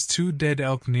time it was 2 dead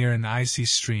elk near an icy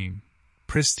stream,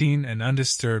 pristine and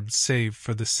undisturbed save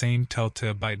for the same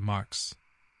telltale bite marks.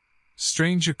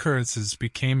 Strange occurrences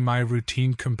became my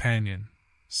routine companion,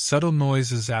 subtle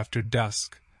noises after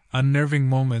dusk, unnerving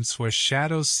moments where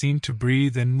shadows seemed to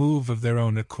breathe and move of their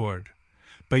own accord,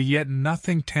 but yet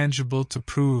nothing tangible to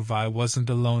prove I wasn't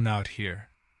alone out here.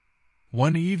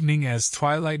 One evening as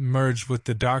twilight merged with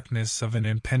the darkness of an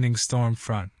impending storm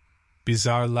front,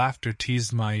 bizarre laughter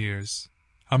teased my ears,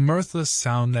 a mirthless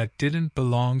sound that didn't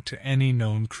belong to any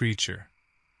known creature.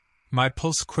 My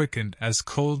pulse quickened as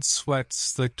cold sweat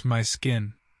slicked my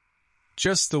skin.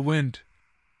 Just the wind,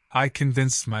 I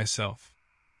convinced myself.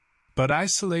 But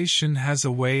isolation has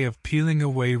a way of peeling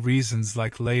away reasons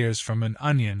like layers from an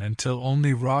onion until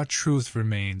only raw truth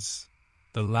remains.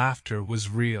 The laughter was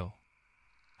real.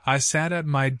 I sat at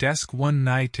my desk one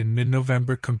night in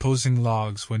mid-November composing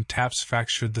logs when taps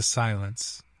fractured the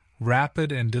silence,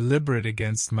 rapid and deliberate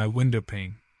against my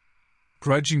windowpane.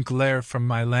 grudging glare from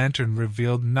my lantern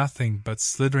revealed nothing but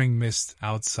slithering mist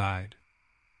outside.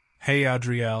 "Hey,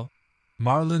 Adriel."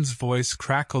 Marlin's voice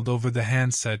crackled over the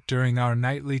handset during our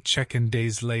nightly check-in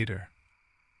days later.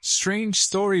 "Strange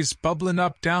stories bubbling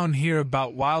up down here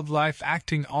about wildlife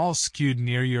acting all skewed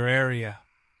near your area.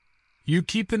 You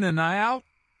keeping an eye out?"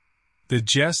 The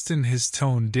jest in his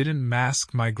tone didn't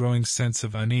mask my growing sense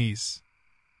of unease.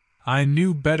 I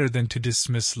knew better than to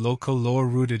dismiss local lore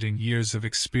rooted in years of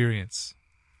experience.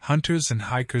 Hunters and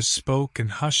hikers spoke in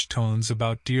hushed tones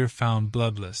about deer found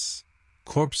bloodless,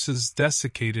 corpses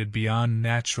desiccated beyond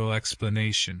natural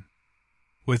explanation.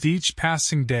 With each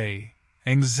passing day,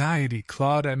 anxiety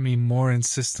clawed at me more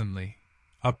insistently,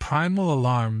 a primal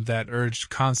alarm that urged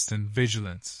constant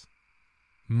vigilance.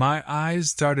 My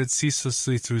eyes darted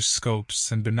ceaselessly through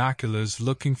scopes and binoculars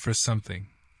looking for something,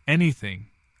 anything,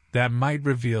 that might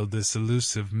reveal this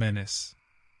elusive menace.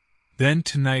 Then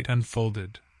tonight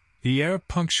unfolded, the air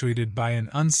punctuated by an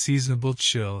unseasonable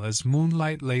chill as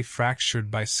moonlight lay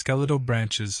fractured by skeletal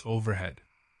branches overhead.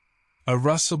 A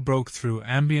rustle broke through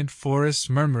ambient forest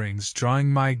murmurings,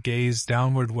 drawing my gaze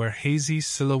downward where hazy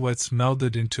silhouettes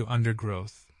melded into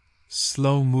undergrowth.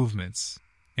 Slow movements,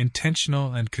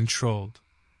 intentional and controlled,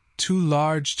 too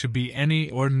large to be any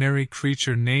ordinary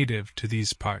creature native to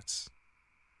these parts.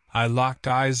 I locked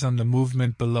eyes on the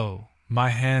movement below, my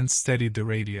hand steadied the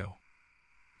radio.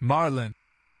 "Marlin,"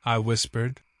 I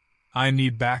whispered, "I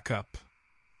need backup."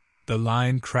 The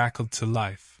line crackled to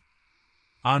life.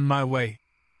 "On my way,"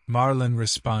 Marlin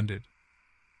responded.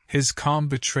 His calm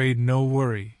betrayed no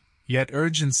worry, yet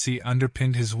urgency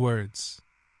underpinned his words.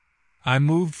 I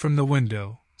moved from the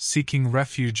window, seeking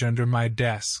refuge under my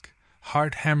desk,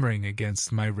 heart hammering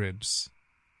against my ribs.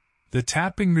 The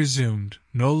tapping resumed,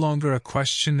 no longer a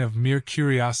question of mere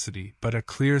curiosity but a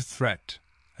clear threat,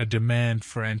 a demand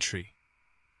for entry.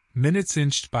 Minutes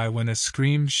inched by when a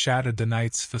scream shattered the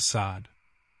night's facade.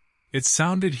 It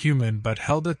sounded human but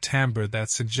held a timbre that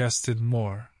suggested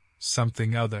more,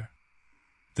 something other.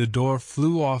 The door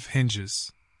flew off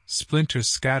hinges, splinters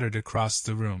scattered across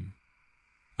the room.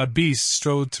 A beast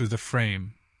strode through the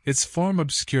frame, its form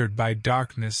obscured by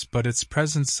darkness but its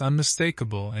presence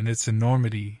unmistakable in its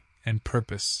enormity and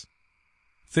purpose.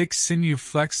 Thick sinew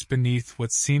flexed beneath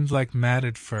what seemed like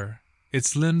matted fur,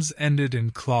 its limbs ended in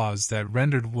claws that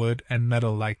rendered wood and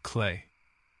metal like clay.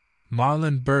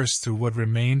 Marlin burst through what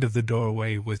remained of the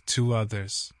doorway with two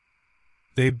others.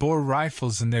 They bore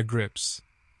rifles in their grips,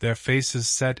 their faces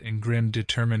set in grim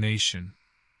determination.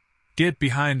 "Get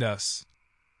behind us!"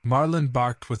 Marlin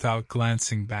barked without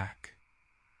glancing back.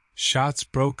 Shots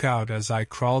broke out as I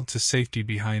crawled to safety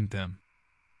behind them.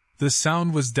 The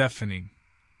sound was deafening,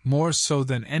 more so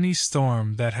than any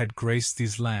storm that had graced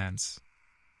these lands.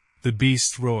 The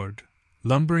beast roared,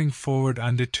 lumbering forward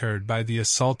undeterred by the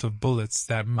assault of bullets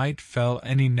that might fell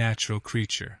any natural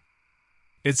creature.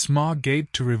 Its maw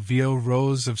gaped to reveal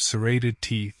rows of serrated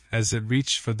teeth as it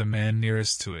reached for the man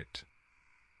nearest to it.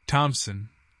 Thompson,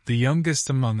 the youngest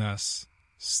among us,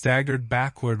 staggered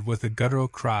backward with a guttural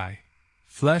cry.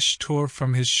 Flesh tore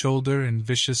from his shoulder in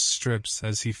vicious strips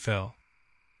as he fell.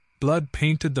 Blood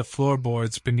painted the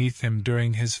floorboards beneath him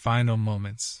during his final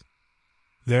moments.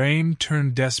 Their aim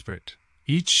turned desperate,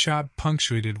 each shot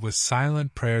punctuated with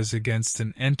silent prayers against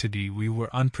an entity we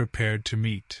were unprepared to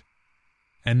meet.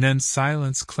 And then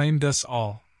silence claimed us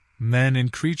all. Men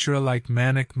and creature alike,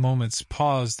 manic moments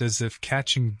paused as if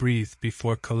catching breath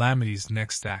before calamity's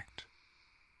next act.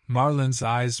 Marlin's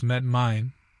eyes met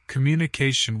mine,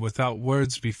 communication without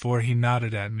words before he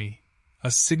nodded at me, a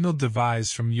signal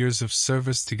devised from years of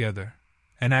service together,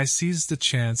 and I seized the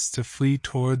chance to flee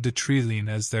toward the treeline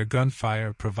as their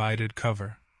gunfire provided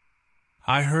cover.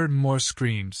 I heard more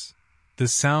screams, the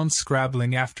sound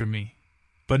scrabbling after me,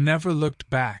 but never looked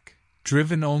back,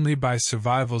 driven only by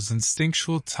survival's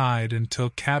instinctual tide until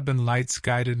cabin lights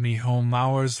guided me home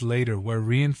hours later where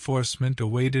reinforcement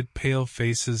awaited, pale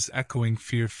faces echoing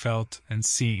fear felt and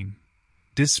seen.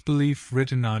 Disbelief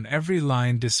written on every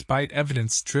line despite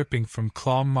evidence dripping from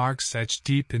claw marks etched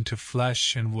deep into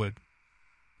flesh and wood.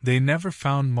 They never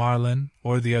found Marlin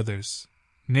or the others.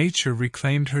 Nature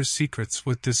reclaimed her secrets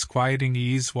with disquieting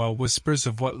ease while whispers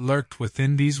of what lurked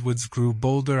within these woods grew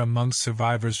bolder among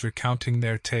survivors recounting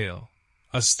their tale.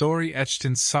 A story etched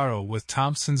in sorrow with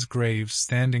Thompson's grave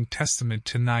standing testament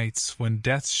to nights when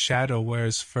death's shadow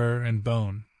wears fur and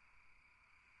bone.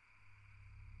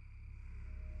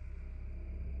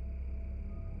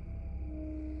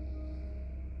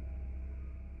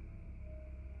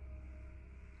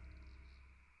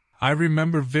 I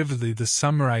remember vividly the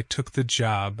summer I took the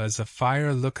job as a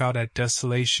fire lookout at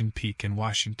Desolation Peak in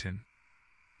Washington.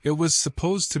 It was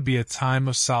supposed to be a time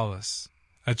of solace,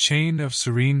 a chain of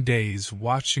serene days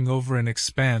watching over an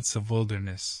expanse of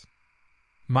wilderness.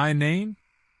 My name?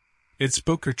 It's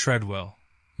Booker Treadwell.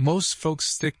 Most folks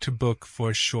stick to Book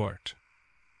for short.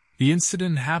 The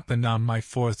incident happened on my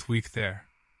 4th week there.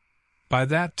 By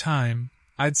that time,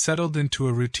 I'd settled into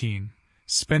a routine,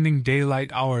 spending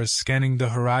daylight hours scanning the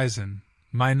horizon,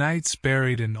 my nights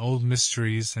buried in old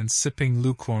mysteries and sipping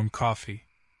lukewarm coffee.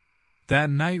 That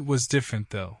night was different,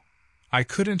 though. I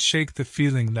couldn't shake the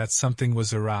feeling that something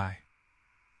was awry.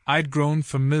 I'd grown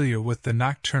familiar with the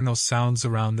nocturnal sounds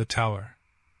around the tower.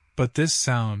 But this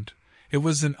sound, it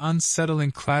was an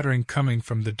unsettling clattering coming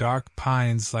from the dark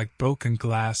pines like broken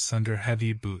glass under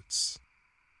heavy boots.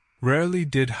 Rarely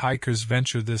did hikers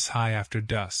venture this high after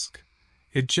dusk.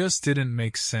 It just didn't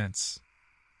make sense.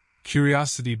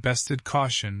 Curiosity bested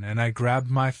caution, and I grabbed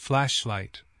my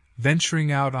flashlight,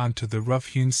 venturing out onto the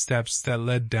rough-hewn steps that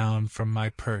led down from my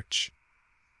perch.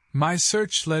 My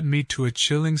search led me to a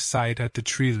chilling sight at the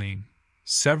tree-line.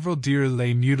 Several deer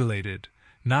lay mutilated,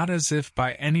 not as if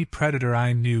by any predator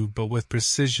I knew, but with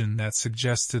precision that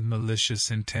suggested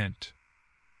malicious intent.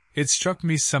 It struck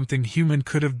me something human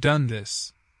could have done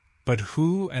this, but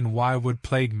who and why would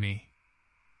plague me?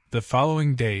 The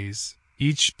following days,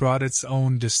 each brought its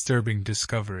own disturbing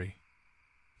discovery.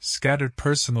 Scattered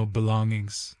personal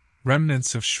belongings,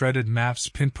 remnants of shredded maps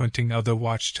pinpointing other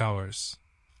watchtowers,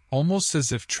 almost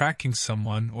as if tracking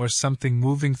someone or something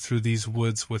moving through these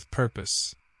woods with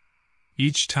purpose.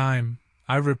 Each time,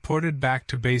 I reported back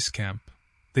to base camp.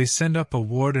 They sent up a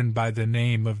warden by the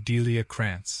name of Delia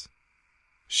Krantz.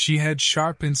 She had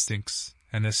sharp instincts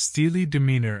and a steely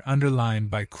demeanor underlined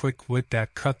by quick wit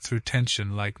that cut through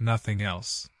tension like nothing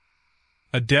else.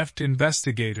 A deft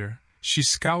investigator, she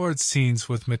scoured scenes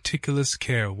with meticulous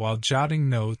care while jotting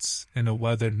notes in a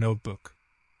weathered notebook.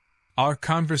 Our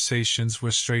conversations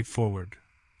were straightforward.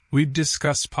 We'd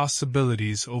discuss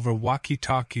possibilities over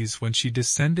walkie-talkies when she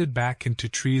descended back into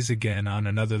trees again on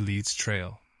another Leeds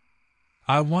trail.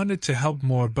 I wanted to help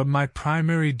more, but my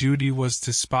primary duty was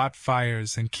to spot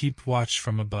fires and keep watch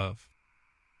from above.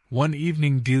 One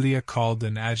evening Delia called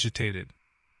and agitated.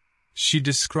 She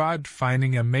described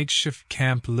finding a makeshift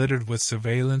camp littered with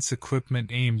surveillance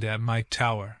equipment aimed at my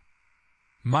tower.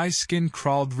 My skin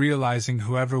crawled realizing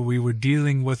whoever we were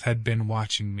dealing with had been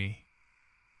watching me.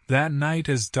 That night,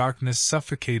 as darkness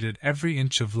suffocated every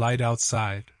inch of light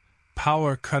outside,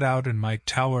 power cut out in my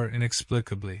tower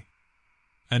inexplicably.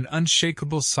 An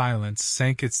unshakable silence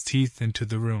sank its teeth into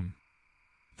the room.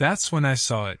 That's when I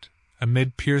saw it,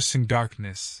 amid piercing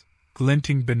darkness.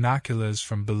 Glinting binoculars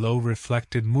from below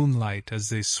reflected moonlight as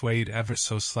they swayed ever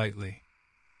so slightly.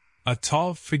 A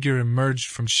tall figure emerged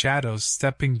from shadows,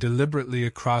 stepping deliberately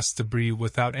across debris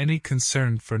without any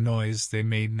concern for noise they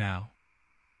made now.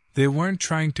 They weren't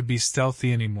trying to be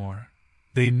stealthy anymore.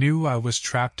 They knew I was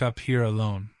trapped up here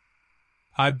alone.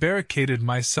 I barricaded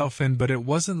myself in, but it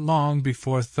wasn't long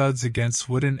before thuds against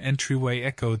wooden entryway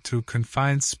echoed through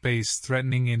confined space,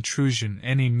 threatening intrusion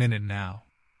any minute now.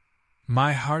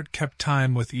 My heart kept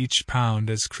time with each pound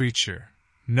as creature.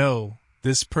 No,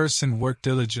 this person worked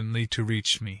diligently to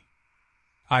reach me.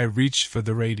 I reached for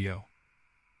the radio.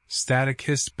 Static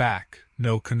hissed back,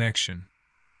 no connection.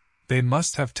 They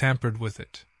must have tampered with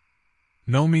it.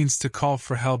 No means to call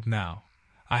for help now.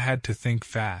 I had to think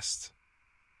fast.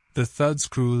 The thuds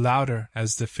grew louder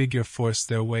as the figure forced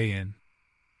their way in.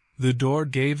 The door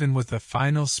gave in with a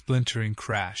final splintering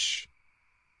crash.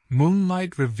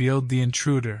 Moonlight revealed the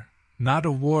intruder, not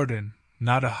a warden,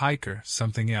 not a hiker,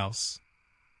 something else.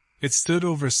 It stood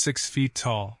over 6 feet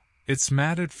tall. Its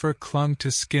matted fur clung to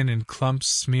skin in clumps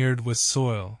smeared with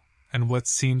soil and what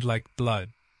seemed like blood.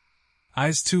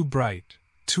 Eyes too bright,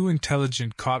 too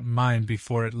intelligent caught mine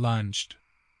before it lunged.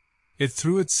 It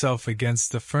threw itself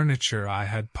against the furniture I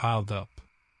had piled up.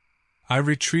 I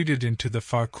retreated into the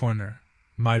far corner,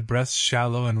 my breath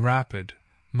shallow and rapid,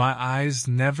 my eyes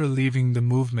never leaving the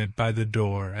movement by the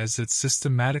door as it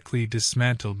systematically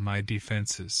dismantled my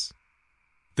defenses.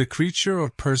 The creature or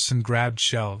person grabbed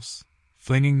shelves,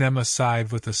 flinging them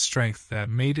aside with a strength that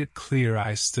made it clear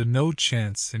I stood no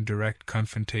chance in direct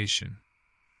confrontation.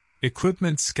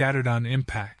 Equipment scattered on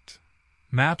impact.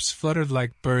 Maps fluttered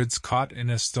like birds caught in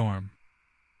a storm.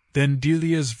 Then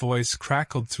Delia's voice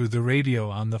crackled through the radio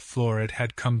on the floor. It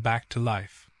had come back to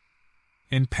life.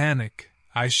 In panic,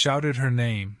 I shouted her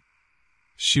name.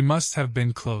 She must have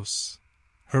been close.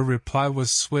 Her reply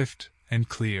was swift and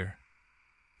clear.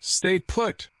 "Stay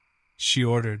put," she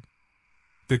ordered.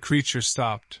 The creature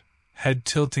stopped, head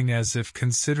tilting as if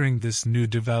considering this new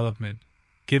development,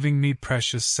 giving me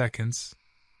precious seconds.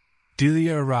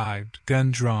 Delia arrived,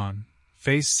 gun drawn,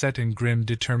 face set in grim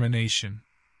determination.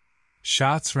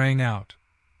 Shots rang out.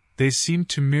 They seemed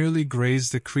to merely graze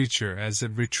the creature as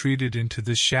it retreated into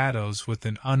the shadows with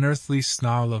an unearthly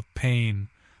snarl of pain,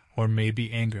 or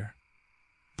maybe anger.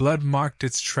 Blood marked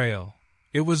its trail.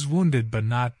 It was wounded but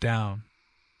not down.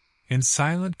 In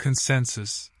silent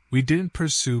consensus, we didn't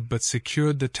pursue but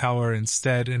secured the tower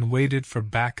instead and waited for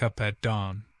backup at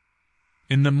dawn.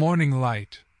 In the morning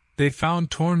light, they found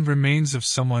torn remains of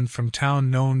someone from town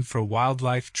known for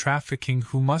wildlife trafficking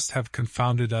who must have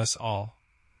confounded us all.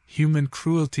 Human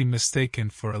cruelty mistaken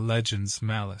for a legend's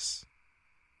malice.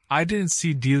 I didn't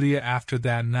see Delia after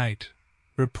that night.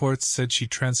 Reports said she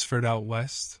transferred out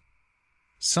west.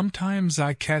 Sometimes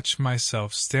I catch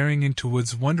myself staring into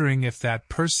woods wondering if that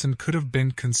person could have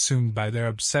been consumed by their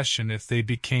obsession if they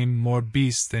became more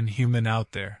beast than human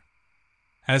out there.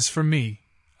 As for me,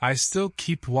 I still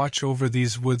keep watch over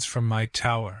these woods from my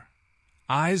tower.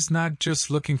 Eyes not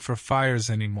just looking for fires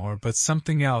anymore but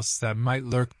something else that might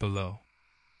lurk below.